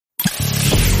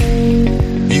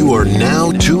You are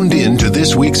now tuned in to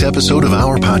this week's episode of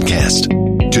our podcast.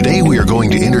 Today we are going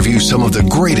to interview some of the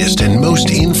greatest and most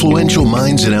influential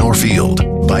minds in our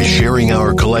field. By sharing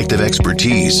our collective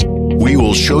expertise, we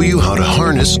will show you how to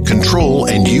harness, control,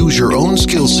 and use your own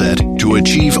skill set to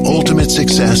achieve ultimate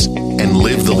success and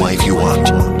live the life you want.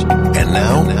 And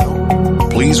now,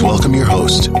 please welcome your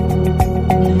host.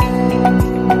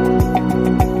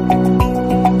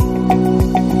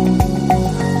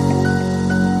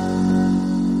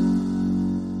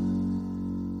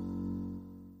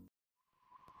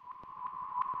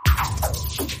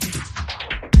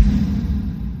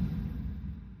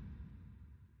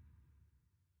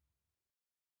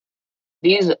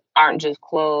 These aren't just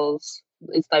clothes.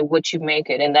 It's like what you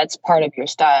make it, and that's part of your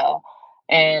style.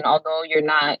 And although you're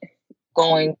not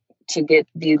going to get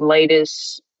the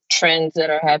latest trends that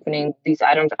are happening, these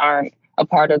items aren't a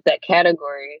part of that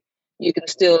category. You can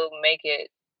still make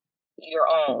it your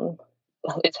own.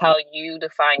 It's how you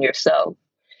define yourself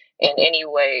in any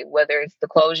way, whether it's the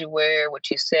clothes you wear, what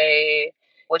you say,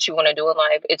 what you want to do in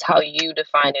life. It's how you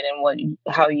define it and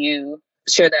how you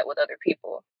share that with other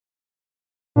people.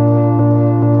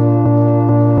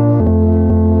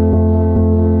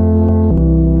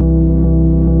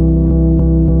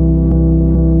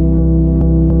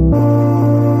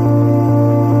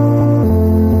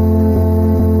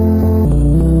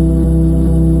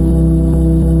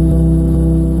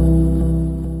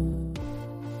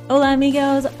 Hola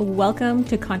amigos, welcome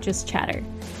to Conscious Chatter,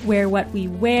 where what we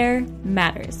wear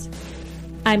matters.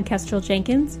 I'm Kestrel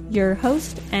Jenkins, your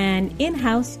host and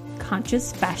in-house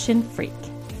conscious fashion freak.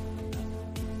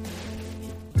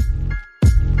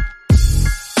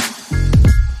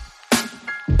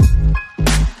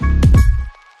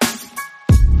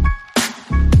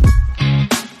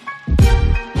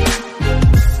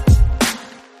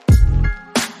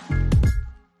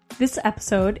 This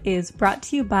episode is brought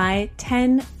to you by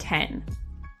 1010.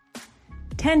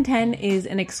 1010 is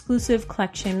an exclusive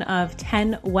collection of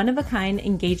 10 one-of-a-kind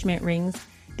engagement rings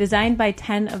designed by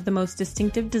 10 of the most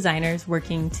distinctive designers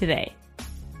working today.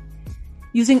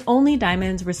 Using only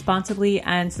diamonds responsibly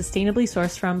and sustainably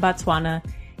sourced from Botswana,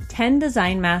 10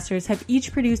 design masters have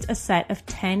each produced a set of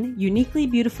 10 uniquely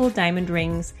beautiful diamond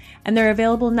rings, and they're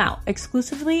available now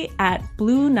exclusively at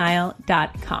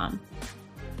BlueNile.com.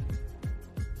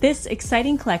 This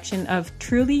exciting collection of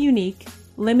truly unique,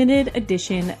 limited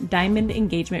edition diamond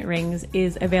engagement rings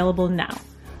is available now,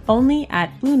 only at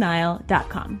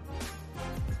BlueNile.com.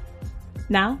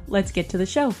 Now, let's get to the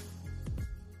show.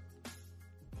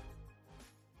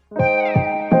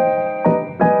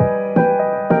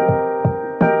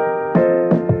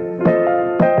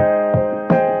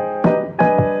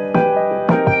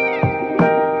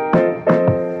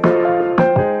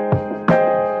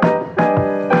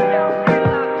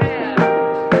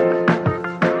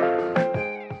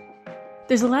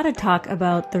 There's a lot of talk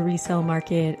about the resale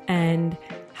market and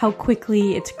how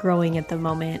quickly it's growing at the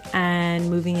moment and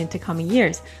moving into coming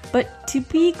years. But to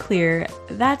be clear,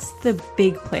 that's the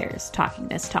big players talking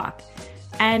this talk.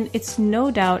 And it's no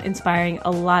doubt inspiring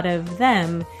a lot of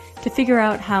them to figure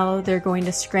out how they're going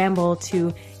to scramble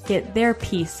to get their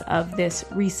piece of this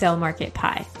resale market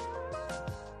pie.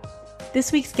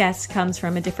 This week's guest comes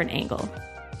from a different angle.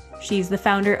 She's the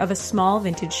founder of a small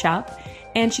vintage shop,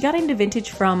 and she got into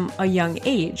vintage from a young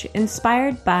age,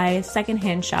 inspired by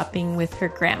secondhand shopping with her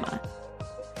grandma.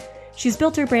 She's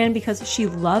built her brand because she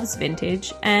loves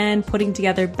vintage and putting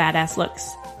together badass looks.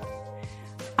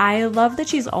 I love that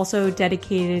she's also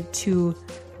dedicated to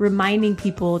reminding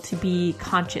people to be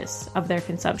conscious of their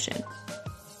consumption.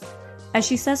 As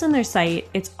she says on their site,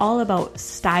 it's all about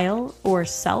style or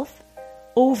self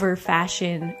over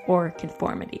fashion or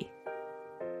conformity.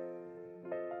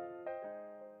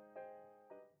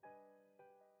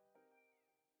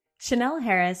 Chanel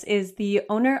Harris is the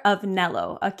owner of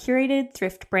Nello, a curated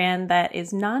thrift brand that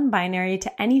is non-binary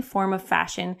to any form of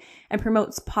fashion and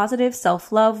promotes positive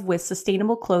self-love with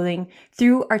sustainable clothing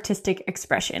through artistic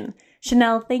expression.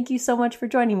 Chanel, thank you so much for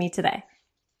joining me today.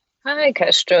 Hi,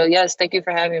 Kestrel. Yes, thank you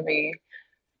for having me.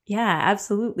 Yeah,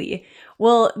 absolutely.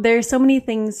 Well, there's so many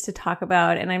things to talk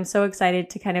about, and I'm so excited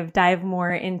to kind of dive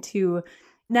more into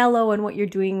Nello and what you're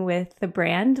doing with the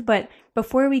brand. But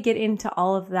before we get into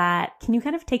all of that, can you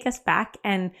kind of take us back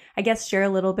and I guess share a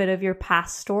little bit of your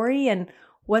past story and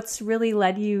what's really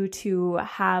led you to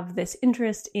have this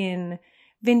interest in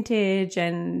vintage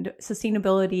and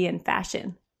sustainability and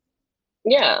fashion?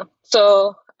 Yeah.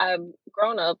 So I've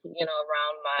grown up,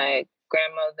 around my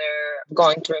grandmother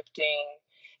going thrifting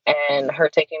and her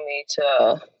taking me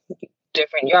to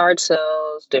different yard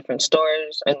sales, different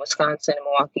stores in Wisconsin and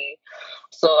Milwaukee.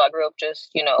 So I grew up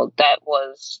just, that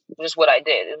was just what I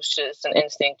did. It was just an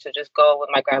instinct to just go with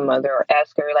my grandmother or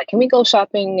ask her, like, can we go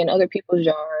shopping in other people's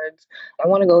yards? I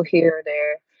want to go here or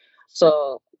there.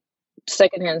 So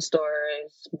secondhand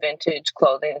stores, vintage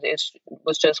clothing, it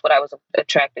was just what I was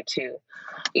attracted to.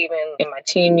 Even in my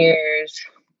teen years,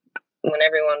 when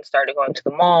everyone started going to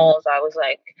the malls, I was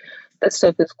like, that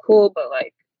stuff is cool, but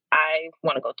like, I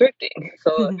want to go thrifting.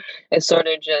 So it sort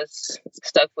of just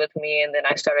stuck with me. And then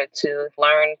I started to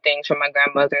learn things from my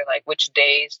grandmother, like which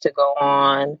days to go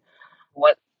on,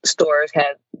 what stores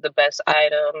had the best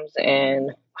items,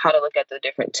 and how to look at the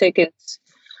different tickets.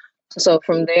 So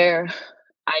from there,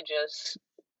 I just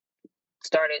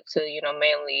started to,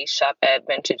 mainly shop at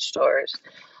vintage stores.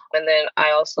 And then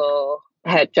I also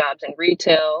had jobs in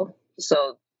retail.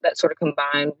 So that sort of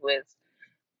combined with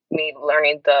me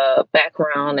learning the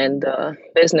background and the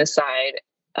business side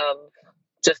of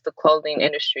just the clothing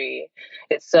industry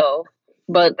itself.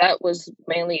 But that was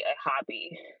mainly a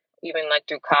hobby. Even like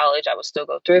through college, I would still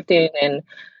go thrifting and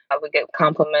I would get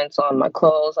compliments on my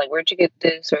clothes, like, where'd you get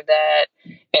this or that?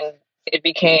 And it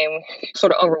became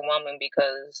sort of overwhelming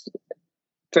because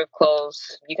thrift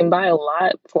clothes, you can buy a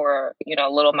lot for, a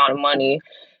little amount of money.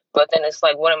 But then it's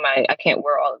like, I can't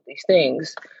wear all of these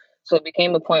things. So it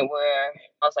became a point where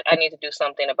I was like, I need to do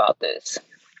something about this.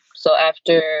 So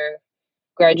after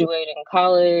graduating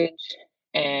college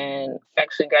and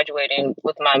actually graduating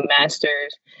with my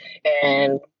master's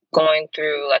and going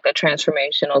through like a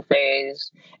transformational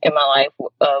phase in my life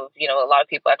of, a lot of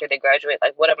people after they graduate,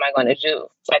 like, what am I going to do?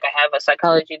 Like, I have a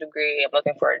psychology degree, I'm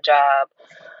looking for a job,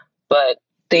 but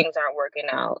things aren't working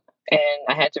out. And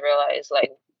I had to realize,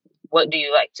 like, what do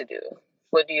you like to do?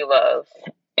 What do you love?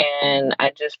 And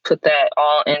I just put that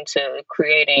all into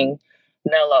creating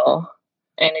Nello,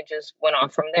 and it just went on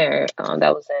from there.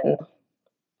 That was in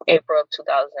April of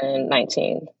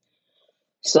 2019.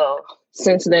 So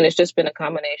since then, it's just been a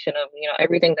combination of,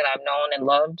 everything that I've known and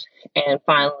loved, and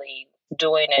finally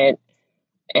doing it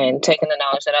and taking the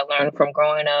knowledge that I learned from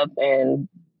growing up and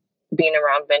being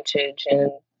around vintage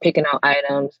and picking out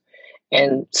items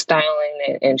and styling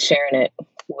it and sharing it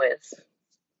with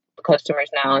customers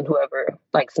now and whoever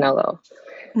likes Nello.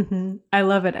 I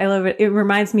love it. I love it. It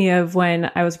reminds me of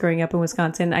when I was growing up in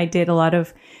Wisconsin. I did a lot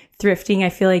of thrifting. I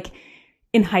feel like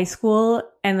in high school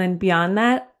and then beyond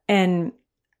that. And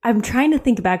I'm trying to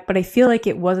think back, but I feel like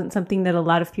it wasn't something that a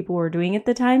lot of people were doing at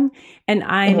the time. And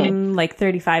I'm like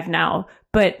 35 now.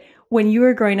 But when you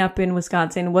were growing up in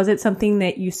Wisconsin, was it something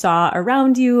that you saw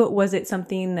around you? Was it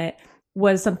something that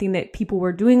people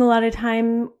were doing a lot of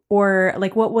time? Or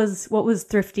like, what was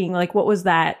thrifting? Like, what was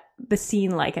the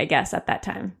scene like, I guess, at that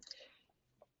time?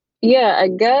 Yeah, I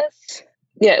guess,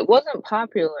 it wasn't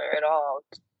popular at all.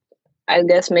 I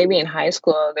guess maybe in high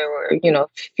school, there were, a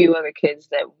few other kids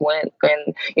that went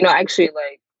and, actually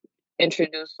like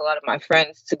introduced a lot of my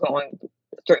friends to going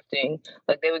thrifting.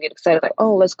 Like, they would get excited, like,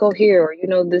 oh, let's go here,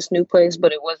 or, this new place,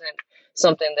 but it wasn't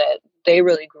something that they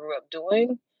really grew up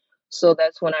doing. So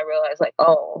that's when I realized, like,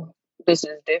 oh, this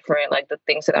is different. Like, the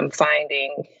things that I'm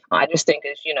finding, I just think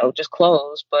is, just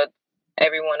clothes, but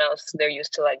everyone else, they're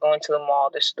used to like going to the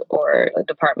mall or a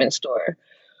department store.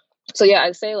 So yeah,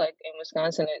 I'd say like in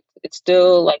Wisconsin, it's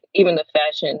still like, even the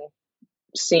fashion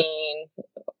scene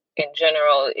in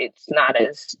general, it's not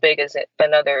as big as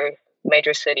another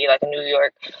major city like in New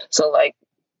York. So like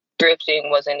thrifting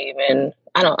wasn't even,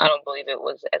 I don't believe it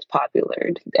was as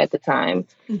popular at the time.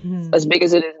 As big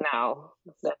as it is now,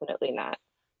 definitely not.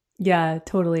 Yeah,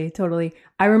 totally.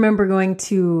 I remember going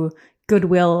to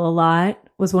Goodwill a lot,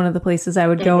 was one of the places I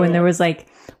would go. And there was like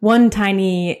one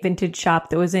tiny vintage shop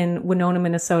that was in Winona,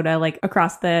 Minnesota, like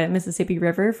across the Mississippi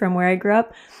River from where I grew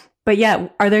up. But yeah,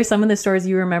 are there some of the stores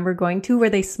you remember going to? Were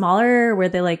they smaller? Were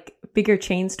they like bigger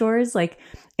chain stores? Like,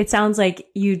 it sounds like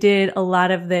you did a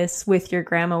lot of this with your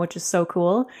grandma, which is so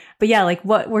cool. But yeah, like,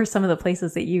 what were some of the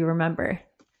places that you remember?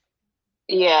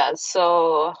 Yeah,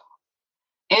 so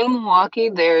in Milwaukee,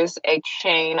 there's a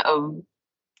chain of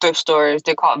thrift stores.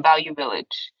 They're called Value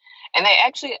Village. And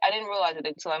I didn't realize it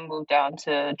until I moved down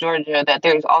to Georgia that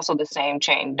there's also the same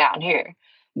chain down here.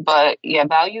 But yeah,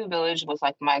 Value Village was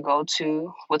like my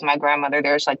go-to with my grandmother.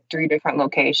 There's like 3 different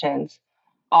locations.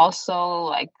 Also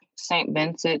like St.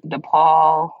 Vincent de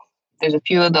Paul. There's a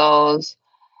few of those.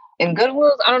 And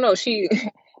Goodwill's, I don't know,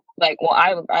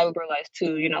 I would realize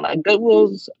too, like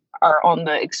Goodwill's are on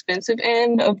the expensive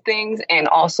end of things. And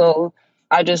also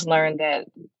I just learned that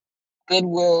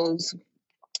Goodwill's,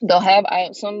 they'll have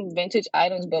some vintage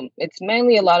items, but it's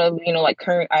mainly a lot of, like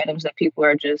current items that people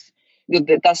are just,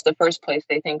 that's the first place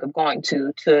they think of going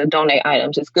to donate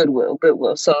items. It's Goodwill.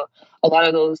 So a lot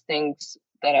of those things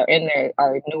that are in there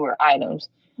are newer items.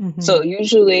 Mm-hmm. So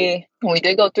usually when we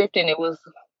did go thrifting, it was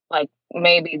like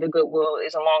maybe the Goodwill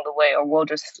is along the way, or we'll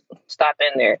just stop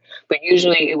in there. But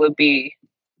usually it would be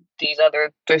these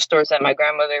other thrift stores that my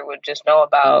grandmother would just know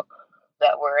about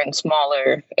that were in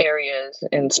smaller areas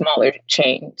and smaller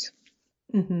chains.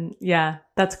 Mm-hmm. Yeah,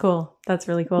 that's cool. That's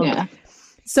really cool. Yeah.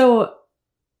 So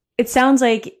it sounds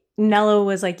like Nello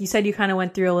was like, you said you kind of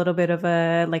went through a little bit of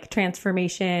a like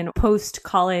transformation post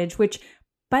college, which,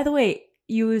 by the way,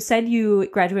 you said you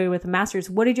graduated with a master's.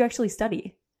 What did you actually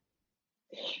study?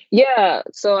 Yeah,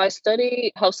 so I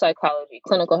studied health psychology,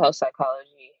 clinical health psychology.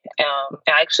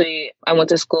 I went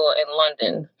to school in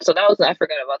London. So I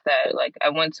forgot about that. Like, I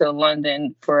went to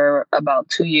London for about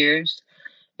 2 years,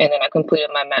 and then I completed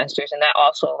my master's. And that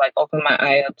also like opened my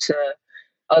eye up to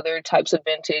other types of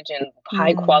vintage and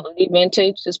high quality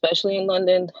vintage, especially in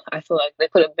London. I feel like they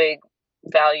put a big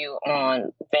value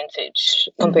on vintage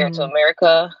compared to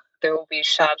America. There will be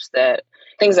shops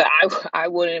things that I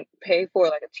wouldn't pay for,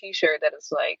 like a t-shirt that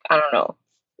is like, I don't know,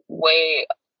 way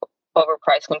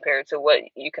overpriced compared to what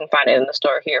you can find it in the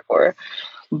store here for.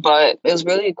 But it was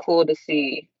really cool to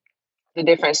see the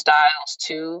different styles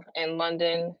too in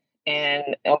London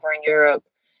and over in Europe.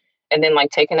 And then like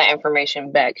taking that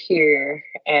information back here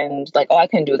and like, oh, I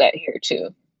can do that here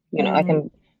too. I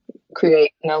can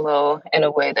create Nello in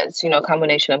a way that's, a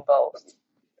combination of both.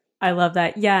 I love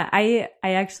that. Yeah, I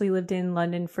actually lived in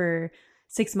London for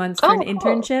 6 months for an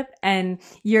internship, and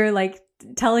you're like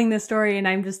telling this story, and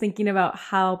I'm just thinking about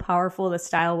how powerful the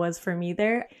style was for me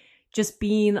there. Just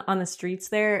being on the streets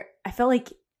there, I felt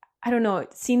like, I don't know,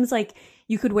 it seems like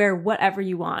you could wear whatever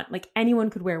you want. Like anyone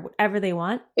could wear whatever they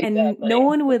want, and no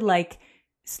one would like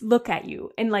look at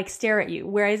you and like stare at you.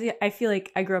 Whereas I feel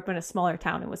like I grew up in a smaller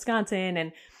town in Wisconsin,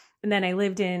 and then I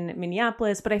lived in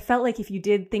Minneapolis, but I felt like if you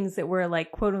did things that were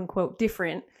like quote unquote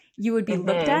different, you would be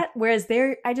looked at. Whereas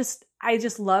there, I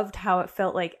just loved how it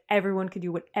felt like everyone could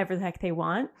do whatever the heck they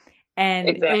want. And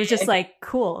it was just like,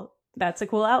 cool. That's a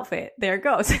cool outfit. There it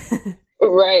goes.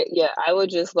 Right. Yeah. I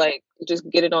would just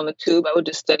get it on the tube. I would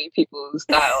just study people's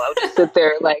style. I would just sit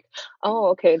there like, oh,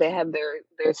 okay, they have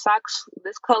their socks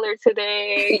this color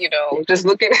today, just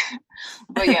look at it.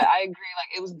 But yeah, I agree.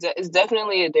 Like it's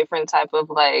definitely a different type of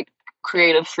like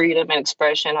creative freedom and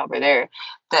expression over there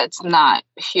that's not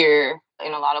here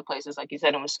in a lot of places, like you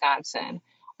said, in Wisconsin,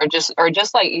 or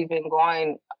just like even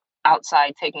going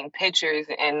outside taking pictures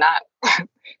and not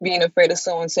being afraid of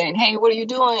someone saying, hey, what are you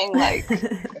doing? Like,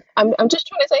 I'm just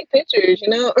trying to take pictures,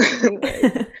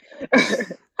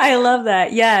 I love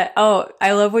that. Yeah. Oh,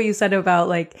 I love what you said about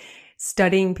like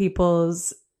studying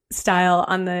people's style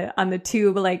on the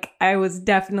tube. Like I was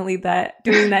definitely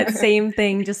doing that same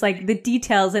thing, just like the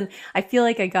details. And I feel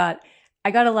like I got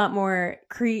a lot more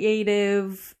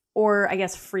creative, or I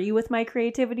guess free with my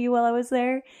creativity while I was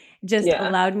there. Just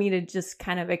allowed me to just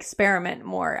kind of experiment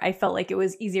more. I felt like it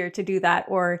was easier to do that,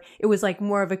 or it was like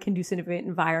more of a conducive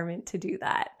environment to do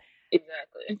that.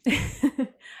 Exactly.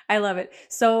 I love it.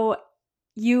 So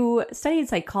you studied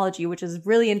psychology, which is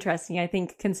really interesting, I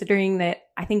think, considering that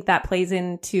I think that plays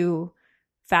into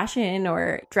fashion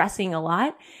or dressing a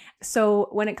lot. So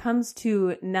when it comes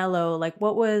to Nello, like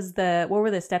what were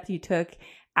the steps you took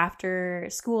after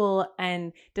school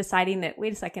and deciding that,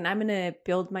 wait a second, I'm going to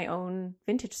build my own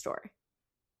vintage store?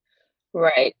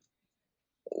 Right.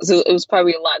 So it was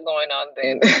probably a lot going on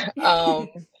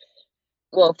then.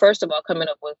 Well, first of all, coming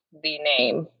up with the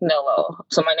name Nello.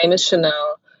 So my name is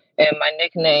Chanel, and my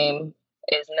nickname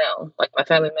is Nell. Like my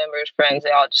family members, friends,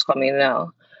 they all just call me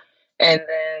Nell. And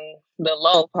then the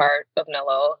low part of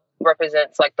Nello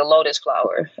represents like the lotus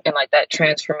flower and like that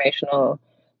transformational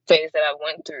phase that I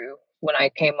went through when I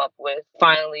came up with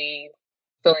finally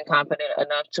feeling confident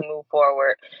enough to move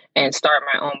forward and start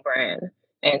my own brand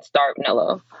and start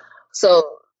Nello.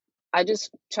 So I just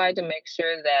tried to make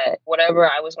sure that whatever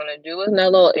I was going to do with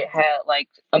Nello, it had like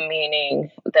a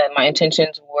meaning, that my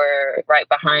intentions were right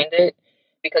behind it.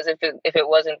 Because if it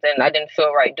wasn't, then I didn't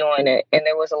feel right doing it. And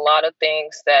there was a lot of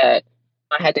things that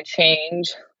I had to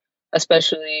change,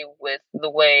 especially with the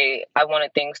way I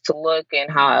wanted things to look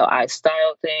and how I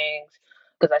styled things.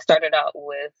 Because I started out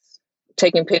with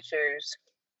taking pictures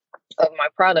of my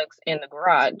products in the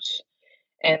garage,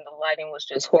 and the lighting was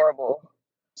just horrible.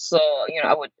 So,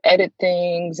 I would edit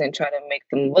things and try to make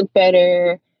them look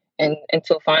better. And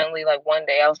until finally, like one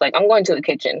day I was like, I'm going to the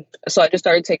kitchen. So I just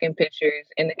started taking pictures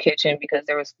in the kitchen because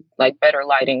there was like better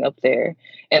lighting up there.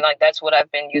 And like, that's what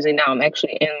I've been using now. I'm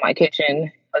actually in my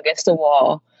kitchen against the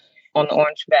wall on the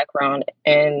orange background.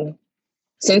 And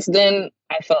since then,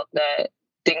 I felt that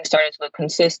things started to look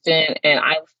consistent and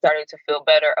I started to feel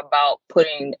better about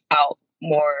putting out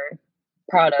more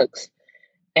products.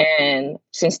 And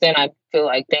since then, I feel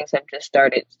like things have just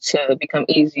started to become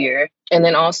easier. And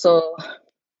then also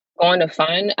going to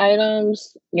find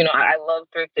items, I love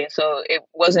thrifting. So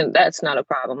that's not a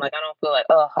problem. Like, I don't feel like,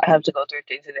 oh, I have to go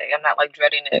thrifting today. I'm not like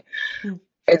dreading it.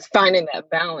 It's finding that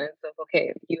balance of,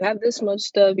 okay, you have this much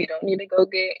stuff, you don't need to go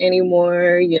get any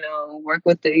more, work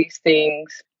with these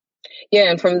things. Yeah.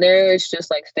 And from there, it's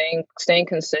just like staying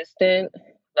consistent.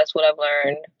 That's what I've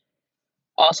learned.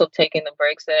 Also taking the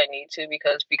breaks that I need to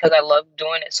because I love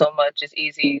doing it so much. It's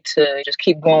easy to just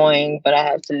keep going, but I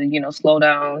have to, slow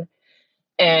down.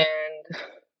 And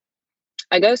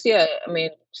I guess,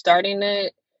 starting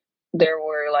it, there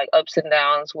were like ups and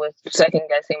downs with second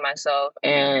guessing myself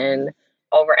and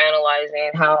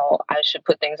overanalyzing how I should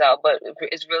put things out. But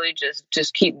it's really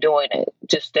just keep doing it.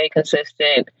 Just stay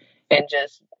consistent and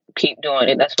just keep doing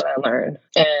it. That's what I learned.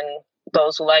 And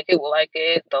those who like it will like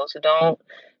it. Those who don't,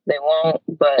 they won't.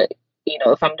 But,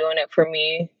 if I'm doing it for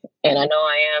me and I know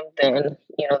I am, then,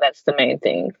 that's the main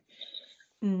thing.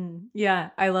 Yeah,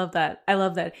 I love that.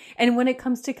 And when it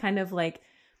comes to kind of like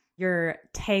your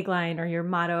tagline or your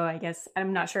motto, I guess,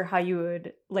 I'm not sure how you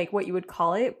would what you would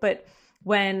call it. But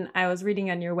when I was reading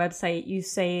on your website, you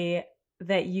say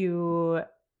that you,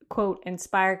 quote,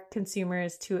 inspire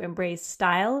consumers to embrace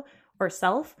style or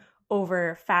self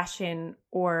over fashion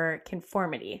or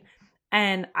conformity.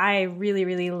 And I really,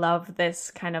 really love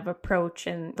this kind of approach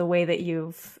and the way that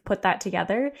you've put that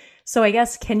together. So I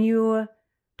guess, can you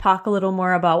talk a little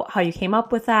more about how you came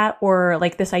up with that, or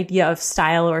like this idea of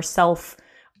style or self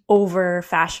over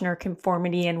fashion or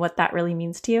conformity and what that really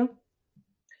means to you?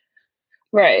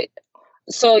 Right.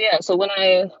 So when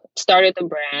I started the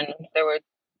brand, there were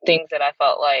things that I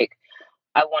felt like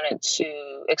I wanted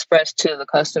to express to the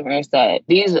customers, that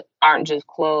these aren't just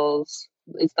clothes.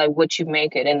 It's like what you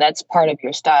make it, and that's part of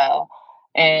your style.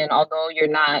 And although you're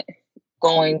not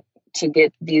going to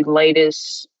get the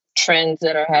latest trends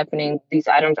that are happening, these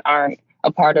items aren't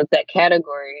a part of that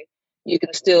category, you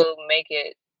can still make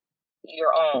it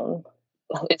your own.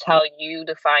 It's how you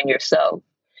define yourself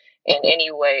in any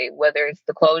way, whether it's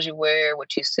the clothes you wear,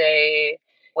 what you say,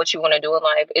 what you want to do in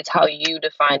life. It's how you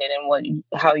define it and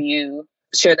how you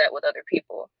share that with other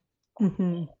people.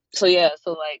 Mm-hmm. So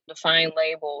like define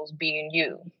labels being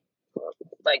you.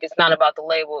 Like, it's not about the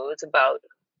label, it's about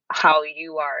how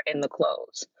you are in the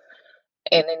clothes.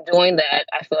 And in doing that,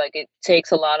 I feel like it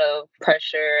takes a lot of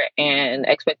pressure and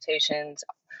expectations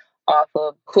off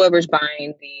of whoever's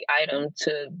buying the item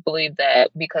to believe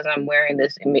that because I'm wearing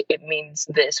this, it means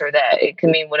this or that. It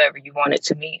can mean whatever you want it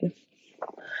to mean.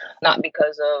 Not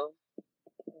because of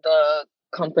the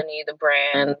company, the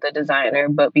brand, the designer,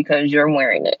 but because you're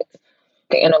wearing it.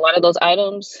 And a lot of those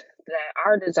items that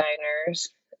are designers,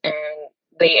 and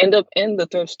they end up in the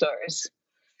thrift stores.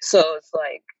 So it's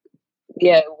like,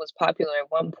 yeah, it was popular at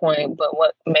one point, but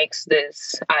what makes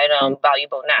this item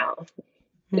valuable now?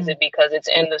 Is it because it's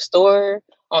in the store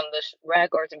on the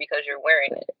rack, or is it because you're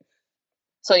wearing it?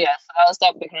 So I'll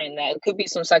stop behind that. It could be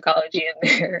some psychology in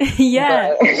there.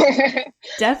 Yeah,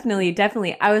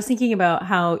 definitely. I was thinking about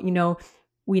how,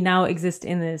 we now exist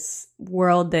in this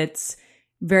world that's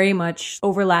very much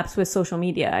overlaps with social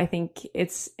media. I think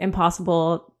it's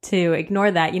impossible to ignore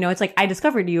that. It's like I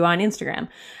discovered you on Instagram,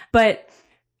 but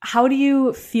how do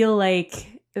you feel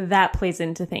like that plays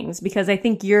into things? Because I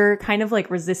think you're kind of like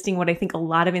resisting what I think a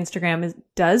lot of Instagram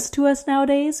does to us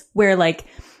nowadays, where like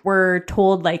we're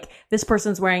told like this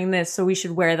person's wearing this, so we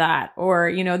should wear that,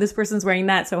 or this person's wearing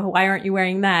that, so why aren't you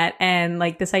wearing that? And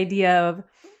like this idea of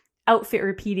outfit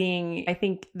repeating. I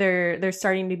think there's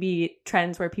starting to be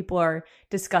trends where people are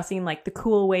discussing like the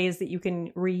cool ways that you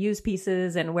can reuse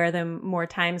pieces and wear them more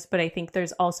times. But I think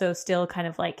there's also still kind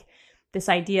of like this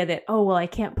idea that, oh, well, I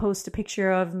can't post a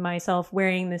picture of myself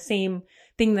wearing the same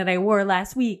thing that I wore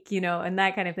last week, and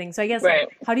that kind of thing. So I guess, right.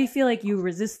 How do you feel like you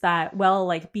resist that while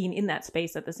like being in that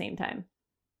space at the same time?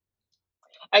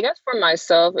 I guess for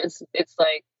myself, it's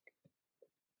like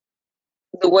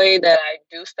the way that I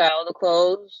do style the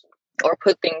clothes or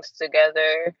put things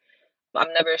together.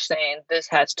 I'm never saying this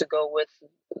has to go with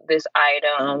this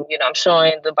item. I'm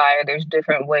showing the buyer there's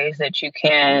different ways that you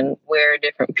can wear a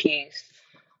different piece.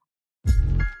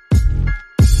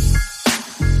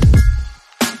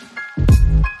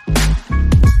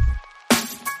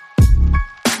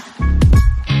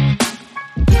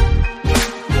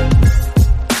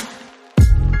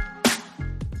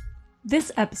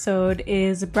 This episode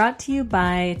is brought to you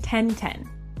by 1010.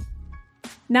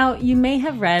 Now, you may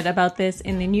have read about this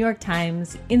in the New York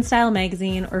Times, InStyle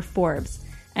magazine, or Forbes.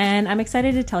 and I'm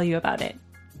excited to tell you about it.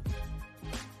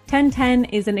 1010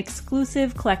 is an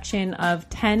exclusive collection of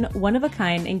 10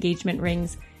 one-of-a-kind engagement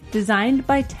rings designed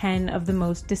by 10 of the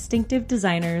most distinctive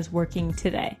designers working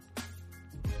today.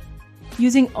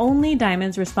 Using only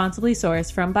diamonds responsibly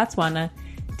sourced from Botswana,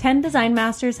 10 design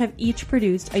masters have each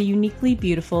produced a uniquely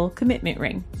beautiful commitment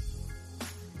ring.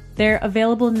 They're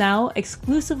available now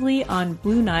exclusively on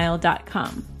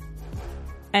BlueNile.com.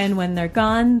 And when they're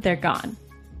gone, they're gone.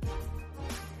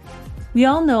 We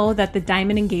all know that the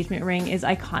diamond engagement ring is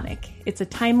iconic. It's a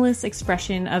timeless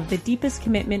expression of the deepest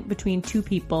commitment between two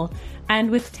people,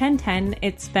 and with 1010,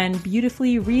 it's been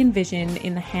beautifully re-envisioned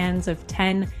in the hands of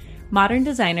 10 modern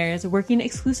designers working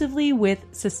exclusively with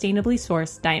sustainably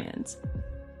sourced diamonds.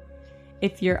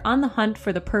 If you're on the hunt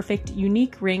for the perfect,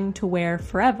 unique ring to wear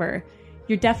forever,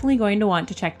 you're definitely going to want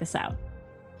to check this out.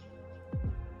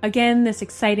 Again, this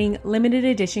exciting limited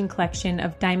edition collection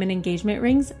of diamond engagement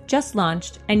rings just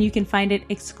launched, and you can find it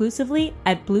exclusively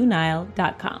at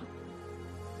BlueNile.com.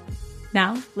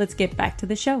 Now, let's get back to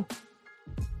the show.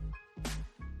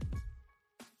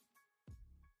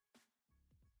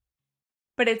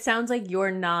 But it sounds like you're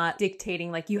not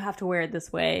dictating, like, you have to wear it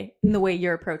this way in the way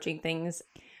you're approaching things.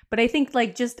 But I think,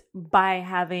 like, just by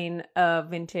having a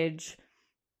vintage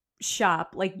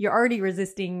shop, like, you're already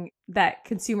resisting that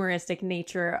consumeristic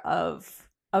nature of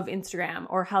Instagram,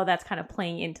 or how that's kind of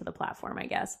playing into the platform, I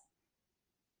guess.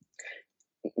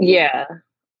 Yeah.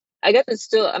 I guess it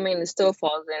still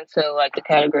falls into like the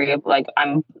category of like,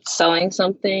 I'm selling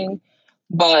something,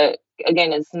 but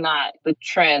again, it's not the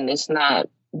trend. It's not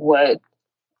what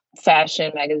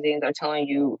fashion magazines are telling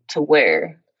you to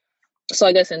wear. So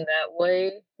I guess in that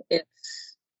way,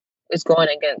 it's going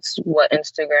against what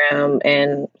Instagram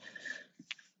and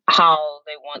how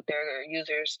they want their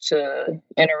users to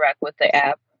interact with the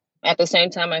app. At the same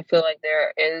time, I feel like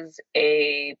there is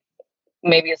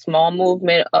maybe a small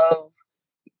movement of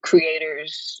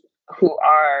creators who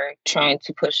are trying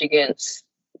to push against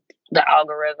the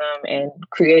algorithm and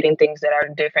creating things that are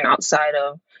different outside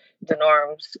of the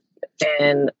norms.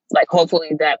 And like,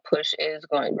 hopefully that push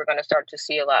we're going to start to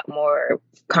see a lot more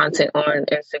content on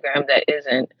Instagram that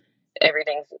isn't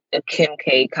everything's a Kim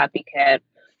K copycat,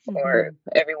 or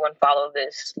everyone follow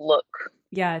this look.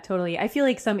 Yeah, totally. I feel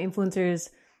like some influencers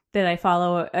that I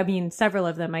follow, I mean, several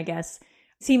of them, I guess,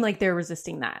 seem like they're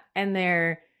resisting that. And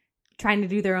they're trying to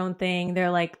do their own thing.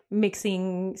 They're like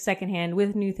mixing secondhand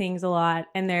with new things a lot,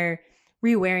 and they're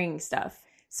re-wearing stuff.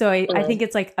 So I think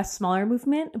it's like a smaller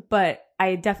movement, but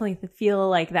I definitely feel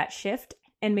like that shift.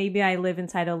 And maybe I live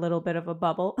inside a little bit of a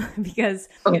bubble because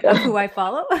of who I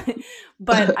follow.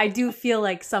 But I do feel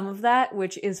like some of that,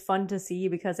 which is fun to see,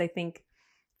 because I think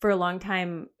for a long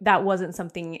time that wasn't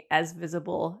something as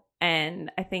visible.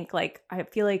 And I think like, I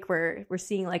feel like we're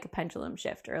seeing like a pendulum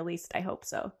shift, or at least I hope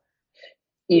so.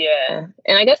 Yeah.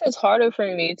 And I guess it's harder for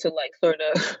me to like sort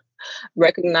of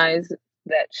recognize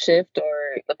that shift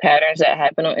or the patterns that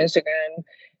happen on Instagram,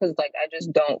 because like I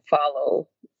just don't follow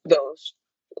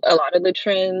a lot of the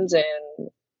trends, and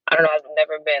I don't know, I've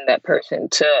never been that person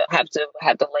to have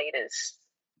the latest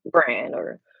brand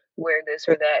or wear this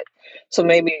or that. So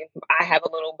maybe I have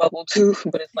a little bubble too,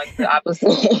 but it's like the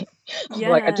opposite. Yeah.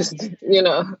 Like I just,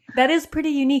 That is pretty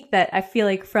unique, that I feel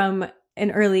like from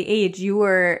an early age you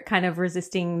were kind of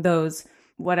resisting those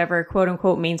whatever quote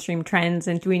unquote mainstream trends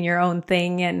and doing your own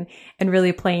thing and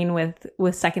really playing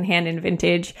with secondhand and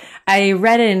vintage. I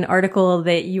read an article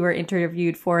that you were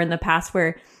interviewed for in the past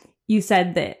where you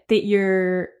said that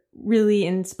you're really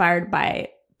inspired by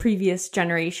previous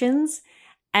generations.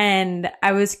 And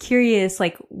I was curious,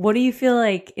 like, what do you feel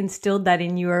like instilled that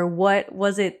in you, or what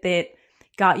was it that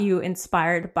got you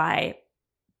inspired by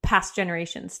past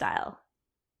generation style?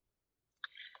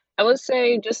 I would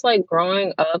say just like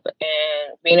growing up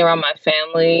and being around my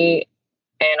family,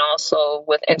 and also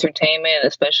with entertainment,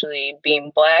 especially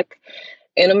being Black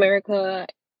in America,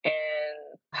 and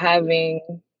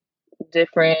having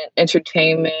different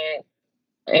entertainment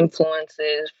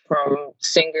influences from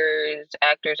singers,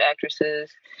 actors, actresses,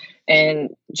 and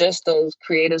just those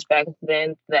creatives back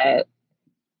then that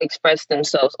expressed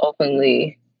themselves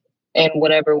openly in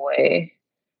whatever way,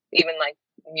 even like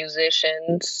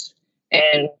musicians.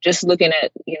 And just looking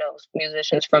at,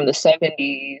 musicians from the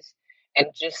 70s and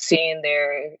just seeing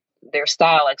their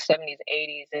style, like 70s,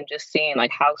 80s, and just seeing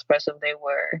like how expressive they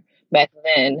were back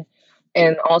then.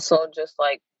 And also just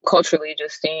like culturally,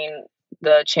 just seeing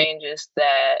the changes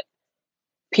that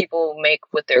people make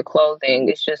with their clothing.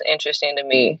 It's just interesting to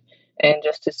me. And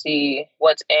just to see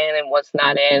what's in and what's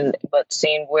not in, but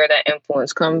seeing where that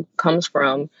influence comes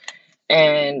from.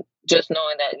 And just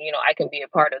knowing that, I can be a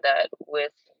part of that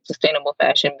with sustainable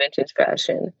fashion, vintage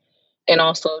fashion, and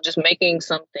also just making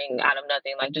something out of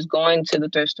nothing, like just going to the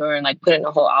thrift store and like putting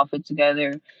a whole outfit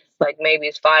together. Like maybe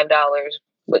it's $5,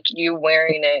 but you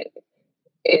wearing it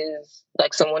is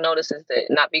like someone notices it,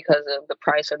 not because of the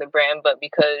price or the brand, but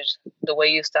because the way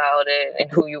you styled it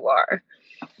and who you are.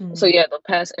 So yeah, the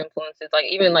past influences, like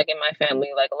even like in my family,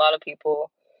 like a lot of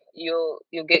people, you'll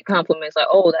get compliments like,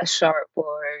 "Oh, that's sharp,"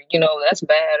 or "That's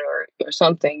bad," or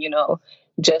something,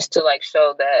 just to like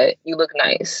show that you look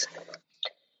nice.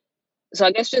 So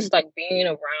I guess just like being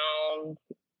around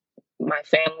my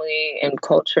family and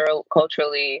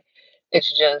culturally,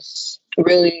 it's just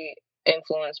really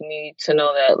influenced me to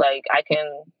know that like I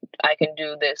can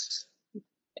do this.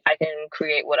 I can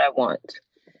create what I want.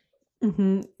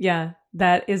 Yeah,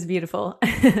 that is beautiful.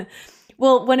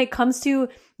 Well, when it comes to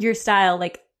your style,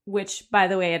 like, which by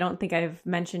the way, I don't think I've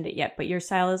mentioned it yet, but your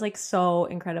style is like so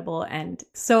incredible and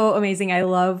so amazing. I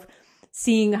love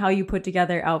seeing how you put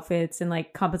together outfits and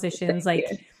like compositions.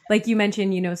 Like you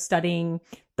mentioned, studying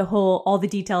all the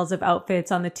details of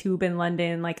outfits on the tube in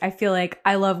London. Like, I feel like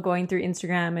I love going through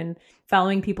Instagram and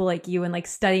following people like you and like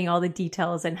studying all the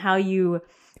details and how you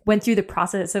went through the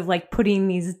process of like putting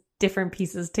these different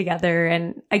pieces together.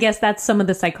 And I guess that's some of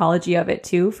the psychology of it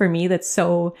too, for me, that's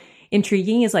so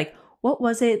intriguing, is like, what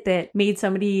was it that made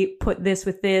somebody put this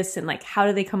with this? And like, how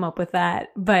do they come up with that?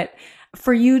 But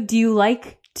for you, do you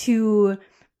like to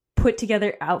put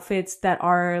together outfits that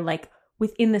are like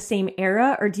within the same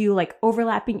era, or do you like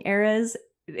overlapping eras?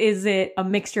 Is it a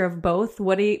mixture of both?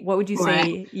 What would you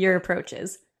say your approach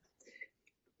is?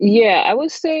 Yeah, I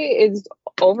would say it's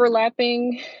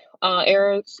overlapping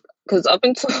eras, because up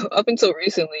until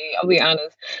recently, I'll be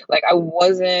honest, like I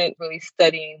wasn't really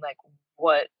studying like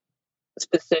what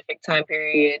specific time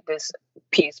period this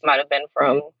piece might have been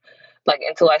from, like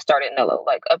until I started Nello.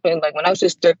 Like up in like when I was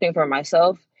just thrifting for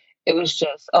myself, it was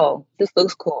just, oh, this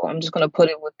looks cool, I'm just gonna put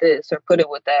it with this or put it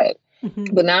with that.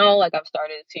 But now like I've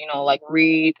started to like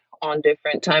read on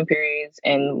different time periods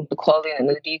and the clothing and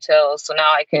the details, so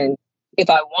now I can, if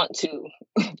I want to,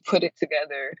 put it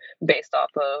together based off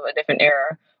of a different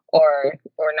era or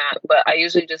not. But I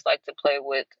usually just like to play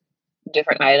with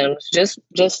different items. Just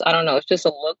I don't know, it's just a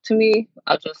look to me.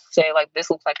 I'll just say like, this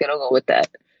looks like it'll go with that.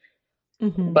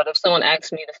 But if someone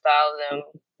asks me to style them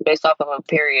based off of a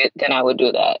period, then I would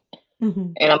do that.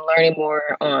 And I'm learning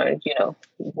more on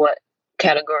what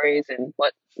categories and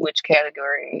which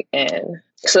category, and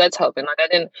so that's helping. Like I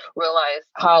didn't realize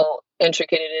how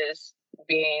intricate it is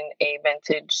being a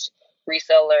vintage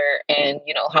reseller, and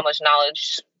how much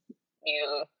knowledge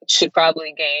you should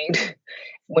probably gain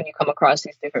when you come across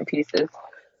these different pieces.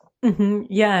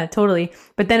 Yeah, totally.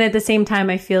 But then at the same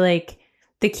time, I feel like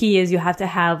the key is you have to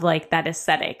have like that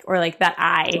aesthetic or like that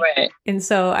eye. Right. And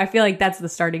so I feel like that's the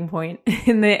starting point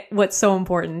and what's so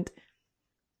important.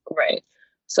 Right.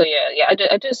 So yeah,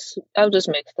 I'll just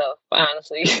make stuff,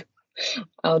 honestly.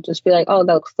 I'll just be like, oh,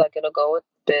 that looks like it'll go with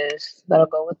this, that'll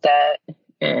go with that.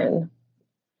 And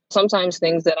sometimes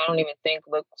things that I don't even think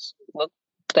look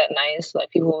that nice, like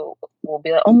people will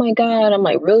be like, oh my God. I'm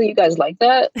like, really? You guys like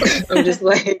that?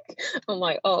 I'm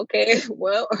like, oh, okay,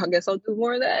 well, I guess I'll do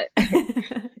more of that.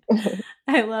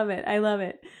 I love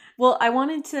it. Well, I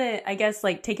wanted to, I guess,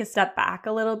 like take a step back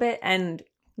a little bit and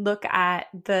look at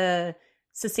the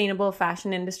sustainable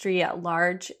fashion industry at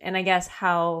large, and I guess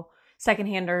how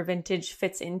secondhand or vintage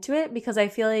fits into it, because I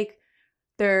feel like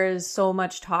there's so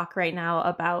much talk right now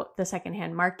about the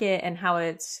secondhand market and how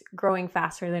it's growing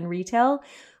faster than retail.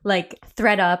 Like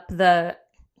ThredUp, the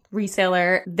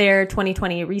reseller, their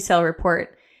 2020 resale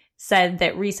report said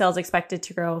that resale is expected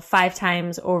to grow 5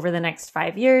 times over the next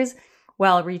 5 years,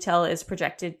 while retail is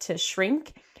projected to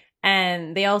shrink.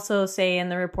 And they also say in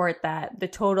the report that the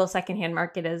total secondhand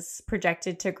market is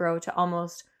projected to grow to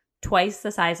almost twice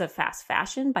the size of fast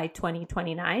fashion by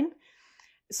 2029.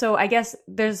 So I guess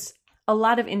there's a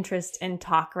lot of interest and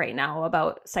talk right now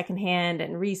about secondhand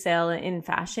and resale in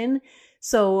fashion.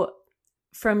 So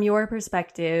from your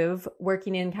perspective,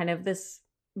 working in kind of this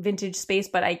vintage space,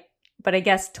 but I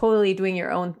guess totally doing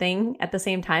your own thing at the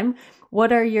same time,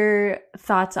 what are your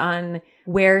thoughts on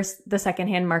where the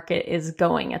secondhand market is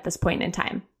going at this point in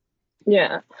time?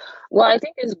 Yeah. Well, I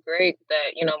think it's great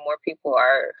that, more people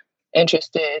are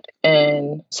interested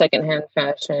in secondhand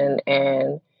fashion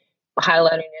and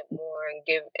highlighting it more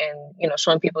and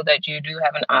showing people that you do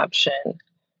have an option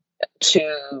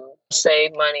to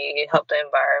save money, help the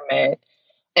environment,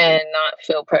 and not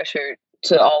feel pressured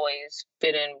to always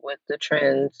fit in with the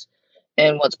trends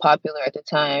and what's popular at the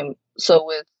time. So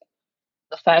with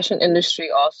the fashion industry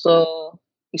also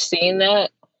seeing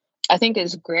that, I think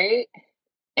is great.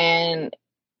 And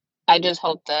I just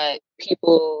hope that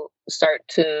people start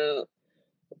to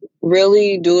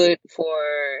really do it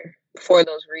for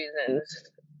those reasons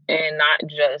and not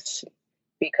just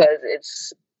because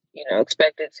it's,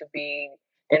 expected to be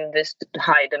in this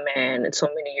high demand and so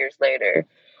many years later.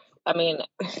 I mean,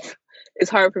 it's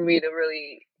hard for me to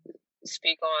really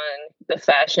speak on the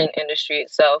fashion industry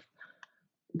itself,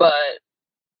 but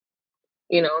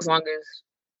as long as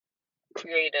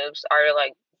creatives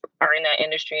are in that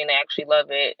industry and they actually love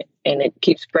it and it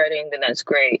keeps spreading, then that's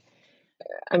great.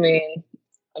 I mean,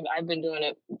 I've been doing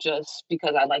it just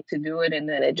because I like to do it, and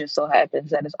then it just so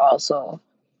happens that it's also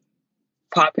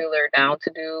popular now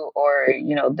to do, or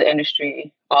the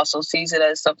industry also sees it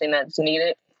as something that's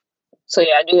needed. So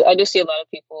yeah, I do see a lot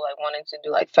of people like wanting to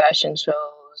do like fashion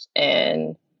shows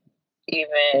and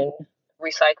even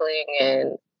recycling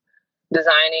and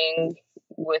designing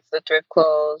with the thrift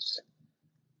clothes,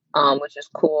 which is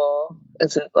cool.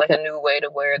 It's like a new way to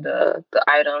wear the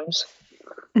items.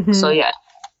 Mm-hmm. So yeah.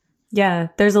 Yeah,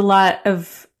 there's a lot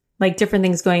of like different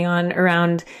things going on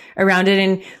around it,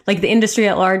 and like the industry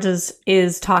at large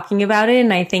is talking about it.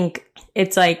 And I think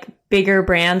it's like bigger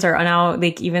brands are now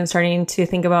like even starting to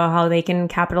think about how they can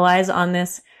capitalize on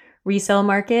this resale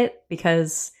market,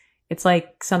 because it's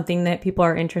like something that people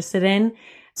are interested in.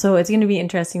 So it's going to be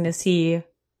interesting to see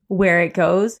where it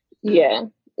goes. Yeah.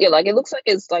 Yeah, like it looks like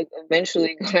it's like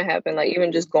eventually going to happen. Like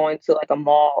even just going to like a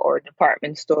mall or a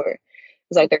department store,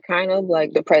 it's like they're kind of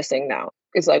like depressing now.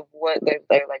 It's like what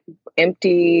they're like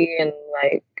empty and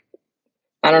like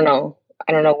I don't know.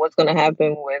 I don't know what's going to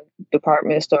happen with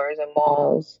department stores and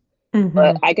malls. Mm-hmm.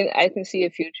 But I can see a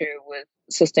future with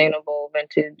sustainable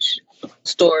vintage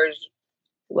stores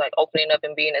like opening up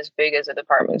and being as big as a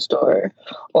department store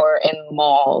or in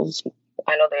malls.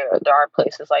 I know there are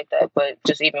places like that, but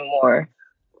just even more.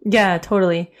 Yeah,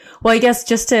 totally. Well, I guess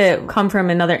just to come from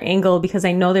another angle, because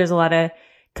I know there's a lot of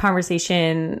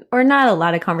conversation, or not a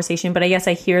lot of conversation, but I guess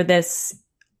I hear this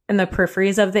in the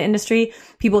peripheries of the industry,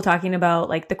 people talking about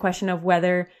like the question of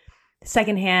whether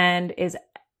secondhand is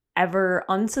ever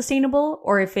unsustainable,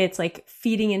 or if it's like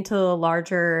feeding into the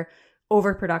larger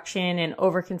overproduction and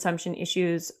overconsumption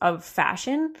issues of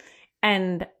fashion.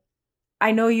 And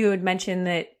I know you had mentioned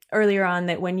that earlier on,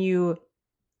 that when you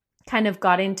kind of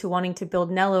got into wanting to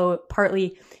build Nello,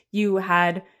 partly you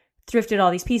had thrifted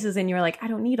all these pieces and you were like, I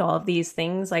don't need all of these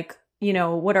things. Like,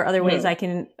 what are other ways I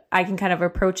can kind of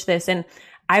approach this? And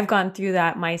I've gone through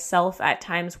that myself at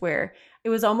times, where it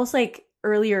was almost like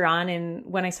earlier on, and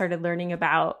when I started learning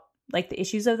about like the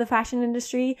issues of the fashion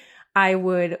industry, I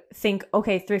would think,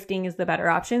 okay, thrifting is the better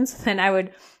option. So then I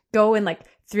would go and like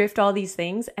thrift all these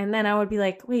things, and then I would be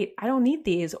like, wait, I don't need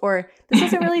these, or this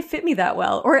doesn't really fit me that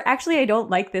well, or actually I don't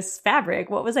like this fabric.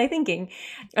 What was I thinking?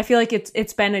 I feel like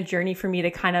it's been a journey for me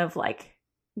to kind of like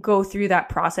go through that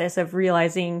process of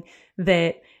realizing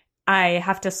that I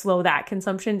have to slow that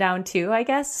consumption down too, I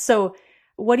guess. So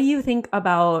what do you think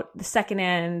about the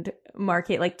secondhand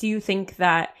market? Like, do you think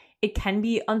that it can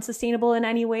be unsustainable in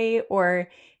any way, or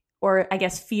I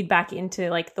guess feed back into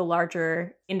like the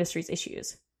larger industry's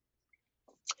issues?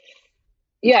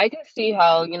 Yeah, I can see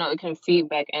how, it can feed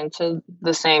back into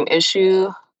the same issue.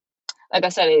 Like I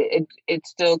said, it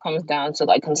still comes down to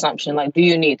like consumption. Like, do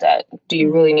you need that? Do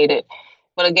you really need it?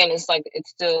 But again, it's like it's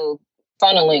still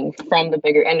funneling from the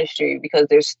bigger industry, because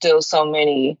there's still so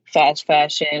many fast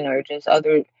fashion or just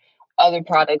other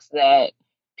products that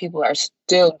people are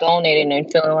still donating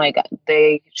and feeling like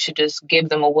they should just give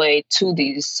them away to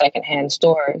these secondhand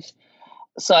stores.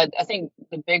 So I think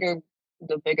the bigger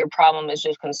problem is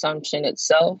just consumption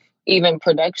itself, even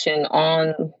production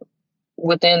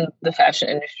within the fashion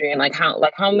industry, and like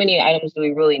how many items do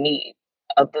we really need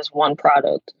of this one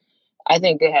product? I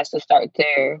think it has to start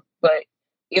there. But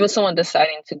even someone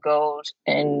deciding to go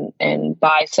and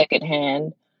buy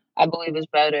secondhand, I believe is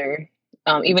better.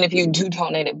 Even if you do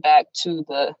donate it back to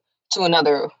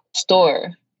another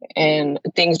store and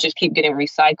things just keep getting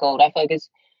recycled, I feel like it's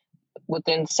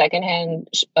within secondhand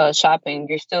shopping,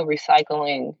 you're still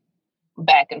recycling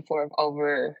back and forth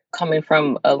over coming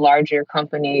from a larger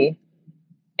company,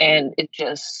 and it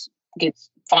just gets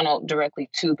funneled directly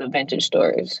to the vintage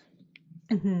stores.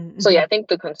 Mm-hmm. So yeah, I think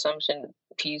the consumption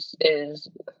piece is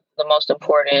the most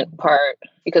important part,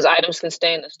 because items can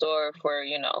stay in the store for,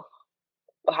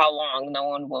 how long, no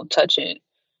one will touch it.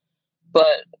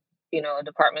 But, a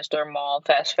department store, mall,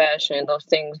 fast fashion, those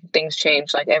things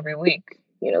change like every week,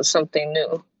 something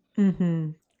new. Mm-hmm.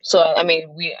 So, I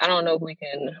mean, I don't know if we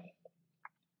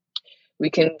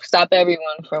can stop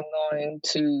everyone from going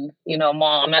to, a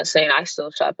mall. I'm not saying I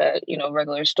still shop at,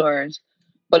 regular stores,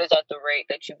 but it's at the rate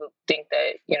that you would think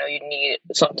that, you need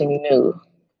something new.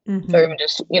 or even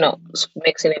just,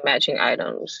 mixing and matching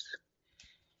items.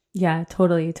 Yeah,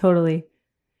 totally, totally.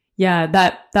 Yeah,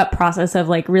 that process of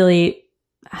like really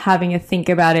having to think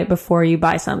about it before you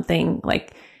buy something.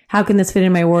 Like, how can this fit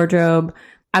in my wardrobe?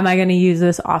 Am I going to use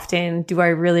this often? Do I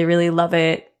really, really love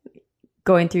it?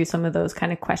 Going through some of those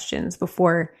kind of questions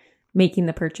before making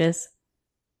the purchase.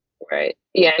 Right.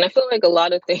 Yeah, and I feel like a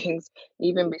lot of things,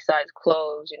 even besides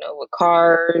clothes, with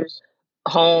cars,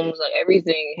 homes, like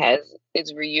everything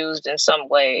is reused in some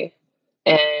way.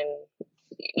 And,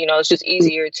 it's just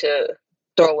easier to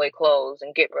throw away clothes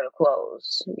and get rid of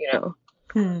clothes.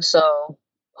 So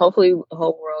hopefully the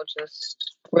whole world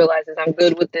just realizes I'm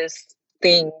good with this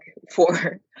thing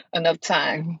for enough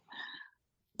time.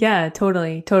 Yeah,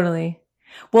 totally, totally.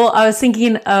 Well, I was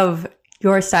thinking of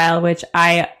your style, which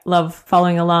I love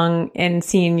following along and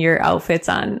seeing your outfits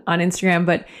on Instagram,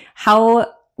 but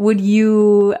how would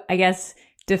you, I guess,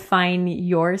 define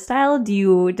your style? Would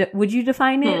you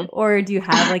define it, or do you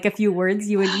have like a few words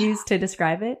you would use to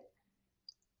describe it?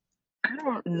 I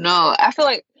don't know. I feel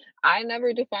like I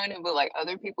never define it, but like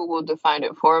other people will define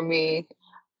it for me.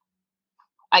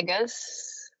 I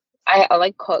guess I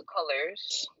like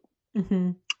colors.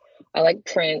 Mm-hmm. I like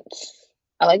prints.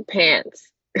 I like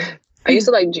pants. I used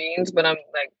to like jeans, but I'm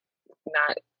like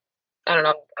not. I don't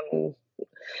know. I'm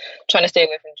trying to stay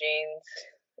away from jeans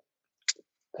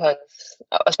because,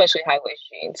 especially high waist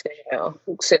jeans, because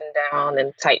sitting down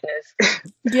and tightness.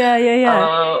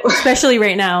 Yeah. Especially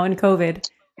right now in COVID.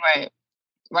 Right.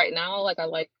 Right now, like I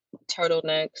like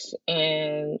turtlenecks,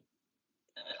 and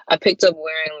I picked up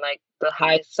wearing like the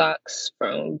high socks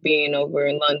from being over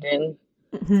in London.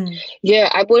 Mm-hmm. Yeah,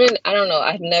 I don't know.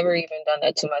 I've never even done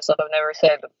that to myself. I've never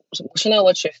said, Chanel,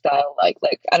 what's your style like?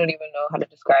 Like, I don't even know how to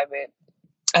describe it.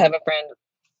 I have a friend,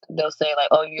 they'll say like,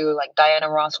 oh, you're like Diana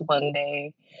Ross one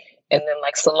day, and then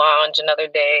like Solange another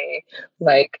day.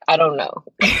 Like, I don't know.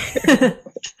 I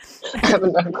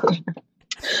haven't done clue.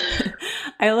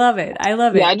 I love it.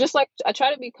 Yeah, I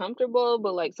try to be comfortable,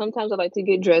 but like sometimes I like to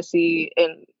get dressy.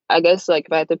 And I guess like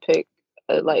if I had to pick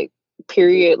a like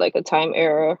period, like a time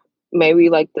era, maybe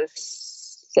like the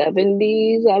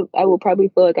 70s, I would probably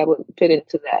feel like I would fit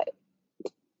into that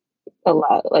a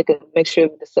lot, like a mixture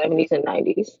of the 70s and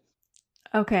 90s.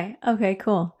 Okay,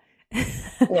 cool.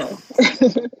 Yeah.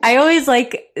 I always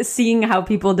like seeing how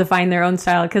people define their own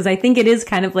style, because I think it is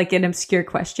kind of like an obscure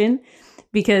question.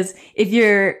 Because if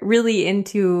you're really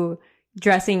into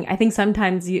dressing, I think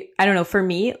sometimes I don't know, for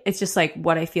me, it's just like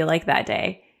what I feel like that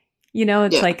day.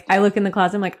 It's like I look in the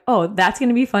closet, I'm like, oh, that's going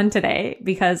to be fun today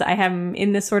because I am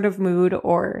in this sort of mood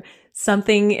or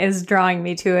something is drawing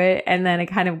me to it. And then I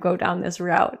kind of go down this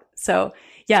route. So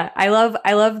yeah, I love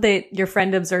that your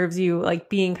friend observes you like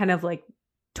being kind of like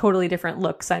totally different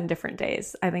looks on different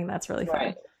days. I think that's really fun.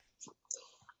 Right.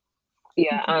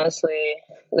 Yeah, honestly,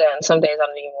 then some days I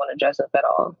don't even want to dress up at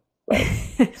all. Like,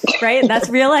 right? That's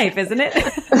real life, isn't it?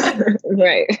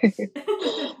 Right.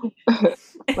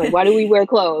 Like, why do we wear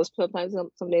clothes? Sometimes,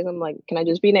 some days I'm like, can I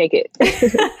just be naked?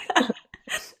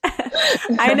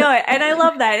 I know it. And I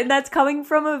love that. And that's coming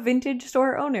from a vintage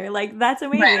store owner. Like, that's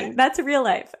amazing. Right. That's real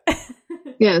life.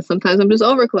 Yeah, sometimes I'm just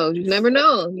over clothes. You never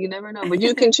know. But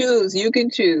you can choose.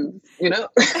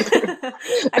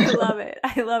 I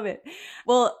love it.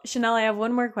 Well, Chanel, I have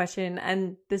one more question.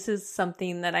 And this is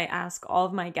something that I ask all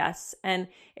of my guests. And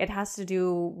it has to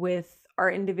do with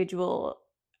our individual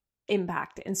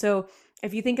impact. And so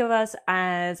if you think of us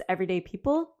as everyday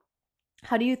people,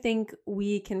 how do you think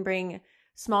we can bring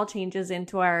small changes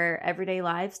into our everyday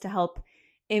lives to help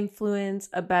influence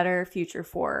a better future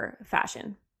for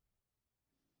fashion?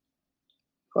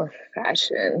 For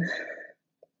fashion,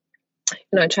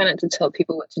 I try not to tell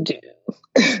people what to do.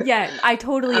 Yeah, I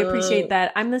totally appreciate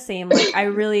that. I'm the same. Like, I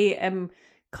really am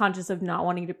conscious of not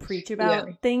wanting to preach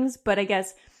about things, but I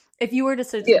guess if you were to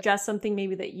suggest something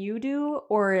maybe that you do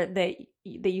or that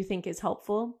you think is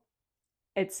helpful,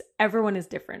 everyone is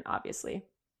different, obviously.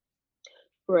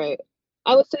 Right.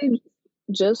 I would say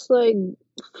just like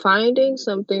finding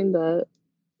something that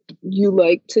you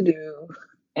like to do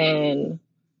and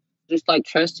just like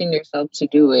trusting yourself to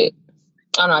do it.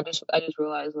 I don't know. I just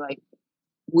realized like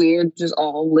we're just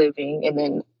all living, and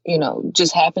then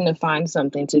just happen to find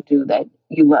something to do that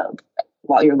you love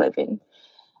while you're living.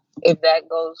 If that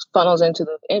funnels into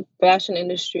the fashion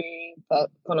industry,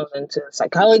 funnels into the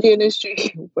psychology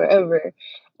industry, wherever.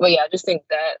 But yeah, I just think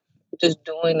that just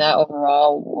doing that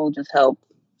overall will just help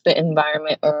the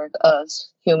environment or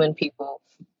us human people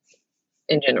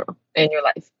in general in your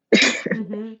life.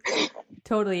 Mm-hmm.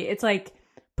 Totally. It's like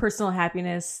personal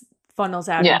happiness funnels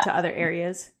out into other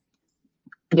areas.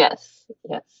 Yes.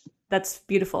 That's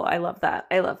beautiful. I love that.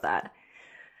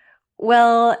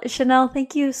 Well, Chanel,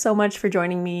 thank you so much for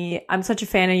joining me. I'm such a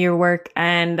fan of your work,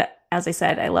 and as I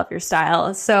said, I love your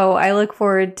style. So I look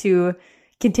forward to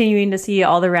continuing to see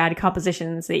all the rad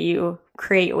compositions that you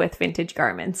create with vintage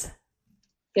garments.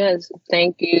 Yes,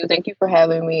 thank you. Thank you for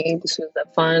having me. This was a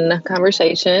fun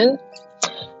conversation.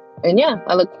 And yeah,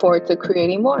 I look forward to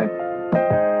creating more.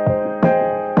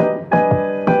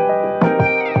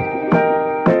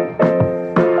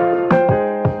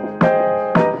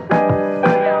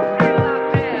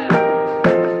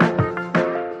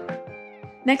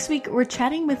 Next week, we're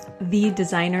chatting with the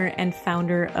designer and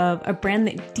founder of a brand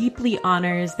that deeply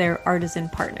honors their artisan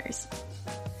partners.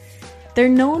 They're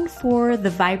known for the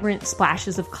vibrant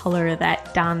splashes of color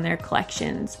that don their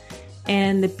collections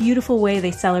and the beautiful way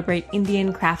they celebrate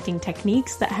Indian crafting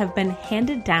techniques that have been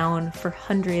handed down for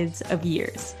hundreds of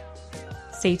years.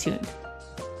 Stay tuned.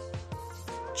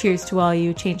 Cheers to all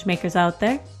you change makers out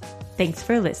there. Thanks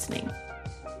for listening.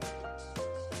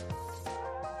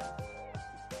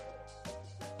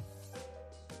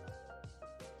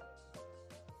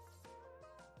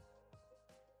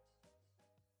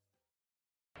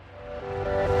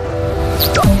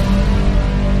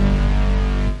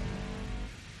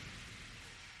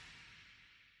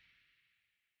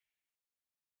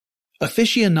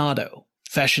 Aficionado,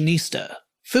 fashionista,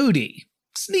 foodie,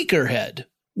 sneakerhead.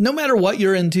 No matter what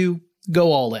you're into,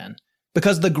 go all in.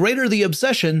 Because the greater the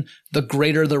obsession, the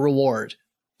greater the reward.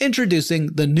 Introducing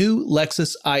the new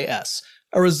Lexus IS,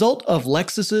 a result of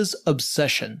Lexus's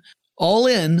obsession. All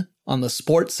in on the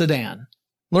sports sedan.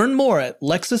 Learn more at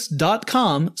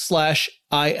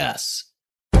lexus.com/IS.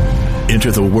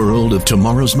 Enter the world of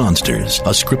Tomorrow's Monsters,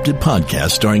 a scripted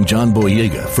podcast starring John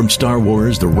Boyega from Star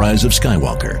Wars The Rise of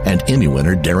Skywalker and Emmy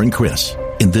winner Darren Criss.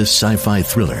 In this sci-fi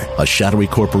thriller, a shadowy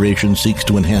corporation seeks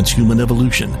to enhance human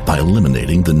evolution by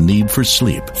eliminating the need for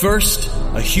sleep. First,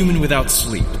 a human without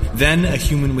sleep, then a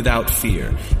human without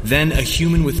fear, then a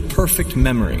human with perfect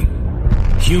memory.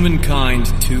 Humankind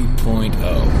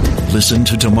 2.0. Listen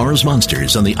to Tomorrow's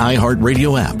Monsters on the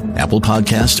iHeartRadio app, Apple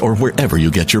Podcasts, or wherever you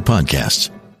get your podcasts.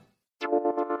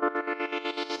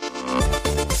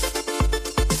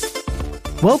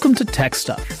 Welcome to Tech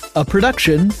Stuff, a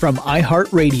production from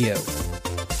iHeartRadio.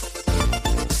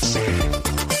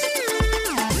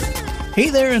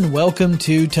 Hey there and welcome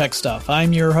to Tech Stuff.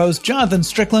 I'm your host, Jonathan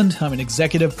Strickland. I'm an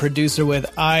executive producer with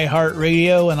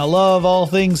iHeartRadio and I love all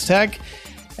things tech.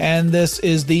 And this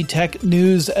is the Tech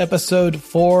News episode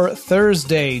for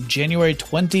Thursday, January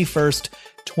 21st,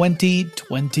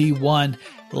 2021.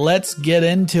 Let's get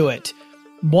into it.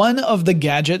 One of the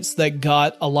gadgets that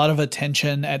got a lot of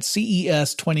attention at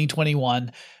CES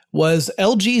 2021 was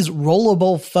LG's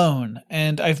rollable phone,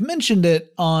 and I've mentioned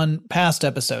it on past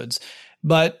episodes.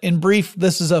 But in brief,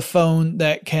 this is a phone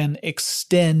that can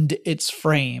extend its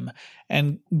frame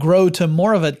and grow to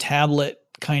more of a tablet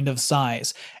kind of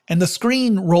size. And the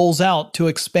screen rolls out to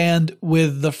expand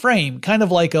with the frame, kind of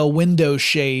like a window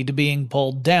shade being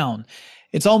pulled down.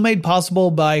 It's all made possible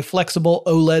by flexible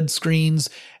OLED screens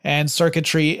and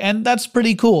circuitry, and that's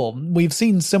pretty cool. We've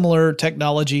seen similar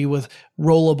technology with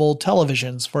rollable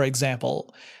televisions, for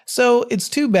example. So it's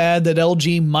too bad that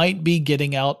LG might be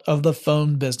getting out of the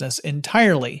phone business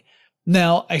entirely.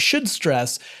 Now, I should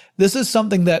stress, this is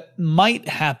something that might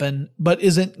happen, but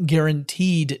isn't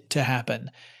guaranteed to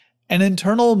happen. An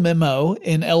internal memo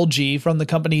in LG from the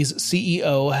company's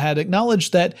CEO had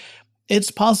acknowledged that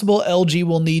it's possible LG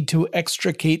will need to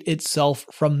extricate itself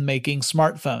from making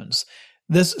smartphones.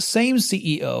 This same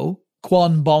CEO,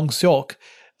 Kwon Bong-seok,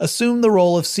 assumed the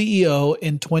role of CEO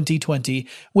in 2020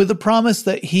 with the promise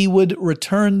that he would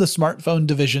return the smartphone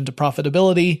division to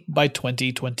profitability by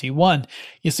 2021.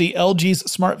 You see, LG's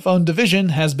smartphone division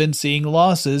has been seeing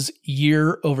losses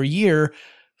year over year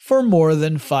for more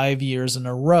than 5 years in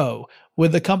a row,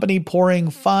 with the company pouring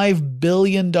 $5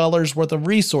 billion worth of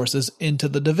resources into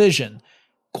the division.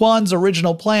 Kwon's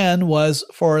original plan was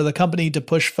for the company to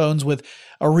push phones with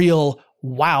a real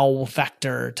wow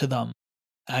factor to them.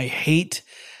 I hate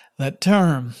that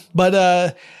term.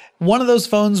 But one of those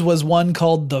phones was one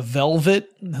called the Velvet.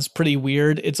 That's pretty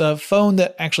weird. It's a phone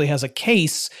that actually has a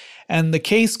case, and the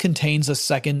case contains a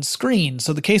second screen.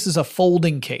 So the case is a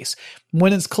folding case.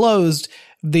 When it's closed,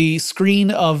 the screen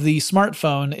of the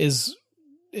smartphone is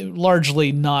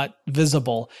largely not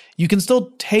visible. You can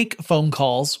still take phone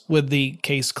calls with the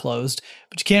case closed,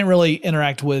 but you can't really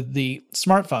interact with the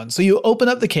smartphone. So you open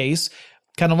up the case,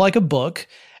 kind of like a book,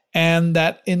 and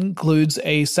that includes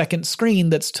a second screen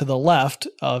that's to the left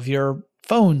of your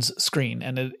phone's screen,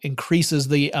 and it increases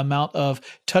the amount of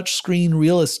touchscreen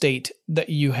real estate that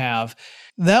you have.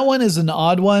 That one is an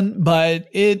odd one, but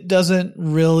it doesn't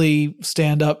really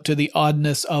stand up to the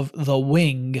oddness of the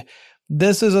Wing.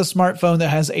 This is a smartphone that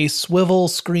has a swivel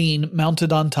screen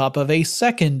mounted on top of a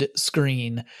second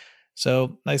screen.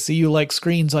 So I see you like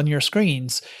screens on your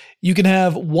screens. You can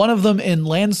have one of them in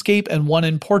landscape and one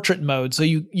in portrait mode. So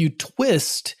you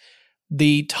twist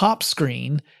the top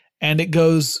screen and it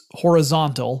goes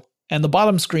horizontal and the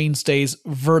bottom screen stays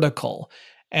vertical.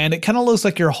 And it kind of looks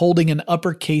like you're holding an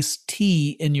uppercase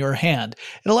T in your hand.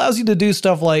 It allows you to do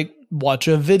stuff like watch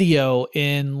a video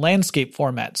in landscape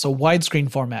format, so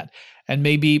widescreen format, and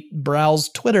maybe browse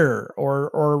Twitter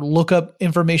or look up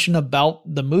information about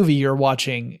the movie you're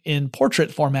watching in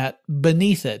portrait format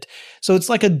beneath it. So it's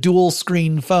like a dual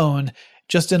screen phone,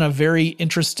 just in a very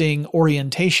interesting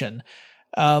orientation.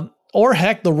 Or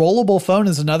heck, the rollable phone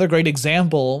is another great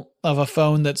example of a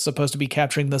phone that's supposed to be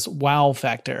capturing this wow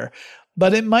factor.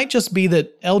 But it might just be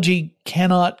that LG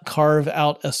cannot carve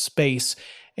out a space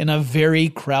in a very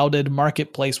crowded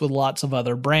marketplace with lots of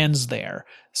other brands there.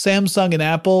 Samsung and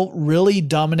Apple really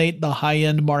dominate the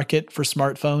high-end market for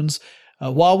smartphones.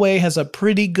 Huawei has a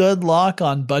pretty good lock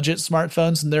on budget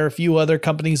smartphones, and there are a few other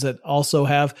companies that also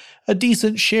have a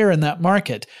decent share in that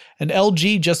market. And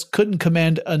LG just couldn't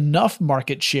command enough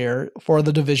market share for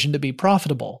the division to be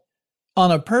profitable.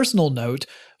 On a personal note,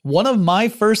 one of my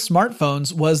first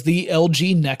smartphones was the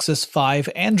LG Nexus 5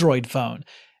 Android phone.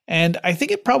 And I think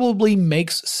it probably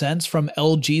makes sense from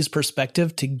LG's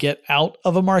perspective to get out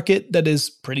of a market that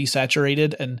is pretty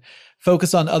saturated and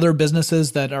focus on other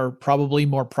businesses that are probably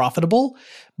more profitable.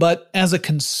 But as a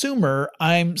consumer,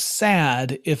 I'm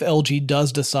sad if LG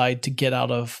does decide to get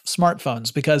out of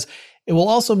smartphones, because it will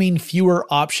also mean fewer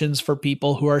options for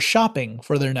people who are shopping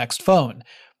for their next phone.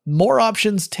 More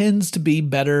options tends to be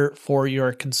better for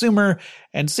your consumer,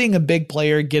 and seeing a big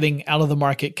player getting out of the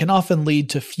market can often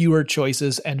lead to fewer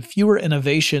choices and fewer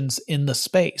innovations in the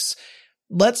space.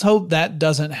 Let's hope that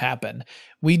doesn't happen.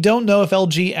 We don't know if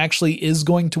LG actually is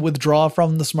going to withdraw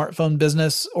from the smartphone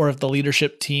business, or if the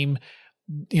leadership team,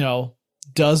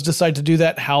 does decide to do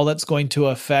that, how that's going to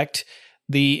affect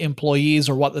the employees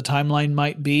or what the timeline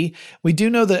might be. We do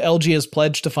know that LG has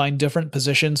pledged to find different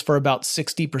positions for about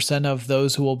 60% of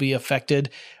those who will be affected,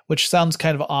 which sounds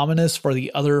kind of ominous for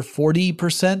the other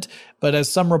 40%. But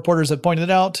as some reporters have pointed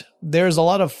out, there's a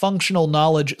lot of functional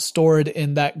knowledge stored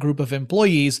in that group of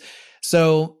employees.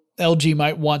 So LG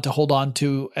might want to hold on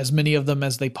to as many of them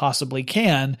as they possibly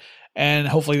can, and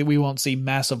hopefully we won't see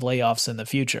massive layoffs in the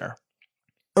future.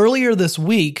 Earlier this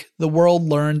week, the world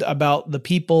learned about the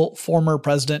people former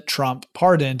President Trump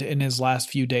pardoned in his last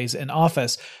few days in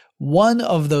office. One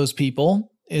of those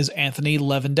people is Anthony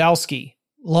Levandowski.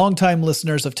 Longtime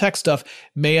listeners of Tech Stuff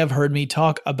may have heard me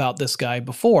talk about this guy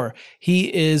before.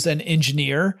 He is an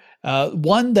engineer,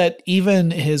 one that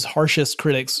even his harshest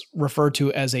critics refer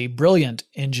to as a brilliant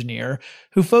engineer,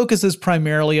 who focuses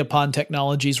primarily upon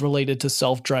technologies related to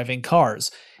self-driving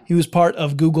cars. He was part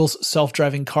of Google's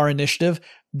self-driving car initiative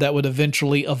that would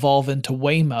eventually evolve into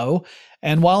Waymo.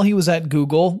 And while he was at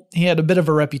Google, he had a bit of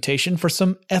a reputation for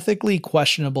some ethically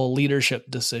questionable leadership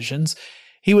decisions.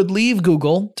 He would leave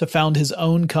Google to found his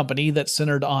own company that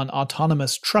centered on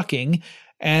autonomous trucking,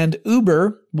 and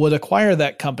Uber would acquire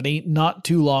that company not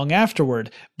too long afterward,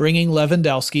 bringing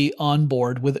Levandowski on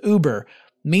board with Uber.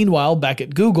 Meanwhile, back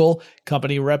at Google,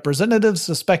 company representatives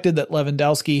suspected that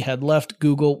Levandowski had left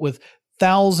Google with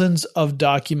thousands of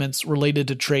documents related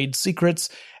to trade secrets,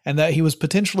 and that he was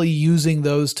potentially using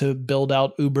those to build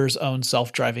out Uber's own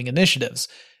self-driving initiatives.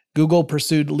 Google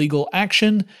pursued legal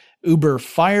action. Uber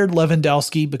fired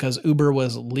Levandowski because Uber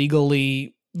was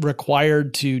legally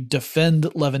required to defend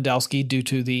Levandowski due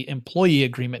to the employee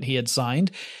agreement he had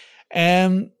signed.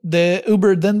 And the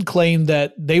Uber then claimed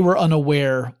that they were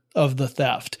unaware of the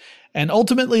theft. And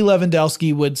ultimately,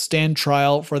 Levandowski would stand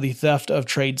trial for the theft of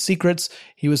trade secrets.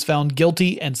 He was found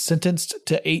guilty and sentenced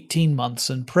to 18 months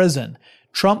in prison.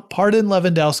 Trump pardoned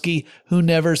Levandowski, who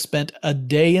never spent a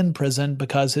day in prison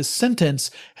because his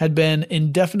sentence had been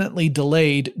indefinitely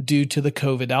delayed due to the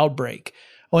COVID outbreak.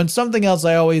 Oh, and something else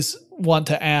I always want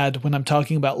to add when I'm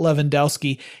talking about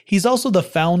Levandowski, he's also the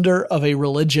founder of a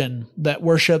religion that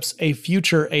worships a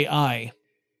future AI.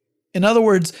 In other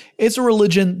words, it's a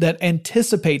religion that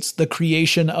anticipates the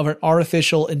creation of an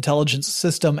artificial intelligence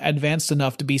system advanced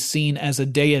enough to be seen as a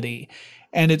deity,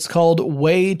 and it's called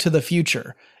Way to the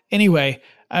Future. Anyway,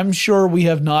 I'm sure we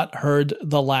have not heard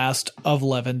the last of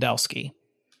Levandowski.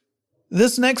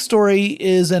 This next story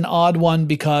is an odd one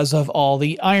because of all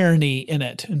the irony in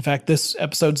it. In fact, this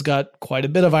episode's got quite a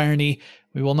bit of irony.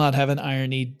 We will not have an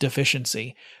irony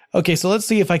deficiency. Okay, so let's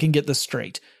see if I can get this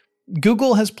straight.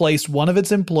 Google has placed one of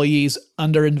its employees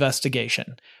under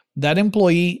investigation. That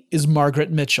employee is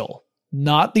Margaret Mitchell,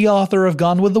 not the author of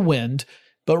Gone with the Wind,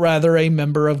 but rather a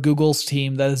member of Google's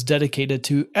team that is dedicated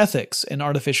to ethics in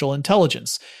artificial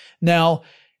intelligence. Now,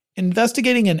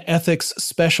 investigating an ethics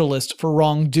specialist for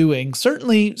wrongdoing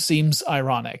certainly seems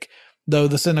ironic, though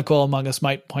the cynical among us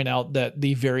might point out that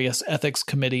the various ethics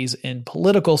committees in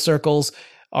political circles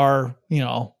are,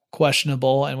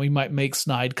 questionable, and we might make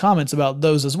snide comments about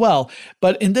those as well.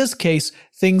 But in this case,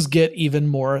 things get even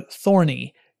more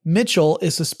thorny. Mitchell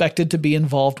is suspected to be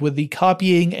involved with the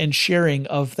copying and sharing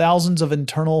of thousands of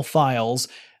internal files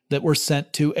that were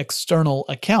sent to external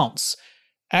accounts.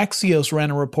 Axios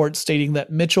ran a report stating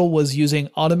that Mitchell was using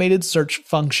automated search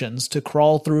functions to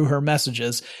crawl through her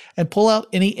messages and pull out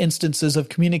any instances of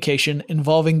communication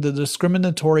involving the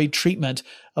discriminatory treatment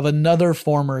of another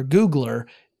former Googler,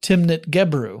 Timnit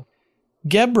Gebru.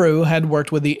 Gebru had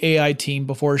worked with the AI team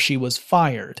before she was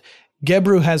fired.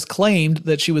 Gebru has claimed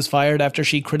that she was fired after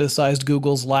she criticized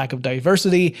Google's lack of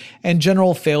diversity and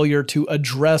general failure to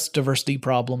address diversity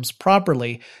problems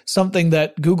properly, something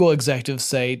that Google executives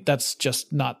say that's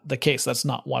just not the case. That's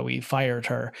not why we fired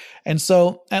her. And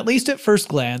so, at least at first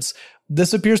glance,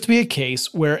 this appears to be a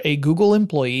case where a Google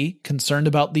employee concerned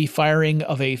about the firing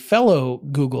of a fellow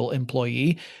Google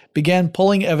employee began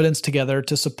pulling evidence together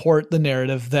to support the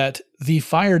narrative that the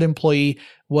fired employee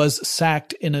was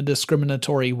sacked in a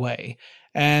discriminatory way.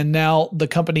 And now the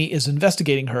company is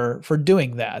investigating her for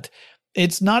doing that.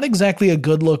 It's not exactly a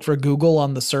good look for Google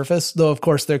on the surface, though of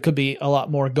course there could be a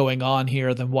lot more going on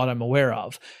here than what I'm aware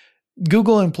of.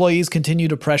 Google employees continue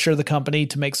to pressure the company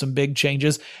to make some big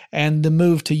changes, and the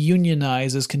move to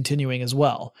unionize is continuing as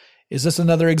well. Is this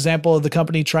another example of the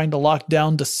company trying to lock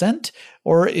down dissent,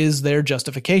 or is there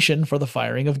justification for the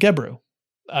firing of Gebru?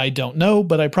 I don't know,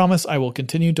 but I promise I will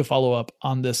continue to follow up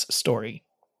on this story.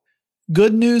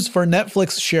 Good news for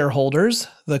Netflix shareholders.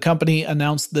 The company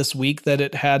announced this week that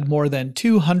it had more than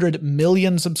 200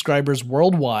 million subscribers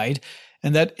worldwide,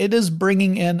 and that it is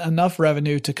bringing in enough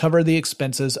revenue to cover the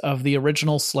expenses of the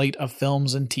original slate of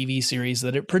films and TV series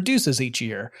that it produces each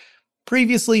year.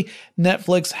 Previously,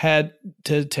 Netflix had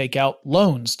to take out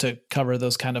loans to cover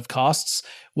those kind of costs,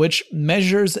 which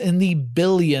measures in the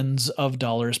billions of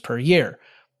dollars per year.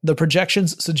 The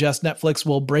projections suggest Netflix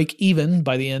will break even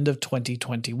by the end of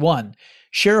 2021.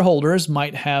 Shareholders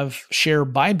might have share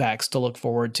buybacks to look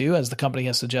forward to, as the company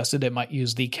has suggested it might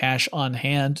use the cash on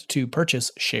hand to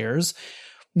purchase shares.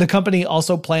 The company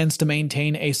also plans to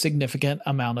maintain a significant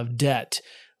amount of debt,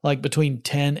 like between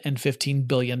 $10 and $15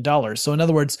 billion. So in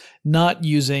other words, not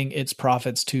using its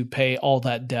profits to pay all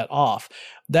that debt off.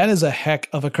 That is a heck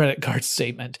of a credit card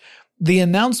statement. The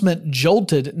announcement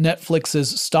jolted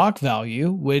Netflix's stock value,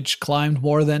 which climbed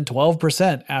more than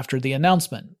 12% after the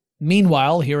announcement.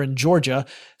 Meanwhile, here in Georgia,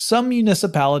 some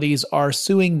municipalities are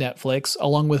suing Netflix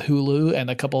along with Hulu and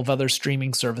a couple of other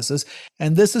streaming services,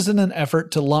 and this is in an effort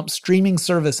to lump streaming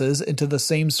services into the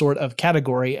same sort of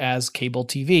category as cable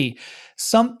TV,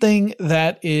 something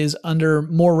that is under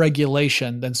more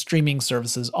regulation than streaming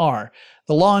services are.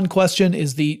 The law in question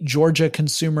is the Georgia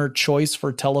Consumer Choice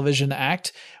for Television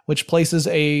Act, which places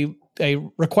a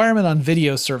requirement on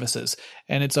video services,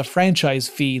 and it's a franchise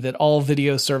fee that all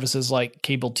video services like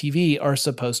cable TV are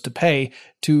supposed to pay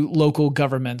to local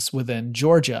governments within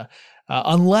Georgia,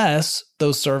 unless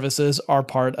those services are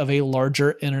part of a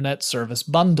larger internet service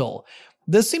bundle.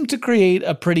 This seemed to create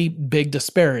a pretty big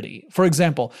disparity. For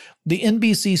example, the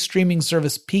NBC streaming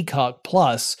service Peacock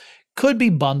Plus could be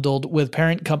bundled with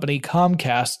parent company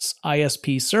Comcast's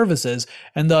ISP services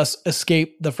and thus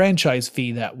escape the franchise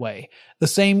fee that way. The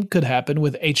same could happen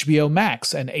with HBO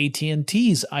Max and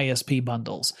AT&T's ISP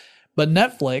bundles. But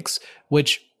Netflix,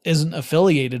 which isn't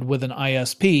affiliated with an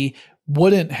ISP,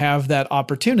 wouldn't have that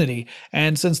opportunity.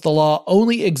 And since the law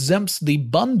only exempts the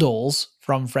bundles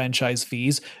from franchise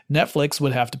fees, Netflix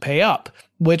would have to pay up,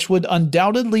 which would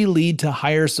undoubtedly lead to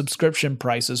higher subscription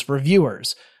prices for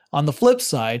viewers. On the flip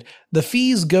side, the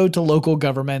fees go to local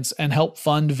governments and help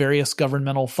fund various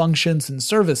governmental functions and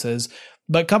services,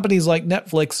 but companies like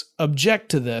Netflix object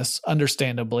to this,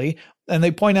 understandably, and they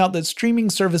point out that streaming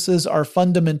services are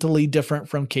fundamentally different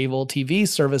from cable TV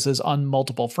services on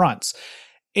multiple fronts.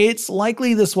 It's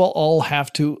likely this will all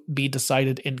have to be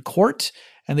decided in court,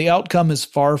 and the outcome is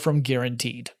far from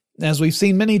guaranteed. As we've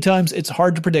seen many times, it's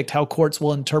hard to predict how courts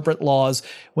will interpret laws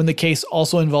when the case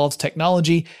also involves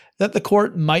technology that the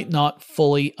court might not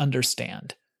fully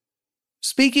understand.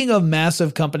 Speaking of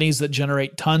massive companies that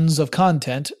generate tons of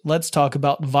content, let's talk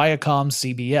about Viacom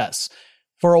CBS.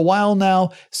 For a while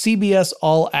now, CBS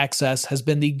All Access has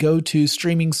been the go-to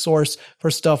streaming source for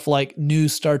stuff like new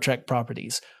Star Trek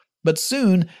properties. But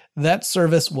soon, that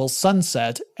service will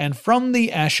sunset, and from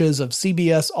the ashes of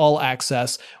CBS All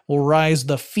Access will rise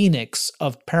the phoenix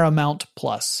of Paramount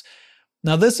Plus.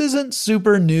 Now, this isn't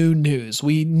super new news.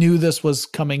 We knew this was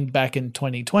coming back in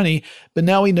 2020, but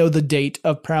now we know the date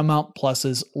of Paramount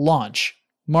Plus's launch,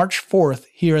 March 4th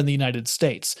here in the United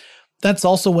States. That's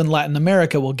also when Latin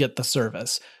America will get the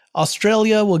service.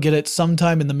 Australia will get it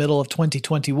sometime in the middle of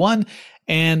 2021,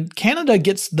 and Canada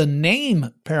gets the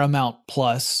name Paramount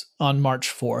Plus on March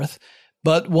 4th,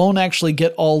 but won't actually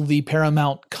get all the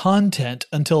Paramount content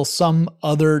until some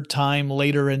other time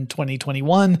later in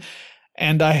 2021,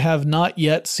 and I have not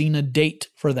yet seen a date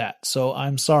for that, so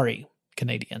I'm sorry,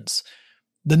 Canadians.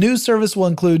 The new service will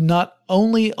include not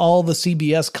only all the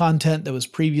CBS content that was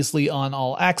previously on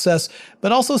All Access,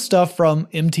 but also stuff from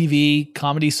MTV,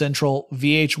 Comedy Central,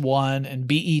 VH1, and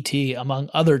BET, among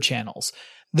other channels.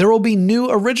 There will be new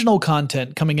original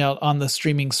content coming out on the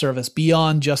streaming service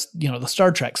beyond just, the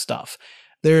Star Trek stuff.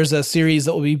 There's a series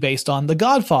that will be based on The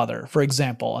Godfather, for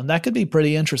example, and that could be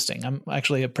pretty interesting. I'm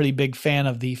actually a pretty big fan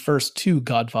of the first two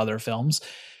Godfather films.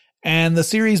 And the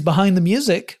series Behind the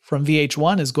Music from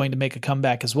VH1 is going to make a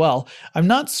comeback as well. I'm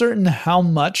not certain how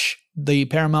much the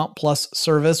Paramount Plus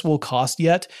service will cost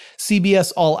yet.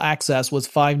 CBS All Access was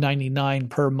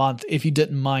 $5.99 per month if you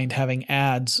didn't mind having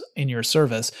ads in your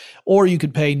service, or you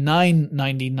could pay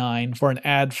 $9.99 for an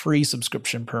ad-free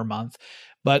subscription per month.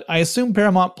 But I assume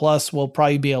Paramount Plus will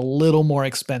probably be a little more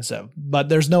expensive, but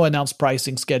there's no announced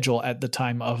pricing schedule at the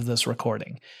time of this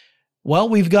recording. Well,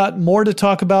 we've got more to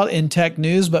talk about in tech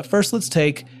news, but first let's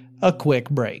take a quick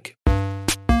break.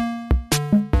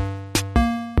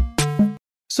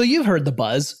 So you've heard the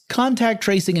buzz. Contact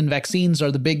tracing and vaccines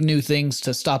are the big new things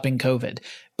to stopping COVID.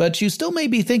 But you still may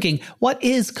be thinking, what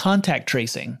is contact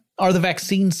tracing? Are the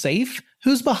vaccines safe?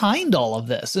 Who's behind all of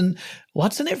this? And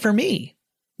what's in it for me?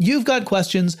 You've got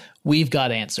questions, we've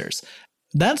got answers.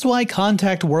 That's why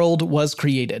Contact World was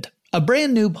created. A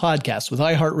brand new podcast with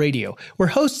iHeartRadio, where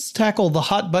hosts tackle the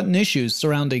hot button issues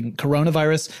surrounding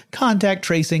coronavirus, contact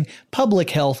tracing, public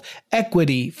health,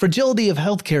 equity, fragility of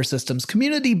healthcare systems,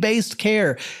 community-based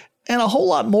care, and a whole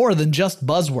lot more than just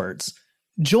buzzwords.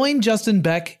 Join Justin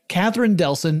Beck, Catherine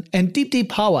Delson, and Deepti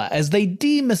Pawa as they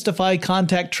demystify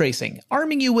contact tracing,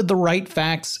 arming you with the right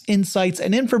facts, insights,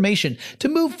 and information to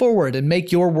move forward and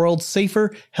make your world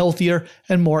safer, healthier,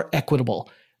 and more equitable.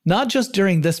 Not just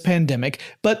during this pandemic,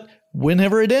 but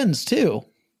whenever it ends, too.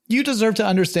 You deserve to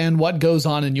understand what goes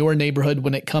on in your neighborhood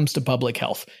when it comes to public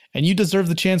health, and you deserve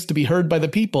the chance to be heard by the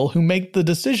people who make the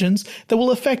decisions that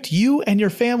will affect you and your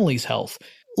family's health.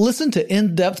 Listen to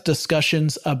in-depth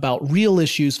discussions about real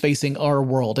issues facing our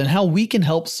world and how we can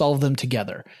help solve them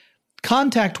together.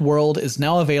 Contact World is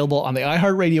now available on the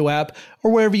iHeartRadio app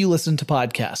or wherever you listen to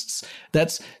podcasts.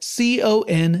 That's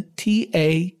CONTAKT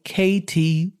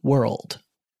World.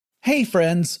 Hey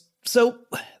friends, so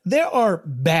there are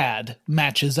bad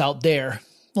matches out there,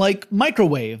 like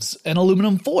microwaves and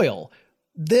aluminum foil.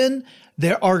 Then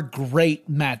there are great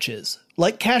matches,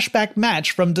 like Cashback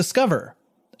Match from Discover.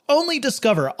 Only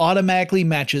Discover automatically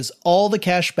matches all the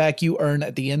cash back you earn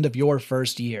at the end of your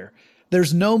first year.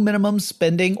 There's no minimum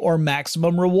spending or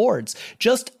maximum rewards,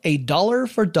 just a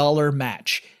dollar-for-dollar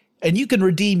match. And you can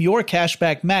redeem your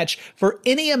cashback match for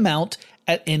any amount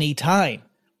at any time.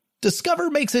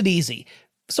 Discover makes it easy.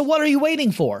 So what are you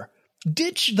waiting for?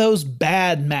 Ditch those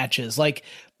bad matches like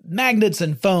magnets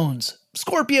and phones,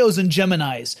 Scorpios and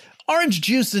Geminis, orange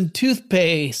juice and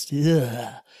toothpaste.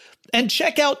 Ugh. And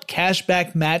check out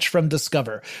Cashback Match from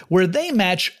Discover, where they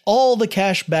match all the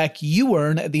cash back you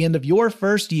earn at the end of your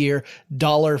first year,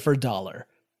 dollar for dollar.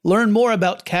 Learn more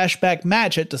about Cashback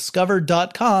Match at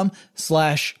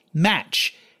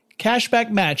discover.com/match. Cashback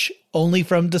Match only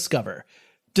from Discover.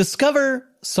 Discover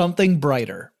something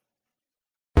brighter.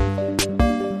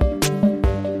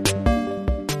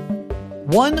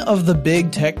 One of the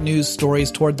big tech news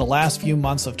stories toward the last few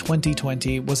months of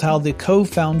 2020 was how the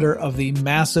co-founder of the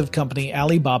massive company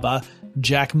Alibaba,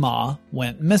 Jack Ma,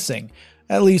 went missing,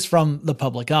 at least from the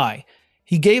public eye.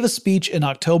 He gave a speech in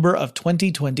October of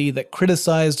 2020 that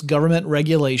criticized government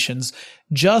regulations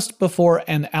just before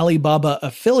an Alibaba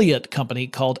affiliate company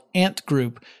called Ant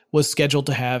Group was scheduled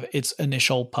to have its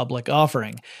initial public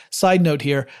offering. Side note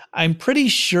here, I'm pretty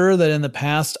sure that in the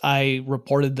past I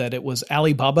reported that it was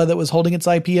Alibaba that was holding its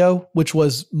IPO, which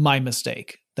was my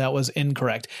mistake. That was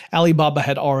incorrect. Alibaba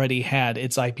had already had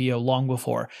its IPO long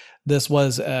before. This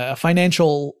was a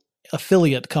financial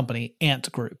affiliate company, Ant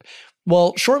Group.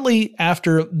 Well, shortly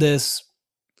after this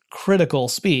critical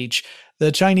speech,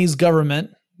 the Chinese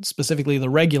government, specifically the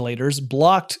regulators,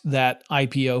 blocked that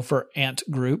IPO for Ant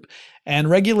Group, and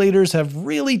regulators have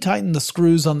really tightened the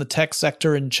screws on the tech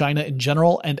sector in China in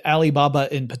general and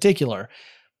Alibaba in particular.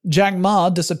 Jack Ma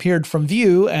disappeared from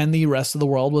view, and the rest of the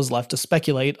world was left to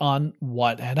speculate on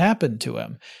what had happened to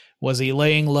him. Was he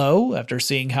laying low after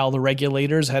seeing how the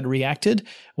regulators had reacted?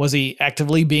 Was he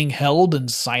actively being held and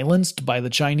silenced by the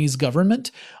Chinese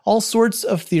government? All sorts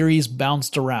of theories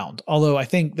bounced around, although I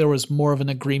think there was more of an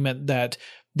agreement that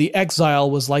the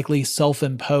exile was likely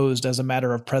self-imposed as a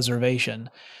matter of preservation.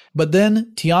 But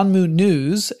then Tianmu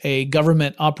News, a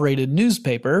government-operated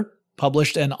newspaper,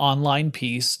 published an online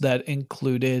piece that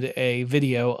included a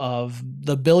video of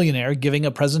the billionaire giving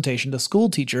a presentation to school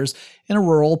teachers in a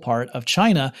rural part of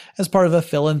China as part of a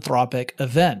philanthropic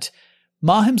event.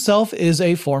 Ma himself is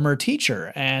a former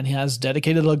teacher and has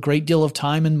dedicated a great deal of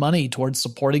time and money towards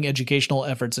supporting educational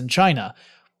efforts in China.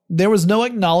 There was no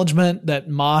acknowledgement that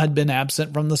Ma had been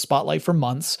absent from the spotlight for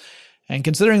months, and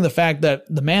considering the fact that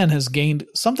the man has gained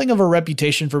something of a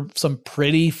reputation for some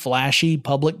pretty flashy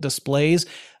public displays,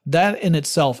 that in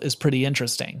itself is pretty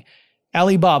interesting.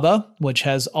 Alibaba, which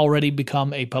has already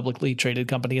become a publicly traded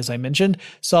company as I mentioned,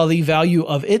 saw the value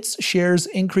of its shares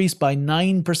increase by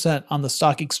 9% on the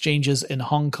stock exchanges in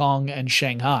Hong Kong and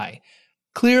Shanghai.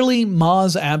 Clearly,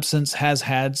 Ma's absence has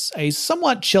had a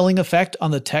somewhat chilling effect on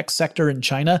the tech sector in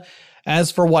China. As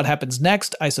for what happens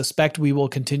next, I suspect we will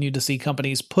continue to see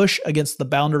companies push against the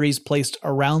boundaries placed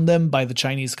around them by the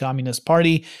Chinese Communist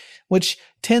Party, which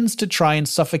tends to try and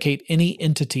suffocate any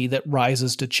entity that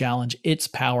rises to challenge its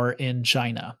power in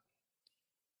China.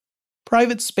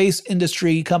 Private space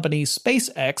industry company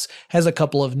SpaceX has a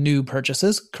couple of new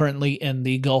purchases currently in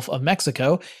the Gulf of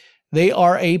Mexico. They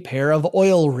are a pair of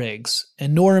oil rigs,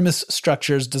 enormous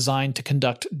structures designed to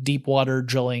conduct deep water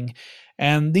drilling,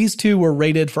 and these two were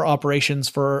rated for operations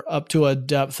for up to a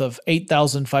depth of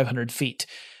 8,500 feet.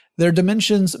 Their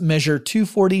dimensions measure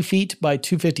 240 feet by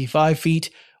 255 feet,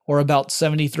 or about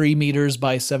 73 meters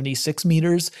by 76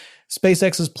 meters.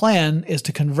 SpaceX's plan is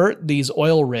to convert these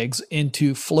oil rigs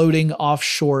into floating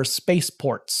offshore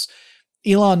spaceports.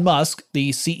 Elon Musk,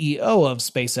 the CEO of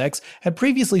SpaceX, had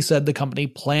previously said the company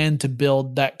planned to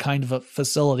build that kind of a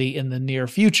facility in the near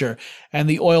future, and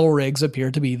the oil rigs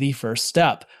appear to be the first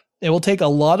step. It will take a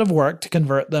lot of work to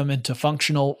convert them into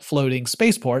functional floating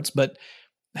spaceports, but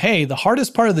hey, the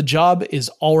hardest part of the job is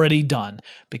already done,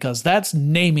 because that's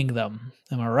naming them.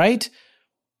 Am I right?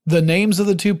 The names of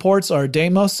the two ports are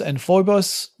Deimos and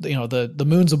Phobos, the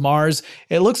moons of Mars.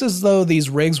 It looks as though these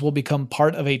rigs will become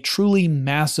part of a truly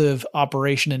massive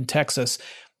operation in Texas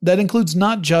that includes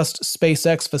not just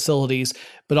SpaceX facilities,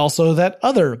 but also that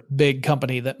other big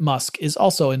company that Musk is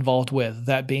also involved with,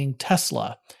 that being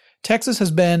Tesla. Texas has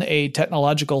been a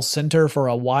technological center for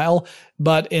a while,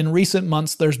 but in recent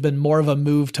months there's been more of a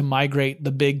move to migrate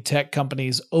the big tech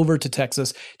companies over to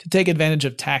Texas to take advantage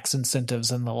of tax incentives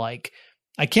and the like.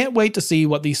 I can't wait to see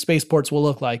what these spaceports will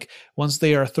look like once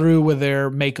they are through with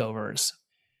their makeovers.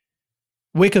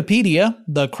 Wikipedia,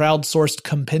 the crowdsourced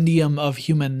compendium of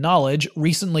human knowledge,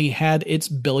 recently had its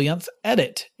billionth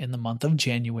edit in the month of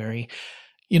January.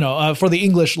 For the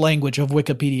English language of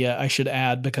Wikipedia, I should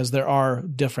add, because there are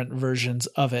different versions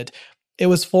of it. It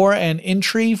was for an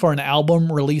entry for an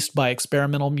album released by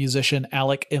experimental musician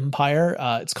Alec Empire.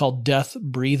 It's called Death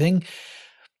Breathing.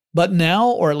 But now,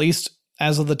 or at least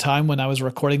as of the time when I was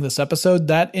recording this episode,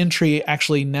 that entry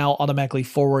actually now automatically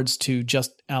forwards to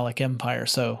just Alec Empire.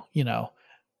 So,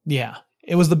 yeah,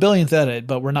 it was the billionth edit,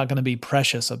 but we're not going to be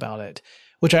precious about it,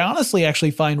 which I honestly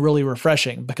actually find really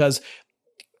refreshing because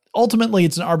ultimately,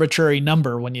 it's an arbitrary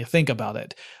number when you think about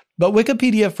it. But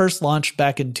Wikipedia first launched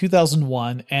back in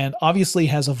 2001 and obviously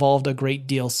has evolved a great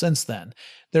deal since then.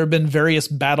 There have been various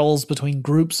battles between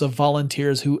groups of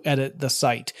volunteers who edit the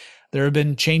site. There have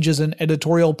been changes in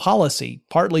editorial policy,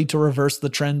 partly to reverse the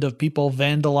trend of people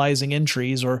vandalizing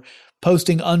entries or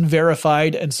posting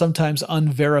unverified and sometimes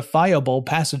unverifiable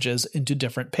passages into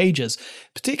different pages,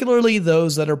 particularly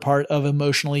those that are part of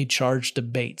emotionally charged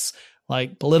debates,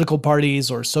 like political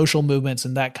parties or social movements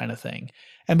and that kind of thing.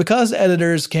 And because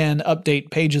editors can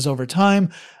update pages over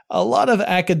time, a lot of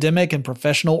academic and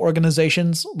professional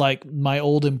organizations, like my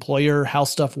old employer, How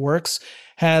Stuff Works,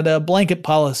 had a blanket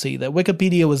policy that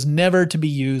Wikipedia was never to be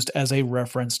used as a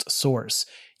referenced source.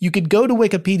 You could go to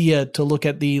Wikipedia to look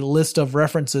at the list of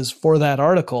references for that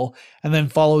article and then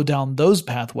follow down those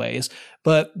pathways,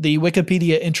 but the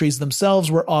Wikipedia entries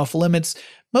themselves were off limits,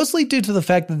 mostly due to the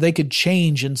fact that they could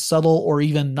change in subtle or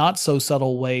even not so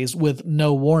subtle ways with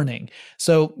no warning.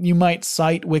 So you might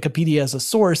cite Wikipedia as a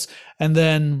source, and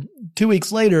then 2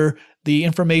 weeks later, the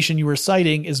information you were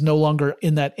citing is no longer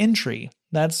in that entry.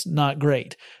 That's not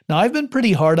great. Now, I've been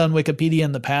pretty hard on Wikipedia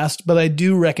in the past, but I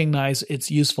do recognize its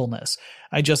usefulness.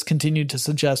 I just continue to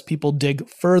suggest people dig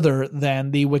further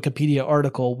than the Wikipedia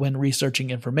article when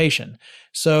researching information.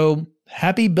 So,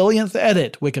 happy billionth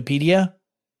edit, Wikipedia.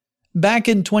 Back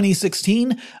in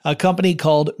 2016, a company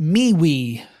called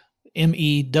MeWe,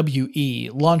 M-E-W-E,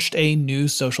 launched a new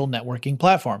social networking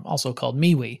platform, also called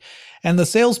MeWe. And the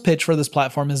sales pitch for this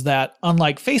platform is that,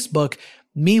 unlike Facebook,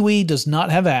 MeWe does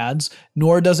not have ads,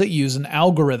 nor does it use an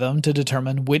algorithm to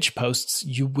determine which posts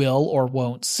you will or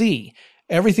won't see.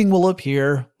 Everything will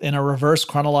appear in a reverse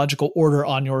chronological order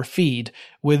on your feed,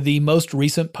 with the most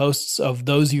recent posts of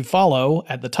those you follow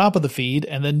at the top of the feed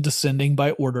and then descending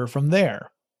by order from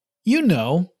there. You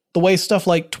know, the way stuff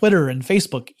like Twitter and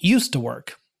Facebook used to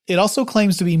work. It also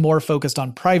claims to be more focused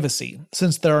on privacy.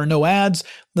 Since there are no ads,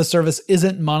 the service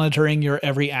isn't monitoring your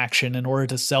every action in order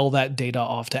to sell that data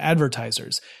off to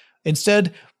advertisers.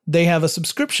 Instead, they have a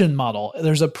subscription model.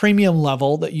 There's a premium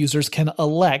level that users can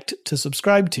elect to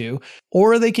subscribe to,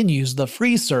 or they can use the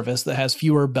free service that has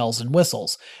fewer bells and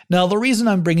whistles. Now, the reason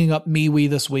I'm bringing up MeWe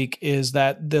this week is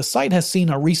that the site has seen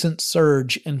a recent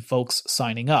surge in folks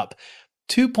signing up.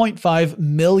 2.5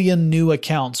 million new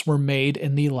accounts were made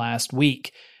in the last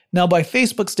week. Now, by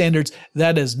Facebook standards,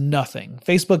 that is nothing.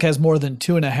 Facebook has more than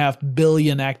 2.5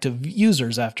 billion active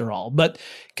users after all. But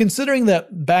considering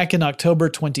that back in October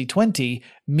 2020,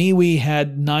 MeWe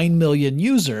had 9 million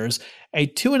users, a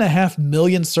 2.5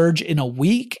 million surge in a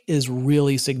week is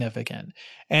really significant.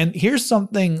 And here's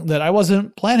something that I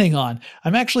wasn't planning on.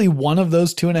 I'm actually one of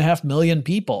those 2.5 million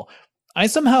people. I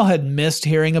somehow had missed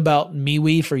hearing about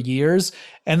MeWe for years,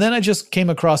 and then I just came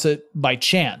across it by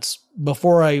chance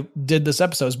before I did this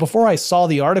episode. Before I saw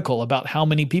the article about how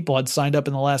many people had signed up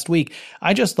in the last week,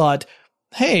 I just thought,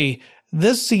 hey,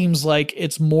 this seems like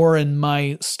it's more in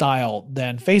my style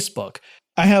than Facebook.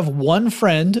 I have one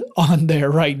friend on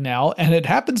there right now, and it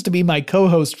happens to be my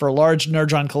co-host for Large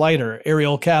Nerdron Collider,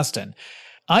 Ariel Kasten.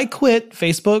 I quit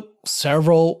Facebook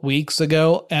several weeks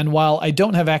ago, and while I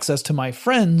don't have access to my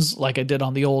friends like I did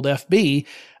on the old FB,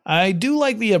 I do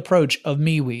like the approach of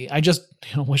MeWe. I just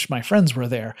wish my friends were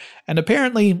there. And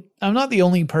apparently, I'm not the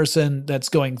only person that's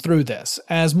going through this,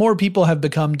 as more people have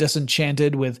become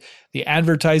disenchanted with the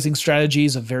advertising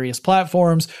strategies of various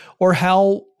platforms, or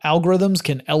how algorithms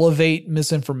can elevate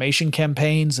misinformation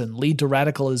campaigns and lead to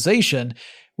radicalization.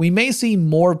 We may see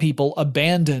more people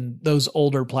abandon those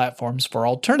older platforms for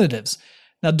alternatives.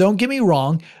 Now, don't get me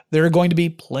wrong, there are going to be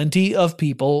plenty of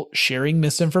people sharing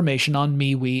misinformation on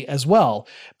MeWe as well.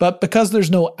 But because there's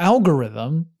no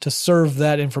algorithm to serve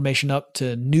that information up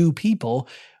to new people,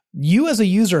 you as a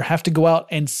user have to go out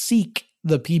and seek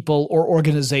the people or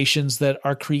organizations that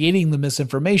are creating the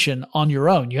misinformation on your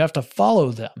own. You have to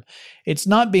follow them. It's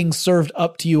not being served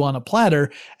up to you on a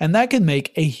platter, and that can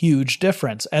make a huge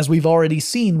difference, as we've already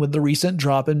seen with the recent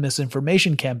drop in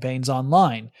misinformation campaigns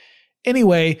online.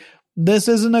 Anyway, this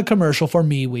isn't a commercial for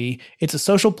MeWe. It's a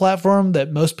social platform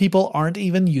that most people aren't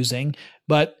even using,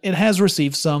 but it has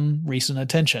received some recent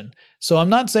attention. So I'm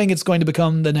not saying it's going to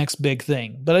become the next big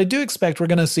thing, but I do expect we're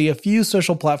going to see a few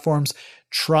social platforms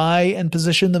try and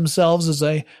position themselves as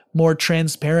a more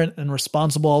transparent and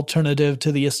responsible alternative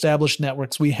to the established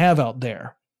networks we have out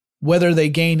there. Whether they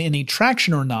gain any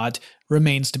traction or not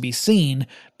remains to be seen,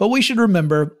 but we should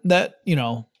remember that,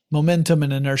 momentum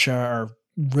and inertia are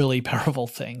really powerful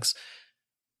things.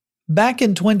 Back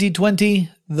in 2020,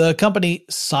 the company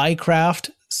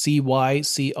Cycraft,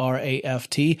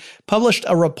 Cycraft, published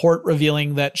a report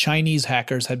revealing that Chinese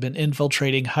hackers had been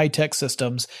infiltrating high-tech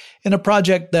systems in a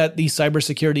project that the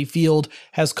cybersecurity field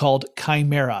has called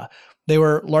Chimera. They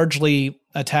were largely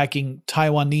attacking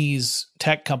Taiwanese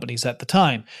tech companies at the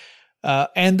time.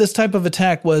 And this type of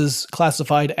attack was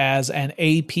classified as an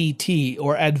APT,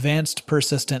 or Advanced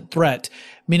Persistent Threat,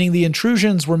 meaning the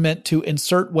intrusions were meant to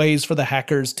insert ways for the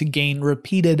hackers to gain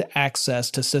repeated access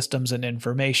to systems and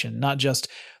information, not just,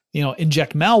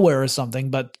 inject malware or something,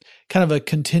 but kind of a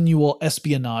continual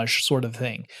espionage sort of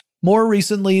thing. More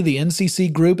recently, the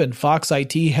NCC Group and Fox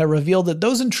IT have revealed that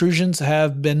those intrusions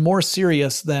have been more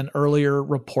serious than earlier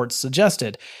reports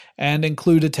suggested, and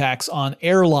include attacks on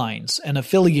airlines and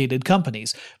affiliated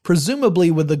companies, presumably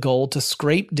with the goal to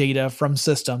scrape data from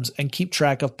systems and keep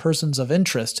track of persons of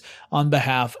interest on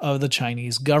behalf of the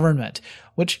Chinese government,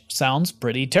 which sounds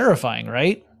pretty terrifying,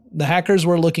 right? The hackers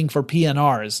were looking for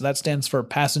PNRs, that stands for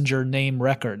Passenger Name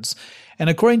Records. And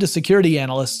according to security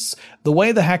analysts, the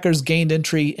way the hackers gained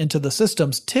entry into the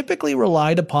systems typically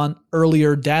relied upon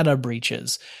earlier data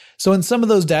breaches. So in some of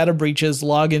those data breaches,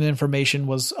 login information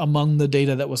was among the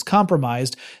data that was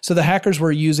compromised, so the hackers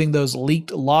were using those leaked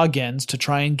logins to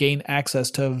try and gain access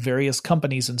to various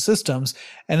companies and systems,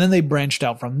 and then they branched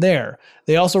out from there.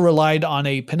 They also relied on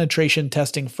a penetration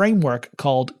testing framework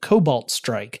called Cobalt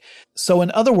Strike. So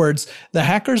in other words, the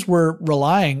hackers were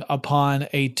relying upon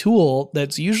a tool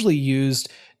that's usually used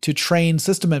to train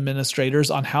system administrators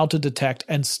on how to detect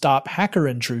and stop hacker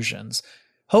intrusions.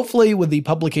 Hopefully, with the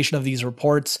publication of these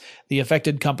reports, the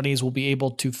affected companies will be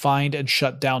able to find and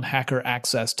shut down hacker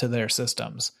access to their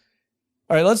systems.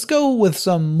 All right, let's go with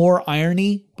some more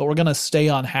irony, but we're going to stay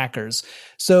on hackers.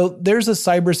 So there's a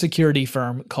cybersecurity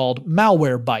firm called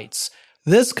Malwarebytes.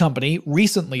 This company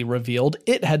recently revealed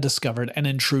it had discovered an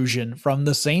intrusion from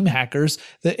the same hackers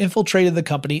that infiltrated the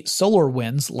company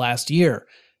SolarWinds last year.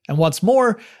 And what's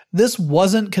more, this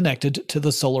wasn't connected to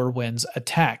the SolarWinds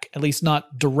attack, at least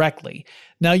not directly.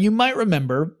 Now, you might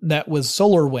remember that with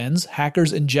SolarWinds,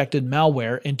 hackers injected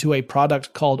malware into a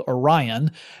product called Orion,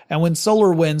 and when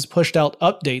SolarWinds pushed out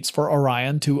updates for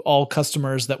Orion to all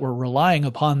customers that were relying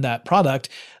upon that product,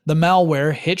 the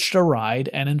malware hitched a ride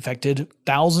and infected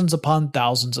thousands upon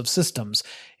thousands of systems,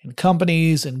 in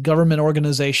companies, in government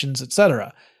organizations,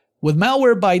 etc. With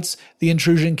Malwarebytes, the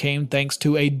intrusion came thanks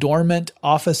to a dormant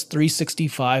Office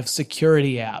 365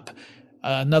 security app.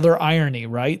 Another irony,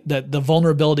 right? That the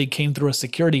vulnerability came through a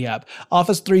security app.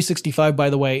 Office 365,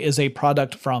 by the way, is a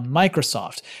product from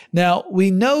Microsoft. Now, we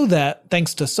know that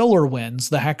thanks to SolarWinds,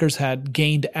 the hackers had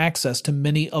gained access to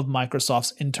many of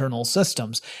Microsoft's internal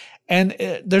systems. And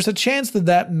there's a chance that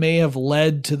that may have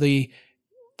led to the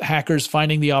hackers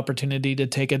finding the opportunity to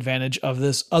take advantage of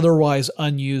this otherwise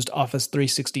unused Office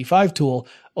 365 tool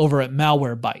over at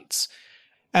Malwarebytes.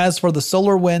 As for the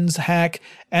SolarWinds hack,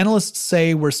 analysts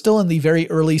say we're still in the very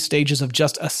early stages of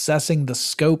just assessing the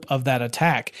scope of that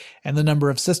attack and the number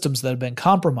of systems that have been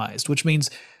compromised, which means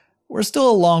we're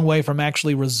still a long way from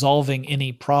actually resolving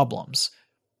any problems.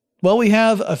 Well, we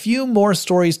have a few more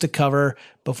stories to cover.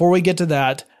 Before we get to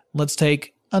that, let's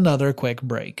take another quick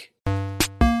break.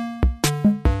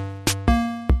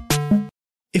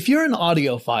 If you're an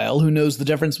audiophile who knows the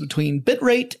difference between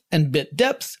bitrate and bit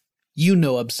depth, you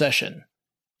know Obsession.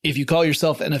 If you call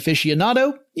yourself an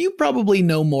aficionado, you probably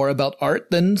know more about art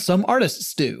than some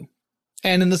artists do.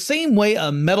 And in the same way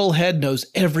a metalhead knows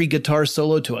every guitar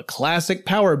solo to a classic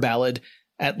power ballad,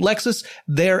 at Lexus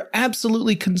they're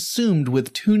absolutely consumed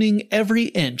with tuning every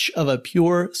inch of a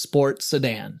pure sport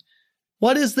sedan.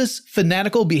 What is this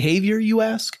fanatical behavior, you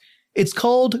ask? It's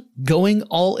called going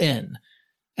all in.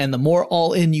 And the more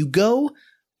all in you go,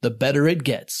 the better it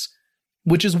gets.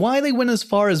 Which is why they went as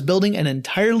far as building an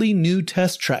entirely new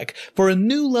test track for a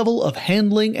new level of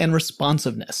handling and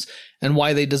responsiveness, and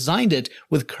why they designed it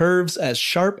with curves as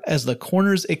sharp as the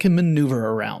corners it can maneuver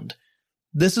around.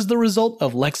 This is the result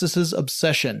of Lexus's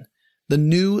obsession, the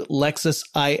new Lexus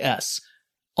IS,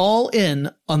 all in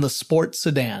on the sport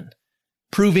sedan,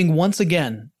 proving once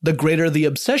again, the greater the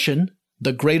obsession,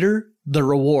 the greater the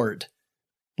reward.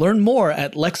 Learn more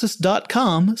at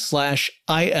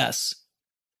lexus.com/is.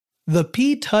 The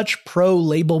P-Touch Pro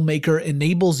Label Maker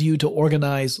enables you to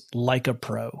organize like a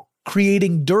pro,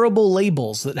 creating durable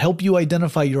labels that help you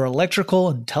identify your electrical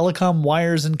and telecom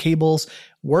wires and cables,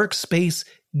 workspace,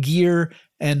 gear,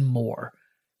 and more.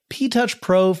 P-Touch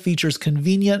Pro features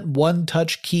convenient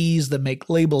one-touch keys that make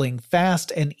labeling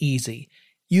fast and easy.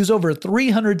 Use over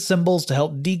 300 symbols to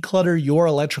help declutter your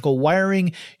electrical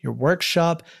wiring, your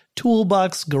workshop,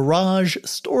 toolbox, garage,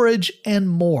 storage, and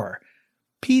more.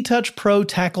 P-Touch Pro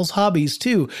tackles hobbies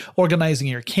too, organizing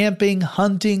your camping,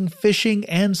 hunting, fishing,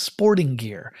 and sporting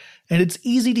gear. And it's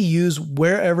easy to use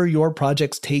wherever your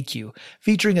projects take you,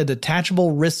 featuring a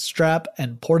detachable wrist strap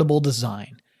and portable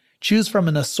design. Choose from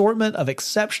an assortment of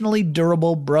exceptionally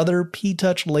durable Brother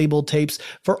P-Touch label tapes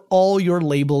for all your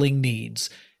labeling needs.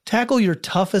 Tackle your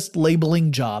toughest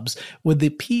labeling jobs with the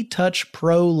P-Touch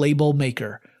Pro Label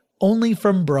Maker, only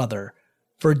from Brother.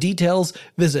 For details,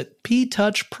 visit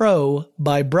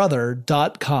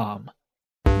ptouchprobybrother.com.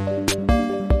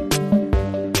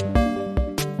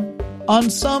 On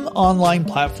some online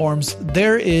platforms,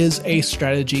 there is a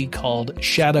strategy called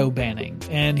shadow banning,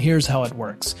 and here's how it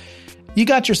works. You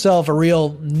got yourself a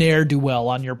real ne'er-do-well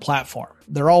on your platform.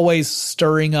 They're always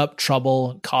stirring up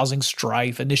trouble, causing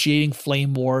strife, initiating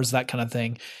flame wars, that kind of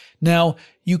thing. Now,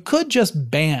 you could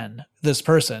just ban this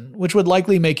person, which would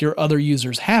likely make your other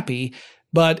users happy,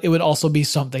 but it would also be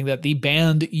something that the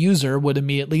banned user would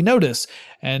immediately notice.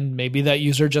 And maybe that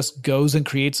user just goes and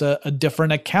creates a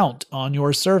different account on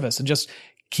your service and just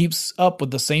keeps up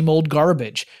with the same old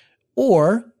garbage.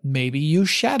 Or maybe you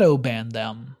shadow ban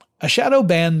them. A shadow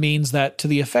ban means that to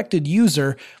the affected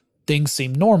user, things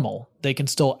seem normal. They can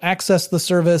still access the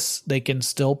service, they can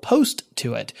still post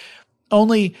to it.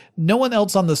 Only no one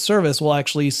else on the service will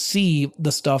actually see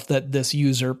the stuff that this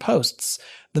user posts.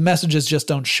 The messages just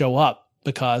don't show up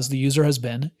because the user has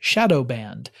been shadow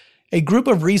banned. A group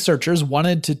of researchers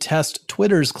wanted to test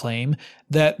Twitter's claim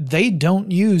that they don't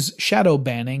use shadow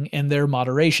banning in their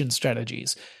moderation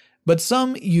strategies. But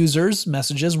some users'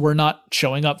 messages were not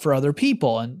showing up for other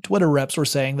people, and Twitter reps were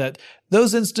saying that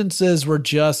those instances were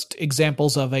just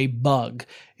examples of a bug.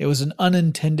 It was an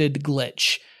unintended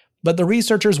glitch. But the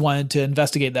researchers wanted to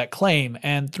investigate that claim,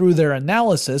 and through their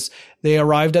analysis, they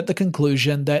arrived at the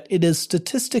conclusion that it is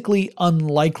statistically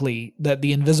unlikely that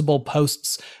the invisible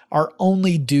posts are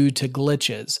only due to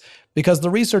glitches, because the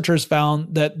researchers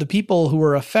found that the people who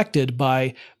were affected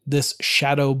by this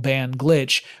shadow ban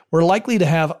glitch were likely to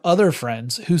have other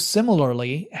friends who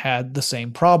similarly had the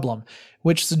same problem,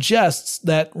 which suggests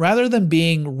that rather than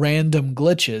being random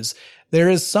glitches, there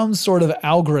is some sort of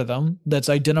algorithm that's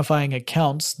identifying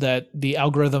accounts that the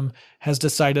algorithm has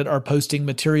decided are posting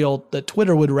material that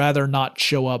Twitter would rather not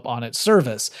show up on its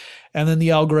service. And then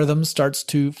the algorithm starts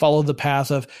to follow the path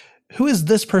of who is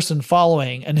this person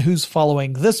following and who's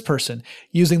following this person,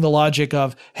 using the logic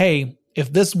of, hey,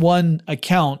 if this one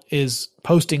account is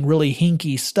posting really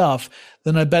hinky stuff,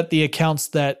 then I bet the accounts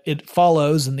that it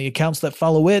follows and the accounts that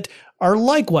follow it are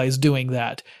likewise doing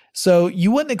that. So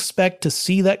you wouldn't expect to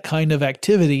see that kind of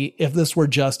activity if this were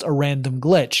just a random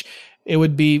glitch. It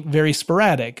would be very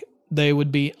sporadic. They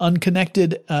would be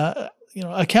unconnected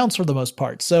accounts for the most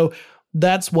part. So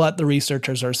that's what the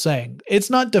researchers are saying. It's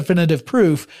not definitive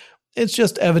proof. It's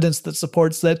just evidence that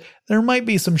supports that there might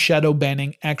be some shadow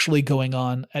banning actually going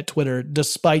on at Twitter,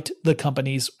 despite the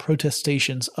company's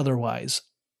protestations otherwise.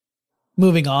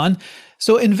 Moving on.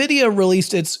 So NVIDIA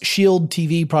released its Shield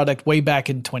TV product way back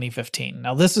in 2015.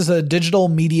 Now this is a digital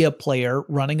media player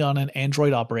running on an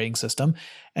Android operating system,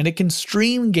 and it can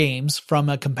stream games from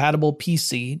a compatible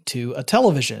PC to a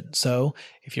television. So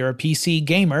if you're a PC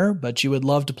gamer, but you would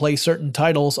love to play certain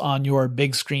titles on your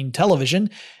big screen television,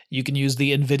 you can use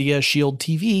the NVIDIA Shield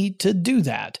TV to do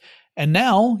that. And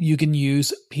now you can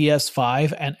use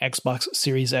PS5 and Xbox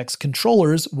Series X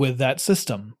controllers with that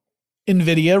system.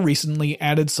 NVIDIA recently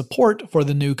added support for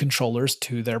the new controllers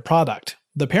to their product.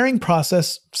 The pairing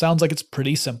process sounds like it's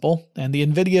pretty simple, and the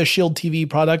NVIDIA Shield TV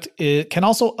product can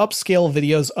also upscale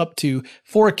videos up to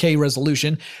 4K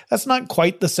resolution. That's not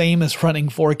quite the same as running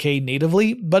 4K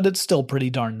natively, but it's still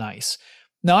pretty darn nice.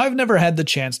 Now, I've never had the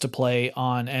chance to play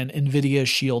on an NVIDIA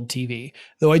Shield TV,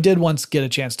 though I did once get a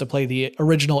chance to play the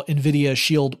original NVIDIA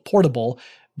Shield Portable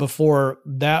before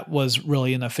that was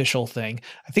really an official thing.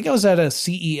 I think I was at a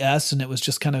CES and it was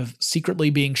just kind of secretly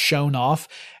being shown off.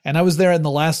 And I was there in the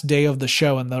last day of the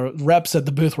show and the reps at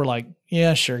the booth were like,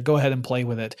 yeah, sure, go ahead and play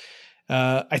with it.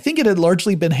 I think it had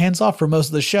largely been hands off for most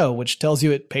of the show, which tells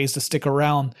you it pays to stick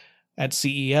around at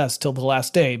CES till the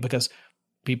last day because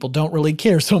people don't really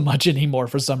care so much anymore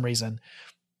for some reason.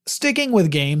 Sticking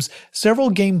with games, several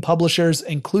game publishers,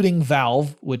 including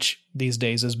Valve, which these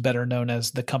days is better known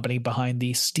as the company behind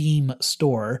the Steam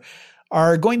store,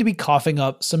 are going to be coughing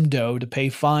up some dough to pay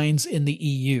fines in the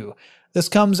EU. This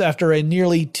comes after a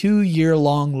nearly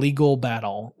 2-year-long legal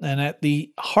battle, and at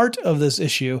the heart of this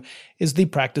issue is the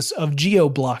practice of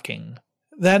geo-blocking.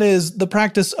 That is, the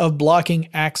practice of blocking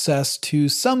access to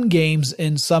some games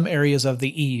in some areas of the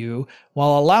EU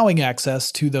while allowing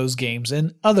access to those games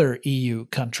in other EU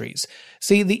countries.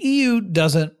 See, the EU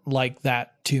doesn't like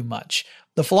that too much.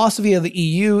 The philosophy of the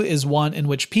EU is one in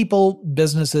which people,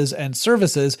 businesses, and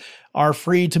services are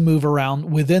free to move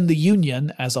around within the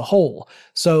Union as a whole.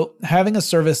 So having a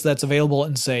service that's available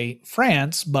in, say,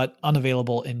 France, but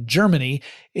unavailable in Germany,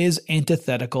 is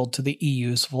antithetical to the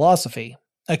EU's philosophy.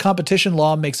 A competition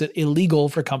law makes it illegal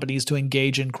for companies to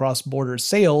engage in cross-border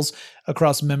sales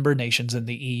across member nations in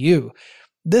the EU.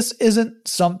 This isn't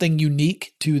something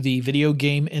unique to the video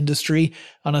game industry.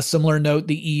 On a similar note,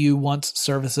 the EU wants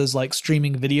services like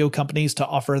streaming video companies to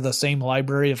offer the same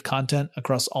library of content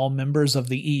across all members of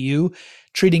the EU,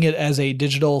 treating it as a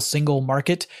digital single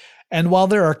market. And while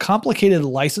there are complicated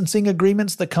licensing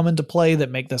agreements that come into play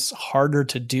that make this harder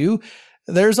to do,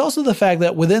 there's also the fact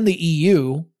that within the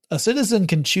EU, a citizen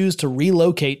can choose to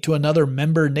relocate to another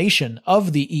member nation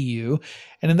of the EU,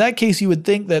 and in that case you would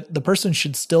think that the person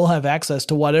should still have access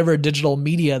to whatever digital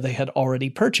media they had already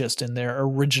purchased in their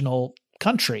original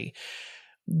country.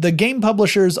 The game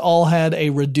publishers all had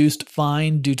a reduced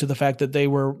fine due to the fact that they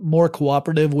were more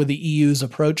cooperative with the EU's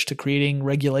approach to creating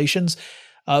regulations.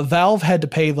 Valve had to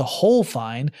pay the whole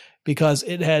fine because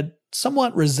it had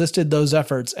somewhat resisted those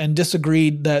efforts and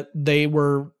disagreed that they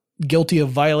were guilty of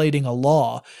violating a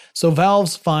law, so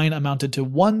Valve's fine amounted to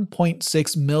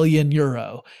 1.6 million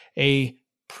euro, a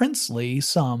princely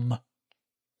sum.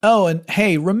 Oh, and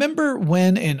hey, remember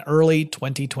when in early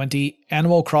 2020,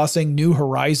 Animal Crossing New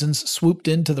Horizons swooped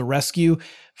in to the rescue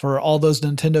for all those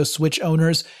Nintendo Switch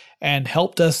owners and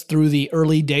helped us through the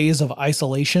early days of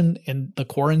isolation in the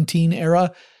quarantine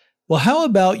era? Well, how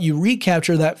about you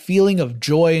recapture that feeling of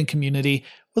joy and community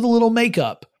with a little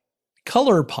makeup?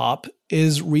 ColourPop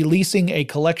is releasing a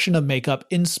collection of makeup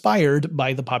inspired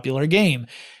by the popular game,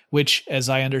 which, as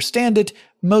I understand it,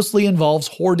 mostly involves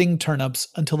hoarding turnips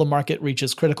until the market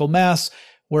reaches critical mass,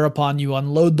 whereupon you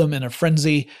unload them in a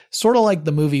frenzy, sort of like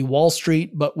the movie Wall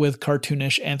Street, but with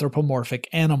cartoonish anthropomorphic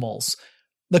animals.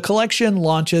 The collection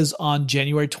launches on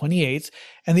January 28th,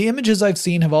 and the images I've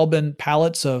seen have all been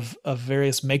palettes of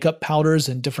various makeup powders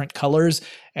in different colors,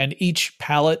 and each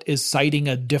palette is citing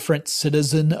a different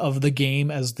citizen of the game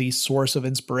as the source of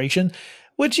inspiration,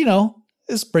 which,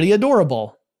 is pretty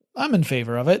adorable. I'm in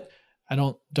favor of it. I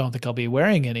don't think I'll be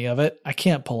wearing any of it. I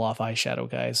can't pull off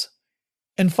eyeshadow, guys.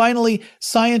 And finally,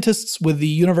 scientists with the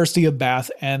University of Bath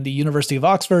and the University of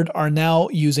Oxford are now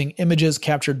using images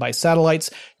captured by satellites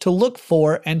to look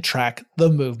for and track the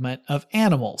movement of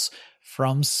animals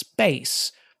from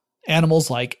space. Animals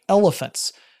like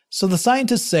elephants. So the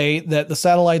scientists say that the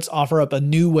satellites offer up a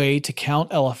new way to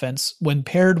count elephants when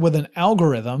paired with an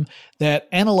algorithm that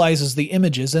analyzes the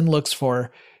images and looks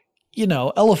for,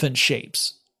 elephant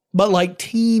shapes. But like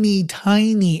teeny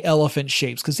tiny elephant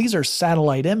shapes, because these are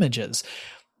satellite images.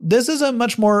 This is a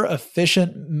much more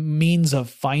efficient means of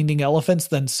finding elephants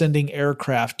than sending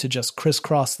aircraft to just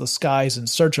crisscross the skies in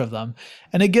search of them,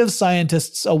 and it gives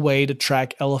scientists a way to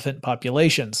track elephant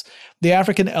populations. The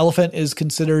African elephant is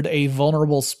considered a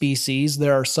vulnerable species.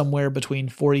 There are somewhere between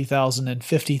 40,000 and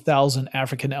 50,000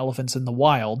 African elephants in the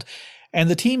wild, and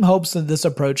the team hopes that this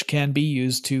approach can be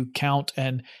used to count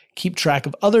and keep track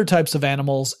of other types of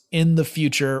animals in the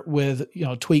future with,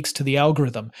 tweaks to the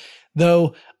algorithm.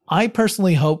 Though I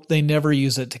personally hope they never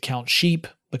use it to count sheep,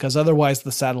 because otherwise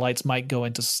the satellites might go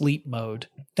into sleep mode.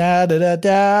 Yeah.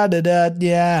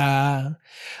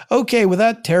 Okay, with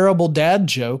that terrible dad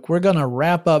joke, we're going to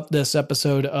wrap up this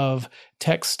episode of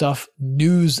Tech Stuff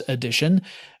News Edition.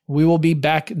 We will be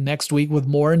back next week with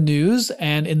more news,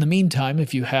 and in the meantime,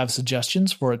 if you have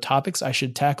suggestions for topics I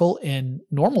should tackle in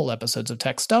normal episodes of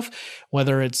Tech Stuff,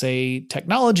 whether it's a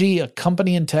technology, a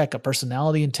company in tech, a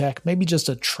personality in tech, maybe just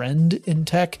a trend in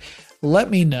tech, let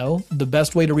me know. The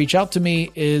best way to reach out to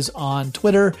me is on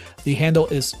Twitter. The handle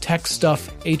is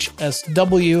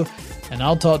TechStuffHSW, and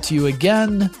I'll talk to you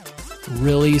again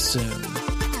really soon.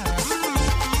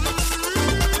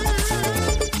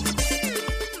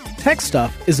 Tech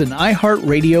Stuff is an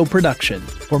iHeartRadio production.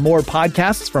 For more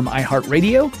podcasts from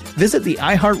iHeartRadio, visit the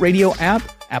iHeartRadio app,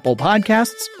 Apple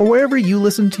Podcasts, or wherever you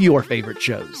listen to your favorite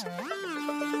shows.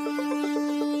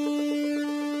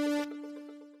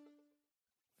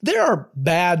 There are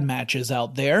bad matches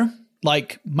out there,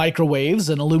 like microwaves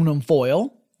and aluminum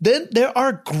foil. Then there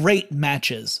are great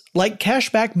matches, like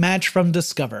Cashback Match from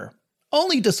Discover.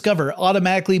 Only Discover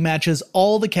automatically matches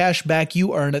all the cash back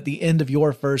you earn at the end of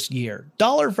your first year,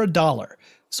 dollar for dollar.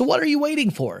 So what are you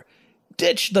waiting for?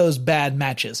 Ditch those bad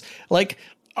matches, like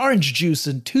orange juice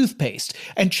and toothpaste,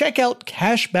 and check out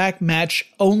Cashback Match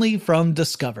only from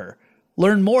Discover.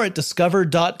 Learn more at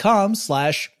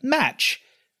discover.com/match.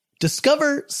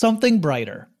 Discover something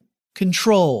brighter.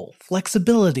 Control,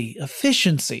 flexibility,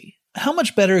 efficiency. How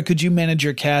much better could you manage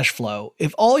your cash flow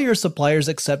if all your suppliers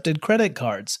accepted credit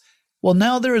cards? Well,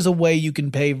 now there is a way you can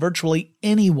pay virtually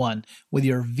anyone with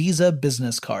your Visa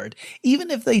business card, even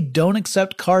if they don't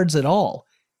accept cards at all.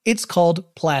 It's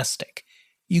called Plastic.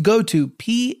 You go to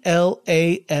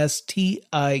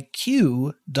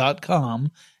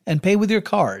PLASTIQ.com and pay with your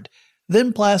card.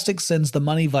 Then Plastic sends the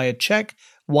money via check,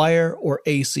 wire, or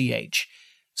ACH.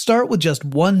 Start with just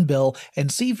one bill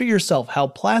and see for yourself how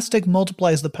Plastic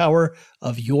multiplies the power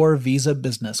of your Visa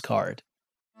business card.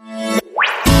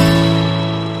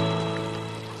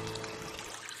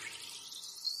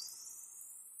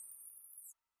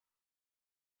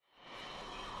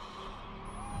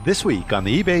 This week on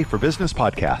the eBay for Business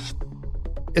podcast.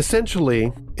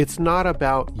 Essentially, it's not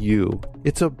about you.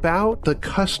 It's about the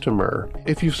customer.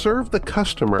 If you serve the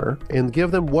customer and give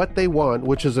them what they want,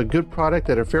 which is a good product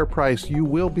at a fair price, you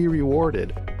will be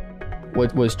rewarded.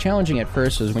 What was challenging at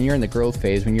first is when you're in the growth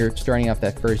phase, when you're starting off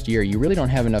that first year, you really don't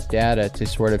have enough data to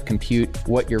sort of compute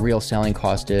what your real selling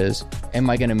cost is. Am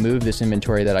I going to move this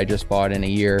inventory that I just bought in a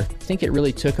year? I think it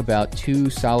really took about 2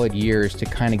 solid years to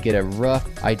kind of get a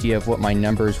rough idea of what my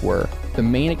numbers were. The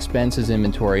main expense is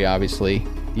inventory, obviously.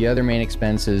 The other main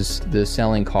expense is the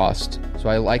selling cost. So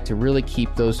I like to really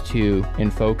keep those two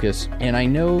in focus. And I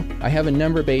know I have a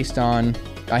number based on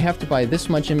I have to buy this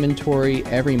much inventory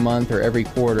every month or every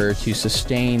quarter to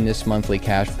sustain this monthly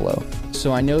cash flow.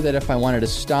 So I know that if I wanted to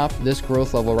stop this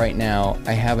growth level right now,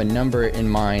 I have a number in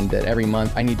mind that every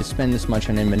month I need to spend this much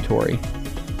on inventory.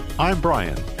 I'm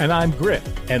Brian. And I'm Griff.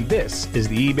 And this is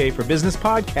the eBay for Business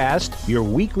podcast, your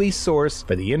weekly source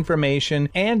for the information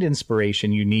and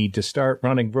inspiration you need to start,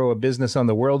 run, and grow a business on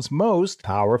the world's most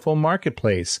powerful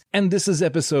marketplace. And this is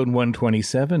episode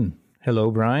 127. Hello,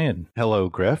 Brian. Hello,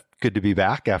 Griff. Good to be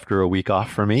back after a week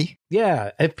off for me.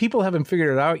 Yeah, if people haven't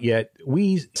figured it out yet,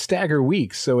 we stagger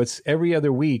weeks. So it's every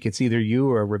other week. It's either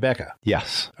you or Rebecca.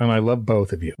 Yes. And I love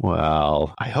both of you.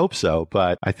 Well, I hope so.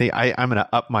 But I think I'm going to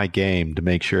up my game to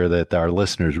make sure that our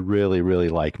listeners really, really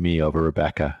like me over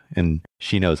Rebecca. And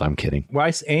she knows I'm kidding.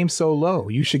 Why aim so low?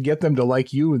 You should get them to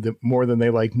like you more than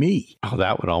they like me. Oh,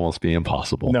 that would almost be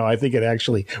impossible. No, I think it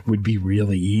actually would be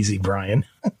really easy, Brian.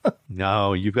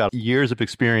 No, you've got years of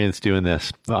experience doing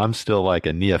this. I'm still like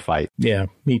a neophyte. Yeah,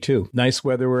 me too. Nice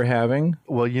weather we're having.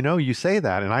 Well, you say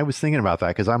that, and I was thinking about that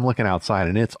because I'm looking outside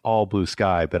and it's all blue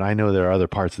sky, but I know there are other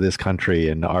parts of this country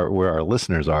and where our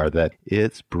listeners are that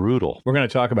it's brutal. We're going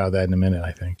to talk about that in a minute,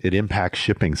 I think. It impacts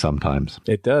shipping sometimes.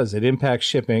 It does. It impacts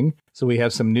shipping. So we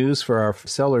have some news for our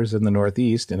sellers in the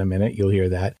Northeast in a minute. You'll hear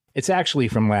that. It's actually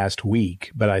from last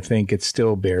week, but I think it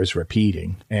still bears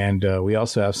repeating. And we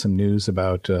also have some news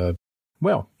about,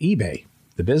 eBay,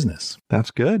 the business.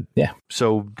 That's good. Yeah.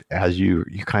 So as you're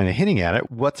kind of hinting at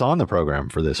it, what's on the program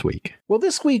for this week? Well,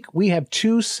 this week we have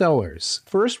two sellers.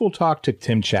 First, we'll talk to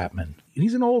Tim Chapman.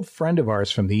 He's an old friend of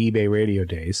ours from the eBay radio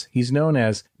days. He's known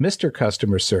as Mr.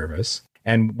 Customer Service.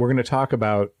 And we're going to talk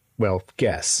about,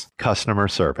 guess. Customer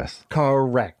service.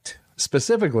 Correct.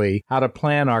 Specifically, how to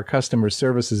plan our customer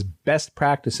service's best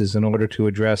practices in order to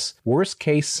address worst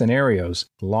case scenarios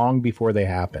long before they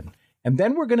happen. And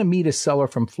then we're going to meet a seller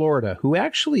from Florida who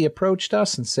actually approached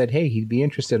us and said, hey, he'd be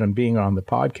interested in being on the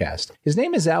podcast. His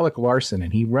name is Alec Larson,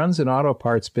 and he runs an auto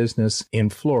parts business in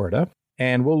Florida.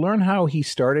 And we'll learn how he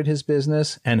started his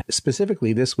business and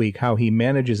specifically this week, how he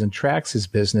manages and tracks his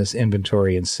business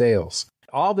inventory and sales.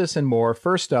 All this and more.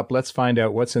 First up, let's find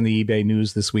out what's in the eBay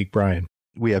news this week, Brian.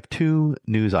 We have two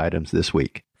news items this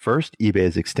week. First, eBay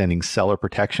is extending seller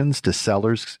protections to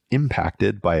sellers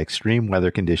impacted by extreme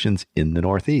weather conditions in the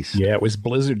Northeast. Yeah, it was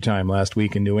blizzard time last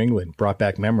week in New England. Brought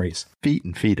back memories. Feet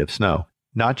and feet of snow.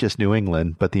 Not just New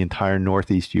England, but the entire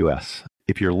Northeast U.S.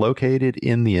 If you're located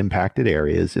in the impacted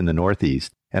areas in the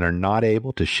Northeast and are not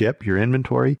able to ship your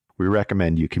inventory, we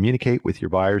recommend you communicate with your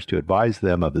buyers to advise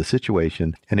them of the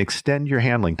situation and extend your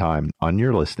handling time on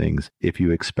your listings if you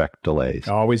expect delays.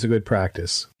 Always a good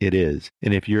practice. It is.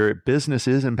 And if your business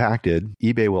is impacted,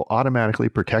 eBay will automatically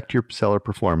protect your seller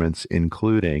performance,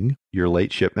 including your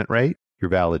late shipment rate, your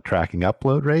valid tracking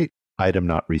upload rate, item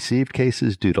not received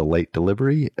cases due to late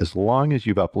delivery, as long as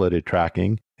you've uploaded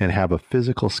tracking and have a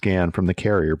physical scan from the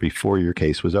carrier before your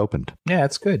case was opened. Yeah,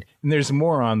 that's good. And there's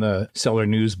more on the seller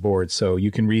news board, so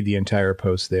you can read the entire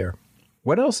post there.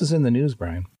 What else is in the news,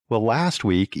 Brian? Well, last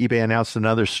week, eBay announced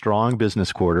another strong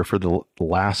business quarter for the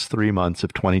last 3 months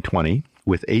of 2020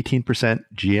 with 18%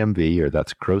 GMV, or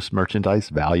that's gross merchandise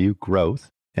value growth,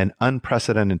 and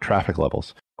unprecedented traffic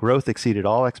levels. Growth exceeded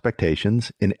all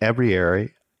expectations in every area,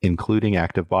 including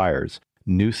active buyers,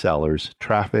 new sellers,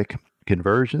 traffic,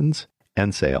 conversions,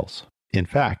 and sales. In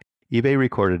fact, eBay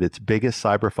recorded its biggest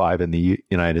Cyber 5 in the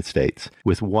United States,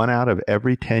 with 1 out of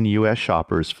every 10 U.S.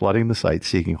 shoppers flooding the site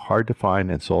seeking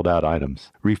hard-to-find and sold-out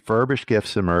items. Refurbished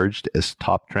gifts emerged as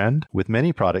top trend, with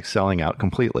many products selling out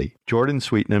completely. Jordan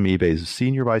Sweetnam, eBay's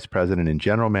Senior Vice President and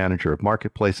General Manager of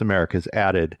Marketplace Americas,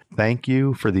 added, "Thank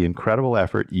you for the incredible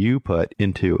effort you put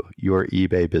into your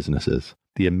eBay businesses.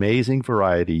 The amazing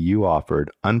variety you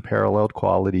offered, unparalleled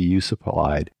quality you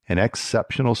supplied, and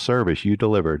exceptional service you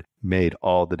delivered made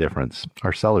all the difference."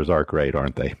 Our sellers are great,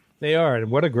 aren't they? They are.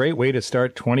 And what a great way to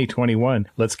start 2021.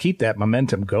 Let's keep that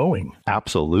momentum going.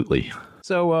 Absolutely.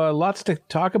 So lots to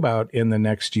talk about in the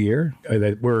next year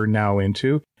that we're now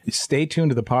into. Stay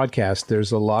tuned to the podcast.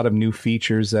 There's a lot of new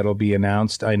features that'll be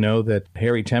announced. I know that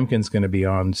Harry Temkin's going to be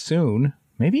on soon.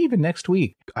 Maybe even next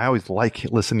week. I always like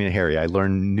listening to Harry. I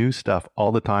learn new stuff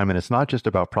all the time, and it's not just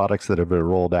about products that have been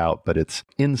rolled out, but it's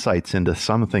insights into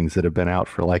some things that have been out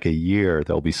for like a year.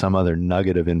 There'll be some other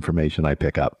nugget of information I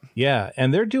pick up. Yeah,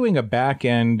 and they're doing a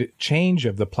back-end change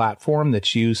of the platform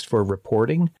that's used for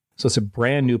reporting. So it's a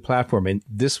brand new platform, and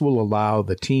this will allow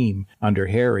the team under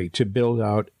Harry to build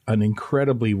out an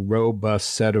incredibly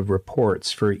robust set of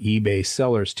reports for eBay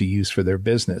sellers to use for their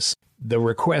business. The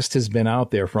request has been out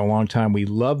there for a long time. We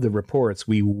love the reports.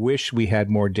 We wish we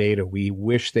had more data. We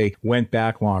wish they went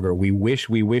back longer. We wish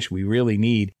we really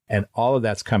need. And all of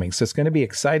that's coming. So it's going to be an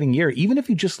exciting year, even if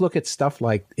you just look at stuff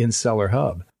like InSeller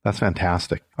Hub. That's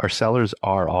fantastic. Our sellers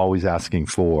are always asking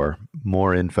for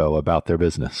more info about their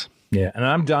business. Yeah, and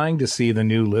I'm dying to see the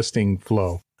new listing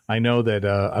flow. I know that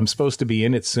I'm supposed to be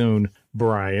in it soon.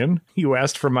 Brian, you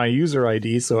asked for my user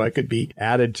ID so I could be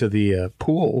added to the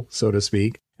pool, so to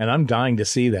speak. And I'm dying to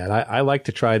see that. I like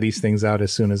to try these things out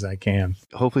as soon as I can.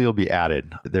 Hopefully you'll be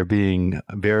added. They're being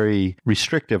very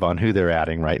restrictive on who they're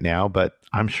adding right now, but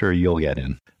I'm sure you'll get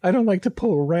in. I don't like to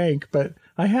pull rank, but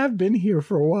I have been here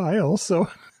for a while, so...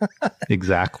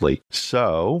 Exactly.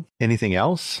 So, anything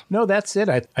else? No, that's it.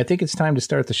 I think it's time to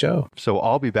start the show. So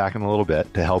I'll be back in a little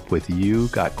bit to help with You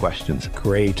Got Questions.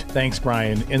 Great. Thanks,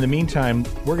 Brian. In the meantime,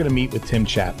 we're going to meet with Tim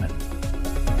Chapman.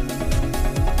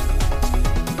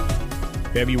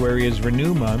 February is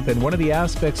Renew Month, and one of the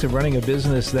aspects of running a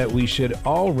business that we should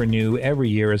all renew every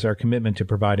year is our commitment to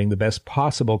providing the best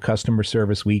possible customer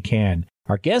service we can.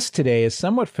 Our guest today is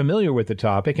somewhat familiar with the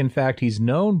topic. In fact, he's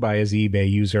known by his eBay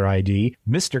user ID,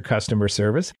 Mr. Customer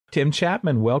Service. Tim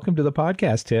Chapman, welcome to the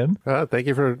podcast, Tim. Thank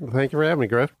you for having me,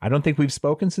 Griff. I don't think we've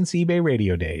spoken since eBay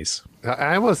radio days.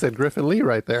 I almost said Griffin Lee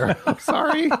right there. I'm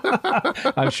sorry.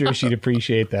 I'm sure she'd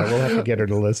appreciate that. We'll have to get her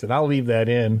to listen. I'll leave that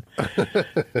in.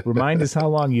 Remind us how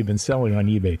long you've been selling on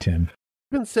eBay, Tim.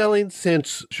 I've been selling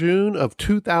since June of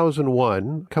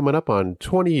 2001, coming up on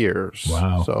 20 years.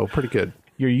 Wow. So pretty good.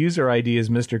 Your user ID is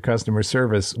Mr. Customer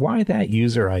Service. Why that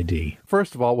user ID?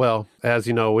 First of all, well, as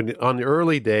you know, on the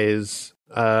early days,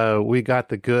 we got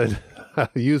the good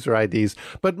user IDs,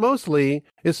 but mostly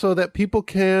it's so that people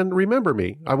can remember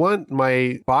me. I want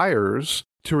my buyers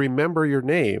to remember your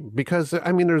name because,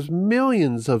 I mean, there's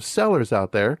millions of sellers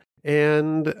out there.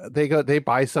 And they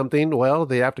buy something, well,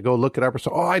 they have to go look it up or so,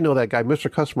 oh, I know that guy,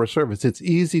 Mr. Customer Service. It's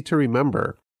easy to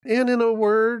remember. And in a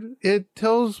word, it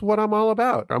tells what I'm all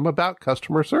about. I'm about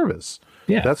customer service.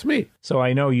 Yeah. That's me. So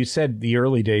I know you said the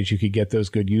early days you could get those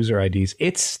good user IDs.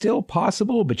 It's still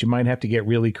possible, but you might have to get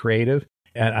really creative.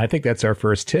 And I think that's our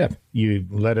first tip. You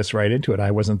led us right into it.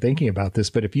 I wasn't thinking about this,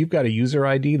 but if you've got a user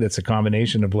ID that's a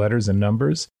combination of letters and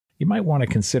numbers, you might want to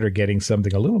consider getting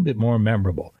something a little bit more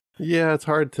memorable. Yeah, it's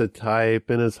hard to type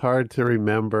and it's hard to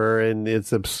remember and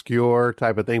it's obscure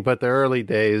type of thing. But the early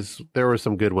days, there were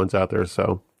some good ones out there.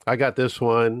 So I got this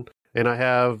one and I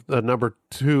have the number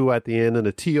 2 at the end and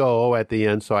a TOO at the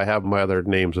end. So I have my other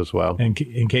names as well. In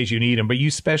case you need them. But you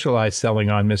specialize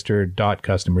selling on Mr.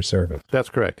 Customer Service. That's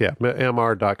correct. Yeah.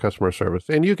 Mr. Customer Service.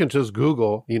 And you can just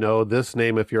Google, this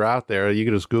name. If you're out there, you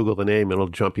can just Google the name. It'll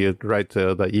jump you right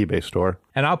to the eBay store.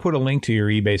 And I'll put a link to your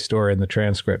eBay store in the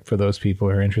transcript for those people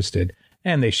who are interested.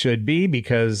 And they should be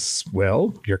because,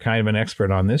 well, you're kind of an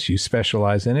expert on this. You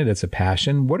specialize in it. It's a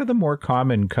passion. What are the more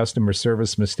common customer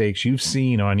service mistakes you've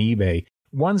seen on eBay?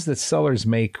 Ones that sellers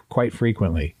make quite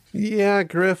frequently. Yeah,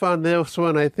 Griff, on this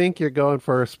one, I think you're going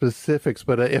for specifics.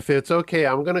 But if it's okay,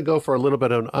 I'm going to go for a little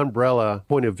bit of an umbrella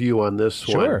point of view on this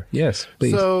one. Sure. Yes,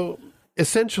 please. So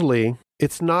essentially,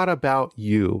 it's not about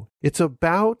you. It's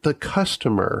about the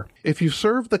customer. If you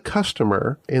serve the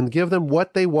customer and give them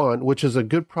what they want, which is a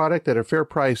good product at a fair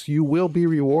price, you will be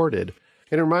rewarded.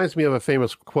 It reminds me of a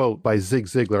famous quote by Zig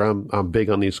Ziglar. I'm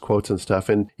big on these quotes and stuff.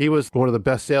 And he was one of the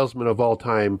best salesmen of all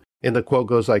time. And the quote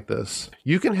goes like this: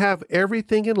 "You can have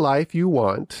everything in life you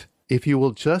want if you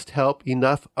will just help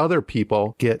enough other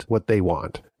people get what they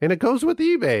want." And it goes with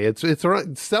eBay. It's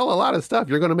sell a lot of stuff.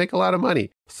 You're going to make a lot of money.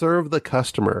 Serve the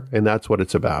customer, and that's what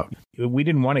it's about. We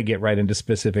didn't want to get right into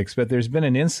specifics, but there's been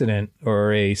an incident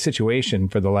or a situation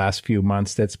for the last few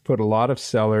months that's put a lot of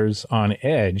sellers on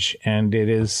edge, and it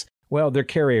is, well, they're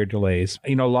carrier delays.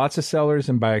 Lots of sellers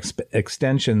and by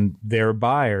extension, their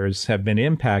buyers have been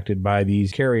impacted by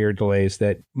these carrier delays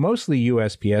that mostly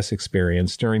USPS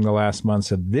experienced during the last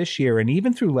months of this year and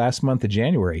even through last month of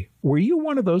January. Were you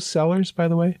one of those sellers, by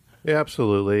the way? Yeah,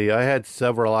 absolutely. I had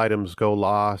several items go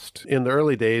lost. In the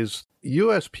early days,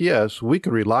 USPS, we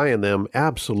could rely on them.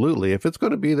 Absolutely. If it's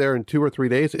going to be there in 2 or 3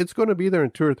 days, it's going to be there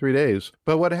in 2 or 3 days.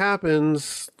 But what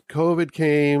happens, COVID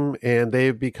came and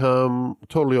they've become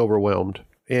totally overwhelmed.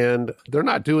 And they're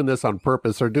not doing this on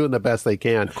purpose. They're doing the best they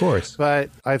can. Of course.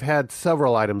 But I've had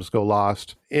several items go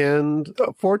lost. And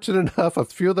fortunate enough, a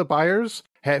few of the buyers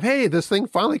have, hey, this thing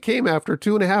finally came after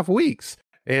 2.5 weeks.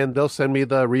 And they'll send me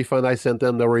the refund I sent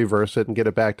them. They'll reverse it and get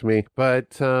it back to me.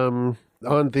 But on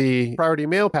the priority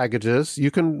mail packages, you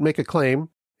can make a claim.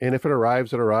 And if it arrives,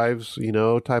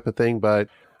 type of thing. But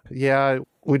yeah,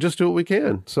 we just do what we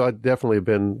can. So I've definitely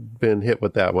been hit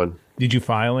with that one. Did you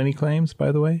file any claims,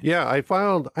 by the way? Yeah, I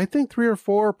filed, I think, 3 or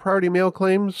 4 priority mail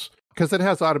claims because it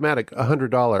has automatic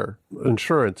 $100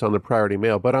 insurance on the priority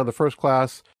mail. But on the first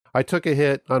class, I took a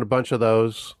hit on a bunch of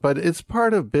those. But it's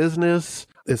part of business.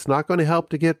 It's not going to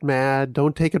help to get mad.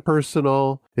 Don't take it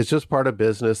personal. It's just part of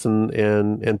business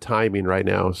and timing right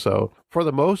now. So for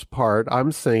the most part,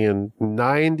 I'm saying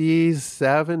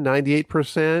 97,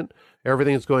 98%.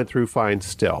 Everything's going through fine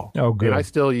still. Oh, good. And I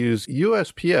still use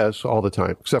USPS all the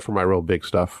time, except for my real big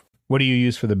stuff. What do you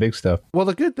use for the big stuff? Well,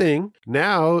 the good thing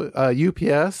now,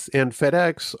 UPS and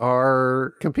FedEx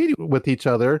are competing with each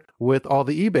other with all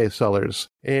the eBay sellers,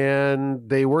 and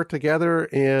they work together.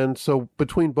 And so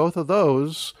between both of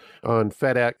those, on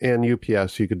FedEx and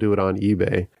UPS, you could do it on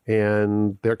eBay,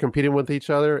 and they're competing with each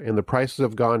other, and the prices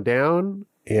have gone down.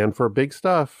 And for big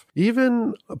stuff,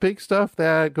 even big stuff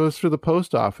that goes through the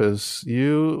post office,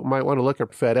 you might want to look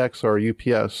at FedEx or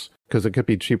UPS because it could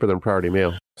be cheaper than priority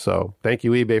mail. So thank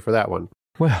you, eBay, for that one.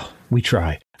 Well, we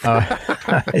try.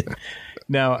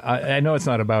 Now, I know it's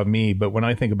not about me, but when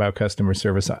I think about customer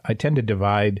service, I tend to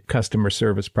divide customer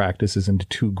service practices into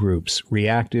 2 groups,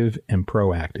 reactive and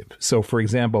proactive. So, for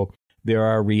example, there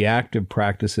are reactive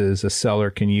practices a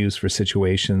seller can use for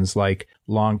situations like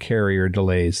long carrier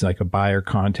delays, like a buyer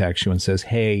contacts you and says,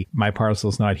 hey, my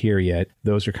parcel's not here yet.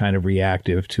 Those are kind of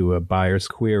reactive to a buyer's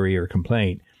query or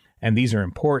complaint. And these are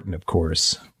important, of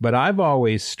course. But I've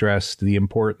always stressed the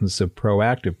importance of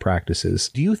proactive practices.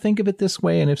 Do you think of it this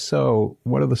way? And if so,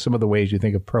 what are some of the ways you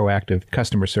think of proactive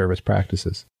customer service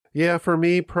practices? Yeah, for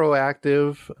me,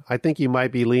 proactive, I think you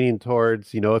might be leaning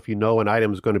towards, if you know an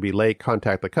item is going to be late,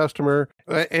 contact the customer.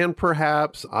 And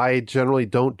perhaps I generally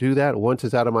don't do that once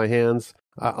it's out of my hands.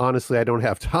 Honestly, I don't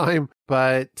have time.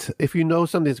 But if you know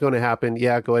something's going to happen,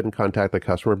 yeah, go ahead and contact the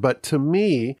customer. But to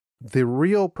me, the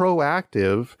real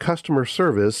proactive customer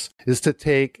service is to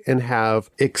take and have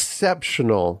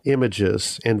exceptional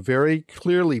images and very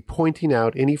clearly pointing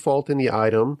out any fault in the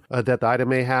item that the item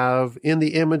may have in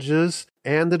the images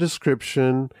and the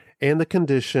description and the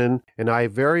condition. And I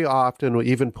very often will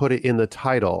even put it in the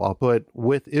title. I'll put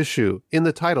with issue in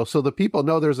the title so the people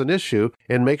know there's an issue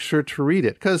and make sure to read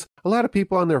it. Because a lot of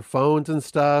people on their phones and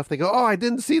stuff, they go, oh, I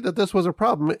didn't see that this was a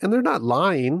problem. And they're not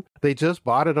lying. They just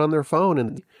bought it on their phone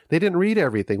and they didn't read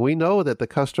everything. We know that the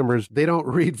customers, they don't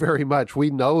read very much.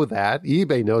 We know that.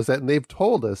 eBay knows that, and they've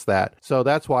told us that. So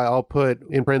that's why I'll put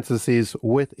in parentheses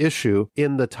with issue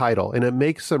in the title, and it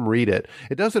makes them read it.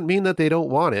 It doesn't mean that they don't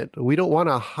want it. We don't want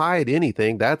to hide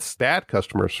anything. That's bad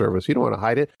customer service. You don't want to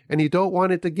hide it, and you don't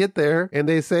want it to get there and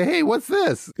they say, hey, what's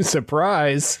this?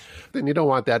 Surprise. Then you don't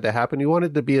want that to happen. You want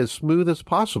it to be as smooth as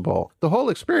possible. The whole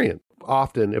experience.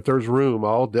 Often, if there's room,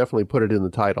 I'll definitely put it in the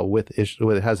title with issue,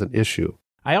 when it has an issue.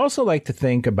 I also like to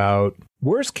think about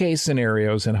worst case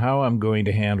scenarios and how I'm going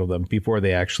to handle them before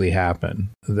they actually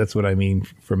happen. That's what I mean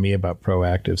for me about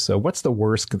proactive. So what's the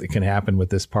worst that can happen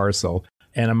with this parcel?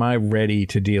 And am I ready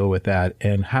to deal with that?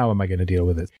 And how am I going to deal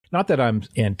with it? Not that I'm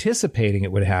anticipating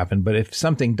it would happen, but if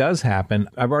something does happen,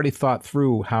 I've already thought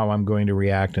through how I'm going to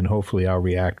react, and hopefully I'll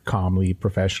react calmly,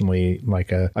 professionally,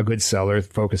 like a good seller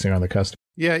focusing on the customer.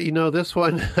 Yeah, this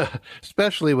one,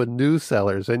 especially with new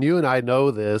sellers, and you and I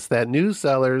know this, that new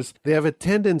sellers, they have a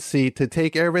tendency to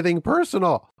take everything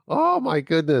personal. Oh my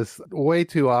goodness. Way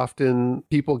too often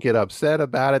people get upset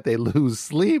about it. They lose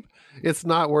sleep. It's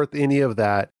not worth any of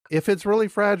that. If it's really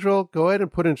fragile, go ahead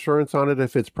and put insurance on it.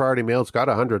 If it's priority mail, it's got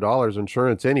 $100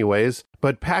 insurance anyways,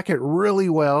 but pack it really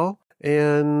well.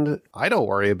 And I don't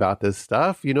worry about this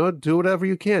stuff. Do whatever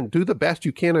you can. Do the best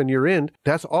you can on your end.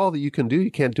 That's all that you can do.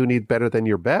 You can't do any better than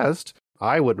your best.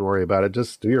 I wouldn't worry about it.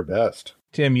 Just do your best.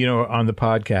 Tim, on the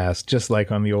podcast, just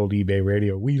like on the old eBay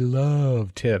radio, we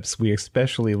love tips. We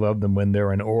especially love them when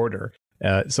they're in order.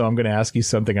 So I'm going to ask you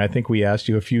something I think we asked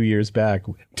you a few years back.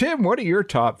 Tim, what are your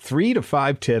top 3 to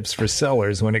 5 tips for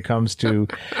sellers when it comes to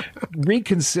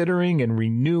reconsidering and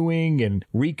renewing and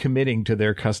recommitting to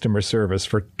their customer service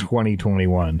for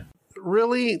 2021?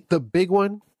 Really, the big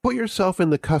one? Put yourself in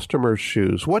the customer's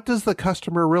shoes. What does the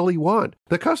customer really want?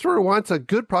 The customer wants a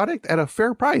good product at a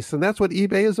fair price, and that's what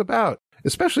eBay is about.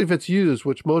 Especially if it's used,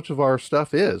 which most of our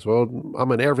stuff is. Well,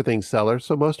 I'm an everything seller,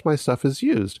 so most of my stuff is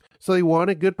used. So they want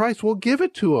a good price. We'll give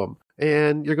it to them.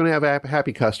 And you're going to have a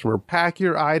happy customer. Pack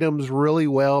your items really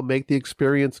well. Make the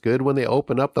experience good when they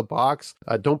open up the box.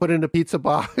 Don't put it in a pizza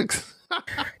box.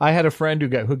 I had a friend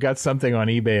who got something on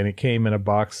eBay, and it came in a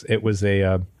box. It was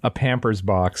a a Pampers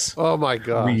box. Oh my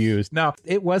God. Reused. Now,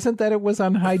 it wasn't that it was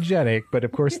unhygienic, but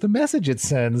of course the message it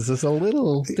sends is a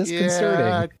little disconcerting.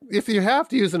 Yeah. If you have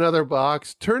to use another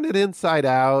box, turn it inside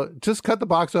out. Just cut the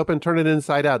box open, turn it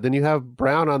inside out. Then you have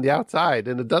brown on the outside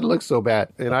and it doesn't look so bad.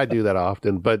 And I do that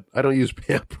often, but I don't use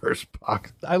Pampers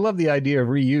box. I love the idea of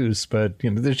reuse, but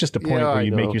there's just a point where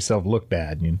you make yourself look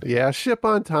bad. Yeah, ship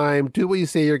on time. Do what you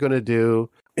say you're going to do.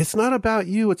 It's not about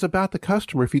you. It's about the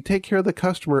customer. If you take care of the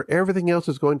customer, everything else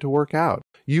is going to work out.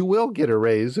 You will get a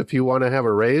raise if you want to have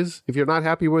a raise. If you're not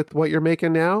happy with what you're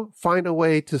making now, find a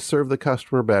way to serve the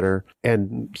customer better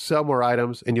and sell more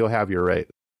items and you'll have your rate.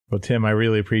 Well, Tim, I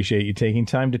really appreciate you taking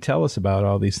time to tell us about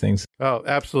all these things. Oh,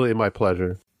 absolutely. My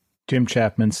pleasure. Tim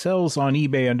Chapman sells on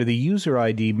eBay under the user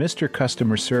ID Mr.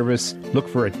 Customer Service. Look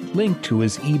for a link to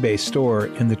his eBay store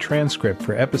in the transcript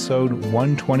for episode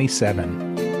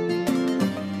 127.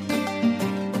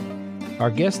 Our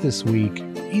guest this week,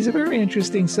 he's a very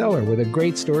interesting seller with a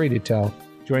great story to tell.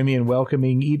 Join me in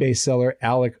welcoming eBay seller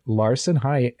Alec Larson.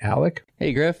 Hi, Alec.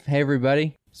 Hey, Griff. Hey,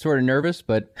 everybody. Sort of nervous,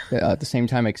 but at the same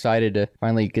time excited to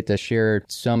finally get to share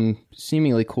some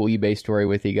seemingly cool eBay story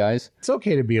with you guys. It's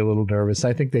okay to be a little nervous.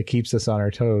 I think that keeps us on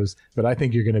our toes, but I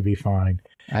think you're going to be fine.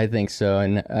 I think so,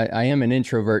 and I am an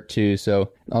introvert too,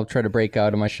 so I'll try to break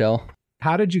out of my shell.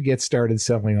 How did you get started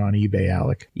selling on eBay,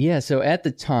 Alec? Yeah, so at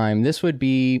the time, this would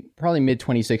be probably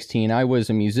mid-2016, I was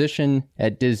a musician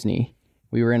at Disney.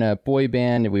 We were in a boy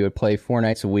band, and we would play 4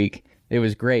 nights a week. It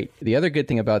was great. The other good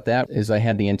thing about that is I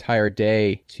had the entire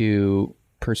day to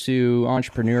pursue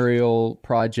entrepreneurial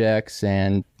projects,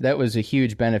 and that was a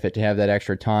huge benefit to have that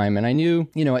extra time. And I knew,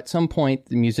 at some point,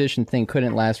 the musician thing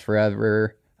couldn't last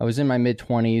forever. I was in my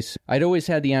mid-20s. I'd always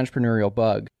had the entrepreneurial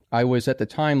bug. I was at the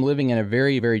time living in a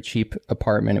very, very cheap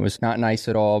apartment. It was not nice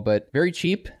at all, but very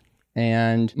cheap.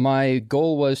 And my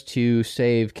goal was to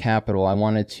save capital. I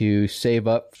wanted to save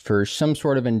up for some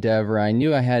sort of endeavor. I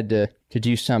knew I had to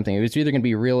do something. It was either going to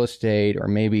be real estate or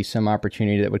maybe some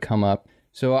opportunity that would come up.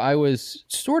 So I was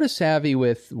sort of savvy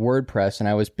with WordPress, and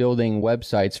I was building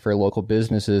websites for local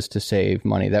businesses to save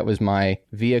money. That was my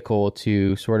vehicle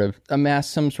to sort of amass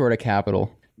some sort of capital.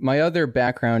 My other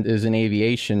background is in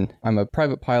aviation. I'm a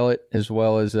private pilot as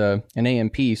well as an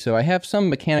AMP, so I have some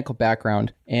mechanical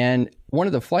background. And one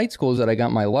of the flight schools that I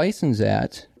got my license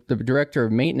at, the director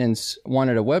of maintenance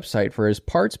wanted a website for his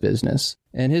parts business.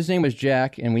 And his name was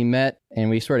Jack, and we met and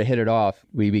we sort of hit it off.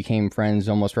 We became friends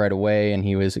almost right away, and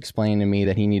he was explaining to me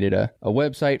that he needed a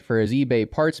website for his eBay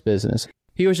parts business.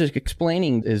 He was just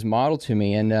explaining his model to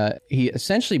me, and he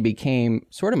essentially became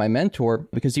sort of my mentor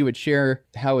because he would share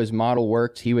how his model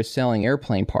worked. He was selling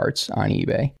airplane parts on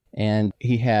eBay, and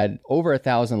he had over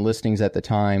 1,000 listings at the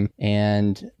time.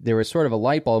 And there was sort of a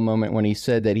light bulb moment when he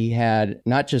said that he had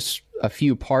not just a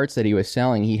few parts that he was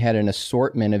selling, he had an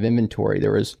assortment of inventory.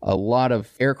 There was a lot of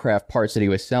aircraft parts that he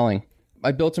was selling.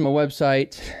 I built him a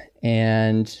website,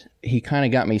 and he kind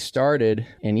of got me started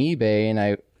in eBay, and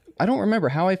I don't remember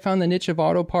how I found the niche of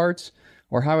auto parts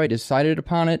or how I decided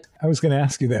upon it. I was going to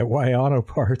ask you that. Why auto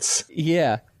parts?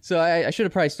 Yeah. So I should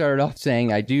have probably started off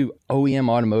saying I do OEM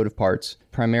automotive parts,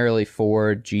 primarily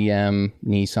Ford, GM,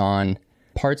 Nissan,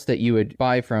 parts that you would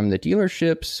buy from the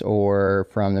dealerships or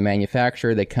from the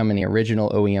manufacturer. They come in the original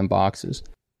OEM boxes.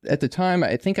 At the time,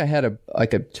 I think I had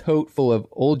a tote full of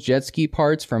old jet ski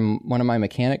parts from one of my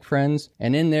mechanic friends.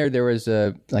 And in there was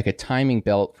a timing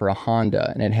belt for a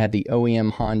Honda, and it had the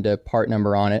OEM Honda part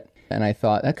number on it. And I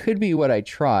thought that could be what I'd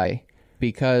try,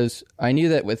 because I knew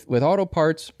that with auto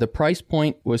parts, the price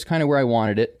point was kind of where I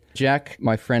wanted it. Jack,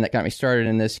 my friend that got me started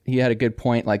in this, he had a good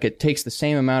point. Like, it takes the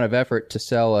same amount of effort to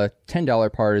sell a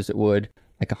 $10 part as it would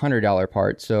like a $100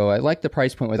 part. So I like the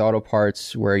price point with auto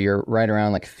parts where you're right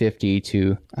around like $50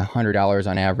 to $100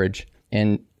 on average.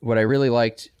 And what I really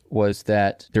liked was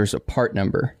that there's a part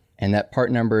number, and that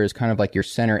part number is kind of like your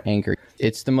center anchor.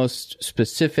 It's the most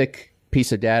specific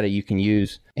piece of data you can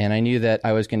use. And I knew that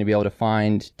I was going to be able to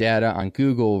find data on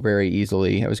Google very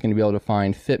easily. I was going to be able to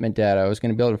find fitment data. I was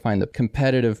going to be able to find the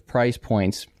competitive price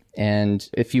points. And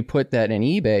if you put that in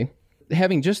eBay,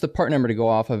 having just the part number to go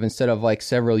off of instead of like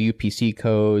several UPC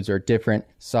codes or different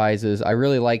sizes, I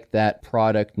really liked that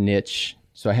product niche.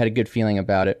 So I had a good feeling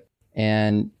about it.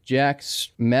 And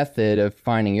Jack's method of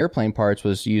finding airplane parts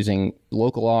was using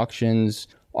local auctions,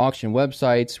 auction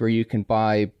websites where you can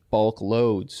buy bulk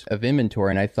loads of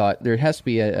inventory. And I thought there has to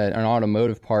be an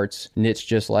automotive parts niche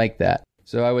just like that.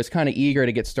 So I was kind of eager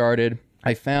to get started.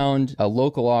 I found a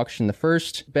local auction. The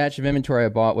first batch of inventory I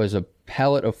bought was a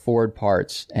pallet of Ford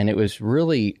parts, and it was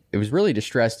really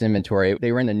distressed inventory.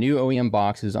 They were in the new OEM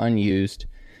boxes, unused,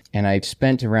 and I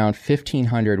spent around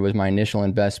 $1,500 was my initial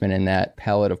investment in that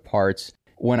pallet of parts.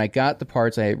 when I got the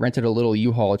parts, I rented a little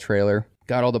U-Haul trailer,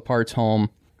 got all the parts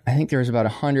home. I think there was about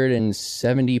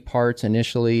 170 parts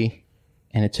initially,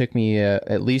 and it took me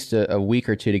at least a week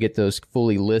or two to get those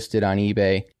fully listed on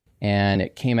eBay. And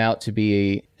it came out to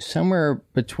be somewhere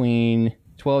between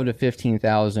 12 to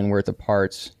 15,000 worth of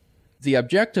parts. The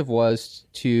objective was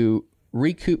to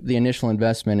recoup the initial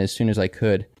investment as soon as I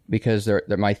could, because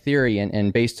my theory,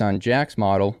 and based on Jack's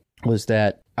model, was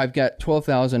that I've got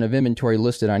 12,000 of inventory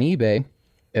listed on eBay.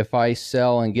 If I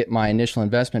sell and get my initial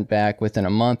investment back within a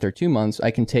month or 2 months,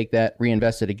 I can take that,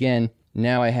 reinvest it again.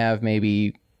 Now I have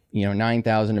maybe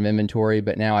 9,000 of inventory,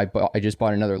 but now I just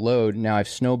bought another load. Now I've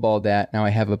snowballed that. Now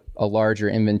I have a larger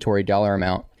inventory dollar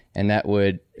amount, and that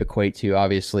would equate to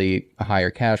obviously a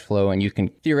higher cash flow, and you can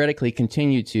theoretically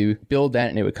continue to build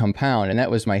that and it would compound. And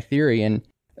that was my theory, and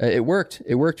it worked.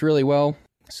 It worked really well.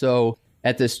 So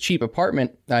at this cheap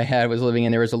apartment I was living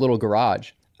in, there was a little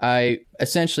garage. I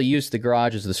essentially used the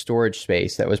garage as the storage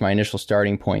space. That was my initial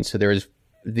starting point. So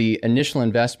the initial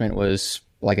investment was,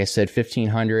 like I said,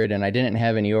 $1,500, and I didn't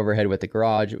have any overhead with the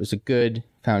garage. It was a good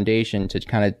foundation to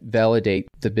kind of validate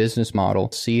the business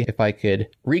model, see if I could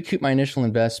recoup my initial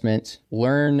investment,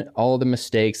 learn all of the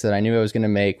mistakes that I knew I was going to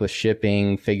make with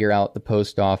shipping, figure out the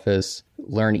post office,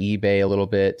 learn eBay a little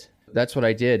bit. That's what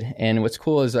I did. And what's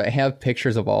cool is I have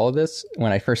pictures of all of this.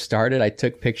 When I first started, I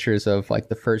took pictures of like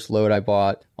the first load I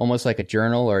bought, almost like a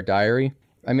journal or a diary.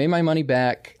 I made my money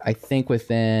back, I think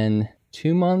within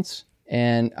 2 months.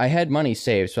 And I had money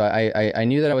saved, so I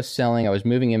knew that I was selling. I was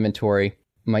moving inventory.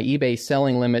 My eBay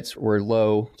selling limits were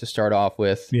low to start off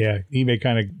with. Yeah, eBay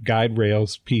kind of guide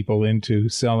rails people into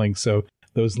selling, so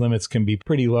those limits can be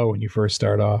pretty low when you first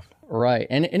start off. Right,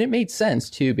 and it made sense,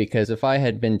 too, because if I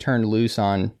had been turned loose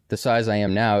on the size I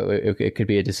am now, it could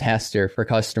be a disaster for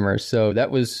customers. So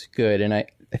that was good. And I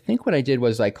think what I did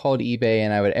was I called eBay,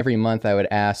 and every month I would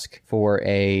ask for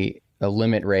a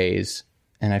limit raise.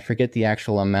 And I forget the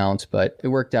actual amount, but it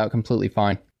worked out completely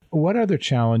fine. What other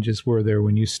challenges were there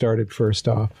when you started first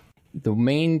off? The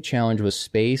main challenge was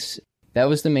space. That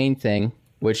was the main thing,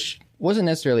 which wasn't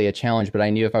necessarily a challenge, but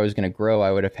I knew if I was going to grow,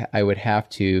 I would have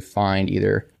to find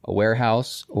either a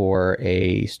warehouse or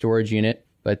a storage unit.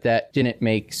 But that didn't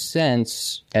make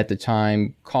sense at the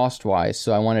time cost-wise,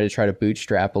 so I wanted to try to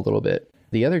bootstrap a little bit.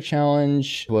 The other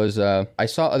challenge was I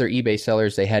saw other eBay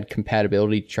sellers, they had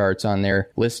compatibility charts on their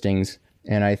listings.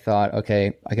 And I thought,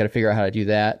 okay, I got to figure out how to do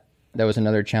that. That was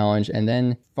another challenge. And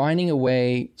then finding a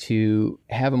way to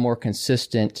have a more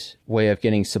consistent way of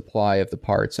getting supply of the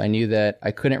parts. I knew that I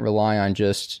couldn't rely on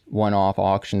just one-off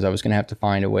auctions. I was going to have to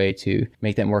find a way to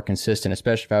make that more consistent,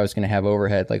 especially if I was going to have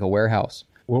overhead like a warehouse.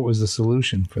 What was the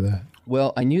solution for that?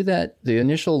 Well, I knew that the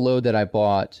initial load that I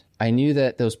bought, I knew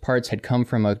that those parts had come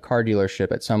from a car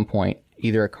dealership at some point,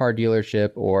 either a car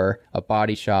dealership or a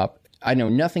body shop. I know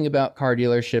nothing about car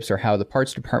dealerships or how the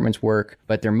parts departments work,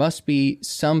 but there must be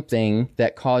something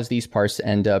that caused these parts to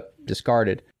end up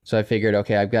discarded. So I figured,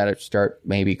 okay, I've got to start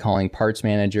maybe calling parts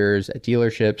managers at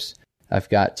dealerships. I've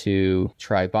got to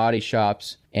try body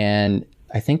shops. And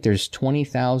I think there's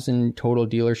 20,000 total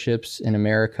dealerships in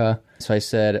America. So I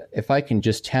said, if I can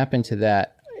just tap into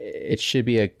that, it should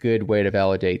be a good way to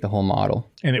validate the whole model.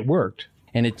 And it worked.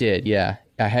 And it did, yeah.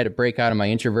 I had to break out of my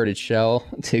introverted shell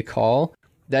to call.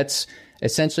 That's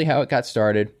essentially how it got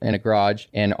started, in a garage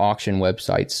and auction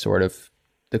websites, sort of.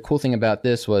 The cool thing about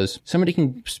this was somebody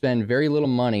can spend very little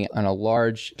money on a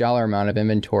large dollar amount of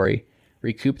inventory,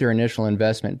 recoup their initial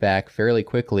investment back fairly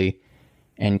quickly,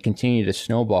 and continue to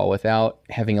snowball without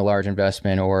having a large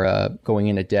investment or going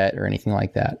into debt or anything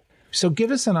like that. So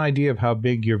give us an idea of how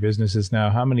big your business is now.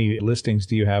 How many listings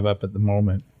do you have up at the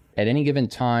moment? At any given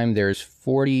time, there's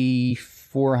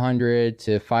 4,400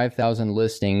 to 5,000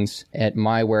 listings at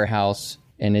my warehouse,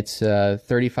 and it's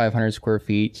 3,500 square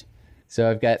feet.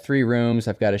 So I've got 3 rooms.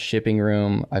 I've got a shipping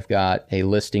room. I've got a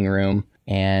listing room.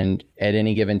 And at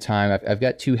any given time, I've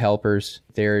got 2 helpers.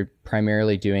 They're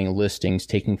primarily doing listings,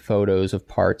 taking photos of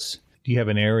parts. Do you have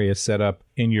an area set up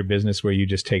in your business where you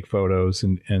just take photos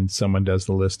and someone does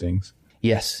the listings?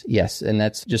 Yes. And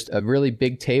that's just a really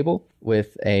big table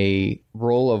with a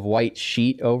roll of white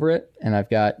sheet over it. And I've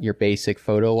got your basic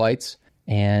photo lights.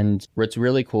 And what's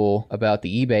really cool about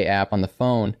the eBay app on the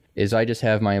phone is I just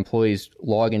have my employees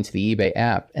log into the eBay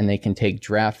app and they can take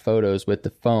draft photos with the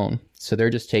phone. So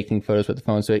they're just taking photos with the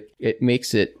phone. So it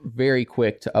makes it very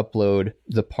quick to upload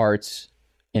the parts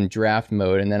in draft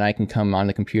mode. And then I can come on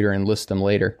the computer and list them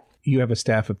later. You have a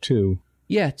staff of 2.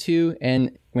 Yeah, 2.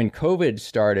 And when COVID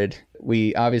started,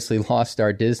 we obviously lost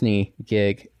our Disney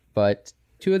gig, but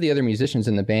 2 of the other musicians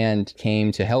in the band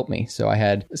came to help me. So I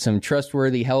had some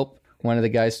trustworthy help. One of the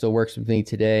guys still works with me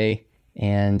today,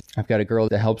 And I've got a girl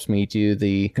that helps me do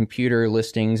the computer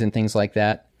listings and things like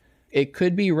that. It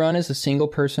could be run as a single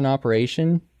person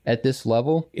operation at this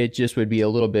level. It just would be a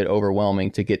little bit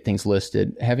overwhelming to get things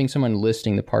listed. Having someone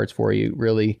listing the parts for you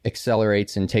really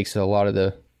accelerates and takes a lot of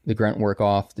the grunt work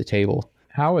off the table.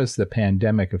 How has the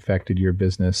pandemic affected your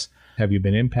business? Have you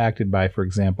been impacted by, for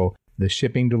example, the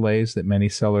shipping delays that many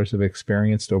sellers have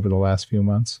experienced over the last few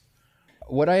months?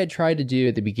 What I had tried to do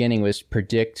at the beginning was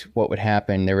predict what would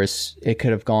happen. It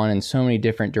could have gone in so many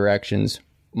different directions.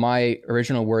 My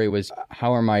original worry was,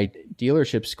 how are my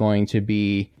dealerships going to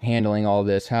be handling all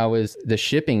this? How is the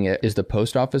shipping? Is the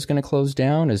post office going to close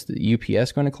down? Is the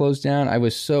UPS going to close down? I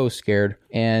was so scared,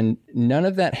 and none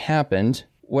of that happened.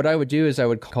 What I would do is I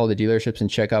would call the dealerships and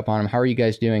check up on them. How are you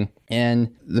guys doing?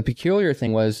 And the peculiar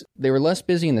thing was they were less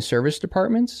busy in the service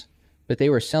departments, but they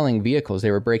were selling vehicles.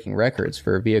 They were breaking records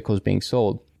for vehicles being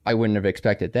sold. I wouldn't have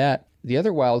expected that. The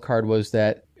other wild card was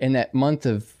that in that month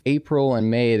of April and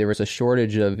May, there was a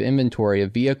shortage of inventory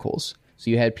of vehicles.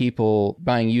 So you had people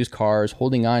buying used cars,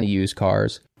 holding on to used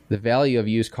cars. The value of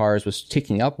used cars was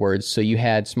ticking upwards. So you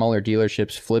had smaller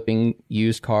dealerships flipping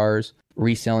used cars,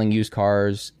 reselling used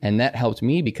cars. And that helped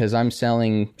me because I'm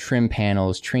selling trim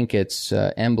panels, trinkets,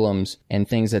 emblems, and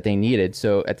things that they needed.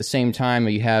 So at the same time,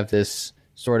 you have this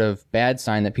sort of bad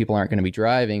sign that people aren't going to be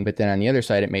driving, but then on the other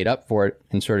side, it made up for it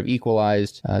and sort of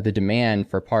equalized the demand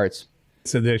for parts.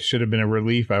 So there should have been a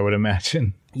relief, I would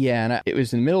imagine. Yeah, and it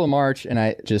was in the middle of March, and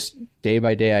I just, day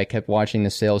by day, I kept watching the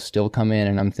sales still come in,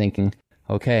 and I'm thinking,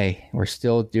 okay, we're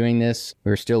still doing this.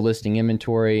 We're still listing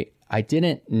inventory. I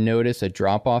didn't notice a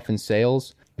drop-off in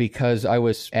sales because I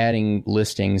was adding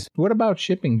listings. What about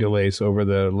shipping delays over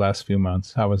the last few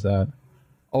months? How was that?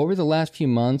 Over the last few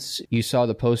months, you saw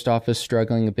the post office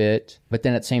struggling a bit, but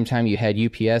then at the same time, you had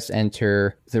UPS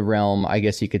enter the realm, I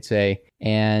guess you could say.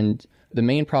 And the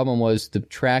main problem was the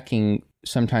tracking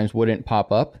sometimes wouldn't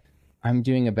pop up. I'm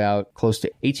doing about close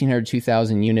to 1,800,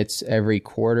 2,000 units every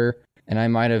quarter, and I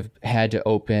might have had to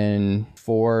open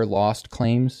 4 lost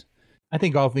claims. I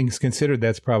think all things considered,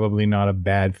 that's probably not a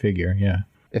bad figure, yeah.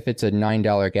 If it's a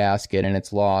 $9 gasket and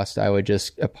it's lost, I would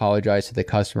just apologize to the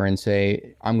customer and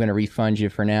say, I'm going to refund you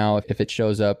for now. If it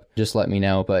shows up, just let me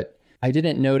know. But I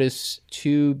didn't notice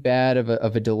too bad of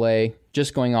a delay,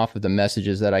 just going off of the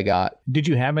messages that I got. Did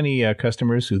you have any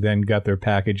customers who then got their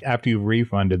package after you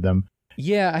refunded them?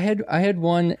 Yeah, I had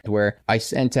one where I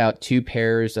sent out 2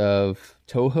 pairs of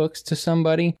tow hooks to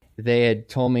somebody. They had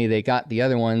told me they got the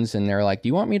other ones, and they're like, do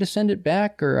you want me to send it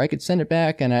back? Or I could send it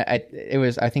back. And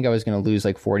I think I was going to lose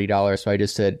like $40. So I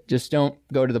just said, just don't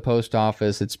go to the post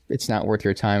office. It's not worth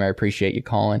your time. I appreciate you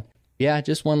calling. Yeah,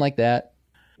 just one like that.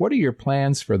 What are your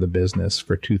plans for the business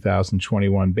for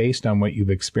 2021 based on what you've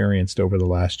experienced over the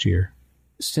last year?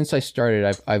 Since I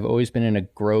started, I've always been in a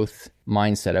growth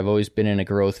mindset. I've always been in a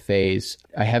growth phase.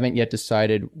 I haven't yet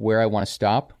decided where I want to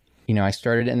stop. You know, I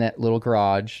started in that little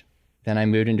garage. Then I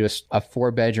moved into a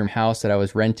 4-bedroom house that I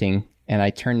was renting, and I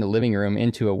turned the living room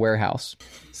into a warehouse.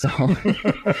 So,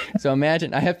 so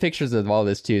imagine, I have pictures of all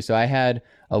this too. So I had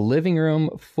a living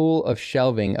room full of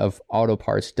shelving of auto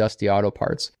parts, dusty auto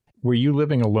parts. Were you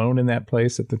living alone in that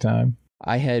place at the time?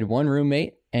 I had one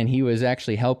roommate, and he was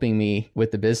actually helping me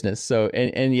with the business. So,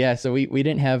 and yeah, so we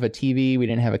didn't have a TV, we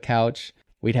didn't have a couch.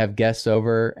 We'd have guests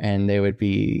over, and they'd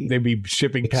be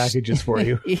shipping packages for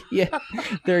you. Yeah,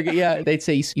 they'd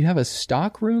say, you have a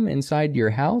stock room inside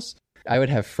your house? I would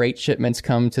have freight shipments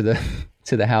come to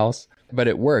the house, but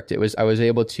it worked. I was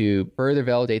able to further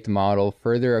validate the model,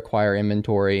 further acquire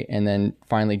inventory, and then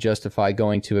finally justify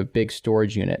going to a big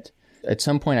storage unit. At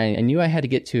some point, I knew I had to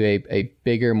get to a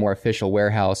bigger, more official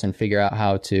warehouse and figure out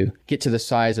how to get to the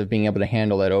size of being able to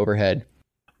handle that overhead.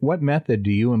 What method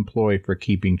do you employ for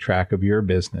keeping track of your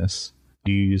business?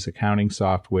 Do you use accounting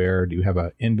software? Do you have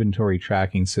an inventory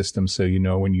tracking system so you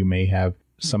know when you may have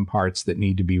some parts that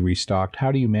need to be restocked?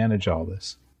 How do you manage all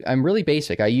this? I'm really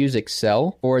basic. I use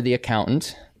Excel for the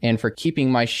accountant and for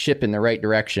keeping my ship in the right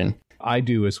direction. I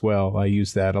do as well. I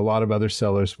use that. A lot of other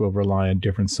sellers will rely on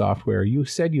different software. You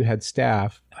said you had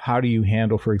staff. How do you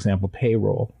handle, for example,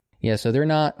 payroll? Yeah, so they're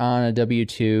not on a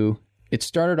W-2. It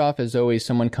started off as always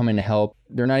someone coming to help.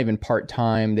 They're not even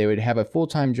part-time. They would have a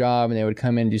full-time job, and they would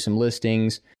come in and do some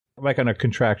listings. Like on a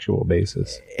contractual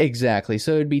basis. Exactly.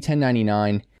 So it'd be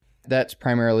 1099. That's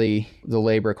primarily the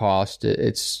labor cost.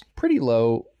 It's pretty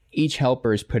low. Each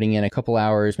helper is putting in a couple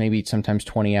hours, maybe sometimes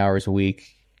 20 hours a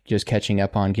week, just catching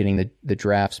up on getting the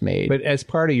drafts made. But as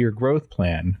part of your growth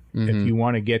plan, if you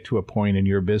want to get to a point in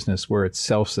your business where it's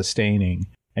self-sustaining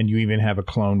and you even have a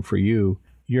clone for you,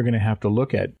 you're going to have to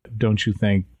look at, don't you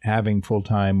think, having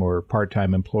full-time or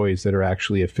part-time employees that are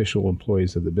actually official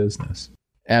employees of the business?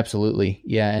 Absolutely.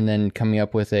 Yeah. And then coming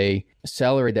up with a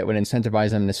salary that would incentivize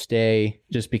them to stay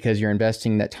just because you're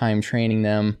investing that time training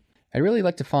them. I'd really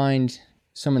like to find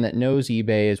someone that knows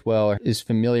eBay as well or is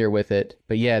familiar with it.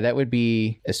 But yeah, that would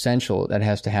be essential. That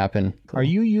has to happen. Are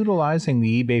you utilizing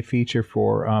the eBay feature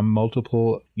for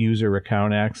multiple user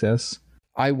account access?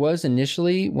 I was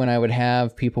initially when I would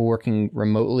have people working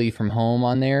remotely from home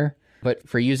on there. But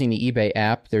for using the eBay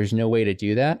app, there's no way to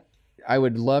do that. I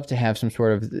would love to have some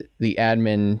sort of the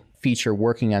admin feature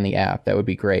working on the app. That would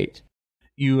be great.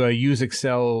 You use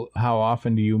Excel. How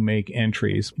often do you make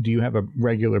entries? Do you have a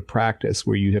regular practice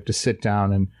where you have to sit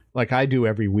down and, like I do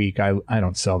every week, I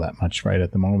don't sell that much right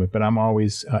at the moment, but I'm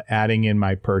always adding in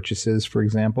my purchases, for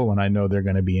example, when I know they're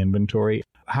going to be inventory.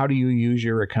 How do you use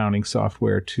your accounting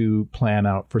software to plan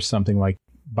out for something like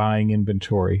buying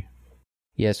inventory?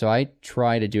 Yeah, so I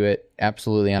try to do it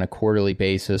absolutely on a quarterly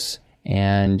basis.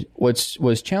 And what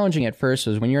was challenging at first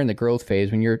was when you're in the growth phase,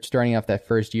 when you're starting off that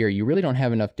first year, you really don't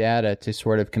have enough data to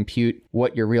sort of compute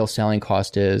what your real selling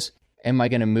cost is. Am I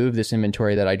going to move this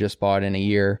inventory that I just bought in a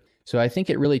year? So I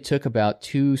think it really took about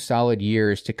 2 solid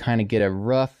years to kind of get a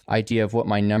rough idea of what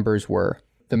my numbers were.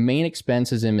 The main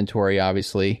expense is inventory,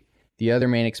 obviously. The other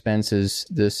main expense is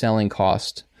the selling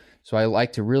cost. So I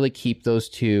like to really keep those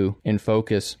two in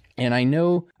focus. And I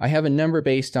know I have a number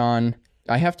based on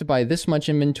I have to buy this much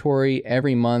inventory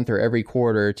every month or every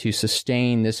quarter to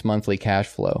sustain this monthly cash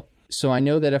flow. So I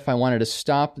know that if I wanted to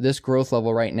stop this growth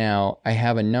level right now, I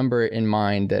have a number in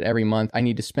mind that every month I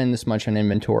need to spend this much on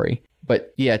inventory.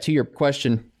 But yeah, to your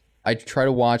question, I try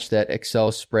to watch that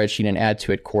Excel spreadsheet and add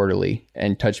to it quarterly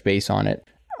and touch base on it.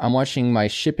 I'm watching my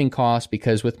shipping costs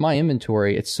because with my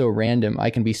inventory, it's so random.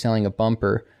 I can be selling a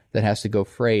bumper that has to go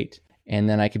freight. And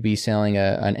then I could be selling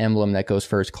an emblem that goes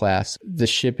first class. The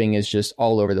shipping is just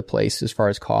all over the place as far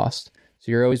as cost.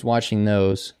 So you're always watching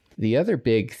those. The other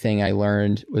big thing I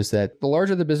learned was that the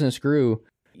larger the business grew,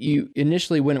 you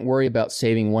initially wouldn't worry about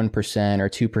saving 1% or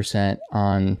 2%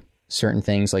 on certain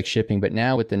things like shipping. But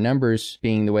now with the numbers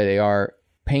being the way they are,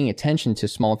 paying attention to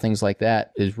small things like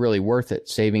that is really worth it.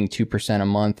 Saving 2% a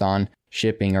month on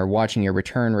shipping or watching your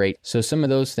return rate. So some of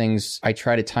those things I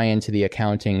try to tie into the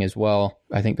accounting as well.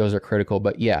 I think those are critical.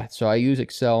 But yeah, so I use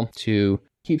Excel to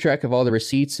keep track of all the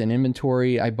receipts and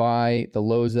inventory I buy, the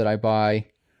loads that I buy.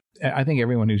 I think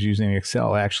everyone who's using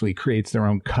Excel actually creates their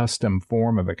own custom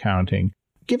form of accounting.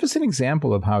 Give us an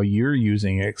example of how you're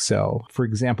using Excel. For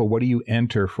example, what do you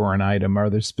enter for an item? Are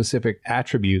there specific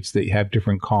attributes that you have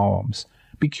different columns?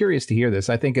 Be curious to hear this.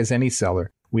 I think as any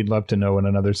seller, we'd love to know what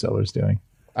another seller's doing.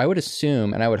 I would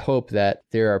assume, and I would hope that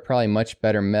there are probably much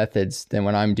better methods than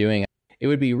what I'm doing. It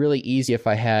would be really easy if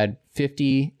I had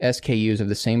 50 SKUs of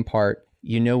the same part.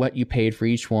 You know what you paid for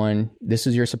each one. This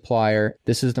is your supplier.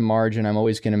 This is the margin I'm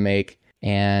always going to make.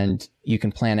 And you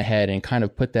can plan ahead and kind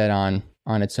of put that on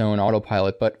its own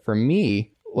autopilot. But for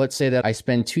me, let's say that I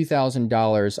spend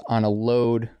 $2,000 on a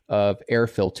load of air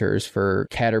filters for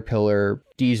Caterpillar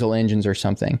diesel engines or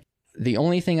something. The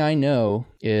only thing I know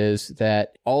is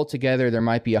that altogether there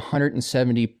might be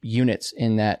 170 units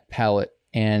in that pallet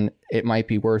and it might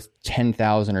be worth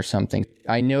 $10,000 or something.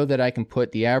 I know that I can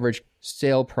put the average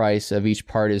sale price of each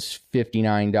part is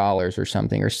 $59 or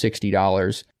something or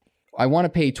 $60. I want to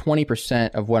pay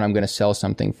 20% of what I'm going to sell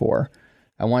something for.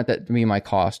 I want that to be my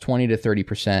cost, 20 to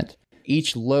 30%.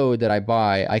 Each load that I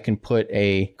buy, I can put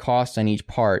a cost on each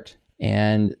part,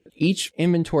 and each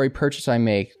inventory purchase I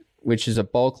make, which is a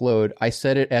bulk load, I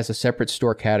set it as a separate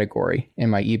store category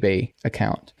in my eBay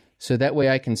account. So that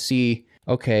way I can see,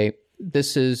 okay,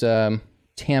 this is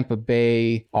Tampa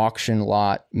Bay auction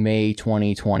lot, May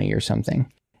 2020 or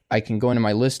something. I can go into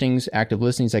my listings, active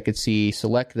listings. I could see,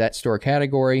 select that store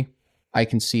category. I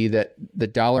can see that the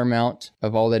dollar amount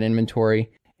of all that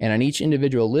inventory. And on each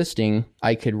individual listing,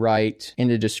 I could write in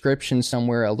the description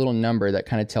somewhere a little number that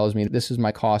kind of tells me this is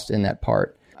my cost in that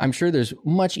part. I'm sure there's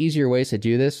much easier ways to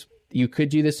do this. You could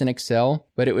do this in Excel,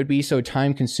 but it would be so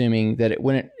time consuming that it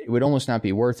would almost not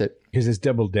be worth it. Because it's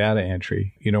double data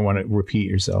entry. You don't want to repeat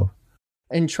yourself.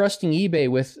 And trusting eBay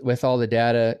with all the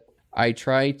data, I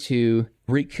try to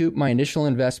recoup my initial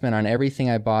investment on everything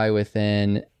I buy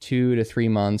within 2 to 3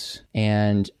 months.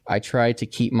 And I try to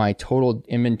keep my total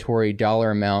inventory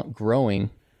dollar amount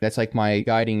growing. That's like my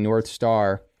guiding North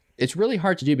Star. It's really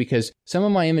hard to do because some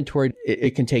of my inventory,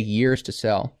 it can take years to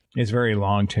sell. It's very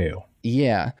long tail.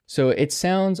 Yeah. So it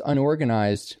sounds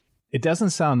unorganized. It doesn't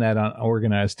sound that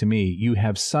unorganized to me. You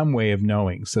have some way of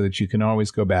knowing so that you can always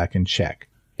go back and check.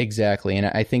 Exactly. And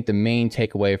I think the main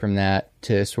takeaway from that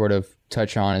to sort of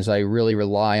touch on is I really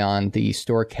rely on the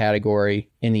store category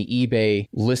in the eBay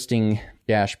listing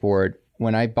dashboard.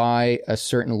 when I buy a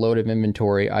certain load of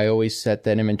inventory, I always set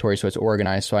that inventory so it's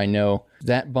organized. So I know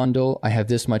that bundle, I have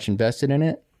this much invested in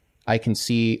it. I can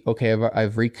see, okay,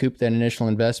 I've recouped that initial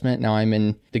investment. Now I'm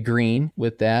in the green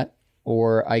with that.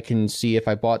 Or I can see if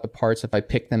I bought the parts, if I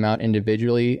pick them out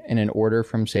individually in an order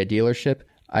from, say, a dealership,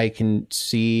 I can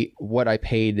see what I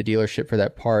paid the dealership for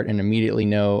that part and immediately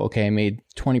know, okay, I made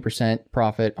 20%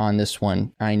 profit on this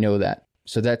one. I know that.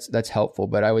 So that's helpful.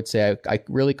 But I would say I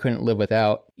really couldn't live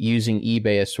without using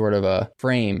eBay as sort of a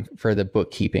frame for the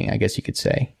bookkeeping, I guess you could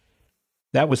say.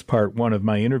 That was part 1 of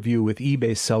my interview with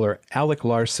eBay seller Alec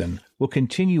Larson. We'll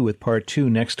continue with part 2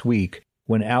 next week,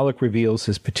 when Alec reveals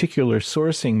his particular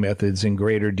sourcing methods in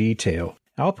greater detail.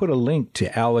 I'll put a link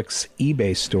to Alec's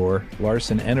eBay store,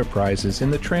 Larson Enterprises,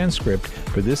 in the transcript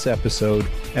for this episode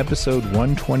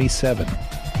 127.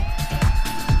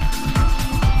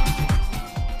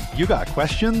 You got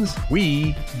questions?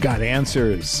 We got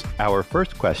answers. Our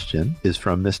first question is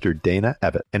from Mr. Dana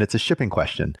Ebbett, and it's a shipping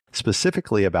question,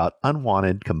 specifically about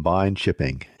unwanted combined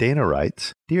shipping. Dana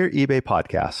writes, Dear eBay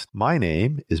Podcast, my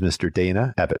name is Mr.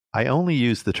 Dana Ebbett. I only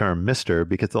use the term Mr.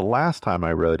 because the last time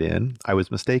I wrote in, I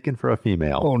was mistaken for a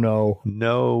female. Oh, no.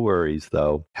 No worries,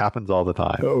 though. Happens all the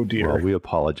time. Oh, dear. Well, we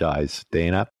apologize,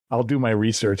 Dana. I'll do my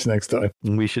research next time.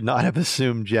 We should not have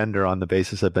assumed gender on the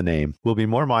basis of a name. We'll be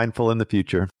more mindful in the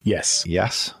future. Yes.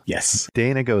 Yes? Yes.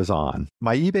 Dana goes on.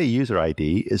 My eBay user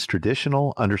ID is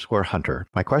traditional_hunter.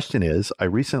 My question is, I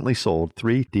recently sold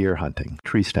 3 deer hunting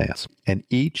tree stands, and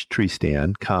each tree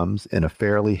stand comes in a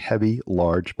fairly heavy,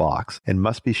 large box and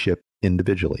must be shipped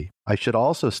individually. I should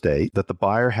also state that the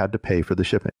buyer had to pay for the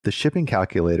shipping. The shipping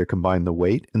calculator combined the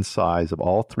weight and size of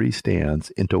all 3 stands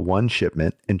into one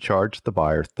shipment and charged the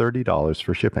buyer $30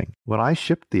 for shipping. When I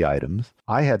shipped the items,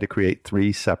 I had to create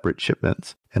 3 separate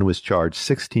shipments and was charged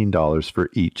 $16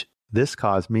 for each. This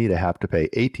caused me to have to pay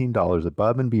 $18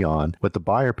 above and beyond what the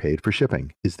buyer paid for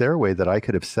shipping. Is there a way that I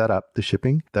could have set up the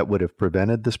shipping that would have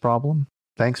prevented this problem?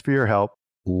 Thanks for your help.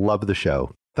 Love the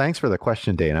show. Thanks for the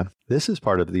question, Dana. This is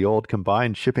part of the old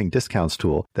combined shipping discounts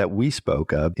tool that we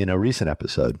spoke of in a recent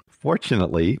episode.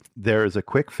 Fortunately, there is a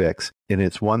quick fix, and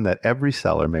it's one that every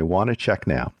seller may want to check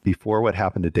now before what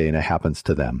happened to Dana happens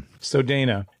to them. So,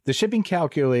 Dana, the shipping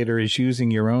calculator is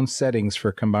using your own settings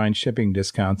for combined shipping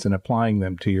discounts and applying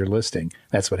them to your listing.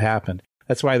 That's what happened.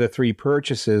 That's why the 3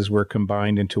 purchases were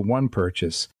combined into one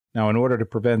purchase. Now, in order to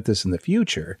prevent this in the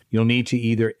future, you'll need to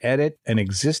either edit an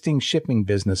existing shipping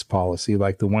business policy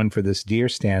like the one for this deer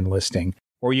stand listing,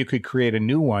 or you could create a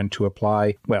new one to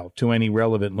apply, well, to any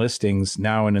relevant listings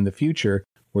now and in the future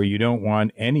where you don't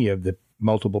want any of the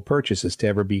multiple purchases to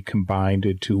ever be combined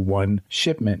into one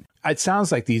shipment. It sounds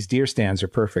like these deer stands are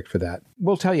perfect for that.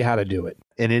 We'll tell you how to do it.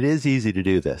 And it is easy to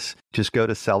do this. Just go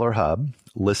to Seller Hub,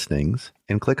 Listings,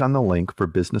 and click on the link for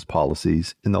Business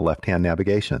Policies in the left-hand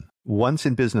navigation. Once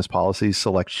in Business Policies,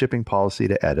 select Shipping Policy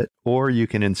to edit, or you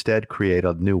can instead create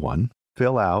a new one.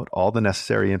 Fill out all the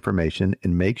necessary information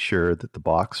and make sure that the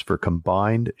box for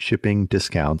combined shipping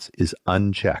discounts is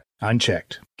unchecked.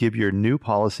 Unchecked. Give your new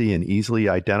policy an easily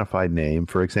identified name,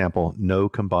 for example, No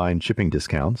Combined Shipping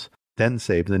Discounts, then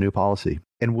save the new policy.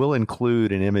 And we'll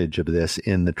include an image of this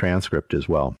in the transcript as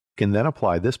well. You can then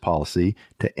apply this policy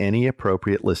to any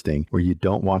appropriate listing where you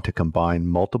don't want to combine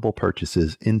multiple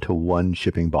purchases into one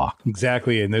shipping box.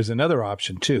 Exactly. And there's another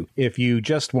option too. If you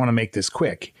just want to make this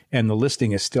quick and the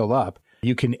listing is still up,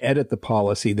 you can edit the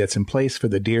policy that's in place for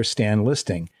the deer stand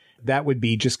listing. That would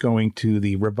be just going to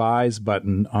the revise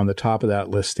button on the top of that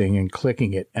listing and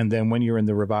clicking it. And then when you're in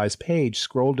the revise page,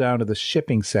 scroll down to the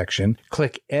shipping section,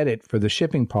 click edit for the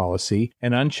shipping policy,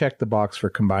 and uncheck the box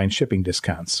for combined shipping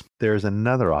discounts. There's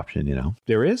another option, you know.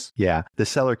 There is? Yeah. The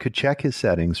seller could check his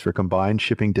settings for combined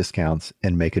shipping discounts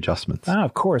and make adjustments.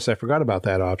 Of course. I forgot about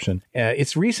that option.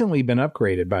 It's recently been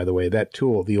upgraded, by the way, that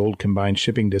tool, the old combined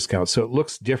shipping discounts. So it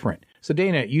looks different. So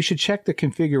Dana, you should check the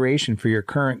configuration for your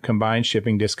current combined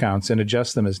shipping discounts and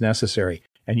adjust them as necessary.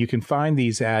 And you can find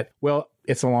these at, well,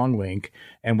 it's a long link,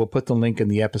 and we'll put the link in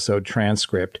the episode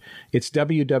transcript. It's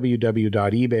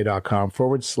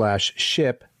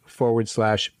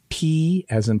www.ebay.com/ship/P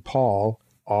as in Paul,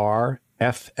 R,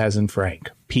 F as in Frank,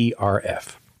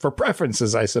 PRF. For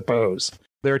preferences, I suppose.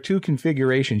 There are 2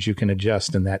 configurations you can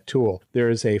adjust in that tool. There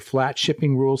is a flat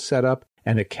shipping rule setup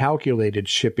and a calculated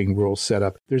shipping rule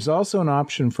setup. There's also an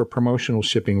option for promotional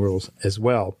shipping rules as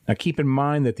well. Now keep in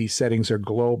mind that these settings are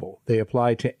global. They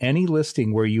apply to any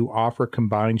listing where you offer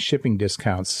combined shipping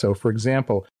discounts. So for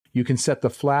example, you can set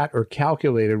the flat or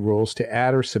calculated rules to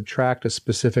add or subtract a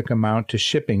specific amount to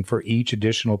shipping for each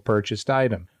additional purchased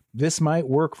item. this might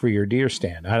work for your deer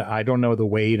stand. I don't know the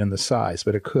weight and the size,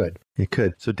 but it could. It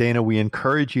could. So Dana, we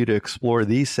encourage you to explore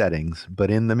these settings, but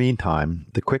in the meantime,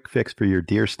 the quick fix for your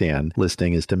deer stand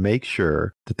listing is to make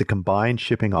sure that the combined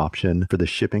shipping option for the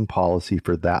shipping policy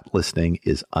for that listing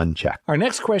is unchecked. Our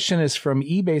next question is from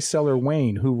eBay seller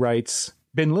Wayne, who writes,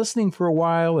 been listening for a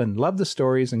while and love the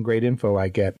stories and great info I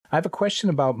get. I have a question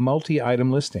about multi-item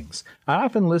listings. I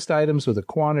often list items with a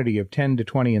quantity of 10 to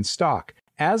 20 in stock.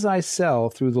 As I sell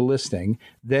through the listing,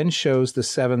 then shows the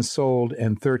 7 sold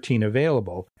and 13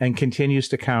 available, and continues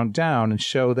to count down and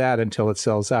show that until it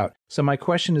sells out. So my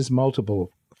question is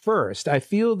multiple. First, I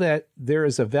feel that there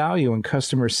is a value in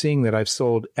customers seeing that I've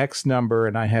sold X number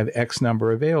and I have X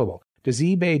number available. Does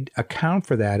eBay account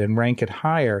for that and rank it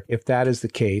higher if that is the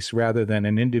case, rather than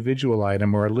an individual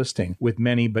item or a listing with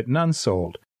many but none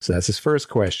sold? So that's his first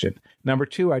question. Number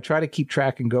 2, I try to keep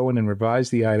track and go in and revise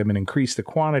the item and increase the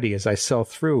quantity as I sell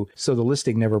through so the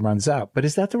listing never runs out. But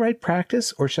is that the right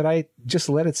practice, or should I just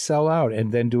let it sell out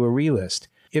and then do a relist?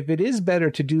 If it is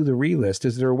better to do the relist,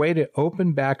 is there a way to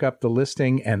open back up the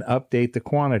listing and update the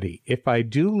quantity? If I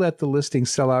do let the listing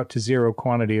sell out to 0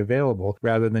 quantity available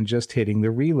rather than just hitting the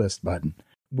relist button.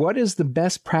 What is the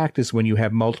best practice when you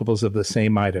have multiples of the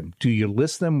same item? Do you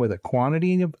list them with a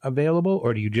quantity available,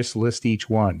 or do you just list each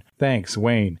one? Thanks,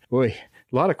 Wayne. Boy,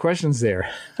 a lot of questions there.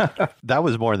 That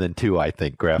was more than 2, I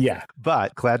think, Griff. Yeah.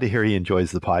 But glad to hear he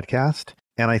enjoys the podcast.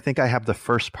 And I think I have the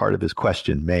first part of his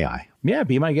question. May I? Yeah,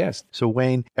 be my guest. So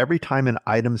Wayne, every time an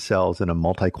item sells in a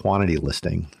multi-quantity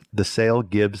listing, the sale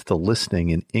gives the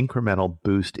listing an incremental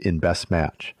boost in best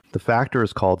match. The factor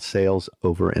is called sales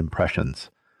over impressions.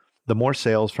 The more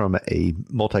sales from a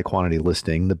multi-quantity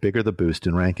listing, the bigger the boost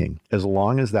in ranking, as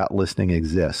long as that listing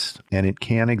exists, and it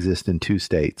can exist in 2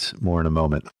 states, more in a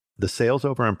moment. The sales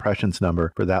over impressions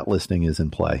number for that listing is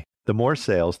in play. The more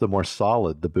sales, the more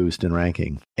solid the boost in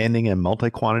ranking. Ending a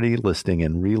multi-quantity listing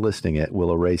and relisting it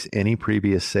will erase any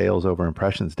previous sales over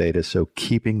impressions data, so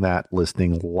keeping that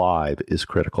listing live is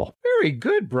critical. Very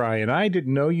good, Brian. I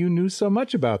didn't know you knew so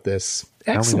much about this.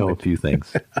 Excellent. I only know a few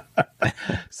things.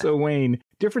 So, Wayne,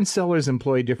 different sellers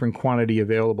employ different quantity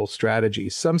available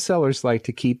strategies. Some sellers like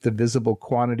to keep the visible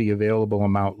quantity available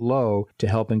amount low to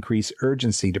help increase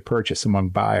urgency to purchase among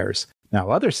buyers. Now,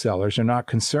 other sellers are not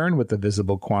concerned with the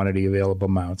visible quantity available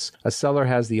amounts. A seller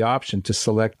has the option to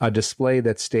select a display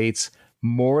that states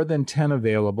more than 10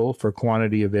 available for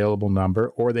quantity available number,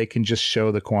 or they can just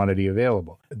show the quantity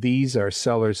available. These are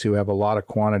sellers who have a lot of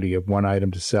quantity of one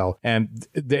item to sell, and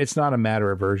it's not a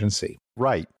matter of urgency.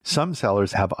 Right. Some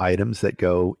sellers have items that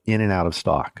go in and out of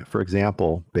stock, for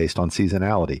example, based on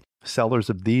seasonality. Sellers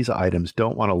of these items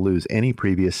don't want to lose any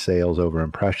previous sales over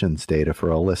impressions data for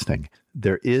a listing.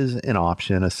 There is an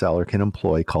option a seller can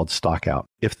employ called stockout.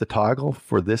 If the toggle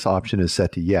for this option is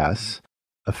set to yes,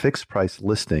 a fixed price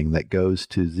listing that goes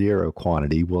to 0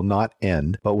 quantity will not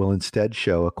end, but will instead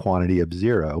show a quantity of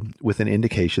 0 with an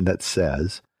indication that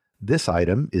says, this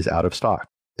item is out of stock.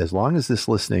 As long as this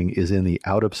listing is in the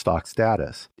out of stock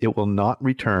status, it will not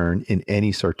return in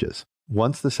any searches.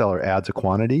 Once the seller adds a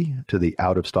quantity to the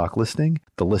out-of-stock listing,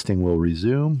 the listing will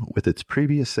resume with its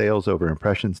previous sales over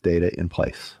impressions data in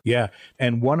place. Yeah,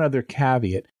 and one other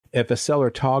caveat. If a seller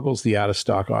toggles the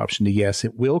out-of-stock option to yes,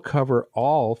 it will cover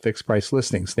all fixed-price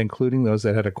listings, including those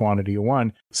that had a quantity of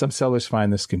 1. Some sellers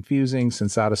find this confusing,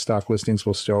 since out-of-stock listings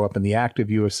will show up in the active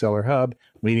view of Seller Hub,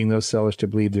 leading those sellers to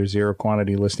believe their 0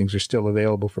 quantity listings are still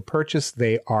available for purchase.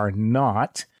 They are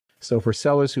not. So for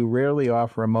sellers who rarely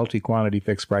offer a multi-quantity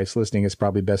fixed price listing, it's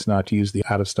probably best not to use the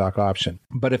out-of-stock option.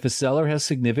 But if a seller has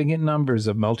significant numbers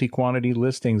of multi-quantity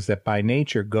listings that by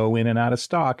nature go in and out of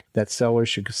stock, that seller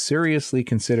should seriously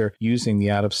consider using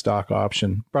the out-of-stock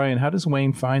option. Brian, how does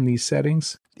Wayne find these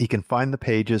settings? He can find the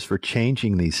pages for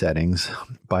changing these settings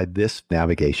by this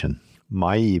navigation: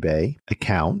 My eBay,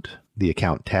 Account, the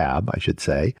Account tab, I should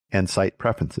say, and Site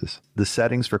Preferences. The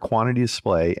settings for quantity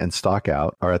display and stock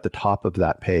out are at the top of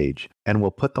that page, and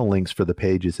we'll put the links for the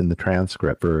pages in the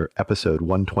transcript for episode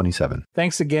 127.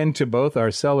 Thanks again to both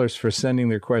our sellers for sending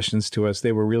their questions to us.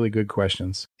 They were really good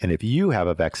questions. And if you have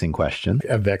a vexing question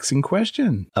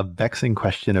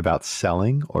about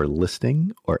selling or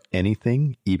listing or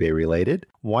anything eBay related,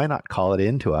 why not call it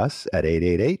in to us at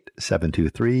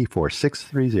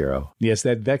 888-723-4630. Yes,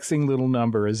 that vexing little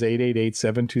number is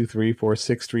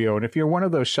 888-723-4630. And if you're one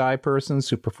of those shy persons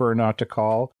who prefer not to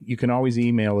call, you can always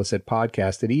email us at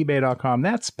podcast@ebay.com.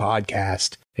 That's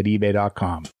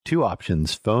podcast@ebay.com. 2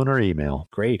 options, phone or email.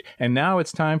 Great. And now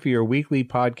it's time for your weekly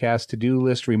podcast to-do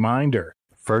list reminder.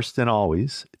 First and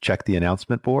always, check the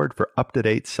announcement board for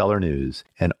up-to-date seller news,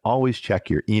 and always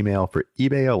check your email for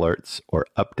eBay alerts or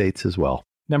updates as well.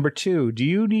 Number 2, do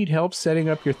you need help setting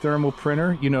up your thermal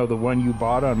printer? You know, the one you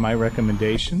bought on my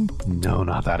recommendation? No,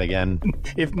 not that again.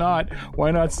 If not,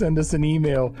 why not send us an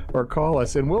email or call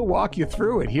us and we'll walk you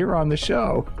through it here on the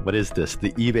show. What is this?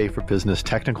 The eBay for Business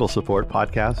Technical Support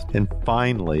Podcast? And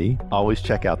finally, always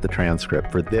check out the transcript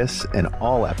for this and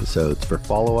all episodes for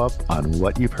follow-up on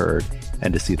what you've heard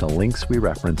and to see the links we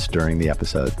referenced during the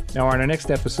episode. Now, on our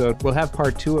next episode, we'll have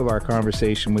part 2 of our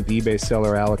conversation with eBay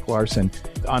seller Alec Larson.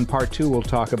 On part 2, we'll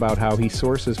talk about how he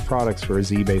sources products for his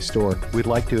eBay store. We'd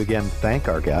like to again thank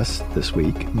our guests this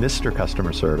week, Mr.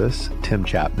 Customer Service, Tim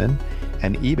Chapman,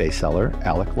 and eBay seller,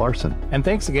 Alec Larson. And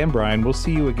thanks again, Brian. We'll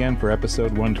see you again for episode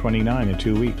 129 in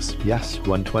 2 weeks. Yes,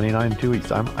 129 in 2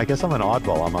 weeks. I guess I'm an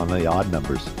oddball. I'm on the odd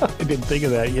numbers. I didn't think of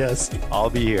that, yes.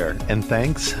 I'll be here. And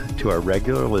thanks to our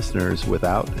regular listeners,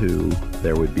 without who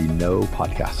there would be no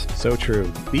podcast. So true.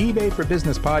 The eBay for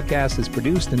Business podcast is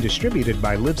produced and distributed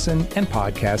by Libsyn and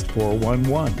Podcast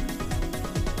 411.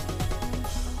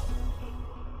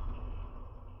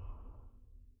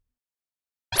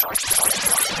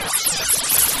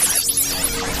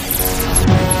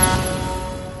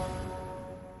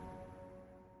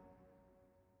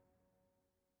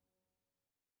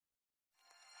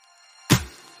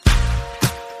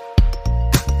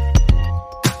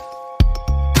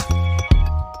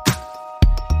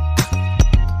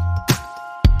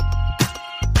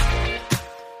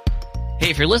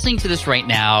 If you're listening to this right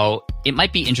now, it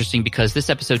might be interesting because this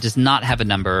episode does not have a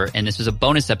number, and this was a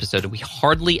bonus episode. We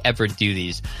hardly ever do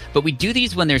these, but we do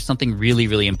these when there's something really,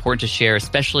 really important to share,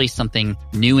 especially something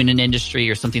new in an industry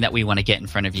or something that we want to get in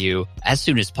front of you as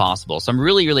soon as possible. So I'm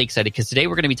really, really excited because today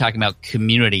we're going to be talking about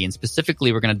community, and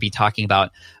specifically we're going to be talking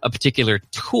about a particular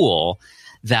tool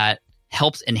that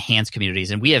helps enhance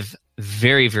communities. And we have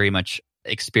very, very much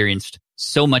experienced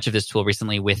so much of this tool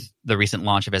recently with the recent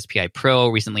launch of SPI Pro.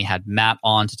 Recently had Matt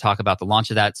on to talk about the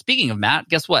launch of that. Speaking of Matt,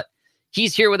 guess what?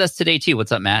 He's here with us today too.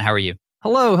 What's up, Matt? How are you?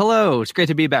 Hello. It's great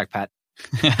to be back, Pat.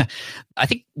 I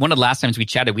think one of the last times we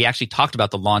chatted, we actually talked about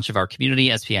the launch of our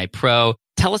community, SPI Pro.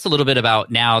 Tell us a little bit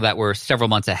about, now that we're several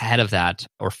months ahead of that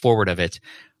or forward of it,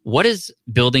 what has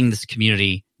building this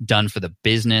community done for the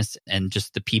business and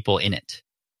just the people in it?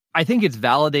 I think it's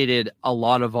validated a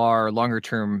lot of our longer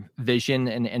term vision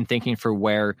and thinking for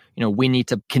where, we need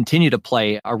to continue to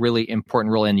play a really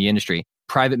important role in the industry.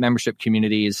 Private membership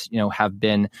communities, have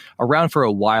been around for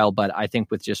a while, but I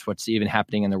think with just what's even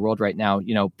happening in the world right now,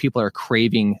 people are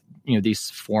craving, these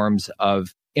forms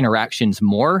of interactions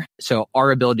more. So our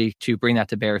ability to bring that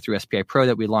to bear through SPI Pro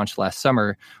that we launched last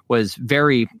summer was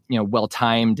very, well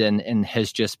timed and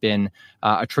has just been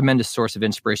a tremendous source of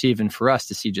inspiration, even for us,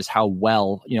 to see just how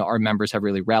well, our members have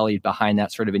really rallied behind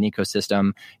that sort of an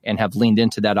ecosystem and have leaned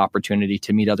into that opportunity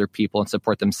to meet other people and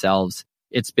support themselves.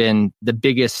 It's been the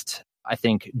biggest, I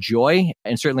think, joy,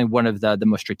 and certainly one of the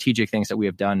most strategic things that we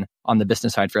have done on the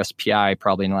business side for SPI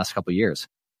probably in the last couple of years.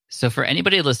 So for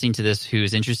anybody listening to this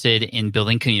who's interested in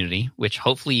building community, which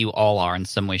hopefully you all are in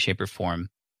some way, shape, or form,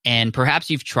 and perhaps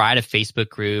you've tried a Facebook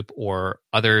group or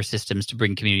other systems to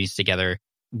bring communities together,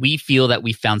 we feel that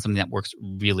we found something that works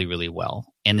really, really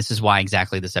well. And this is why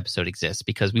exactly this episode exists,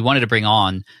 because we wanted to bring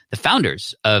on the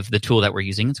founders of the tool that we're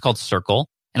using. It's called Circle.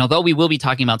 And although we will be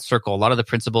talking about Circle, a lot of the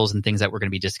principles and things that we're going to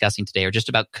be discussing today are just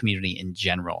about community in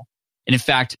general. And in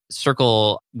fact,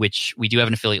 Circle, which we do have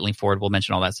an affiliate link for, we'll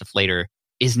mention all that stuff later,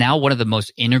 is now one of the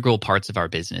most integral parts of our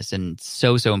business and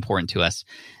so important to us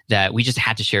that we just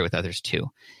had to share it with others too.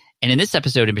 And in this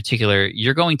episode in particular,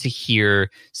 you're going to hear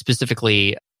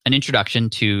specifically an introduction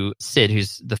to Sid,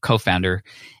 who's the co-founder,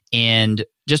 and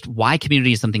just why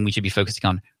community is something we should be focusing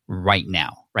on right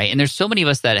now, right? And there's so many of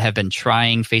us that have been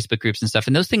trying Facebook groups and stuff,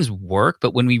 and those things work,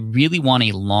 but when we really want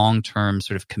a long-term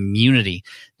sort of community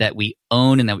that we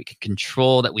own and that we can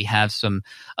control, that we have some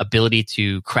ability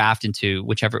to craft into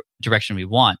whichever direction we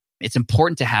want, it's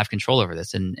important to have control over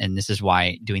this. And this is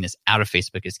why doing this out of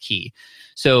Facebook is key.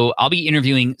 So I'll be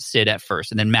interviewing Sid at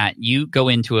first, and then Matt, you go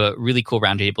into a really cool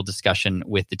roundtable discussion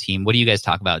with the team. What do you guys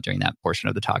talk about during that portion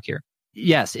of the talk here?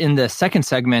 Yes. In the second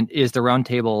segment is the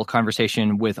roundtable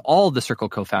conversation with all the Circle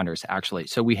co-founders, actually.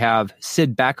 So we have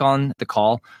Sid back on the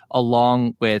call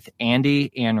along with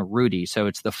Andy and Rudy. So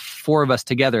it's the four of us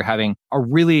together having a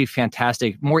really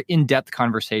fantastic, more in-depth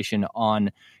conversation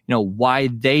on, why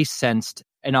they sensed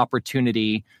an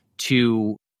opportunity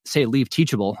to say leave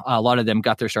Teachable. A lot of them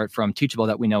got their start from Teachable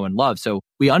that we know and love. So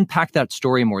we unpack that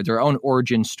story more, their own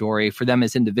origin story for them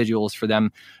as individuals, for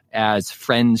them as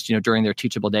friends, during their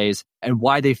Teachable days, and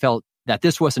why they felt that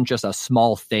this wasn't just a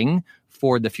small thing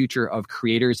for the future of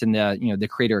creators in the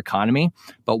creator economy,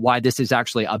 but why this is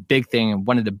actually a big thing and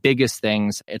one of the biggest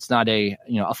things. It's not a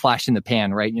flash in the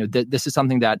pan, right? This is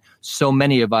something that so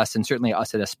many of us, and certainly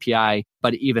us at SPI,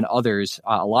 but even others,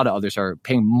 a lot of others are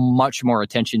paying much more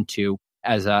attention to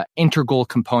as an integral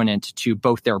component to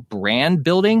both their brand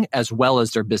building as well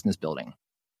as their business building.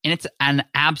 And it's an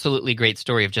absolutely great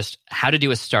story of just how to do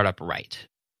a startup right.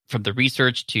 From the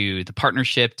research to the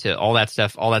partnership to all that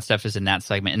stuff is in that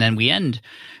segment. And then we end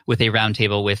with a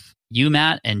roundtable with you,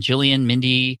 Matt, and Jillian,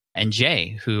 Mindy, and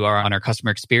Jay, who are on our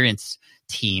customer experience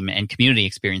team and community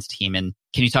experience team. And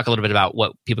can you talk a little bit about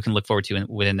what people can look forward to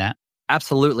within that?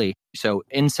 Absolutely. So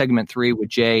in segment 3 with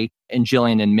Jay and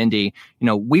Jillian and Mindy,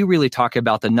 we really talk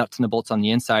about the nuts and the bolts on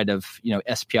the inside of,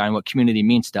 SPI and what community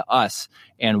means to us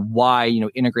and why,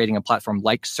 integrating a platform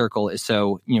like Circle is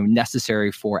so,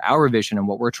 necessary for our vision and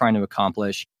what we're trying to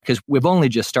accomplish. Because we've only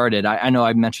just started. I know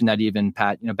I mentioned that even,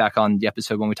 Pat, back on the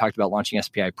episode when we talked about launching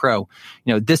SPI Pro.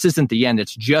 This isn't the end.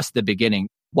 It's just the beginning.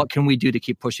 What can we do to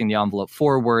keep pushing the envelope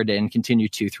forward and continue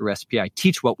to, through SPI,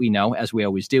 teach what we know, as we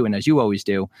always do and as you always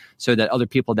do, so that other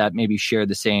people that maybe share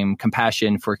the same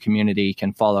compassion for community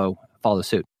can follow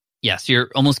suit? Yes, you're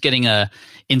almost getting a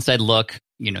inside look.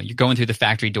 You're going through the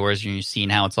factory doors and you're seeing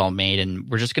how it's all made. And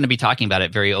we're just going to be talking about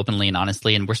it very openly and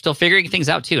honestly. And we're still figuring things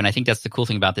out too. And I think that's the cool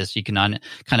thing about this. You can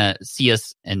kind of see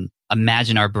us and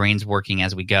imagine our brains working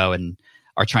as we go and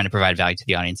are trying to provide value to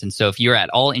the audience. And so if you're at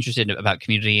all interested about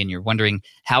community and you're wondering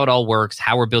how it all works,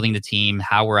 how we're building the team,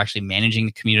 how we're actually managing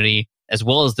the community, as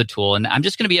well as the tool, and I'm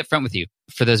just going to be upfront with you.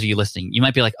 For those of you listening, you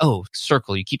might be like, oh,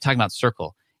 Circle, you keep talking about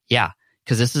Circle. Yeah,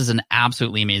 because this is an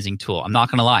absolutely amazing tool. I'm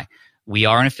not going to lie. We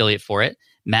are an affiliate for it.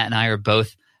 Matt and I are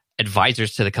both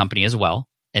advisors to the company as well.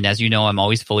 And as you know, I'm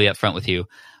always fully upfront with you.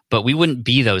 But we wouldn't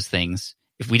be those things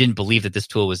if we didn't believe that this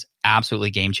tool was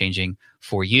absolutely game-changing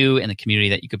for you and the community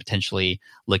that you could potentially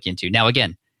look into. Now,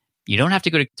 again, you don't have to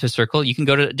go to Circle. You can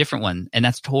go to a different one, and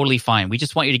that's totally fine. We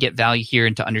just want you to get value here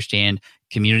and to understand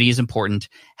community is important,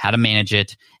 how to manage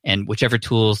it, and whichever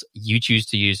tools you choose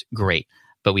to use, great.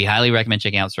 But we highly recommend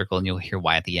checking out Circle, and you'll hear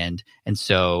why at the end. And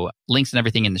so links and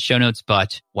everything in the show notes,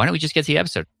 but why don't we just get to the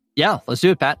episode? Yeah, let's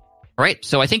do it, Pat. All right,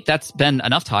 so I think that's been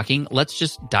enough talking. Let's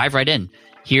just dive right in.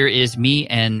 Here is me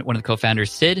and one of the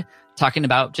co-founders, Sid, talking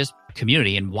about just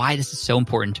community and why this is so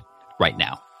important right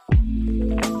now.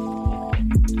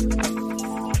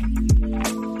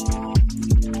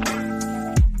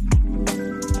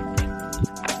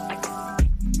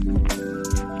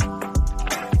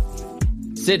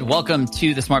 Sid, welcome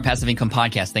to the Smart Passive Income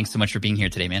Podcast. Thanks so much for being here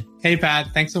today, man. Hey,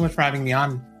 Pat. Thanks so much for having me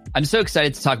on. I'm so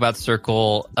excited to talk about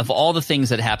Circle. Of all the things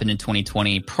that happened in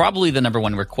 2020, probably the number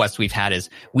one request we've had is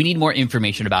we need more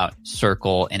information about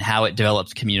Circle and how it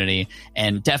develops community.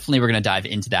 And definitely we're going to dive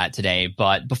into that today.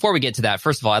 But before we get to that,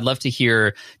 first of all, I'd love to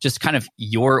hear just kind of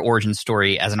your origin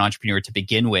story as an entrepreneur to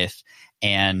begin with.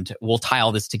 And we'll tie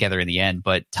all this together in the end.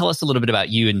 But tell us a little bit about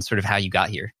you and sort of how you got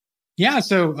here. Yeah,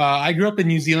 so I grew up in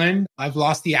New Zealand. I've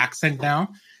lost the accent now.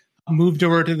 I moved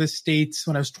over to the States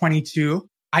when I was 22.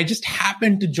 I just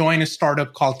happened to join a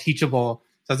startup called Teachable.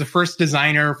 So I was the first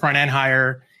designer, front-end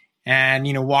hire, and,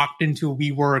 walked into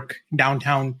WeWork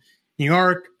downtown New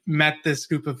York, met this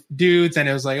group of dudes, and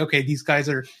it was like, okay, these guys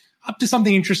are up to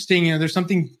something interesting. There's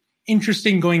something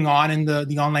interesting going on in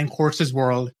the online courses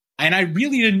world. And I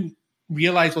really didn't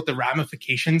realize what the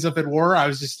ramifications of it were. I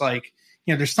was just like,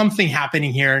 there's something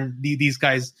happening here, and these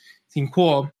guys seem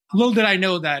cool. Little did I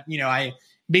know that, I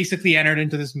basically entered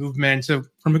into this movement. So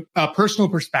from a personal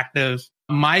perspective,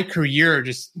 my career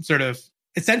just sort of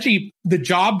essentially the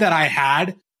job that I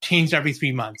had changed every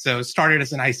 3 months. So started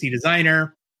as an IC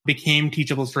designer, became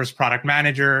Teachable's first product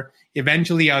manager.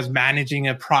 Eventually, I was managing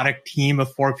a product team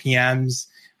of 4 PMs,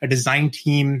 a design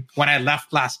team. When I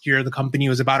left last year, the company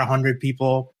was about 100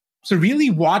 people. So really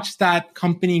watched that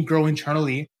company grow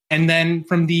internally. And then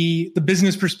from the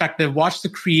business perspective, watched the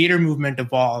creator movement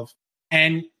evolve.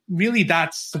 And really,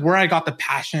 that's where I got the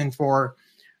passion for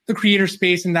the creator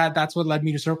space. And that's what led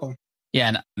me to Circle. Yeah,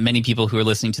 and many people who are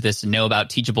listening to this know about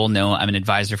Teachable, know I'm an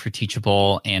advisor for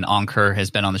Teachable, and Ankur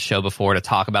has been on the show before to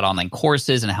talk about online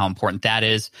courses and how important that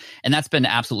is. And that's been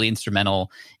absolutely instrumental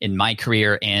in my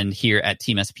career and here at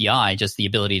Team SPI, just the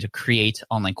ability to create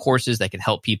online courses that can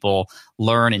help people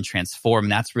learn and transform.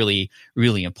 That's really,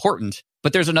 really important.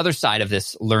 But there's another side of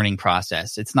this learning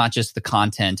process. It's not just the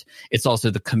content, it's also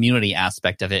the community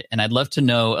aspect of it. And I'd love to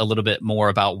know a little bit more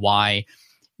about why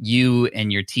you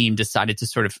and your team decided to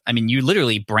sort of, you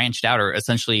literally branched out or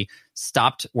essentially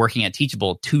stopped working at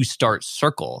Teachable to start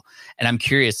Circle. And I'm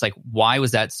curious, why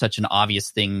was that such an obvious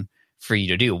thing for you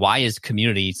to do? Why is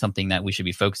community something that we should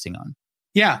be focusing on?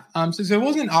 Yeah. So it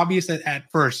wasn't obvious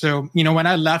at first. So, when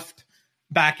I left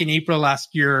back in April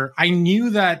last year, I knew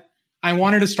that I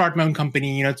wanted to start my own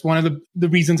company. It's one of the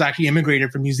reasons I actually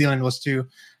immigrated from New Zealand was to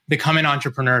become an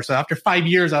entrepreneur. So after 5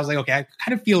 years, I was like, okay, I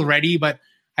kind of feel ready, but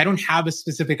I don't have a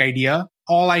specific idea.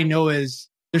 All I know is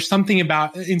there's something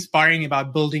inspiring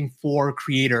about building for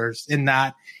creators in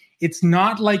that it's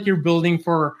not like you're building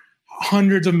for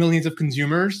hundreds of millions of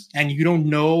consumers and you don't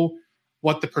know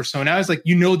what the persona is. Like,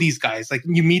 these guys, like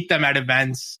you meet them at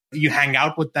events, you hang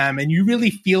out with them, and you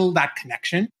really feel that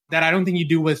connection that I don't think you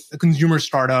do with a consumer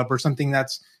startup or something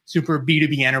that's super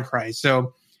B2B enterprise.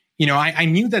 So, I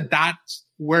knew that that's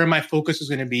where my focus was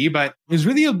going to be, but it was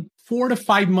really a 4 to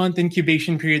 5 month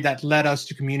incubation period that led us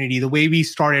to Community. The way we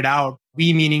started out,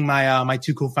 we meaning my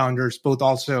two co-founders, both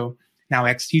also now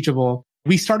ex-Teachable,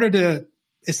 we started to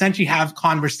essentially have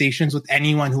conversations with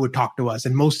anyone who would talk to us.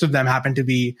 And most of them happened to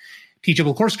be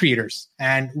Teachable course creators.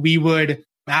 And we would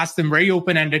ask them very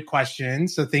open-ended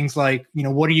questions. So things like,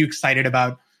 what are you excited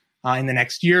about in the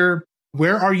next year?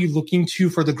 Where are you looking to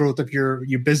for the growth of your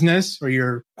business or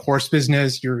your course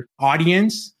business, your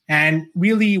audience? And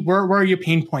really, where are your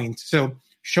pain points? So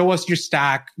show us your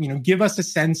stack, give us a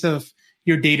sense of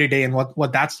your day-to-day and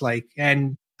what that's like.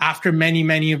 And after many,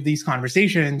 many of these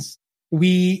conversations,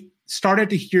 we started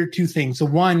to hear two things. So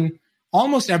one,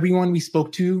 almost everyone we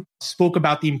spoke to spoke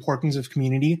about the importance of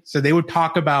community. So they would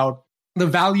talk about the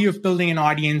value of building an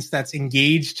audience that's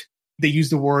engaged. They use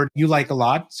the word you like a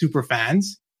lot, super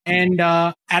fans. And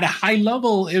at a high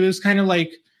level, it was kind of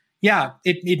like, yeah,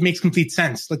 it makes complete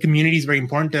sense. The community is very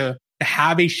important to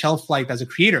have a shelf life as a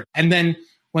creator. And then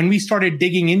when we started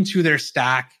digging into their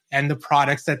stack and the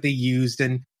products that they used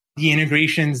and the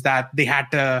integrations that they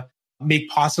had to make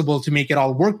possible to make it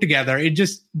all work together, it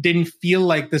just didn't feel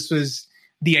like this was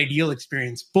the ideal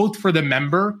experience, both for the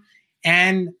member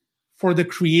and for the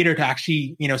creator to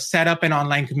actually, set up an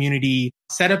online community,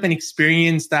 set up an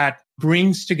experience that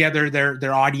brings together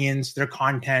their audience, their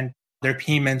content, their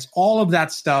payments, all of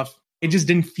that stuff. It just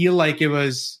didn't feel like it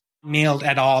was nailed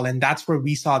at all. And that's where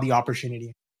we saw the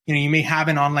opportunity. You may have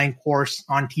an online course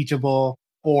on Teachable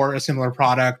or a similar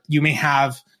product. You may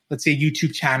have, let's say, a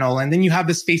YouTube channel, and then you have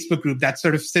this Facebook group that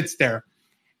sort of sits there.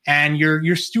 And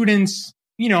your students,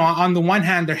 on the one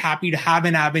hand, they're happy to have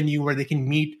an avenue where they can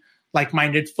meet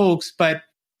like-minded folks, but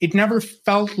it never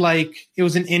felt like it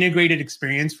was an integrated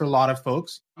experience for a lot of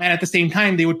folks. And at the same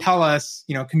time, they would tell us,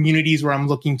 communities where I'm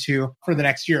looking to for the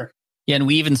next year. Yeah, and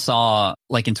we even saw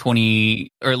like in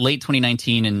late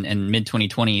 2019 and mid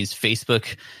 2020s,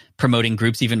 Facebook promoting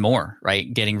groups even more,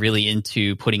 right? Getting really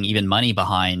into putting even money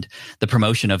behind the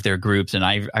promotion of their groups. And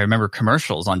I remember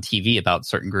commercials on TV about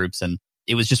certain groups, and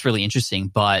it was just really interesting.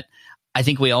 But I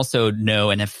think we also know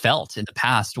and have felt in the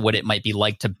past what it might be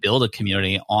like to build a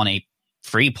community on a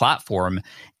free platform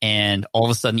and all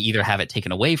of a sudden either have it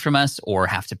taken away from us or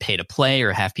have to pay to play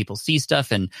or have people see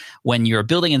stuff. And when you're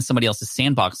building in somebody else's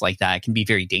sandbox like that, it can be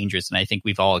very dangerous. And I think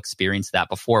we've all experienced that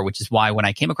before, which is why when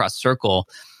I came across Circle,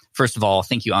 first of all,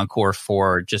 thank you, Encore,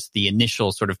 for just the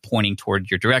initial sort of pointing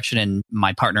toward your direction. And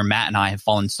my partner, Matt, and I have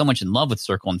fallen so much in love with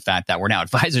Circle, in fact, that we're now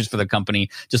advisors for the company,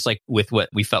 just like with what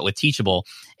we felt with Teachable.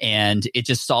 And it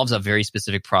just solves a very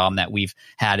specific problem that we've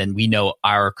had. And we know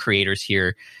our creators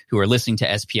here who are listening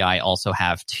to SPI also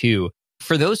have too.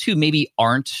 For those who maybe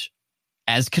aren't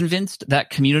as convinced that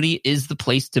community is the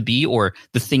place to be or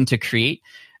the thing to create,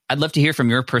 I'd love to hear from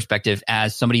your perspective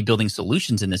as somebody building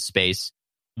solutions in this space.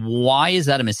 Why is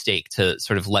that a mistake to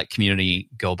sort of let community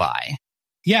go by?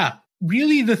 Yeah,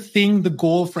 really the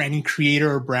goal for any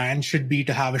creator or brand should be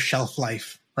to have a shelf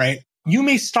life, right? You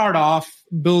may start off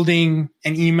building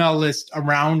an email list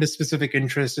around a specific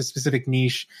interest, a specific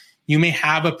niche. You may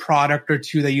have a product or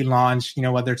two that you launch,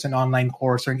 whether it's an online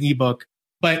course or an ebook.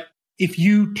 But if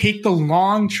you take the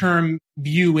long-term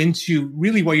view into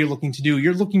really what you're looking to do,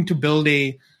 you're looking to build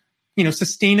a,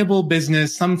 sustainable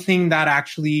business, something that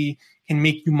actually can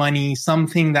make you money,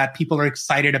 something that people are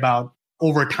excited about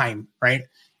over time, right?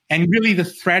 And really the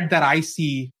thread that I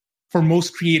see for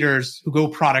most creators who go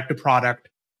product to product,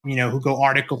 who go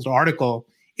article to article,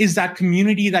 is that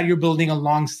community that you're building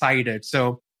alongside it.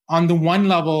 So on the one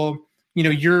level,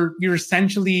 you're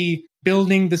essentially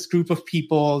building this group of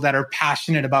people that are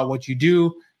passionate about what you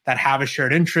do, that have a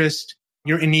shared interest.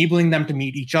 You're enabling them to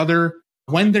meet each other.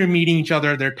 When they're meeting each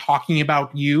other, they're talking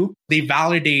about you. They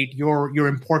validate your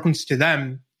importance to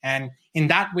them. And in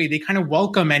that way, they kind of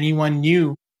welcome anyone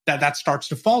new that starts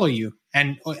to follow you.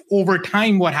 And over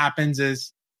time, what happens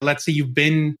is, let's say you've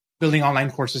been building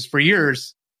online courses for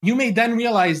years, you may then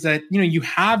realize that, you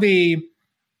have a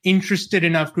interested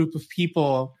enough group of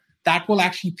people that will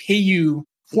actually pay you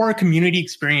for a community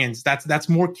experience that's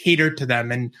more catered to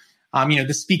them. And,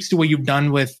 this speaks to what you've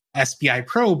done with SPI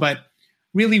Pro, but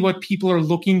really what people are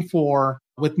looking for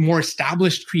with more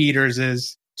established creators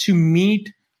is to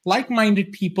meet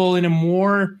like-minded people in a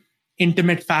more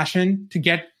intimate fashion to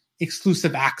get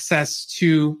exclusive access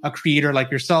to a creator like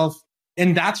yourself.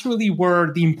 And that's really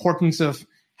where the importance of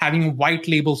having a white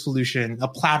label solution, a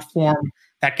platform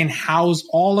that can house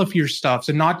all of your stuff.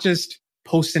 So not just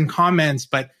posts and comments,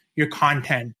 but your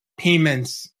content,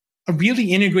 payments, a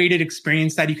really integrated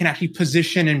experience that you can actually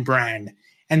position and brand.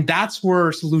 And that's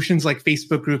where solutions like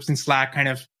Facebook groups and Slack kind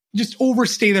of just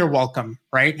overstay their welcome,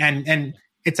 right? And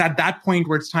it's at that point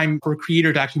where it's time for a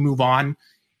creator to actually move on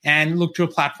and look to a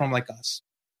platform like us.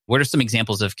 What are some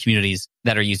examples of communities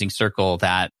that are using Circle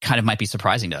that kind of might be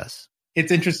surprising to us?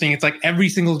 It's interesting. It's like every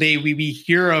single day we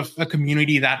hear of a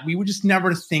community that we would just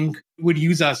never think would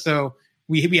use us. So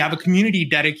we have a community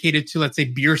dedicated to, let's say,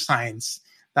 beer science.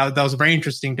 That was very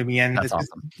interesting to me. And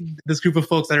this group of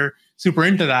folks that are super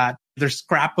into that, there's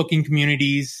scrapbooking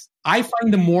communities. I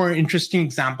find the more interesting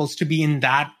examples to be in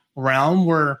that realm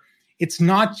where it's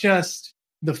not just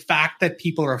the fact that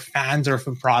people are fans of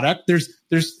a product.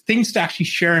 There's things to actually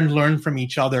share and learn from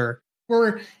each other.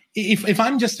 Or if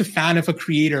I'm just a fan of a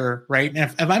creator, right?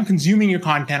 And if I'm consuming your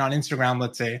content on Instagram,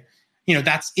 let's say,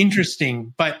 that's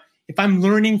interesting. But if I'm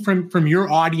learning from your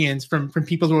audience, from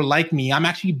people who are like me, I'm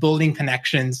actually building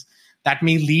connections that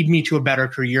may lead me to a better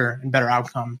career and better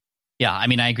outcome. Yeah, I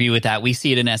mean, I agree with that. We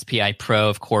see it in SPI Pro,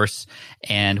 of course,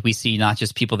 and we see not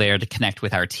just people there to connect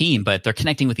with our team, but they're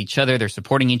connecting with each other. They're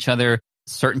supporting each other.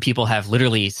 Certain people have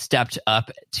literally stepped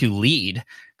up to lead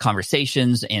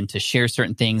conversations and to share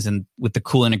certain things. And with the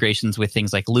cool integrations with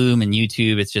things like Loom and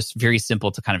YouTube, it's just very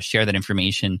simple to kind of share that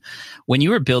information. When you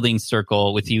were building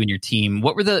Circle with you and your team,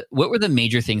 what were the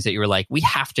major things that you were like, we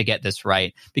have to get this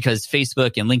right because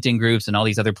Facebook and LinkedIn groups and all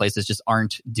these other places just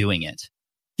aren't doing it?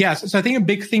 Yeah, so I think a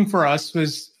big thing for us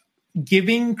was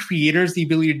giving creators the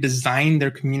ability to design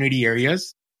their community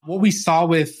areas. What we saw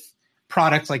with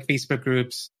products like Facebook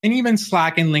groups and even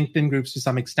Slack and LinkedIn groups to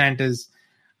some extent is,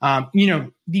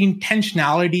 the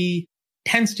intentionality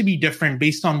tends to be different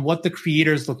based on what the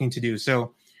creator is looking to do.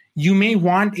 So you may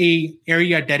want a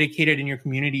area dedicated in your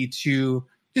community to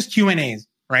just Q&As,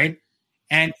 right?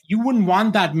 And you wouldn't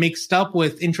want that mixed up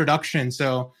with introduction.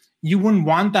 So you wouldn't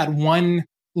want that one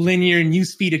linear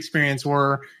newsfeed experience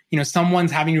where,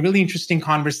 someone's having a really interesting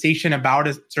conversation about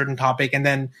a certain topic. And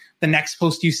then the next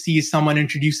post you see is someone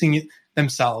introducing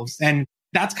themselves. And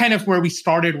that's kind of where we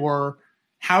started, where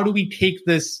how do we take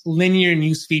this linear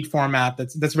newsfeed format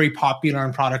that's very popular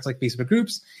in products like Facebook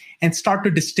groups and start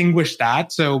to distinguish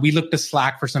that? So we looked to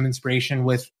Slack for some inspiration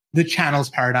with the channels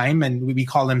paradigm, and we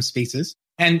call them spaces.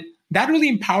 And that really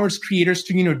empowers creators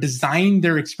to, design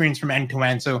their experience from end to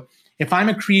end. So if I'm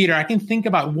a creator, I can think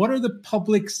about what are the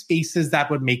public spaces that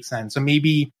would make sense. So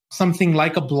maybe something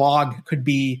like a blog could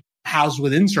be housed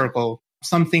within Circle,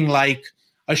 something like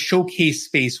a showcase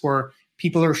space where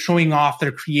people are showing off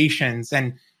their creations.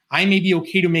 And I may be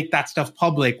okay to make that stuff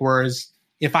public. Whereas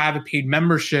if I have a paid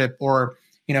membership or,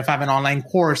 if I have an online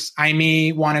course, I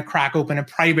may want to crack open a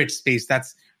private space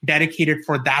that's dedicated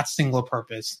for that single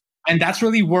purpose. And that's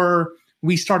really where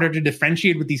we started to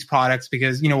differentiate with these products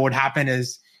because, what happened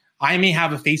is I may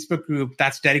have a Facebook group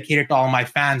that's dedicated to all my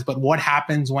fans, but what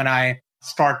happens when I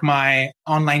start my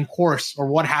online course or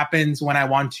what happens when I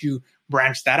want to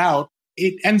branch that out?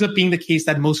 It ends up being the case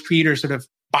that most creators sort of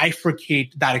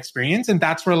bifurcate that experience. And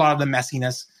that's where a lot of the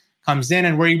messiness comes in.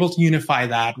 And we're able to unify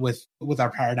that with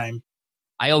our paradigm.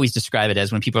 I always describe it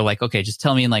as when people are like, okay, just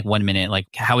tell me in like 1 minute, like,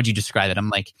 how would you describe it? I'm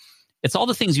like, it's all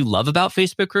the things you love about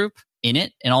Facebook group in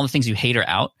it and all the things you hate are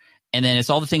out. And then it's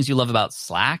all the things you love about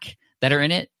Slack that are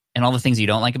in it and all the things you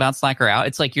don't like about Slack are out.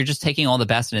 It's like you're just taking all the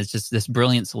best and it's just this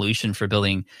brilliant solution for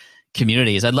building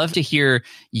communities. I'd love to hear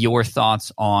your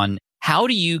thoughts on how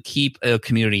do you keep a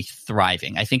community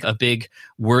thriving? I think a big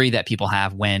worry that people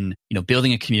have when,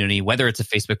 building a community, whether it's a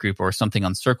Facebook group or something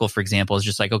on Circle, for example, is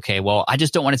just like, okay, well, I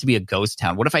just don't want it to be a ghost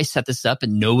town. What if I set this up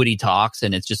and nobody talks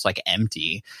and it's just like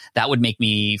empty? That would make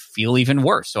me feel even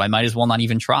worse. So I might as well not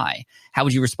even try. How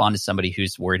would you respond to somebody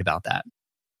who's worried about that?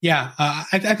 Yeah,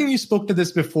 I think you spoke to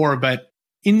this before, but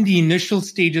in the initial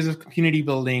stages of community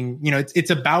building, it's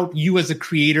about you as a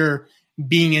creator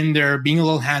being in there, being a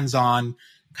little hands-on,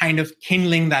 kind of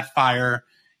kindling that fire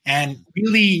and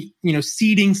really,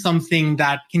 seeding something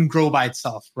that can grow by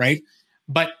itself, right?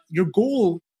 But your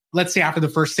goal, let's say after the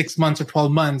first 6 months or 12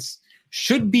 months,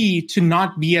 should be to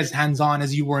not be as hands-on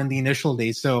as you were in the initial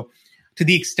days. So to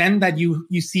the extent that you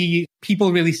see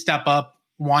people really step up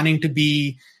wanting to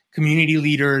be community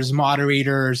leaders,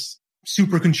 moderators,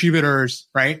 super contributors,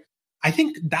 right? I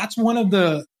think that's one of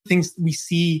the things we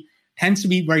see tends to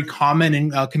be very common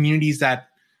in communities that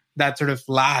sort of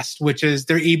last, which is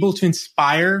they're able to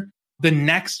inspire the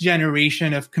next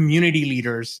generation of community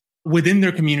leaders within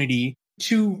their community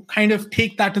to kind of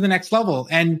take that to the next level.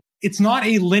 And it's not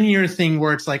a linear thing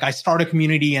where it's like I start a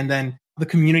community and then the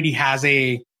community has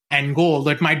a end goal.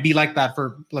 It might be like that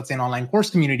for, let's say, an online course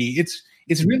community. It's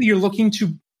really you're looking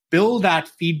to build that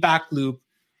feedback loop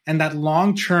and that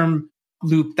long-term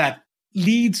loop that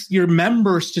leads your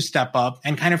members to step up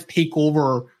and kind of take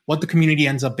over what the community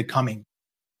ends up becoming.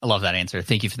 I love that answer.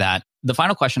 Thank you for that. The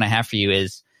final question I have for you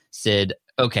is, Sid,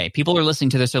 okay, people are listening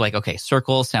to this. They're like, okay,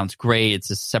 Circle sounds great. It's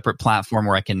a separate platform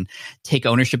where I can take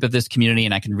ownership of this community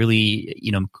and I can really,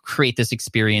 create this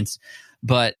experience.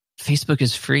 But Facebook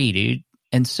is free, dude.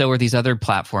 And so are these other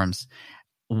platforms.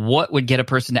 What would get a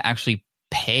person to actually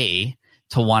pay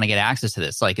to want to get access to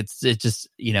this? Like it just,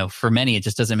 for many, it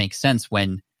just doesn't make sense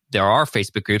when there are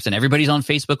Facebook groups and everybody's on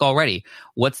Facebook already.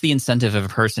 What's the incentive of a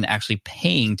person actually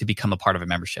paying to become a part of a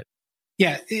membership?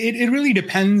 Yeah, it really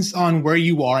depends on where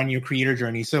you are in your creator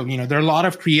journey. So, there are a lot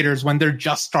of creators when they're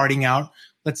just starting out.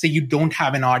 Let's say you don't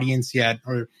have an audience yet,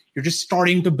 or you're just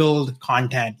starting to build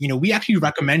content. We actually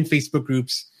recommend Facebook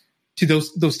groups to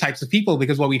those types of people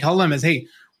because what we tell them is, hey,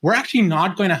 we're actually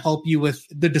not going to help you with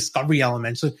the discovery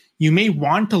element. So you may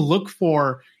want to look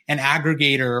for an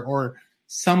aggregator or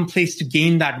some place to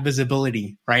gain that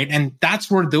visibility, right? And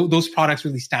that's where those products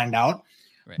really stand out.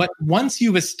 Right. But once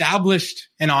you've established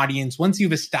an audience, once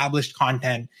you've established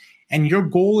content, and your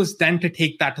goal is then to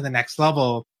take that to the next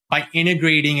level by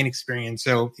integrating an experience.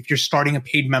 So if you're starting a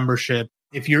paid membership,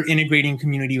 if you're integrating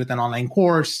community with an online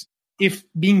course, if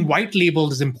being white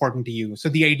labeled is important to you. So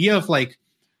the idea of like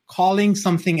calling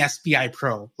something SPI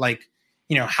Pro, like,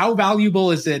 how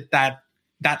valuable is it that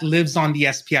lives on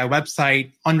the SPI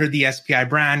website under the SPI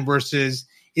brand versus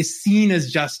is seen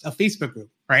as just a Facebook group,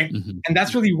 right? Mm-hmm. And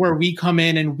that's really where we come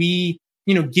in and we,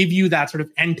 give you that sort of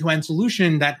end-to-end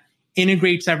solution that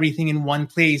integrates everything in one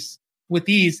place with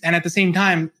ease. And at the same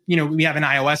time, we have an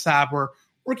iOS app, we're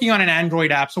working on an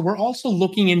Android app. So we're also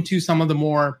looking into some of the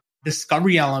more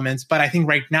discovery elements. But I think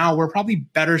right now we're probably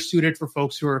better suited for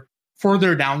folks who are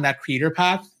further down that creator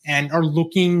path and are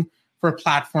looking for a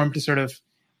platform to sort of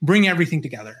bring everything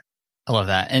together. I love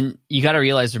that. And you got to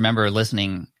remember,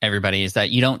 listening, everybody, is that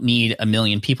you don't need 1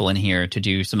 million people in here to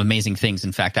do some amazing things.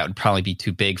 In fact, that would probably be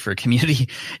too big for a community.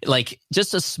 Like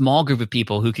just a small group of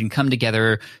people who can come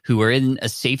together, who are in a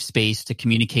safe space to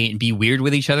communicate and be weird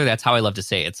with each other. That's how I love to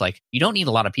say it. It's like, you don't need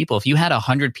a lot of people. If you had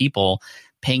 100 people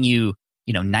paying you,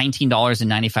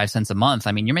 $19.95 a month,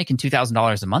 I mean, you're making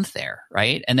 $2,000 a month there,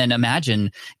 right? And then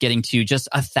imagine getting to just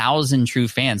 1,000 true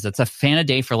fans. That's a fan a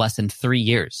day for less than 3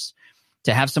 years.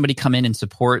 To have somebody come in and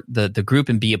support the group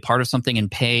and be a part of something and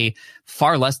pay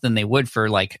far less than they would for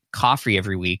like coffee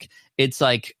every week. It's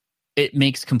like, it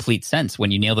makes complete sense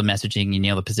when you nail the messaging, you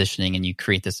nail the positioning, and you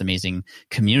create this amazing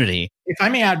community. If I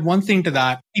may add one thing to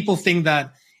that, people think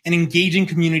that an engaging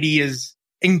community is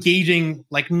engaging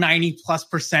like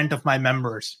 90+% of my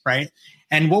members, right?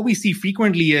 And what we see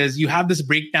frequently is you have this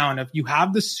breakdown of you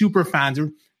have the super fans who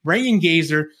are very engaged,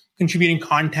 they're contributing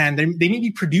content, they may be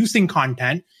producing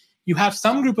content. You have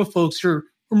some group of folks who are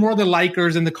more the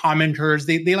likers and the commenters.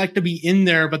 They like to be in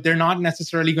there, but they're not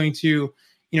necessarily going to,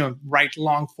 write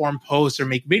long form posts or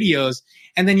make videos.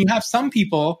 And then you have some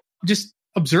people just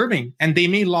observing, and they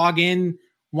may log in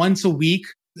once a week.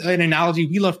 An analogy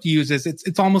we love to use is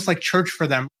it's almost like church for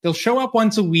them. They'll show up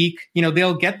once a week,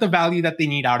 they'll get the value that they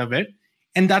need out of it.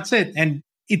 And that's it. And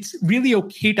it's really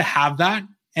okay to have that.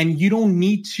 And you don't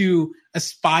need to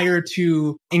aspire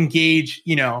to engage,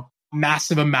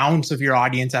 massive amounts of your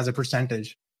audience as a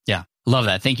percentage. Yeah. Love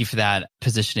that. Thank you for that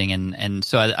positioning. And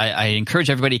so I encourage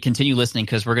everybody to continue listening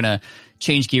because we're going to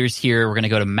change gears here. We're going to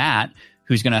go to Matt,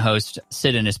 who's going to host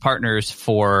Sid and his partners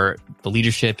for the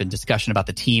leadership and discussion about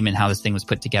the team and how this thing was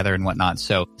put together and whatnot.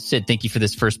 So Sid, thank you for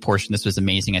this first portion. This was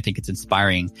amazing. I think it's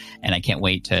inspiring and I can't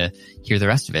wait to hear the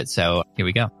rest of it. So here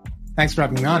we go. Thanks for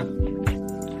having me on.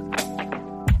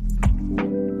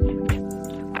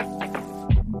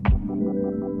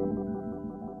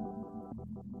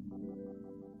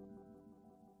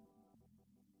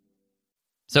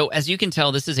 So as you can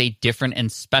tell, this is a different and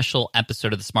special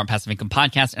episode of the Smart Passive Income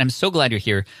Podcast, and I'm so glad you're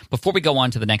here. Before we go on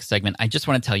to the next segment, I just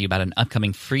want to tell you about an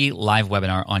upcoming free live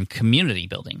webinar on community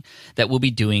building that we'll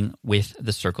be doing with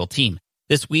the Circle team.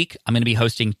 This week, I'm going to be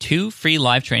hosting 2 free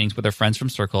live trainings with our friends from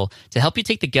Circle to help you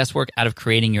take the guesswork out of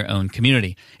creating your own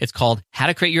community. It's called How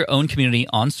to Create Your Own Community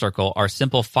on Circle, our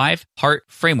simple 5-part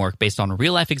framework based on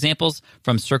real-life examples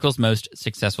from Circle's most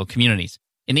successful communities.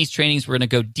 In these trainings, we're going to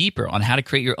go deeper on how to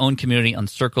create your own community on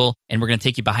Circle, and we're going to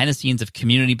take you behind the scenes of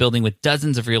community building with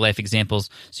dozens of real-life examples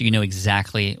so you know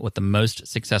exactly what the most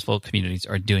successful communities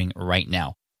are doing right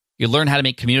now. You'll learn how to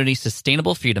make community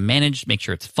sustainable for you to manage, make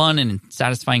sure it's fun and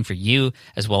satisfying for you,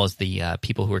 as well as the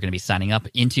people who are going to be signing up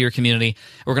into your community.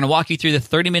 We're going to walk you through the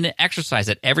 30-minute exercise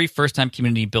that every first-time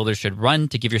community builder should run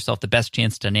to give yourself the best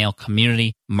chance to nail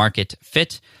community market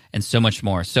fit, and so much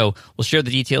more. So we'll share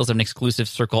the details of an exclusive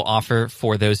Circle offer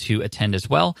for those who attend as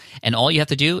well. And all you have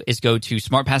to do is go to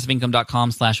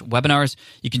smartpassiveincome.com/webinars.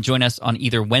 You can join us on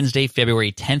either Wednesday,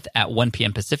 February 10th at 1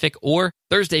 p.m. Pacific or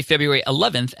Thursday, February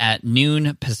 11th at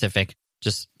noon Pacific.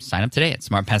 Just sign up today at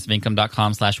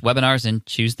smartpassiveincome.com/webinars and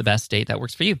choose the best date that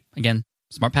works for you. Again,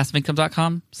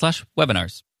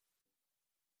 smartpassiveincome.com/webinars.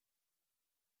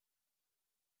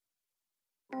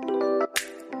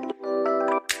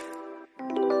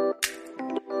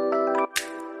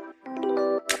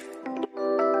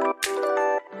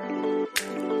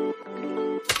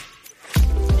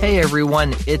 Hey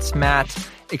everyone, it's Matt.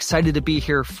 Excited to be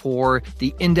here for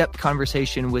the in-depth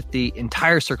conversation with the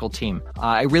entire Circle team.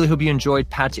 I really hope you enjoyed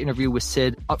Pat's interview with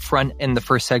Sid up front in the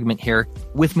first segment here.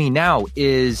 With me now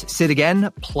is Sid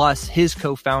again, plus his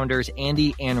co-founders,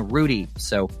 Andy and Rudy.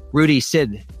 So Rudy,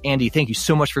 Sid, Andy, thank you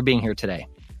so much for being here today.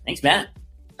 Thanks, Matt.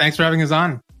 Thanks for having us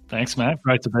on. Thanks, Matt.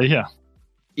 Great to be here.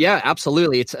 Yeah,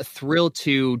 absolutely. It's a thrill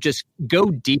to just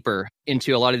go deeper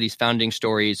into a lot of these founding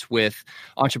stories with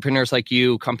entrepreneurs like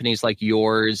you, companies like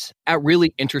yours, at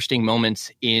really interesting moments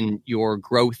in your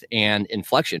growth and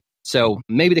inflection. So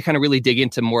maybe to kind of really dig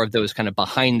into more of those kind of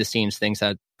behind the scenes things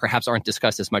that perhaps aren't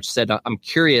discussed as much. Said, I'm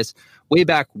curious, way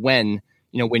back when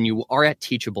you are at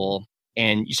Teachable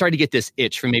and you started to get this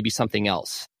itch for maybe something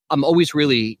else. I'm always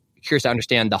really curious to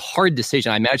understand the hard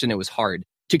decision. I imagine it was hard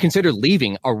to consider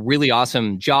leaving a really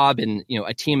awesome job and,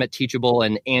 a team at Teachable,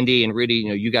 and Andy and Rudy,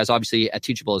 you guys obviously at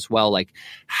Teachable as well. Like,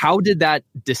 how did that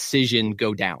decision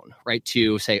go down, right?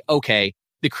 To say, okay,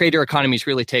 the creator economy is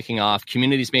really taking off.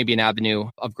 Communities may be an avenue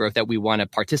of growth that we want to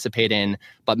participate in,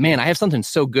 but man, I have something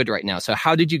so good right now. So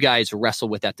how did you guys wrestle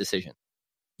with that decision?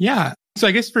 Yeah. So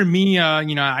I guess for me,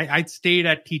 I'd stayed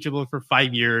at Teachable for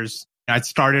 5 years. I'd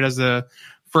started as a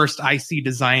first IC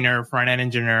designer, front-end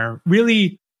engineer.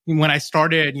 Really, when I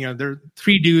started, there were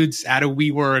 3 dudes at a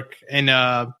WeWork in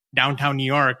downtown New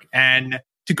York. And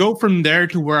to go from there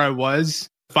to where I was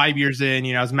 5 years in,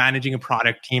 I was managing a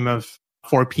product team of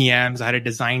 4 PMs. I had a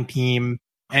design team.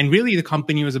 And really, the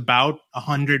company was about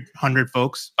 100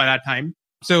 folks by that time.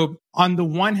 So on the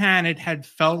one hand, it had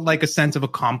felt like a sense of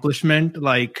accomplishment,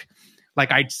 like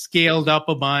I'd scaled up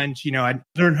a bunch. I'd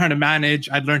learned how to manage.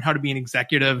 I'd learned how to be an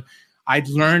executive. I'd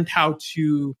learned how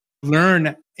to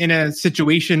learn in a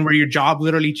situation where your job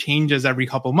literally changes every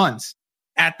couple months.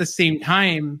 At the same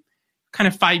time, kind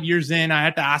of 5 years in, I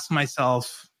had to ask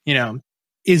myself,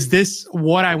 is this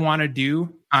what I want to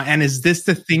do? And is this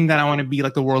the thing that I want to be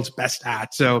like the world's best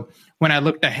at? So when I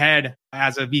looked ahead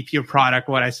as a VP of product,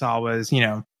 what I saw was,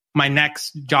 my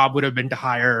next job would have been to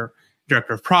hire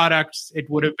director of products. It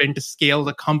would have been to scale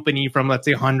the company from, let's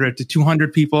say, 100 to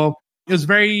 200 people. It was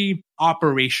very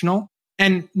operational.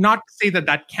 And not to say that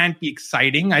that can't be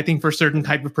exciting. I think for a certain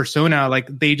type of persona, like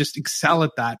they just excel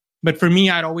at that. But for me,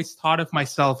 I'd always thought of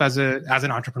myself as an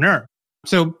entrepreneur.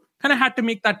 So kind of had to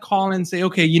make that call and say,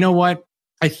 okay, you know what?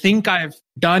 I think I've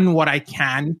done what I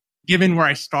can, given where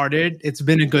I started. It's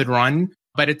been a good run,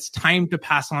 but it's time to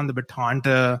pass on the baton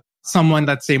to someone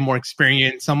that's, say, more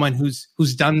experienced, someone who's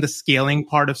done the scaling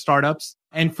part of startups.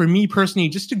 And for me personally,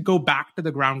 just to go back to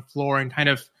the ground floor and kind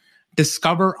of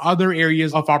discover other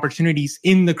areas of opportunities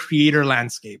in the creator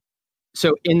landscape.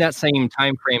 So in that same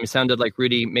time frame, it sounded like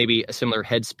Rudy, maybe a similar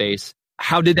headspace.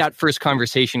 How did that first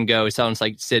conversation go? It sounds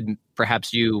like, Sid,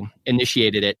 perhaps you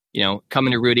initiated it,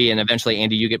 coming to Rudy, and eventually,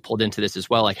 Andy, you get pulled into this as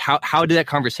well. Like, how did that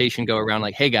conversation go around?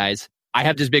 Like, hey, guys, I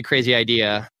have this big, crazy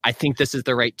idea. I think this is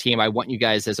the right team. I want you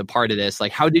guys as a part of this.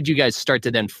 Like, how did you guys start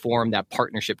to then form that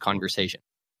partnership conversation?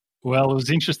 Well, it was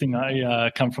interesting.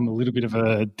 I come from a little bit of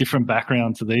a different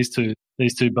background to these two.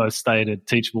 These two both stayed at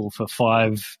Teachable for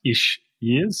 5-ish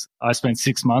years. I spent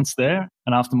 6 months there.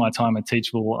 And after my time at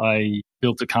Teachable, I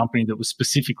built a company that was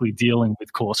specifically dealing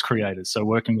with course creators. So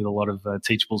working with a lot of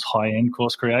Teachable's high-end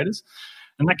course creators.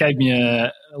 And that gave me an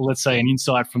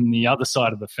insight from the other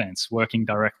side of the fence, working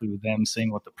directly with them,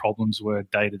 seeing what the problems were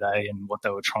day to day and what they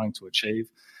were trying to achieve.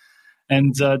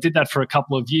 And did that for a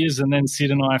couple of years. And then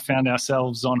Sid and I found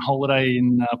ourselves on holiday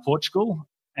in Portugal.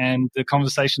 And the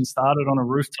conversation started on a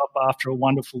rooftop after a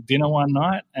wonderful dinner one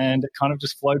night. And it kind of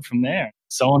just flowed from there.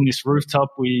 So on this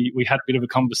rooftop, we had a bit of a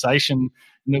conversation,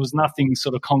 and there was nothing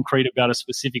sort of concrete about a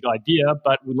specific idea,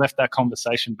 but we left that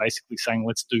conversation basically saying,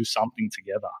 let's do something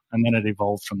together. And then it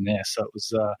evolved from there. So it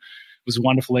was a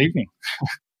wonderful evening.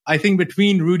 I think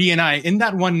between Rudy and I, in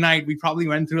that one night, we probably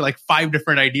went through like 5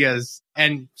 different ideas.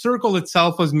 And Circle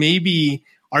itself was maybe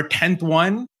our 10th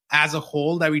one as a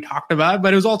whole that we talked about,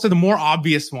 but it was also the more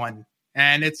obvious one.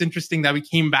 And it's interesting that we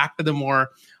came back to the more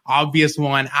obvious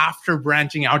one after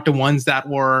branching out to ones that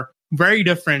were very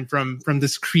different from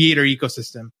this creator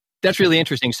ecosystem. That's really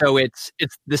interesting. So it's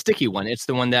the sticky one. It's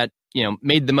the one that,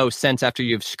 made the most sense after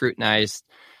you've scrutinized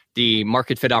the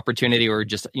market fit opportunity or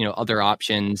just, other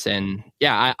options. And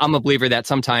yeah, I'm a believer that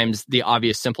sometimes the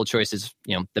obvious simple choice is,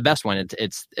 the best one.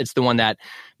 It's the one that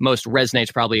most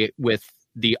resonates probably with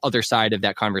the other side of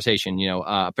that conversation,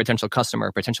 a potential customer,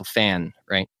 a potential fan,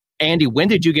 right? Andy, when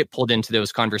did you get pulled into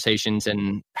those conversations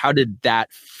and how did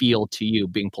that feel to you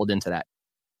being pulled into that?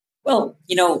 Well,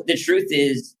 the truth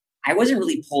is I wasn't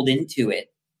really pulled into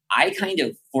it. I kind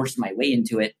of forced my way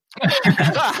into it.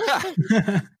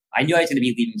 I knew I was going to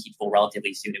be leaving Teachable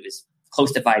relatively soon. It was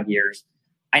close to 5 years.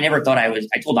 I never thought I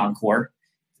told Encore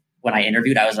when I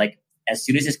interviewed, I was like, as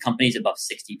soon as this company is above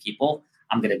 60 people,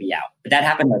 I'm going to be out. But that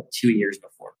happened like 2 years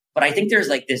before. But I think there's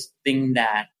like this thing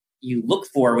that you look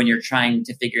for when you're trying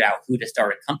to figure out who to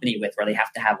start a company with, where they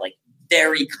have to have like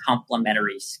very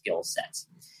complementary skill sets.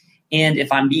 And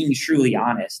if I'm being truly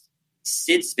honest,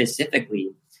 Sid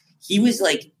specifically, he was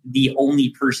like the only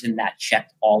person that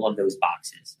checked all of those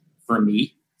boxes for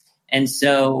me. And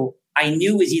so I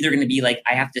knew it was either going to be like,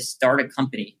 I have to start a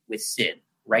company with Sid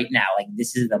right now. Like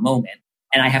this is the moment.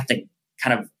 And I have to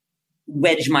kind of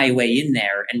wedge my way in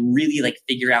there and really like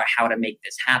figure out how to make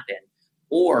this happen.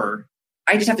 Or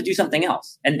I just have to do something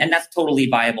else. And that's totally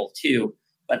viable too.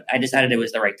 But I decided it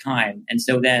was the right time. And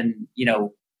so then,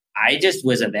 I just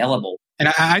was available. And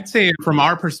I'd say from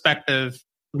our perspective,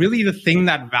 really the thing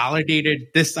that validated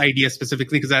this idea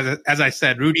specifically, because as I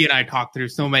said, Rudy and I talked through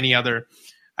so many other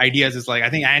ideas, is like, I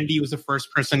think Andy was the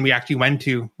first person we actually went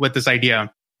to with this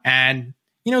idea. And,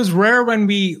 it was rare when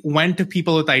we went to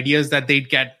people with ideas that they'd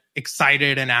get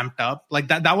excited and amped up. Like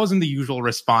that wasn't the usual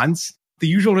response. The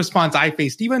usual response I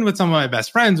faced, even with some of my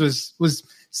best friends, was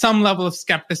some level of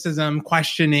skepticism,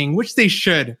 questioning, which they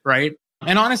should, right?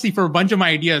 And honestly, for a bunch of my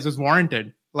ideas, it was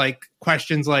warranted. Like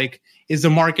questions like, is the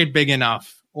market big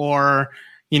enough? Or,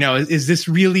 is this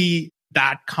really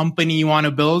that company you want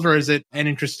to build? Or is it an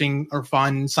interesting or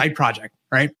fun side project,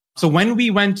 right? So when I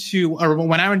went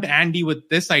to Andy with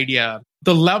this idea,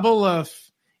 the level of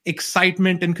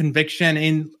excitement and conviction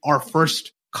in our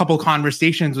first couple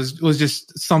conversations was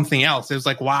just something else. It was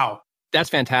like, wow. That's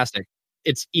fantastic.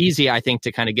 It's easy, I think,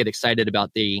 to kind of get excited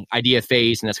about the idea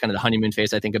phase. And that's kind of the honeymoon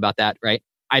phase. I think about that, right?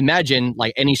 I imagine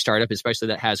like any startup, especially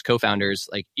that has co-founders,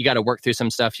 like you got to work through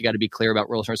some stuff. You got to be clear about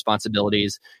roles and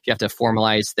responsibilities. You have to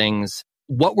formalize things.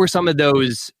 What were some of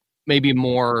those maybe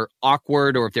more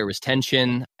awkward, or if there was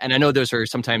tension? And I know those are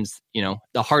sometimes,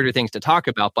 the harder things to talk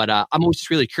about, but I'm always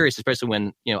just really curious, especially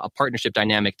when, a partnership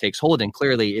dynamic takes hold and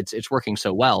clearly it's working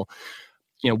so well.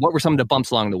 What were some of the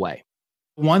bumps along the way?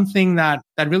 One thing that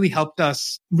really helped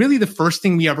us, really the first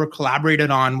thing we ever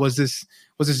collaborated on was this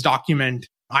document.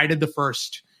 I did the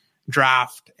first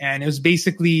draft, and it was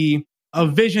basically a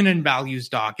vision and values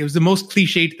doc. It was the most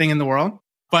cliched thing in the world,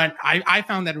 but I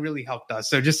found that really helped us.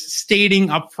 So just stating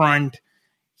upfront,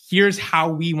 here's how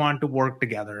we want to work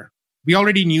together. We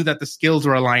already knew that the skills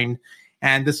were aligned,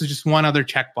 and this was just one other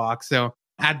checkbox. So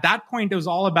at that point, it was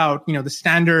all about, the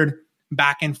standard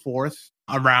back and forth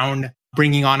around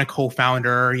bringing on a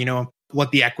co-founder,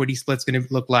 what the equity split's going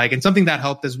to look like. And something that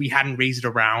helped is we hadn't raised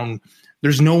a round.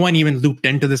 There's no one even looped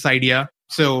into this idea.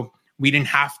 So we didn't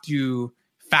have to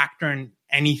factor in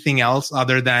anything else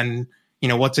other than,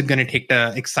 what's it going to take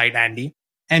to excite Andy.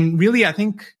 And really, I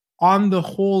think on the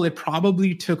whole, it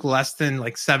probably took less than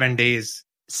like 7 days.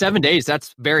 7 days,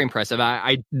 that's very impressive.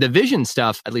 The vision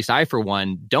stuff, at least I, for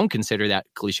one, don't consider that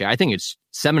cliche. I think it's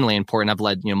seminally important. I've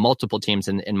led, multiple teams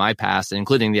in my past,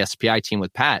 including the SPI team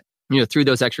with Pat, through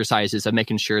those exercises of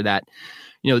making sure that,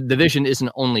 the vision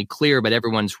isn't only clear, but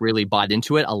everyone's really bought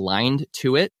into it, aligned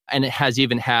to it. And it has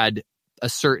even had a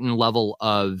certain level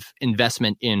of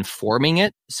investment in forming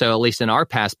it. So at least in our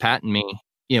past, Pat and me,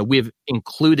 we've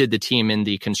included the team in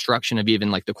the construction of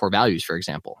even like the core values, for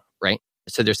example, right?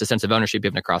 So there's a sense of ownership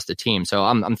given across the team. So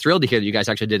I'm thrilled to hear that you guys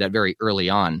actually did that very early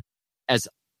on. As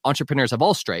entrepreneurs of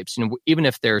all stripes, even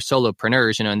if they're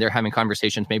solopreneurs, and they're having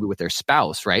conversations maybe with their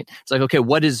spouse, right? It's like, okay,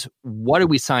 what are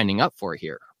we signing up for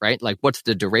here, right? Like, what's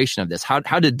the duration of this? How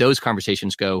did those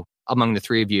conversations go among the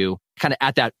three of you kind of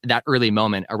at that early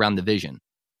moment around the vision?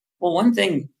 Well, one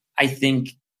thing I think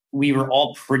we were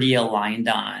all pretty aligned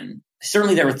on,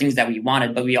 certainly there were things that we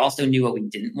wanted, but we also knew what we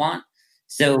didn't want.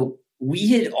 So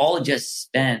we had all just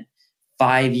spent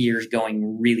 5 years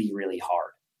going really, really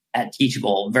hard at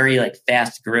Teachable, very like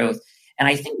fast growth. And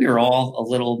I think we were all a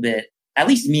little bit, at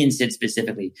least me and Sid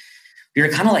specifically, we were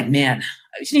kind of like, man,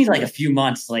 I just need like a few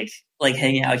months, like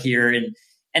hanging out here.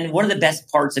 And one of the best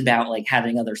parts about like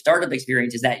having other startup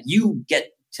experience is that you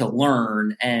get to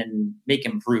learn and make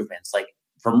improvements. Like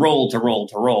from role to role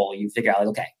to role, you figure out like,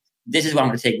 okay, this is what I'm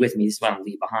going to take with me. This is what I'm going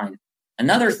to leave behind.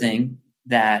 Another thing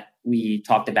that we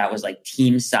talked about was like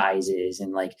team sizes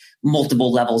and like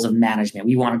multiple levels of management.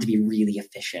 We wanted to be really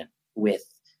efficient with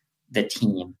the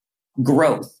team.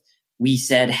 Growth. We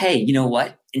said, hey, you know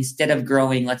what? Instead of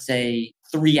growing, let's say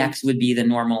 3x would be the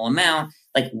normal amount.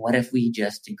 Like, what if we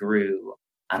just grew,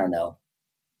 I don't know,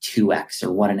 2x or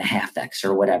 1.5x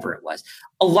or whatever it was?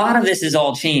 A lot of this has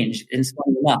all changed and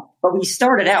spun up, but we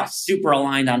started out super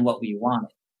aligned on what we wanted.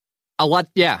 A lot,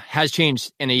 has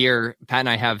changed in a year. Pat and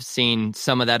I have seen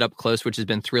some of that up close, which has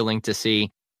been thrilling to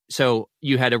see. So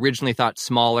you had originally thought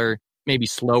smaller, maybe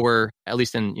slower, at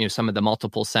least in some of the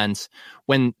multiple sense.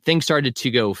 When things started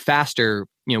to go faster,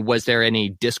 was there any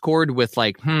discord with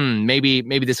like, maybe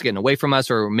this is getting away from us,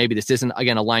 or maybe this isn't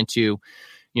again aligned to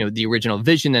the original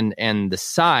vision and the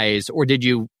size, or did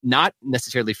you not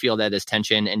necessarily feel that as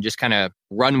tension and just kind of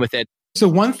run with it? So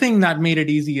one thing that made it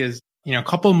easy is, a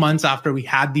couple months after we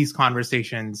had these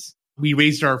conversations, we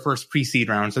raised our first pre-seed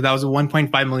round. So that was a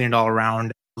 $1.5 million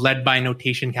round led by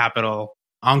Notation Capital.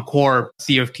 Encore,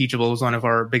 CEO of Teachable, was one of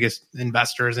our biggest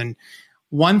investors. And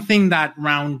one thing that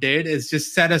round did is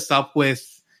just set us up with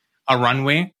a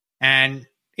runway. And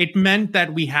it meant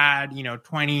that we had,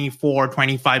 24,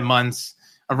 25 months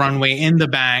of runway in the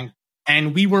bank.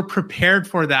 And we were prepared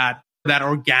for that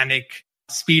organic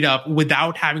speed up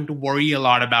without having to worry a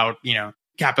lot about,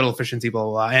 capital efficiency, blah,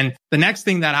 blah, blah. And the next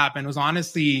thing that happened was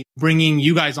honestly bringing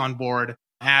you guys on board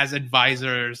as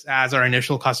advisors, as our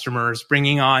initial customers,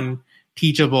 bringing on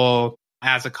Teachable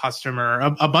as a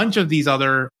customer. A bunch of these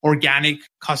other organic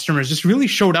customers just really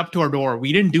showed up to our door.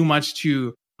 We didn't do much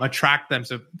to attract them.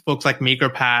 So folks like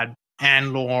MakerPad,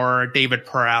 Ann Lore, David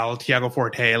Perel, Tiago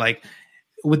Forte, like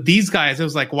with these guys, it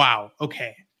was like, wow,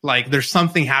 okay, like there's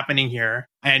something happening here.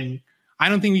 And I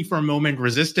don't think we for a moment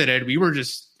resisted it. We were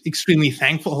just extremely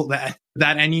thankful that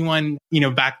anyone,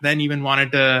 back then even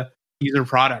wanted to use our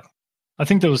product. I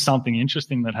think there was something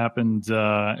interesting that happened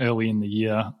early in the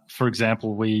year. For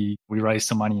example, we raised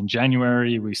some money in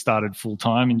January. We started full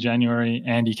time in January.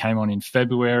 Andy came on in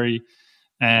February.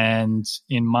 And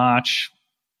in March,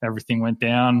 everything went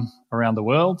down around the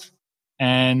world.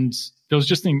 And there was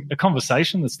just a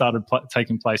conversation that started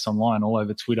taking place online all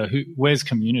over Twitter. Where's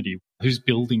community? Who's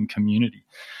building community?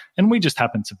 And we just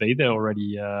happened to be there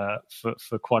already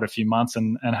for quite a few months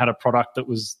and had a product that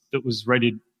was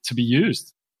ready to be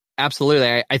used.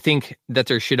 Absolutely. I think that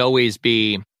there should always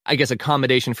be, I guess,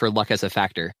 accommodation for luck as a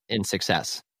factor in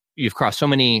success. You've crossed so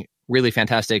many really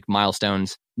fantastic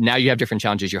milestones. Now you have different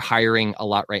challenges. You're hiring a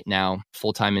lot right now,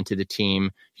 full-time into the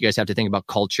team. You guys have to think about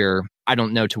culture. I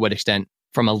don't know to what extent,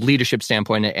 from a leadership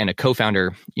standpoint and a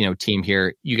co-founder, team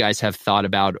here, you guys have thought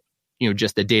about,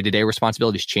 just the day-to-day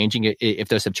responsibilities changing, if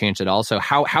those have changed at all. So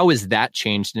how has that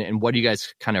changed, and what are you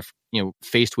guys kind of,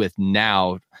 faced with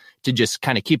now to just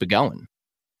kind of keep it going?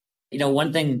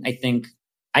 One thing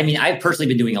I've personally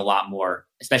been doing a lot more,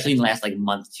 especially in the last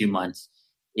month, 2 months,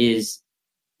 is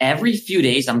every few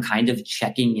days I'm kind of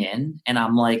checking in and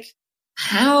I'm like,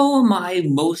 how am I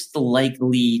most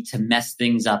likely to mess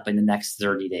things up in the next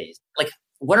 30 days? Like,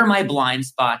 what are my blind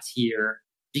spots here?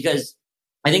 Because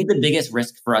I think the biggest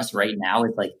risk for us right now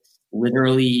is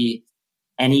literally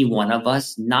any one of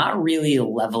us not really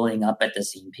leveling up at the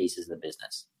same pace as the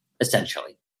business,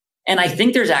 essentially. And I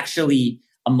think there's actually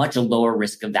a much lower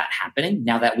risk of that happening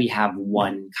now that we have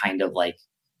one kind of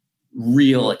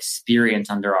real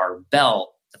experience under our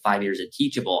belt, the 5 years at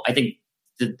Teachable. I think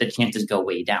the chances go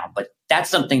way down. But that's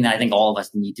something that I think all of us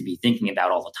need to be thinking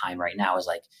about all the time right now is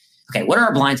okay, what are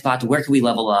our blind spots? Where can we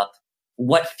level up?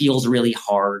 What feels really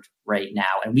hard right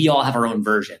now? And we all have our own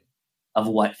version of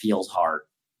what feels hard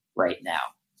right now.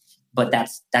 But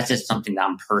that's just something that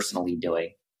I'm personally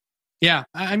doing. Yeah,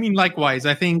 I mean, likewise,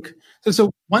 I think,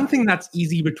 so one thing that's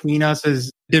easy between us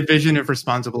is division of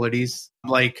responsibilities.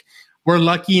 We're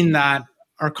lucky in that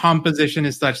our composition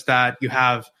is such that you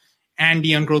have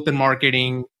Andy on growth and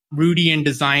marketing, Rudy in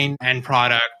design and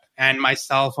product, and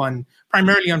myself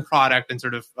primarily on product and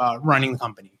sort of running the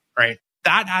company, right?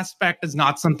 That aspect is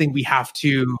not something we have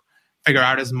to figure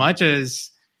out as much as,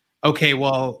 okay,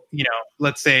 well,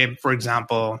 let's say, for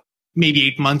example, maybe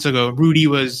 8 months ago, Rudy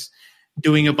was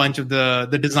doing a bunch of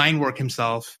the design work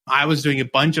himself. I was doing a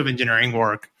bunch of engineering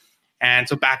work. And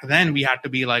so back then we had to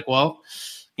be like, well,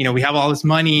 we have all this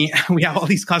money, we have all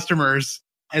these customers.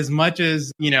 As much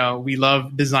as, we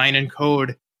love design and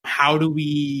code, how do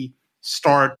we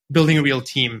start building a real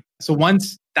team? So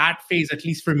once that phase, at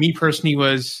least for me personally,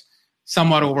 was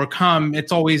somewhat overcome,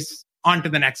 it's always on to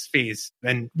the next phase.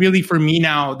 And really for me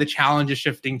now, the challenge is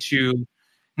shifting to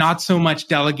not so much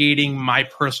delegating my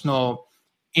personal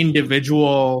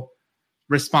individual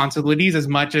responsibilities as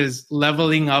much as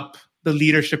leveling up the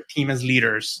leadership team as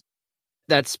leaders.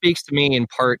 That speaks to me in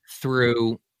part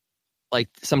through like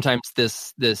sometimes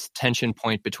this tension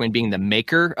point between being the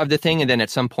maker of the thing and then at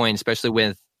some point, especially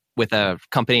with a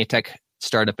company, a tech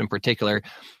startup in particular,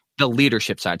 the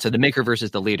leadership side. So the maker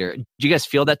versus the leader. Do you guys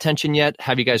feel that tension yet?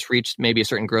 Have you guys reached maybe a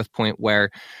certain growth point where,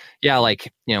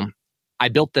 I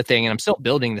built the thing and I'm still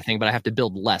building the thing, but I have to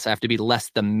build less. I have to be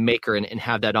less the maker and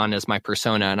have that on as my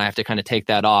persona. And I have to kind of take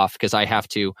that off because I have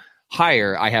to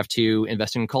hire, I have to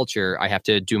invest in culture, I have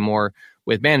to do more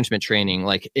with management training.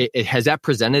 Like, has that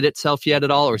presented itself yet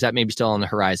at all, or is that maybe still on the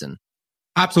horizon?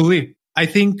 Absolutely. I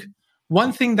think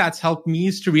one thing that's helped me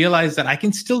is to realize that I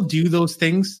can still do those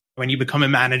things. When you become a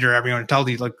manager, everyone tells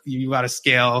you, like, you got to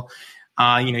scale.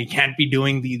 You can't be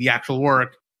doing the actual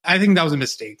work. I think that was a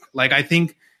mistake. Like, I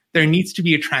think there needs to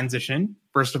be a transition,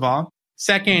 first of all.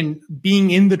 Second,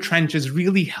 being in the trenches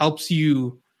really helps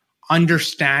you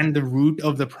understand the root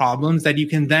of the problems that you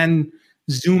can then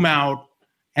zoom out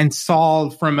and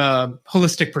solve from a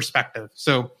holistic perspective.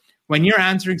 So when you're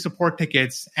answering support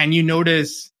tickets and you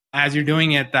notice as you're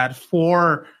doing it that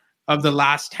 4 of the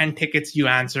last 10 tickets you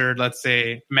answered, let's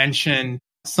say, mention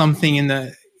something in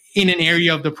an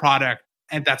area of the product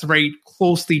and that's very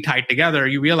closely tied together,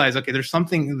 you realize, okay, there's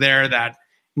something there that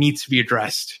needs to be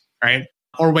addressed, right?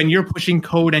 Or when you're pushing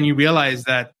code and you realize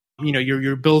that,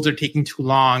 your builds are taking too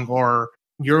long, or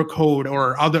your code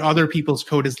or other people's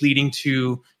code is leading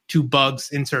to bugs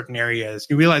in certain areas,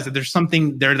 you realize that there's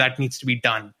something there that needs to be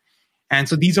done. And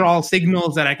so these are all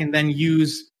signals that I can then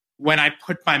use when I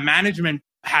put my management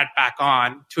hat back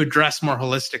on to address more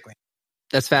holistically.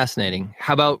 That's fascinating.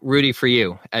 How about Rudy, for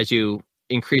you, as you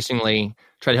increasingly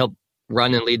try to help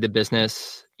run and lead the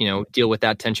business, deal with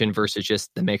that tension versus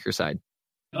just the maker side?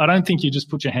 I don't think you just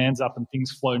put your hands up and things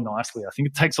flow nicely. I think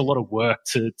it takes a lot of work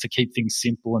to keep things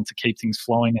simple and to keep things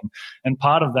flowing. And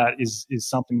part of that is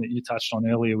something that you touched on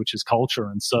earlier, which is culture.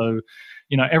 And so,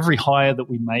 every hire that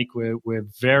we make, we're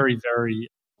very, very,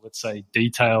 let's say,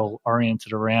 detail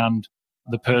oriented around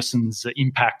the person's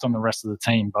impact on the rest of the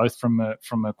team, both from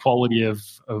a quality of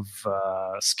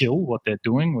skill, what they're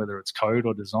doing, whether it's code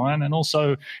or design, and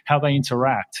also how they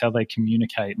interact, how they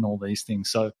communicate, and all these things.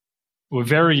 So we're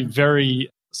very, very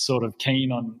sort of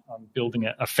keen on building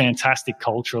a fantastic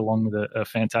culture along with a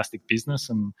fantastic business.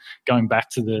 And going back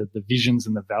to the visions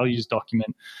and the values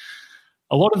document,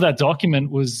 a lot of that document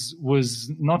was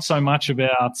not so much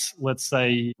about, let's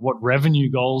say, what revenue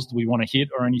goals do we want to hit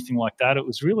or anything like that. It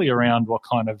was really around what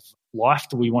kind of life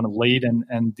do we want to lead,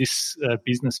 and this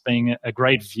business being a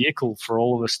great vehicle for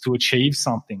all of us to achieve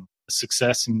something,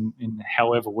 success in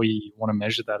however we want to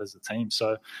measure that as a team.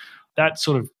 So that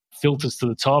sort of filters to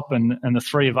the top, and the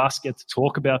three of us get to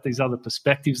talk about these other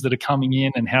perspectives that are coming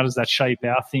in and how does that shape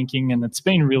our thinking. And it's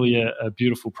been really a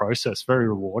beautiful process, very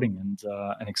rewarding and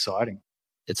exciting.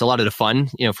 It's a lot of the fun,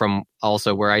 from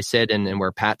also where I sit and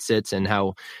where Pat sits, and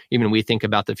how even we think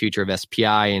about the future of SPI,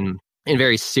 and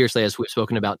very seriously, as we've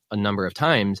spoken about a number of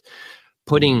times,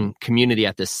 putting community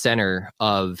at the center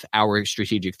of our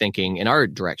strategic thinking in our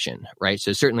direction, right?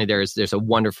 So certainly there's a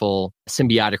wonderful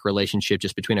symbiotic relationship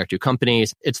just between our two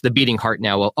companies. It's the beating heart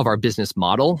now of our business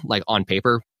model, like on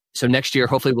paper. So next year,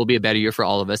 hopefully, will be a better year for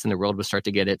all of us, and the world will start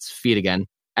to get its feet again.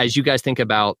 As you guys think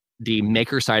about the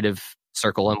maker side of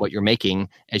Circle and what you're making,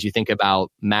 as you think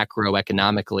about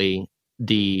macroeconomically,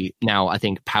 the now, I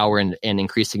think, power and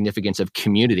increased significance of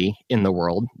community in the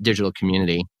world, digital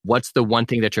community, what's the one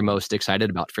thing that you're most excited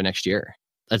about for next year?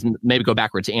 Let's maybe go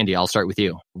backwards. Andy, I'll start with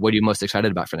you. What are you most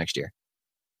excited about for next year?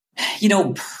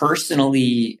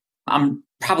 Personally, I'm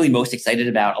probably most excited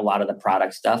about a lot of the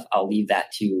product stuff. I'll leave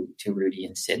that to Rudy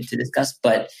and Sid to discuss.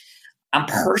 But I'm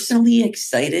personally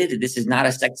excited. This is not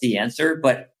a sexy answer,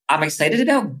 but I'm excited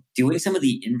about doing some of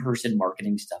the in-person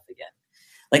marketing stuff again.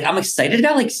 Like, I'm excited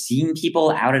about seeing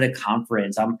people out at a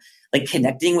conference. I'm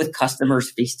connecting with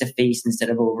customers face to face instead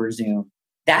of over Zoom.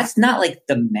 That's not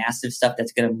the massive stuff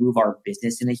that's going to move our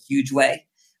business in a huge way,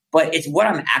 but it's what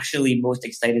I'm actually most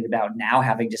excited about now,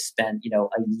 having just spent, a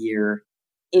year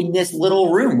in this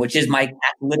little room, which is my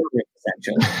cat litter room,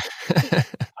 essentially.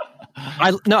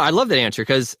 I love that answer,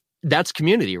 because that's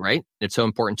community, right? It's so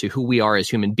important to who we are as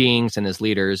human beings and as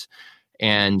leaders.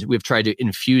 And we've tried to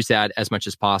infuse that as much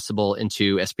as possible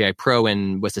into SPI Pro,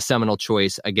 and was the seminal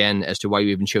choice, again, as to why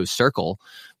we even chose Circle,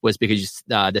 was because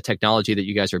the technology that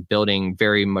you guys are building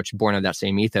very much born of that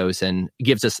same ethos, and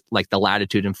gives us like the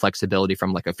latitude and flexibility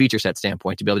from like a feature set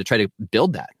standpoint to be able to try to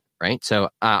build that, right? So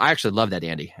I actually love that,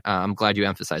 Andy. I'm glad you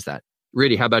emphasized that.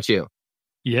 Rudy, how about you?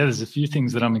 Yeah, there's a few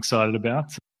things that I'm excited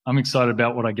about. I'm excited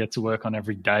about what I get to work on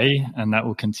every day, and that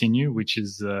will continue, which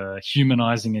is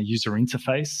humanizing a user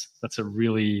interface. That's a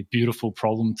really beautiful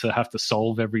problem to have to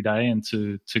solve every day, and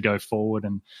to go forward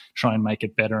and try and make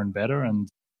it better and better. And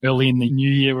early in the new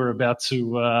year, we're about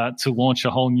to launch a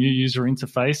whole new user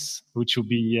interface, which will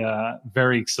be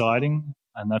very exciting.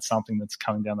 And that's something that's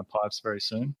coming down the pipes very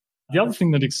soon. The other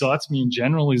thing that excites me in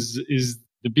general is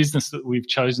the business that we've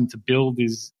chosen to build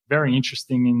is very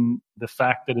interesting in the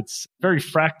fact that it's very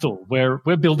fractal. We're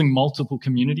building multiple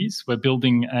communities. We're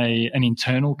building an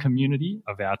internal community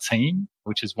of our team,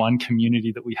 which is one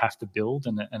community that we have to build,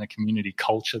 and a community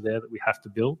culture there that we have to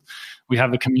build. We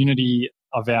have a community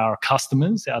of our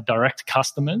customers, our direct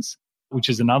customers, which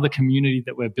is another community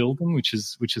that we're building, which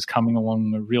is coming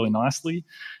along really nicely.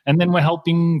 And then we're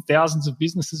helping thousands of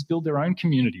businesses build their own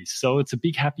communities. So it's a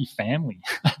big, happy family.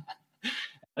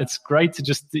 It's great to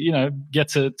just, get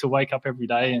to wake up every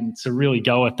day and to really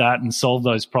go at that and solve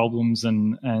those problems.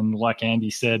 And like Andy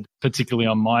said, particularly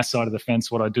on my side of the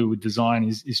fence, what I do with design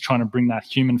is trying to bring that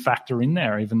human factor in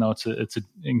there, even though it's an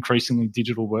increasingly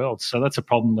digital world. So that's a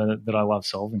problem that I love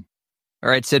solving. All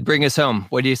right, Sid, bring us home.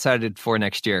 What are you excited for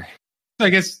next year? So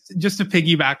I guess just to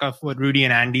piggyback off what Rudy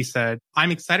and Andy said,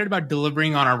 I'm excited about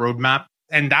delivering on our roadmap.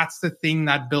 And that's the thing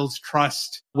that builds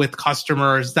trust with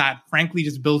customers, that frankly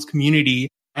just builds community.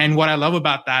 And what I love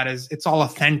about that is it's all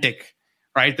authentic,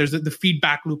 right? The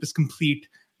feedback loop is complete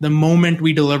the moment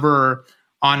we deliver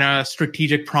on a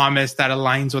strategic promise that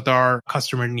aligns with our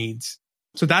customer needs.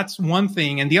 So that's one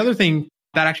thing. And the other thing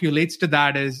that actually relates to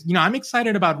that is, I'm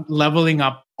excited about leveling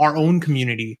up our own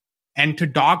community and to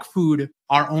dog food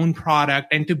our own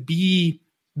product and to be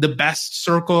the best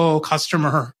Circle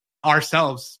customer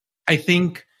ourselves. I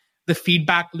think the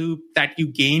feedback loop that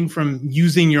you gain from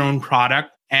using your own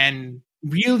product and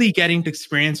really getting to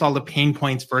experience all the pain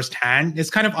points firsthand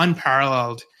is kind of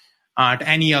unparalleled to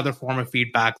any other form of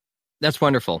feedback. That's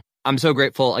wonderful. I'm so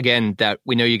grateful, again, that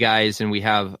we know you guys and we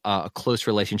have a close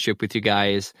relationship with you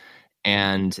guys,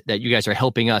 and that you guys are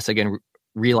helping us, again,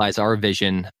 realize our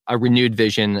vision, a renewed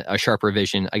vision, a sharper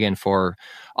vision, again, for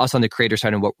us on the creator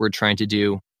side and what we're trying to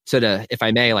do. So to, if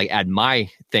I may, add my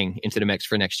thing into the mix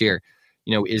for next year,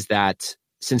 is that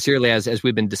sincerely, as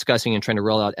we've been discussing and trying to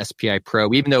roll out SPI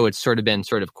Pro, even though it's sort of been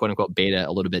quote unquote beta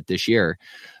a little bit this year,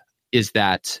 is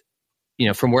that,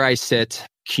 from where I sit,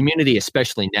 community,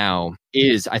 especially now,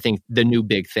 is, I think, the new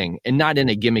big thing, and not in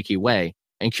a gimmicky way.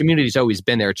 And community's always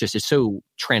been there. It's so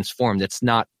transformed. It's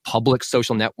not public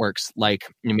social networks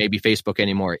like maybe Facebook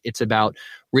anymore. It's about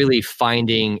really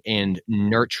finding and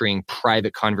nurturing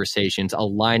private conversations,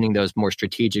 aligning those more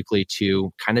strategically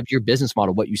to kind of your business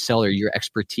model, what you sell or your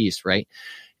expertise, right?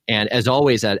 And as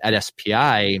always at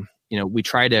SPI, we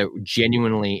try to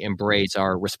genuinely embrace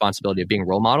our responsibility of being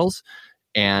role models.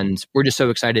 And we're just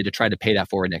so excited to try to pay that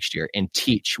forward next year and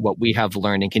teach what we have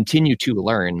learned and continue to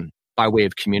learn by way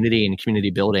of community and community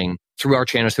building through our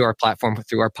channels, through our platform,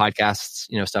 through our podcasts,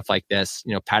 stuff like this,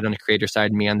 Pat on the creator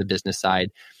side, me on the business side,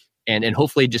 and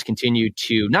hopefully just continue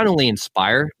to not only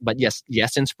inspire, but yes,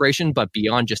 inspiration, but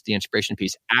beyond just the inspiration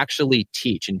piece, actually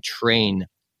teach and train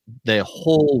the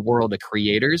whole world of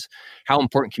creators how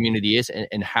important community is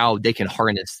and how they can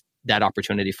harness that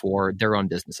opportunity for their own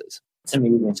businesses. It's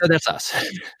amazing. So that's us.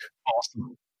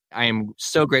 Awesome. I am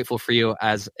so grateful for you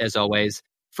as always.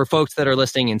 For folks that are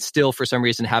listening and still for some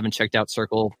reason haven't checked out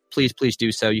Circle, please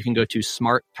do so. You can go to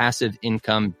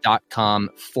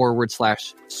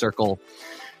smartpassiveincome.com/circle.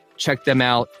 Check them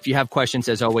out. If you have questions,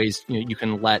 as always, you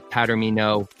can let Pat or me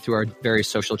know through our various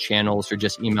social channels or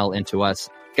just email into us.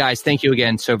 Guys, thank you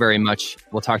again so very much.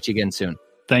 We'll talk to you again soon.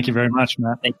 Thank you very much,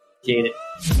 Matt. Appreciate it.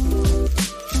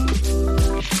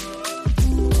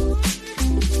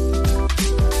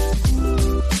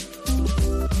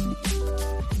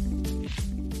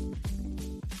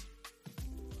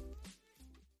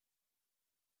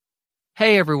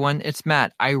 Hey everyone, it's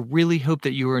Matt. I really hope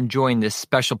that you are enjoying this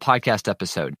special podcast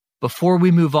episode. Before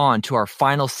we move on to our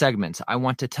final segments, I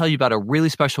want to tell you about a really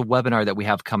special webinar that we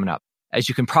have coming up. As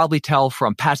you can probably tell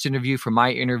from Pat's interview, from my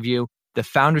interview, The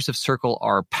founders of Circle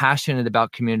are passionate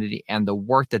about community and the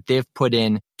work that they've put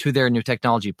in to their new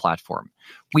technology platform.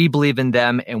 We believe in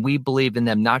them, and we believe in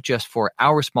them not just for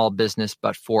our small business,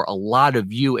 but for a lot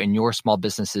of you and your small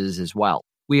businesses as well.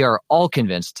 We are all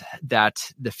convinced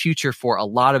that the future for a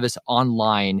lot of us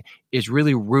online is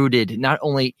really rooted not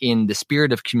only in the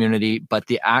spirit of community, but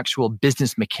the actual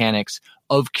business mechanics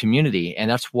of community.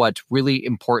 And that's what really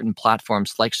important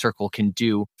platforms like Circle can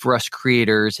do for us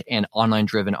creators and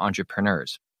online-driven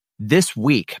entrepreneurs. This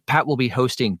week, Pat will be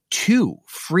hosting 2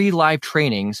 free live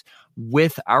trainings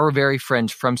with our very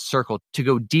friends from Circle to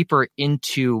go deeper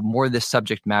into more of this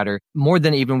subject matter, more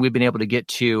than even we've been able to get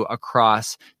to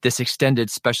across this extended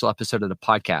special episode of the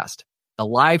podcast. The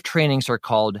live trainings are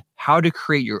called How to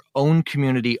Create Your Own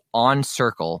Community on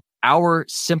Circle, our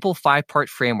simple 5-part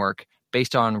framework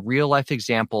based on real-life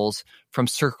examples from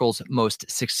Circle's most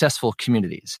successful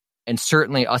communities. And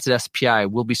certainly us at SPI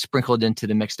will be sprinkled into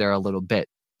the mix there a little bit.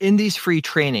 In these free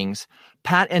trainings,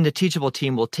 Pat and the Teachable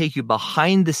team will take you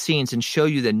behind the scenes and show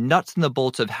you the nuts and the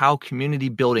bolts of how community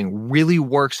building really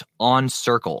works on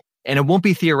Circle. And it won't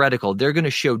be theoretical. They're going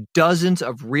to show dozens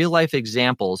of real-life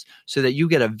examples so that you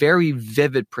get a very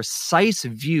vivid, precise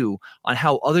view on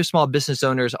how other small business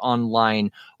owners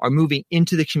online are moving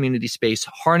into the community space,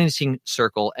 harnessing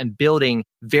Circle, and building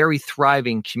very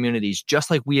thriving communities,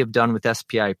 just like we have done with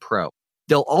SPI Pro.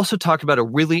 They'll also talk about a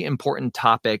really important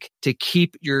topic to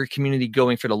keep your community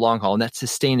going for the long haul, and that's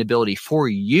sustainability for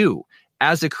you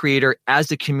as a creator,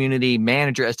 as a community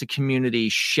manager, as a community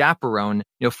chaperone,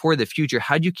 for the future.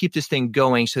 How do you keep this thing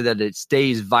going so that it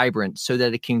stays vibrant, so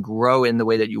that it can grow in the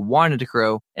way that you want it to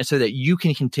grow, and so that you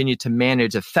can continue to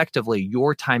manage effectively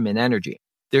your time and energy?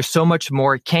 There's so much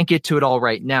more. Can't get to it all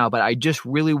right now, but I just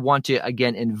really want to,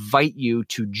 again, invite you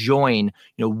to join,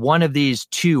 one of these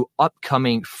 2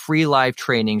 upcoming free live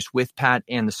trainings with Pat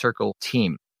and the Circle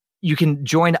team. You can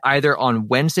join either on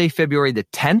Wednesday, February the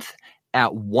 10th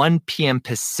at 1 p.m.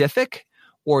 Pacific,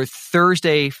 or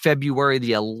Thursday, February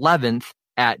the 11th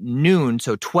at noon,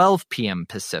 so 12 p.m.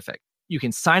 Pacific. You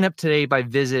can sign up today by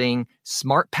visiting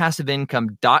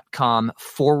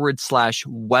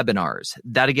smartpassiveincome.com/webinars.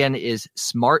 That again is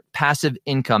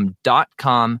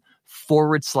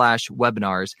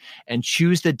smartpassiveincome.com/webinars, and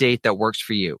choose the date that works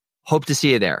for you. Hope to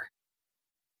see you there.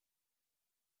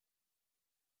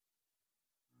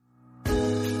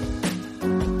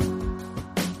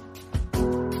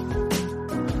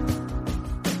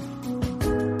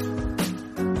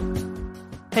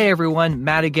 Hey everyone,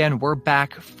 Matt again. We're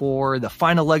back for the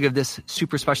final leg of this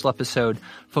super special episode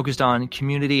focused on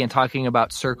community and talking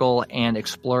about Circle and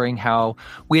exploring how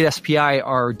we at SPI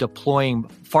are deploying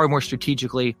far more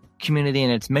strategically community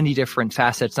in its many different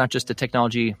facets, not just the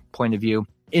technology point of view,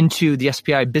 into the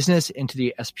SPI business, into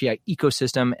the SPI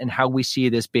ecosystem, and how we see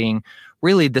this being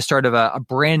really the start of a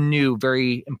brand new,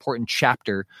 very important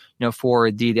chapter,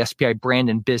 for the SPI brand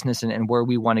and business and where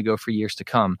we want to go for years to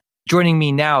come. Joining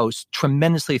me now,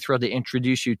 tremendously thrilled to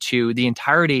introduce you to the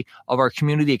entirety of our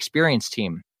community experience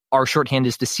team. Our shorthand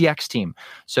is the CX team.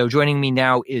 So joining me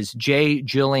now is Jay,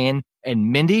 Jillian,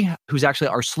 and Mindy, who's actually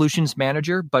our solutions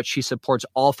manager, but she supports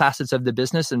all facets of the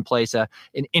business and plays an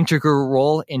integral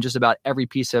role in just about every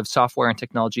piece of software and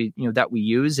technology that we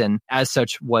use, and as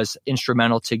such was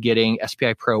instrumental to getting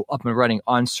SPI Pro up and running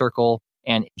on Circle.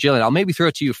 And Jillian, I'll maybe throw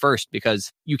it to you first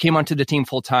because you came onto the team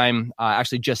full time,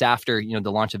 actually just after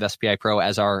the launch of SPI Pro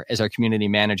as our community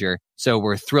manager. So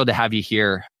we're thrilled to have you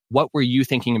here. What were you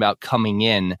thinking about coming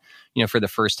in, for the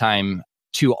first time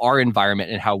to our environment,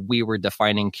 and how we were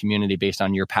defining community based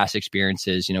on your past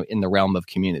experiences, in the realm of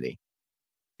community?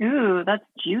 Ooh, that's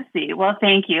juicy. Well,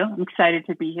 thank you. I'm excited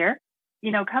to be here.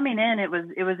 Coming in, it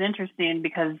was interesting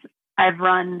because I've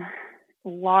run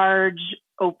large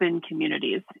open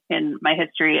communities in my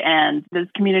history, and those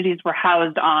communities were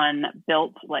housed on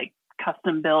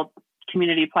custom built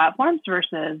community platforms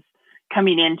versus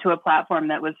coming into a platform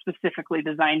that was specifically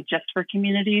designed just for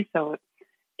community. So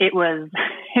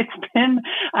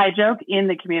I joke in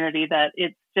the community that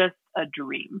it's just a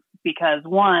dream because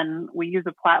one, we use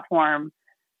a platform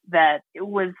that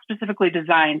was specifically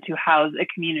designed to house a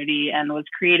community and was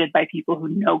created by people who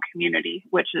know community,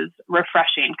 which is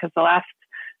refreshing because the last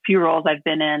few roles I've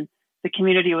been in, the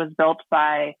community was built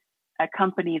by a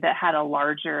company that had a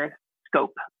larger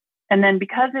scope. And then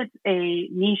because it's a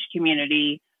niche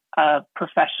community of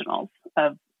professionals,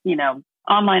 of,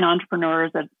 online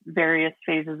entrepreneurs at various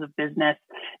phases of business,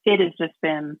 it has just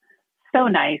been so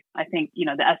nice. I think,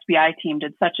 the SBI team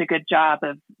did such a good job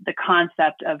of the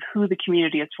concept of who the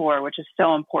community is for, which is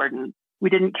so important. We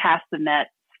didn't cast the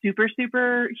net super,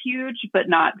 super huge, but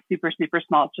not super, super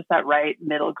small. It's just that right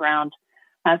middle ground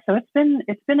So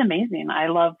it's been amazing. I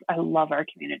love our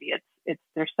community.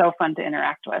 They're so fun to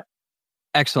interact with.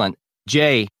 Excellent.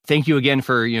 Jay, thank you again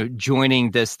for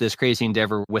joining this crazy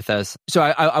endeavor with us. So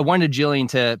I wanted Jillian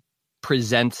to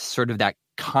present sort of that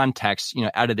context,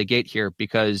 out of the gate here,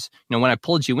 because when I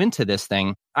pulled you into this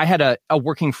thing, I had a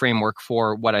working framework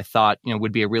for what I thought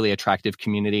would be a really attractive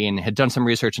community, and had done some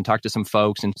research and talked to some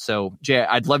folks. And so, Jay,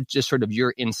 I'd love just sort of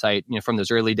your insight, from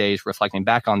those early days, reflecting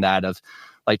back on that, of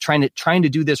like trying to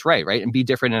do this right, and be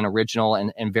different and original,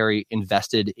 and very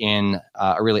invested in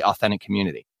a really authentic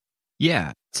community.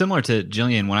 Yeah, similar to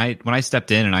Jillian, when I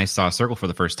stepped in and I saw Circle for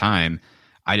the first time,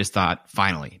 I just thought,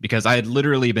 finally, because I had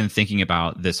literally been thinking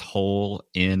about this hole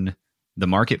in the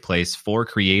marketplace for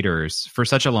creators for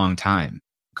such a long time.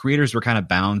 Creators were kind of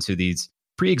bound to these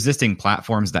pre-existing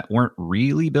platforms that weren't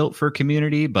really built for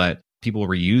community, but people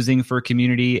were using for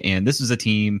community. And this was a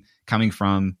team coming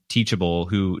from Teachable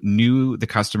who knew the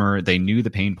customer, they knew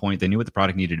the pain point, they knew what the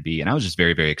product needed to be. And I was just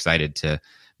very, very excited to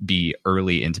be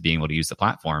early into being able to use the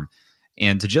platform.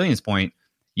 And to Jillian's point,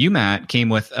 UMAT came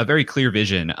with a very clear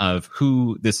vision of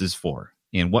who this is for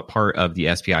and what part of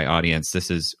the SPI audience this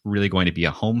is really going to be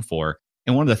a home for.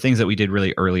 And one of the things that we did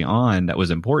really early on that was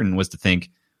important was to think,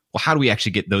 well, how do we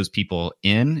actually get those people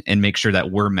in and make sure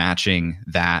that we're matching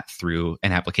that through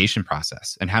an application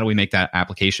process? And how do we make that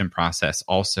application process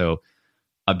also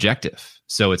objective?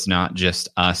 So it's not just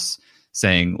us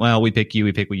saying, well, we pick you,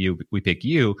 we pick you, we pick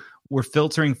you. We're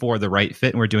filtering for the right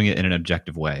fit, and we're doing it in an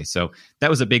objective way. So that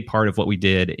was a big part of what we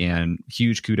did, and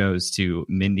huge kudos to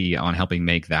Mindy on helping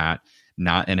make that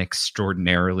not an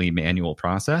extraordinarily manual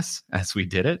process as we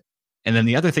did it. And then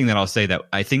the other thing that I'll say that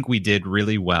I think we did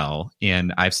really well,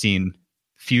 and I've seen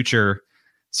future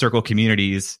Circle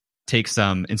communities take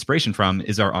some inspiration from,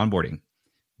 is our onboarding,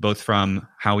 both from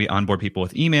how we onboard people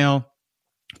with email,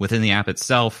 within the app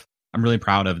itself. I'm really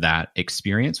proud of that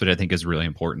experience, which I think is really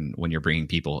important when you're bringing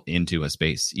people into a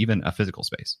space, even a physical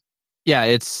space. Yeah,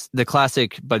 it's the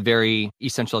classic but very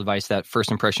essential advice that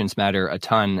first impressions matter a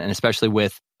ton. And especially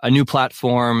with a new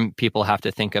platform, people have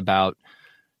to think about,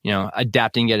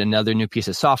 adapting yet another new piece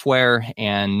of software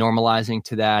and normalizing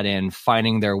to that and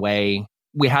finding their way.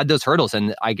 We had those hurdles.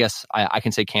 And I guess I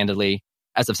can say candidly,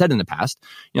 as I've said in the past,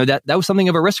 that was something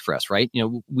of a risk for us, right?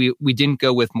 We didn't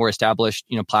go with more established,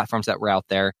 platforms that were out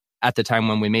there. At the time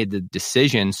when we made the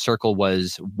decision, Circle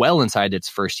was well inside its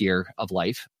first year of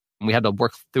life. And we had to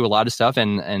work through a lot of stuff.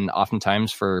 And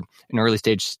oftentimes for an early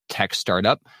stage tech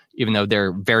startup, even though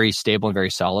they're very stable and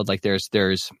very solid, like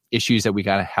there's issues that we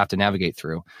have to navigate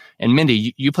through. And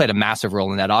Mindy, you played a massive role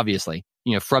in that, obviously,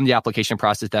 from the application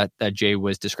process that Jay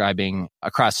was describing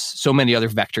across so many other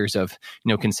vectors of,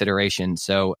 consideration.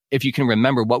 So if you can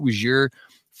remember, what was your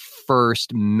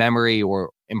first memory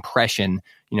or impression,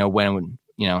 when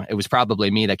it was probably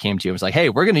me that came to you. It was like, hey,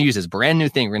 we're going to use this brand new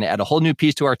thing. We're going to add a whole new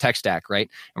piece to our tech stack, right?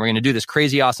 And we're going to do this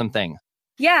crazy, awesome thing.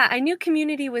 Yeah, I knew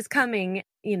community was coming,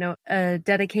 a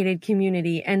dedicated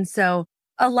community. And so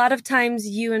a lot of times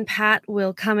you and Pat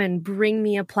will come and bring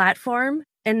me a platform.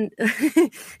 And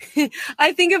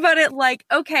I think about it like,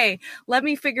 okay, let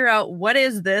me figure out what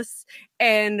is this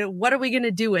and what are we going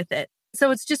to do with it?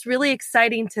 So it's just really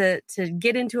exciting to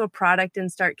get into a product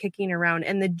and start kicking around.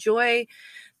 And the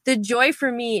joy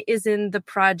for me is in the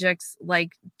projects,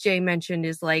 like Jay mentioned,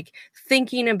 is like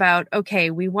thinking about, okay,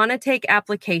 we want to take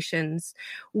applications.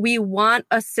 We want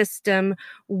a system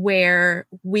where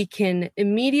we can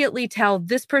immediately tell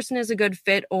this person is a good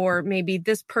fit, or maybe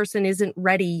this person isn't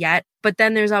ready yet. But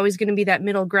then there's always going to be that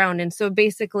middle ground. And so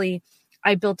basically,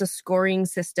 I built a scoring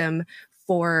system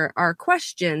for our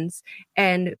questions,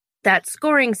 and that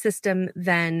scoring system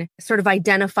then sort of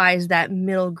identifies that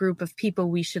middle group of people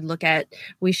we should look at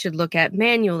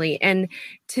manually. And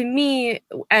to me,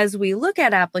 as we look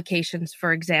at applications,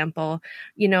 for example,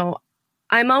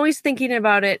 I'm always thinking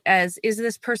about it as, is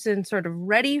this person sort of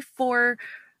ready for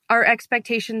our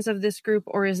expectations of this group,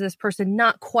 or is this person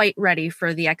not quite ready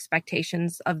for the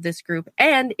expectations of this group?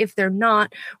 And if they're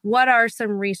not, what are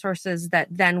some resources that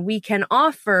then we can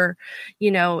offer,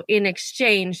 in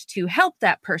exchange to help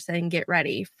that person get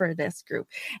ready for this group?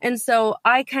 And so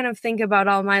I kind of think about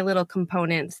all my little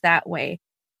components that way.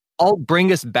 I'll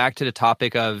bring us back to the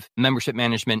topic of membership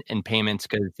management and payments,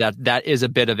 because that is a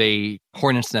bit of a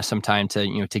hornet's nest sometime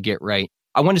to get right.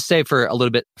 I want to say for a little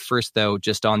bit first, though,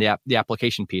 just on the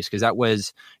application piece, because that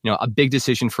was, a big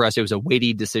decision for us. It was a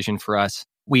weighty decision for us.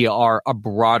 We are a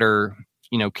broader,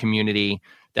 community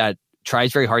that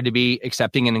tries very hard to be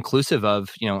accepting and inclusive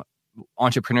of,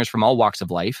 entrepreneurs from all walks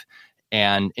of life,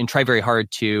 and try very hard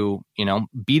to,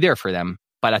 be there for them.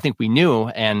 But I think we knew,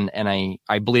 and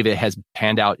I believe it has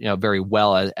panned out, very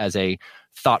well as a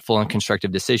thoughtful and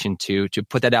constructive decision to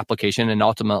put that application and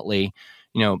ultimately,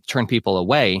 turn people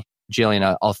away.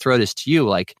 Jillian, I'll throw this to you.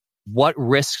 Like, what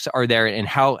risks are there, and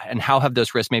how have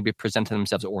those risks maybe presented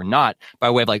themselves or not, by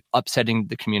way of like upsetting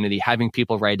the community, having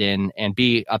people write in and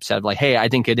be upset, like, hey, I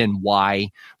didn't get in, why?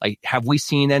 Like, have we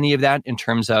seen any of that in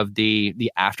terms of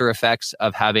the after effects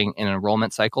of having an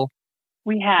enrollment cycle?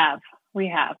 We have.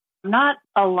 Not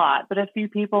a lot, but a few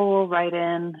people will write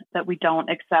in that we don't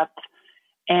accept.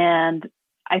 And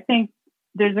I think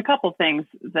there's a couple things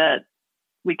that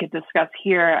we could discuss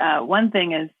here. One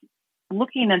thing is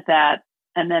looking at that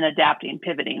and then adapting,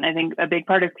 pivoting. I think a big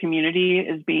part of community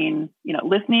is being,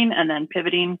 listening and then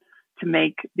pivoting to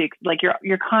make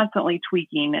you're constantly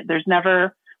tweaking. There's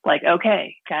never like,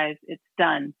 okay, guys, it's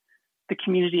done. The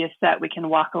community is set. We can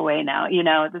walk away now,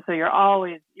 so you're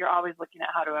always looking at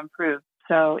how to improve.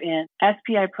 So in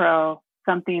SPI Pro,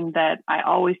 something that I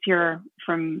always hear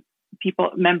from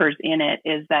members in it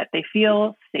is that they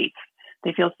feel safe.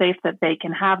 They feel safe that they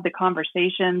can have the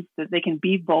conversations, that they can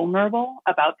be vulnerable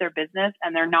about their business,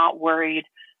 and they're not worried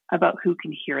about who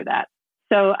can hear that.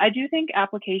 So I do think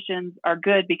applications are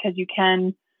good because you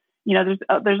can, there's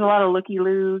a lot of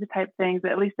looky-loo type things,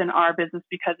 at least in our business,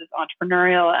 because it's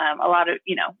entrepreneurial. A lot of,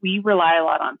 we rely a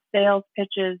lot on sales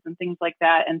pitches and things like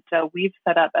that. And so we've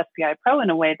set up SPI Pro in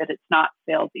a way that it's not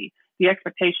salesy. The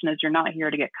expectation is you're not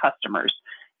here to get customers.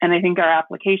 And I think our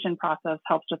application process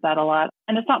helps with that a lot.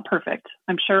 And it's not perfect.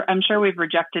 I'm sure we've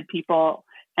rejected people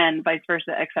and vice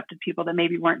versa, accepted people that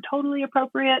maybe weren't totally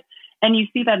appropriate. And you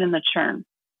see that in the churn.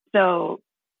 So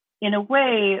in a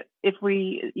way, if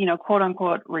we, quote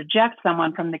unquote, reject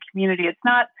someone from the community,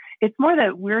 it's more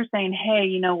that we're saying, hey,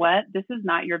 you know what? This is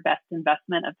not your best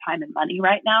investment of time and money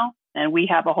right now. And we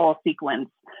have a whole sequence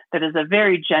that is a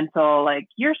very gentle, like,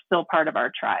 you're still part of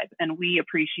our tribe and we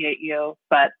appreciate you.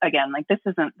 But again, like, this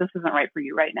isn't right for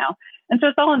you right now. And so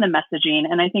it's all in the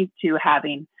messaging. And I think too,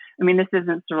 this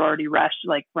isn't sorority rush.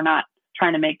 Like, we're not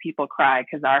trying to make people cry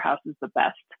because our house is the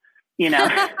best,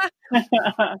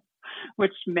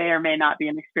 which may or may not be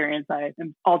an experience I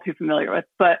am all too familiar with,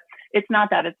 but it's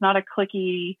not that. It's not a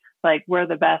cliquey, like, we're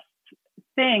the best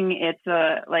thing. It's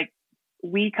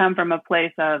we come from a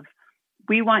place of,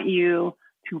 we want you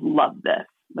to love this.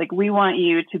 Like, we want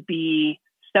you to be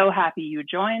so happy you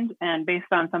joined. And based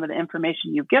on some of the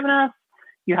information you've given us,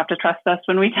 you have to trust us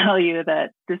when we tell you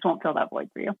that this won't fill that void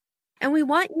for you. And we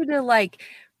want you to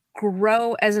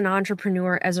grow as an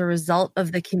entrepreneur as a result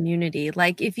of the community.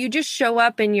 Like, if you just show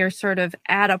up and you're sort of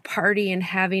at a party and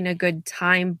having a good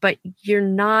time, but you're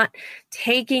not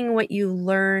taking what you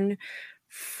learn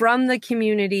from the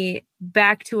community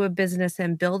back to a business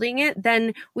and building it,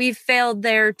 then we've failed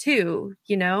there too,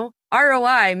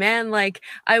 ROI, man. Like,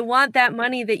 I want that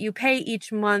money that you pay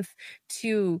each month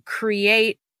to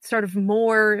create sort of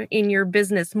more in your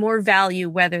business, more value,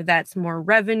 whether that's more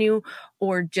revenue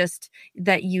or just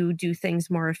that you do things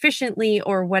more efficiently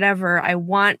or whatever. I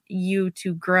want you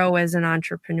to grow as an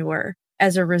entrepreneur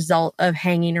as a result of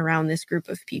hanging around this group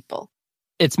of people.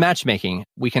 It's matchmaking.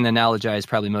 We can analogize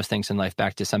probably most things in life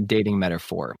back to some dating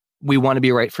metaphor. We want to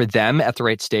be right for them at the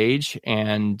right stage,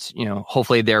 and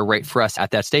hopefully they're right for us at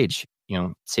that stage.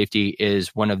 Safety is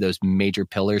one of those major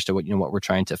pillars to what we're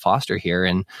trying to foster here,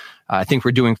 and I think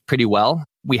we're doing pretty well.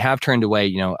 We have turned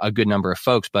away a good number of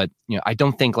folks, but I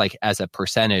don't think as a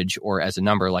percentage or as a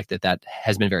number that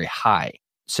has been very high.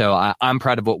 So I'm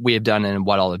proud of what we have done and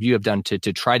what all of you have done to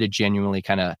try to genuinely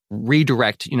kind of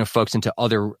redirect folks into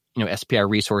other SPI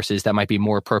resources that might be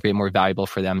more appropriate, more valuable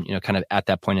for them, kind of at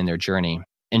that point in their journey.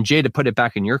 And Jay, to put it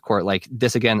back in your court,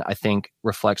 this again, I think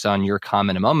reflects on your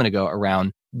comment a moment ago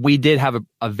around, we did have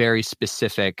a very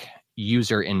specific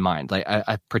user in mind, like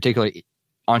a particular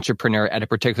entrepreneur at a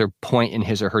particular point in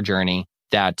his or her journey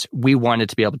that we wanted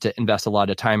to be able to invest a lot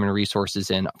of time and resources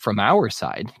in from our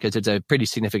side, because it's a pretty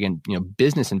significant,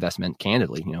 business investment,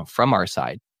 candidly, from our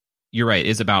side. You're right.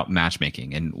 It's about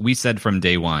matchmaking. And we said from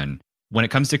day one, when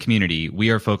it comes to community, we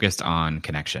are focused on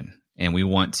connection. And we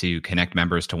want to connect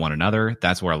members to one another.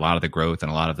 That's where a lot of the growth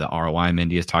and a lot of the ROI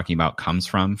Mindy is talking about comes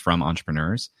from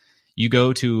entrepreneurs. You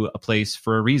go to a place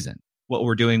for a reason. What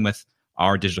we're doing with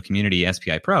our digital community,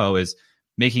 SPI Pro, is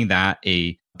making that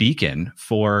a beacon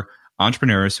for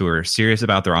entrepreneurs who are serious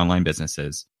about their online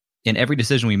businesses. And every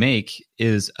decision we make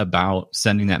is about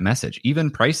sending that message. Even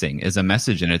pricing is a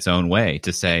message in its own way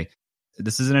to say,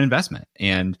 this is an investment.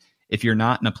 And if you're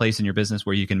not in a place in your business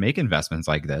where you can make investments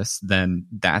like this, then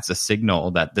that's a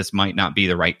signal that this might not be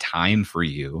the right time for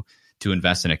you to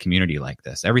invest in a community like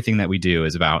this. Everything that we do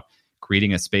is about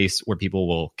creating a space where people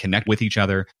will connect with each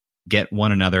other, get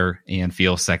one another and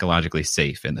feel psychologically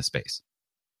safe in the space?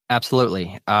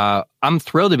 Absolutely. I'm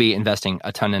thrilled to be investing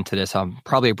a ton into this. I'm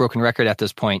probably a broken record at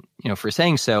this point, for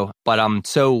saying so, but I'm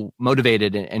so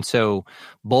motivated and so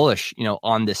bullish,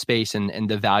 on this space and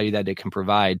the value that it can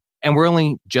provide. And we're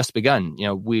only just begun.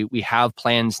 We have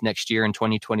plans next year in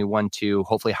 2021 to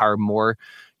hopefully hire more,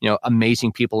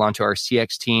 amazing people onto our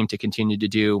CX team to continue to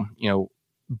do,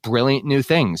 brilliant new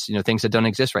things, things that don't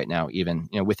exist right now, even,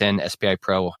 within SPI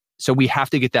Pro. So we have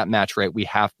to get that match right. We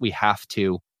have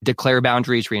to declare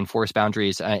boundaries, reinforce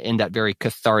boundaries in that very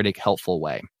cathartic, helpful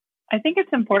way. I think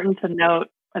it's important to note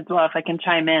as well, if I can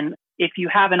chime in, if you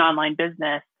have an online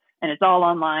business and it's all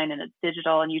online and it's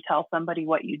digital and you tell somebody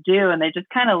what you do and they just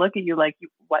kind of look at you like,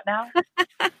 what now?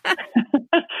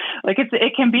 Like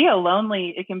it can be a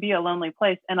lonely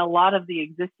place. And a lot of the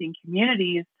existing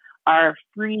communities are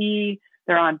free.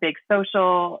 They're on big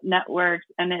social networks.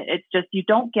 And it's just, you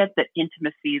don't get the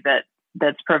intimacy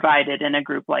that's provided in a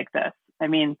group like this. I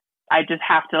mean, I just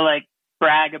have to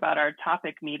brag about our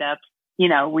topic meetups.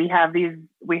 We have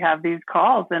these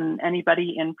calls and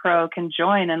anybody in Pro can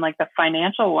join, and the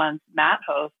financial ones, Matt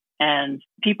hosts, and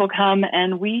people come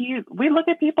and we look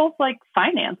at people's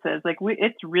finances.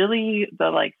 It's really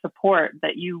the support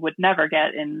that you would never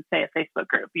get in, say, a Facebook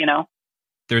group,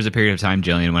 There was a period of time,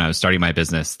 Jillian, when I was starting my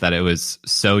business that it was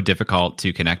so difficult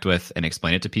to connect with and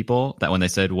explain it to people that when they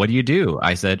said, "What do you do?"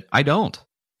 I said, "I don't."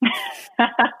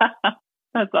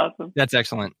 That's awesome. That's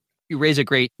excellent. You raise a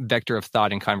great vector of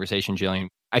thought and conversation, Jillian.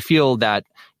 I feel that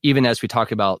even as we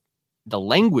talk about the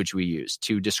language we use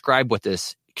to describe what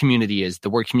this community is, the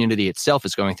word community itself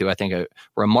is going through, I think, a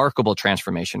remarkable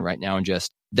transformation right now, and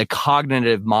just the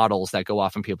cognitive models that go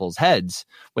off in people's heads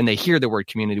when they hear the word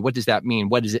community. What does that mean?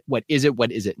 What is it? What is it?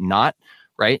 What is it not?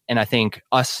 Right. And I think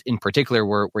us in particular,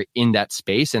 we're in that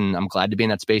space, and I'm glad to be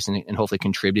in that space and hopefully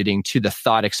contributing to the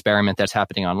thought experiment that's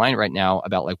happening online right now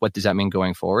about what does that mean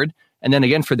going forward? And then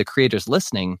again, for the creators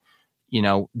listening,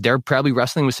 they're probably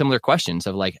wrestling with similar questions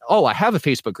of oh, I have a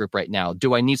Facebook group right now.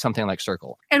 Do I need something like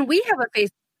Circle? And we have a Facebook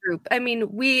group. I mean,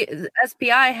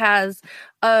 SPI has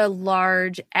a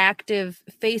large active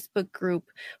Facebook group,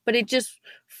 but it just,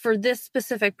 for this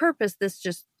specific purpose,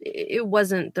 it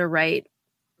wasn't the right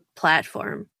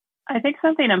platform. I think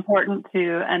something important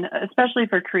too, and especially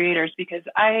for creators, because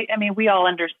I mean, we all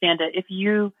understand it. If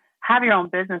you have your own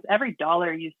business, every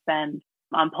dollar you spend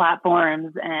on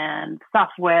platforms and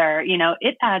software,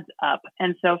 it adds up.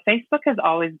 And so Facebook has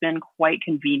always been quite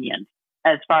convenient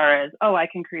as far as, oh, I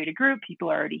can create a group. People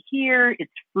are already here.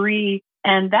 It's free.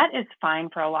 And that is fine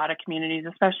for a lot of communities,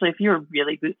 especially if you're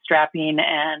really bootstrapping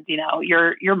and,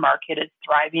 your market is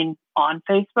thriving on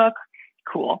Facebook.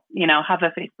 Cool. Have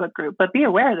a Facebook group, but be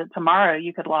aware that tomorrow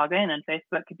you could log in and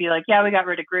Facebook could be like, yeah, we got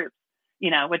rid of groups,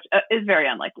 which is very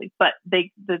unlikely, but the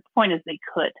point is they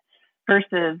could,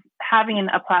 versus having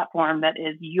a platform that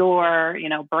is your,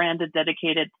 branded,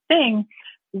 dedicated thing.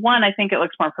 One, I think it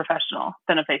looks more professional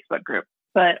than a Facebook group,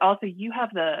 but also you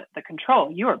have the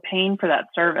control. You are paying for that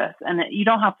service, and you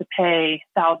don't have to pay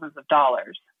thousands of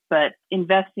dollars, but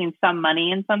investing some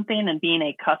money in something and being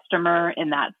a customer in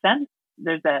that sense.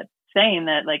 There's that saying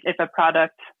that if a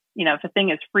product, if a thing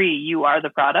is free, you are the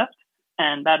product.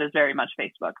 And that is very much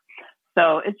Facebook.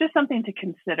 So it's just something to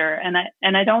consider. And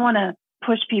I don't want to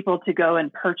push people to go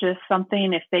and purchase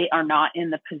something if they are not in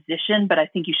the position, but I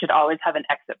think you should always have an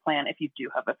exit plan if you do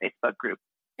have a Facebook group.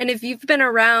 And if you've been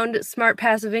around Smart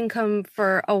Passive Income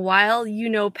for a while,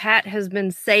 Pat has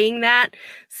been saying that,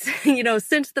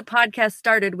 since the podcast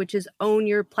started, which is own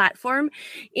your platform,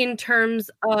 in terms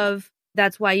of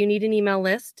that's why you need an email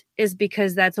list, is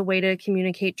because that's a way to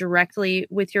communicate directly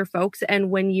with your folks.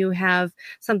 And when you have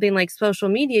something like social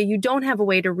media, you don't have a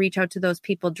way to reach out to those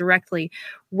people directly.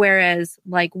 Whereas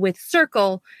with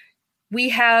Circle, we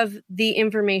have the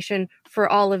information for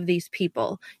all of these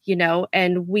people,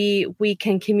 and we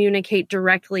can communicate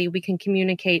directly. We can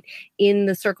communicate in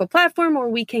the Circle platform, or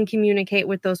we can communicate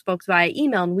with those folks via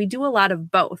email. And we do a lot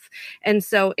of both. And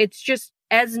so it's just,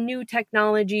 as new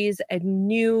technologies and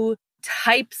new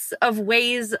types of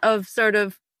ways of sort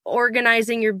of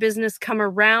organizing your business come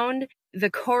around, the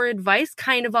core advice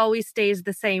kind of always stays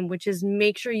the same, which is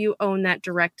make sure you own that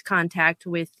direct contact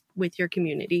with your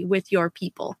community, with your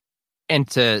people. And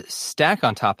to stack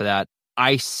on top of that,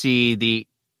 I see the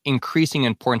increasing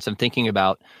importance of thinking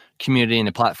about community and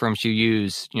the platforms you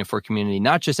use, for community,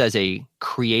 not just as a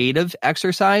creative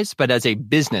exercise, but as a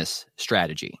business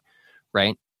strategy,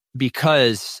 right?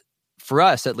 Because for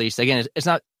us, at least, again, it's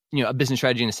not a business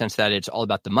strategy in the sense that it's all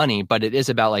about the money, but it is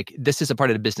about this is a part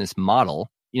of the business model.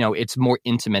 it's more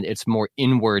intimate. It's more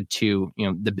inward to,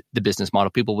 the business model.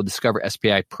 People will discover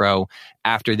SPI Pro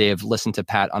after they have listened to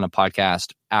Pat on a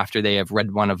podcast, after they have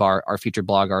read one of our featured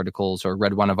blog articles or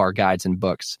read one of our guides and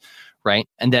books, right?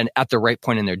 And then at the right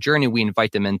point in their journey, we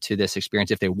invite them into this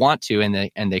experience if they want to,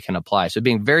 and they can apply. So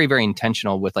being very, very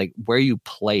intentional with like where you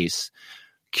place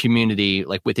community,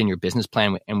 like within your business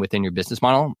plan and within your business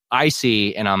model, I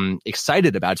see, and I'm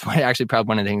excited about. It's actually probably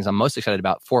one of the things I'm most excited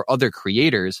about for other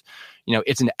creators.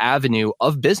 It's an avenue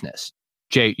of business.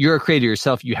 Jay, you're a creator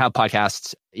yourself. You have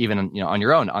podcasts even, on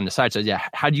your own on the side. So yeah,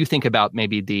 how do you think about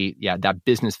maybe that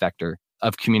business vector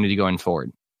of community going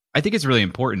forward? I think it's really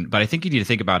important, but I think you need to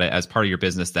think about it as part of your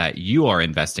business that you are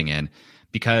investing in,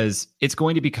 because it's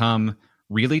going to become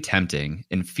really tempting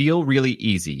and feel really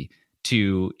easy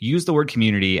to use the word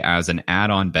community as an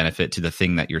add-on benefit to the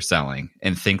thing that you're selling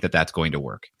and think that that's going to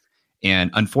work.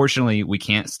 And unfortunately, we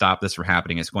can't stop this from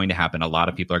happening. It's going to happen. A lot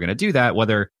of people are going to do that,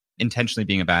 whether intentionally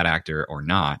being a bad actor or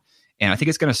not. And I think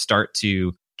it's going to start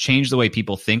to change the way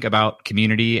people think about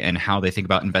community and how they think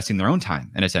about investing their own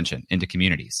time and attention into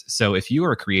communities. So if you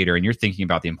are a creator and you're thinking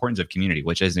about the importance of community,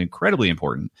 which is incredibly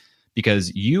important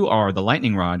because you are the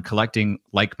lightning rod collecting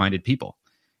like-minded people.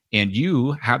 And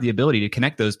you have the ability to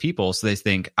connect those people so they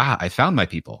think, I found my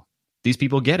people. These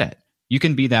people get it. You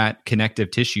can be that connective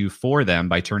tissue for them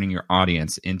by turning your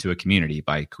audience into a community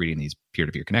by creating these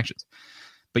peer-to-peer connections.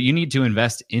 But you need to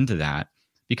invest into that,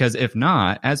 because if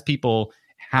not, as people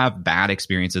have bad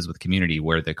experiences with community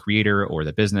where the creator or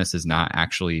the business is not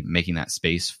actually making that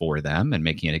space for them and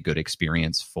making it a good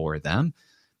experience for them,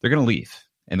 they're going to leave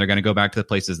and they're going to go back to the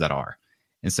places that are.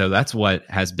 And so that's what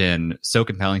has been so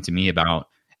compelling to me about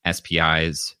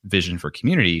SPI's vision for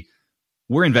community.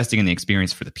 We're investing in the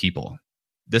experience for the people.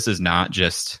 This is not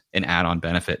just an add-on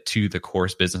benefit to the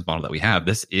course business model that we have.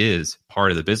 This is part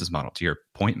of the business model, to your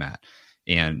point, Matt.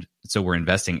 And so we're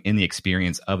investing in the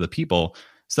experience of the people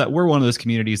so that we're one of those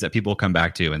communities that people come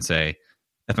back to and say,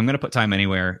 if I'm going to put time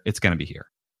anywhere, it's going to be here.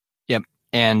 Yep.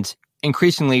 And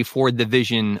increasingly for the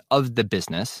vision of the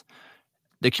business,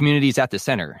 the community is at the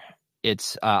center.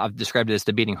 It's I've described it as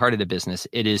the beating heart of the business.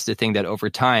 It is the thing that over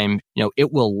time,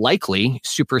 it will likely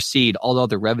supersede all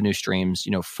other revenue streams,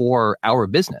 for our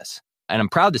business. And I'm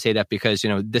proud to say that because,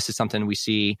 this is something we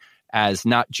see as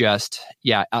not just,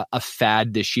 a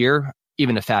fad this year,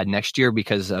 even a fad next year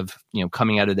because of,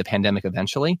 coming out of the pandemic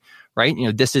eventually, right?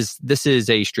 This is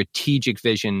a strategic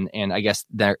vision and I guess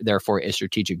therefore a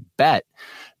strategic bet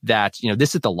that,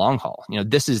 this is the long haul.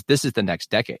 This is the next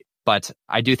decade. But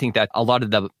I do think that a lot of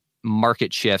the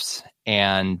market shifts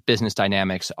and business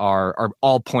dynamics are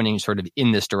all pointing sort of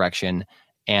in this direction.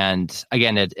 And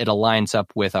again, it aligns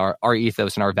up with our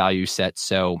ethos and our value set.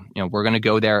 So, we're going to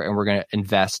go there and we're going to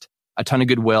invest a ton of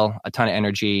goodwill, a ton of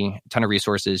energy, a ton of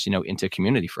resources, into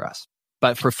community for us.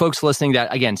 But for folks listening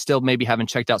that, again, still maybe haven't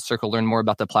checked out Circle, learn more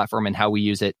about the platform and how we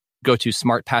use it, go to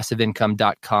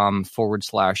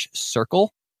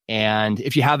smartpassiveincome.com/circle. And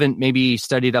if you haven't maybe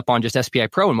studied up on just SPI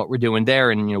Pro and what we're doing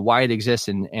there and, why it exists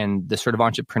and the sort of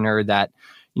entrepreneur that,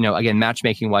 again,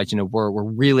 matchmaking wise, we're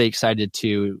really excited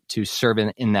to serve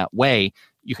in that way,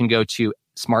 you can go to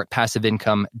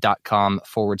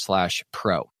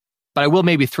smartpassiveincome.com/pro. But I will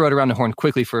maybe throw it around the horn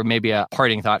quickly for maybe a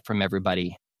parting thought from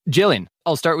everybody. Jillian,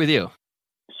 I'll start with you.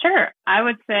 Sure. I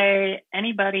would say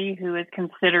anybody who is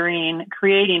considering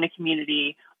creating a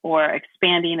community or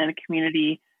expanding in a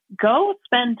community, go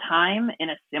spend time in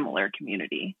a similar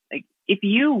community. Like if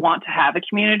you want to have a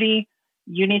community,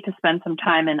 you need to spend some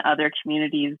time in other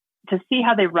communities to see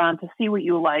how they run, to see what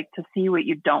you like, to see what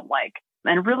you don't like,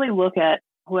 and really look at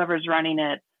whoever's running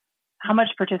it, how much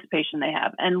participation they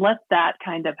have, and let that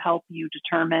kind of help you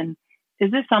determine,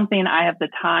 is this something I have the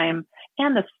time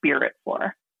and the spirit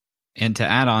for? And to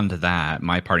add on to that,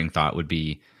 my parting thought would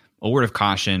be a word of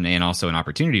caution and also an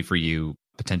opportunity for you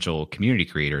potential community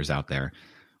creators out there.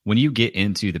 When you get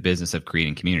into the business of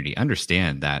creating community,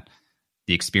 understand that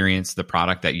the experience, the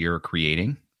product that you're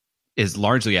creating is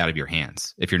largely out of your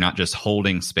hands. If you're not just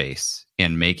holding space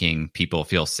and making people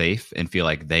feel safe and feel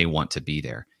like they want to be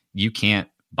there, you can't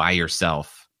by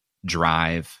yourself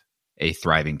drive a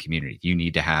thriving community. You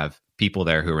need to have people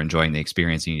there who are enjoying the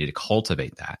experience. You need to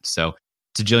cultivate that. So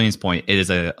to Jillian's point, it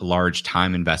is a large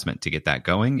time investment to get that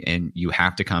going, and you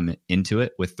have to come into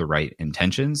it with the right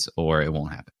intentions or it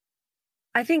won't happen.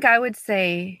 I think I would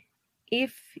say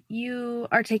if you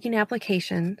are taking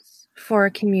applications for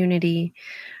a community,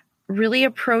 really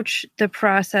approach the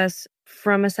process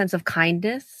from a sense of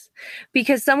kindness,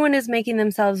 because someone is making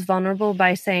themselves vulnerable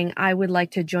by saying, I would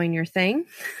like to join your thing.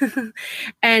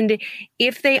 And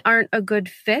if they aren't a good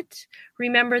fit,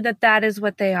 remember that that is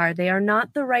what they are. They are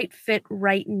not the right fit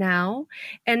right now.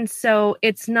 And so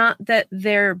it's not that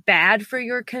they're bad for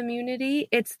your community.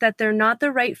 It's that they're not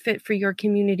the right fit for your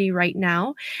community right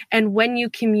now. And when you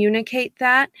communicate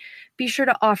that, be sure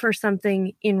to offer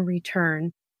something in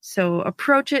return. So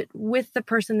approach it with the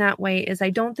person that way is,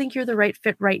 I don't think you're the right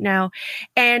fit right now.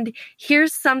 And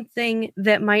here's something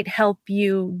that might help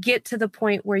you get to the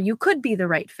point where you could be the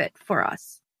right fit for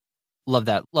us. Love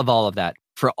that. Love all of that.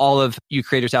 For all of you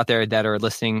creators out there that are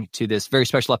listening to this very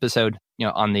special episode,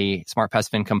 on the Smart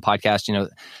Passive Income podcast,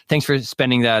 thanks for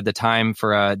spending the time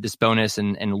for this bonus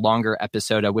and longer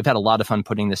episode. We've had a lot of fun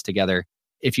putting this together.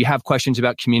 If you have questions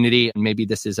about community, and maybe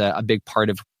this is a big part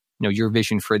of your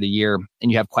vision for the year,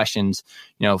 and you have questions,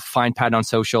 find Pat on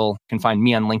social. You can find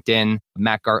me on LinkedIn,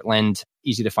 Matt Gartland.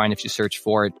 Easy to find if you search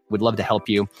for it. Would love to help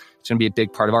you. It's going to be a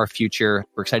big part of our future.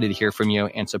 We're excited to hear from you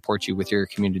and support you with your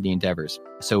community endeavors.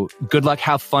 So good luck,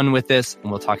 have fun with this,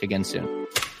 and we'll talk again soon.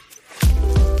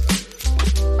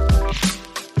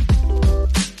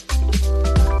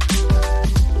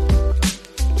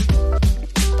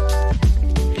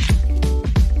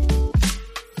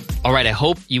 All right, I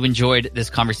hope you enjoyed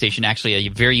this conversation. Actually, a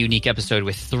very unique episode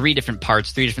with 3 different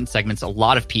parts, 3 different segments, a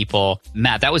lot of people.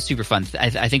 Matt, that was super fun.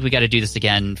 I think we got to do this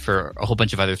again for a whole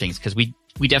bunch of other things, because we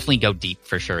definitely go deep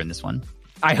for sure in this one.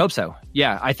 I hope so.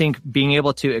 Yeah, I think being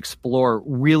able to explore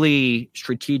really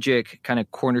strategic kind of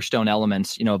cornerstone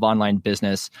elements, of online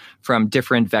business from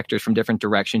different vectors, from different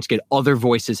directions, get other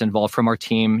voices involved from our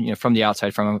team, from the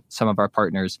outside, from some of our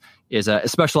partners, is a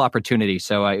special opportunity.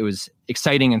 So it was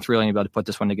exciting and thrilling to be able to put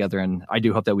this one together. And I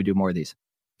do hope that we do more of these.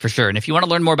 For sure. And if you want to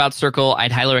learn more about Circle,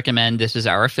 I'd highly recommend, this is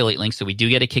our affiliate link. So we do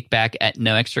get a kickback at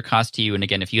no extra cost to you. And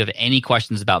again, if you have any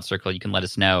questions about Circle, you can let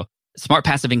us know.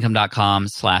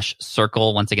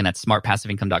 smartpassiveincome.com/circle. Once again, that's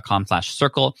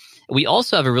smartpassiveincome.com/circle. We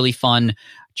also have a really fun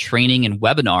training and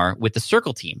webinar with the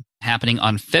Circle team happening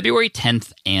on February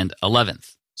 10th and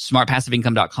 11th.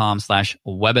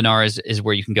 smartpassiveincome.com/webinars is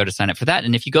where you can go to sign up for that.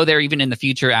 And if you go there, even in the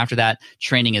future, after that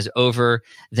training is over,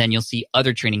 then you'll see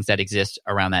other trainings that exist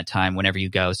around that time whenever you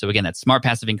go. So again, that's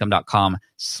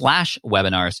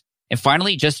smartpassiveincome.com/webinars. And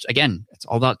finally, just again, it's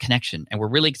all about connection. And we're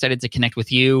really excited to connect with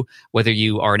you, whether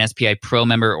you are an SPI Pro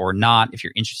member or not. If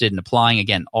you're interested in applying,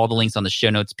 again, all the links on the show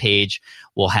notes page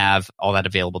will have all that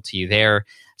available to you there.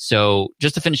 So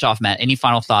just to finish off, Matt, any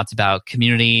final thoughts about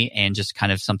community and just kind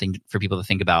of something for people to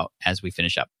think about as we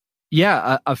finish up?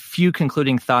 Yeah, a few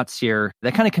concluding thoughts here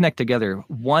that kind of connect together.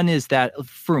 One is that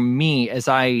for me, as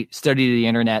I study the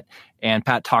internet and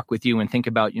Pat, talk with you and think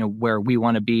about, where we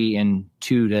want to be in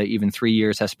 2 to even 3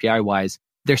 years SPI wise,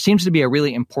 there seems to be a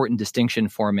really important distinction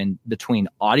forming between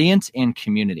audience and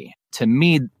community. To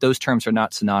me, those terms are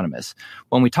not synonymous.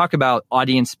 When we talk about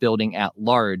audience building at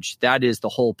large, that is the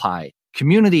whole pie.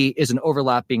 Community is an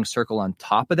overlapping circle on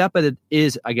top of that, but it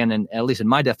is, again, at least in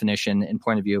my definition and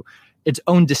point of view, its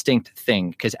own distinct thing.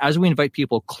 Because as we invite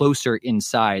people closer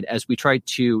inside, as we try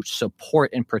to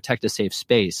support and protect a safe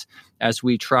space, as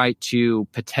we try to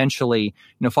potentially,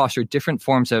 foster different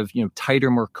forms of,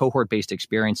 tighter, more cohort-based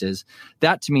experiences,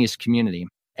 that to me is community.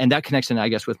 And that connects in, I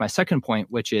guess, with my second point,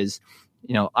 which is,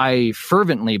 I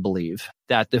fervently believe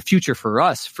that the future for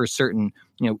us, for certain,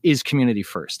 is community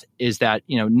first. Is that,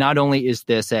 not only is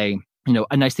this a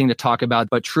nice thing to talk about,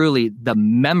 but truly the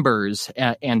members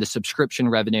and the subscription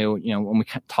revenue, when we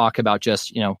talk about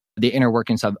just, the inner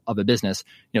workings of a business,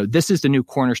 this is the new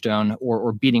cornerstone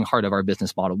or beating heart of our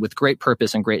business model with great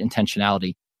purpose and great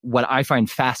intentionality. What I find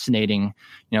fascinating,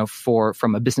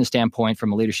 from a business standpoint,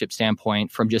 from a leadership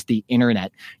standpoint, from just the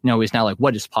internet, is now like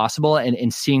what is possible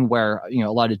and seeing where,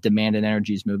 a lot of demand and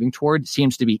energy is moving toward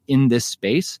seems to be in this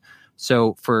space.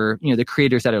 So for, the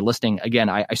creators that are listening, again,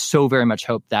 I so very much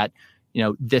hope that,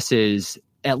 this is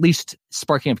at least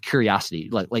sparking of curiosity,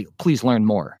 like please learn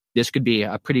more. This could be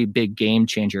a pretty big game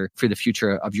changer for the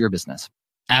future of your business.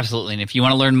 Absolutely. And if you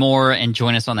want to learn more and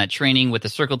join us on that training with the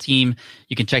Circle team,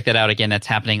 you can check that out. Again, that's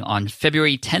happening on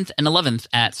February 10th and 11th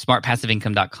at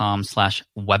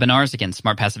smartpassiveincome.com/webinars. Again,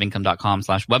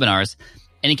 smartpassiveincome.com/webinars.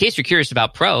 And in case you're curious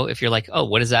about Pro, if you're like, oh,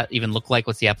 what does that even look like?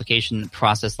 What's the application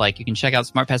process like? You can check out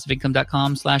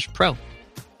smartpassiveincome.com/pro.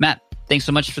 Matt, thanks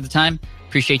so much for the time.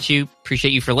 Appreciate you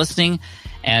for listening.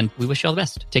 And we wish you all the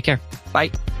best. Take care.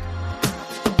 Bye.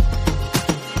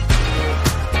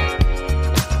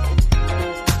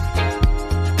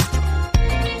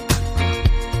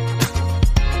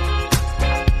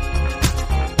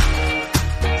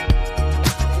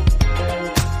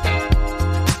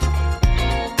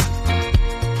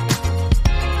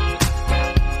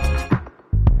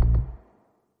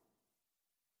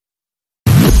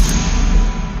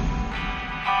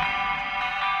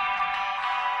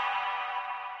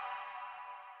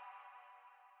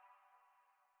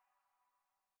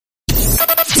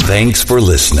 Thanks for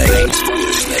listening.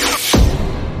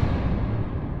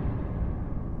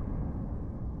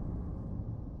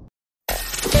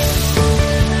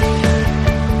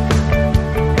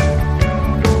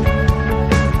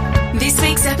 This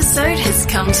week's episode has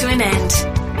come to an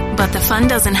end, but the fun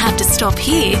doesn't have to stop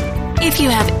here. If you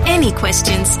have any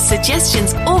questions,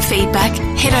 suggestions, or feedback,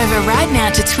 head over right now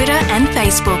to Twitter and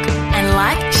Facebook and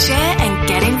like, share, and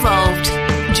get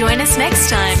involved. Join us next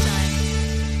time.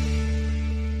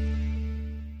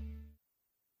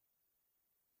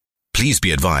 Please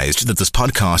be advised that this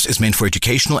podcast is meant for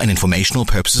educational and informational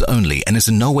purposes only and is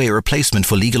in no way a replacement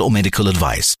for legal or medical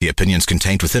advice. The opinions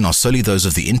contained within are solely those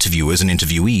of the interviewers and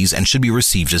interviewees and should be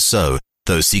received as so.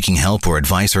 Those seeking help or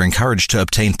advice are encouraged to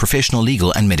obtain professional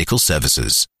legal and medical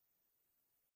services.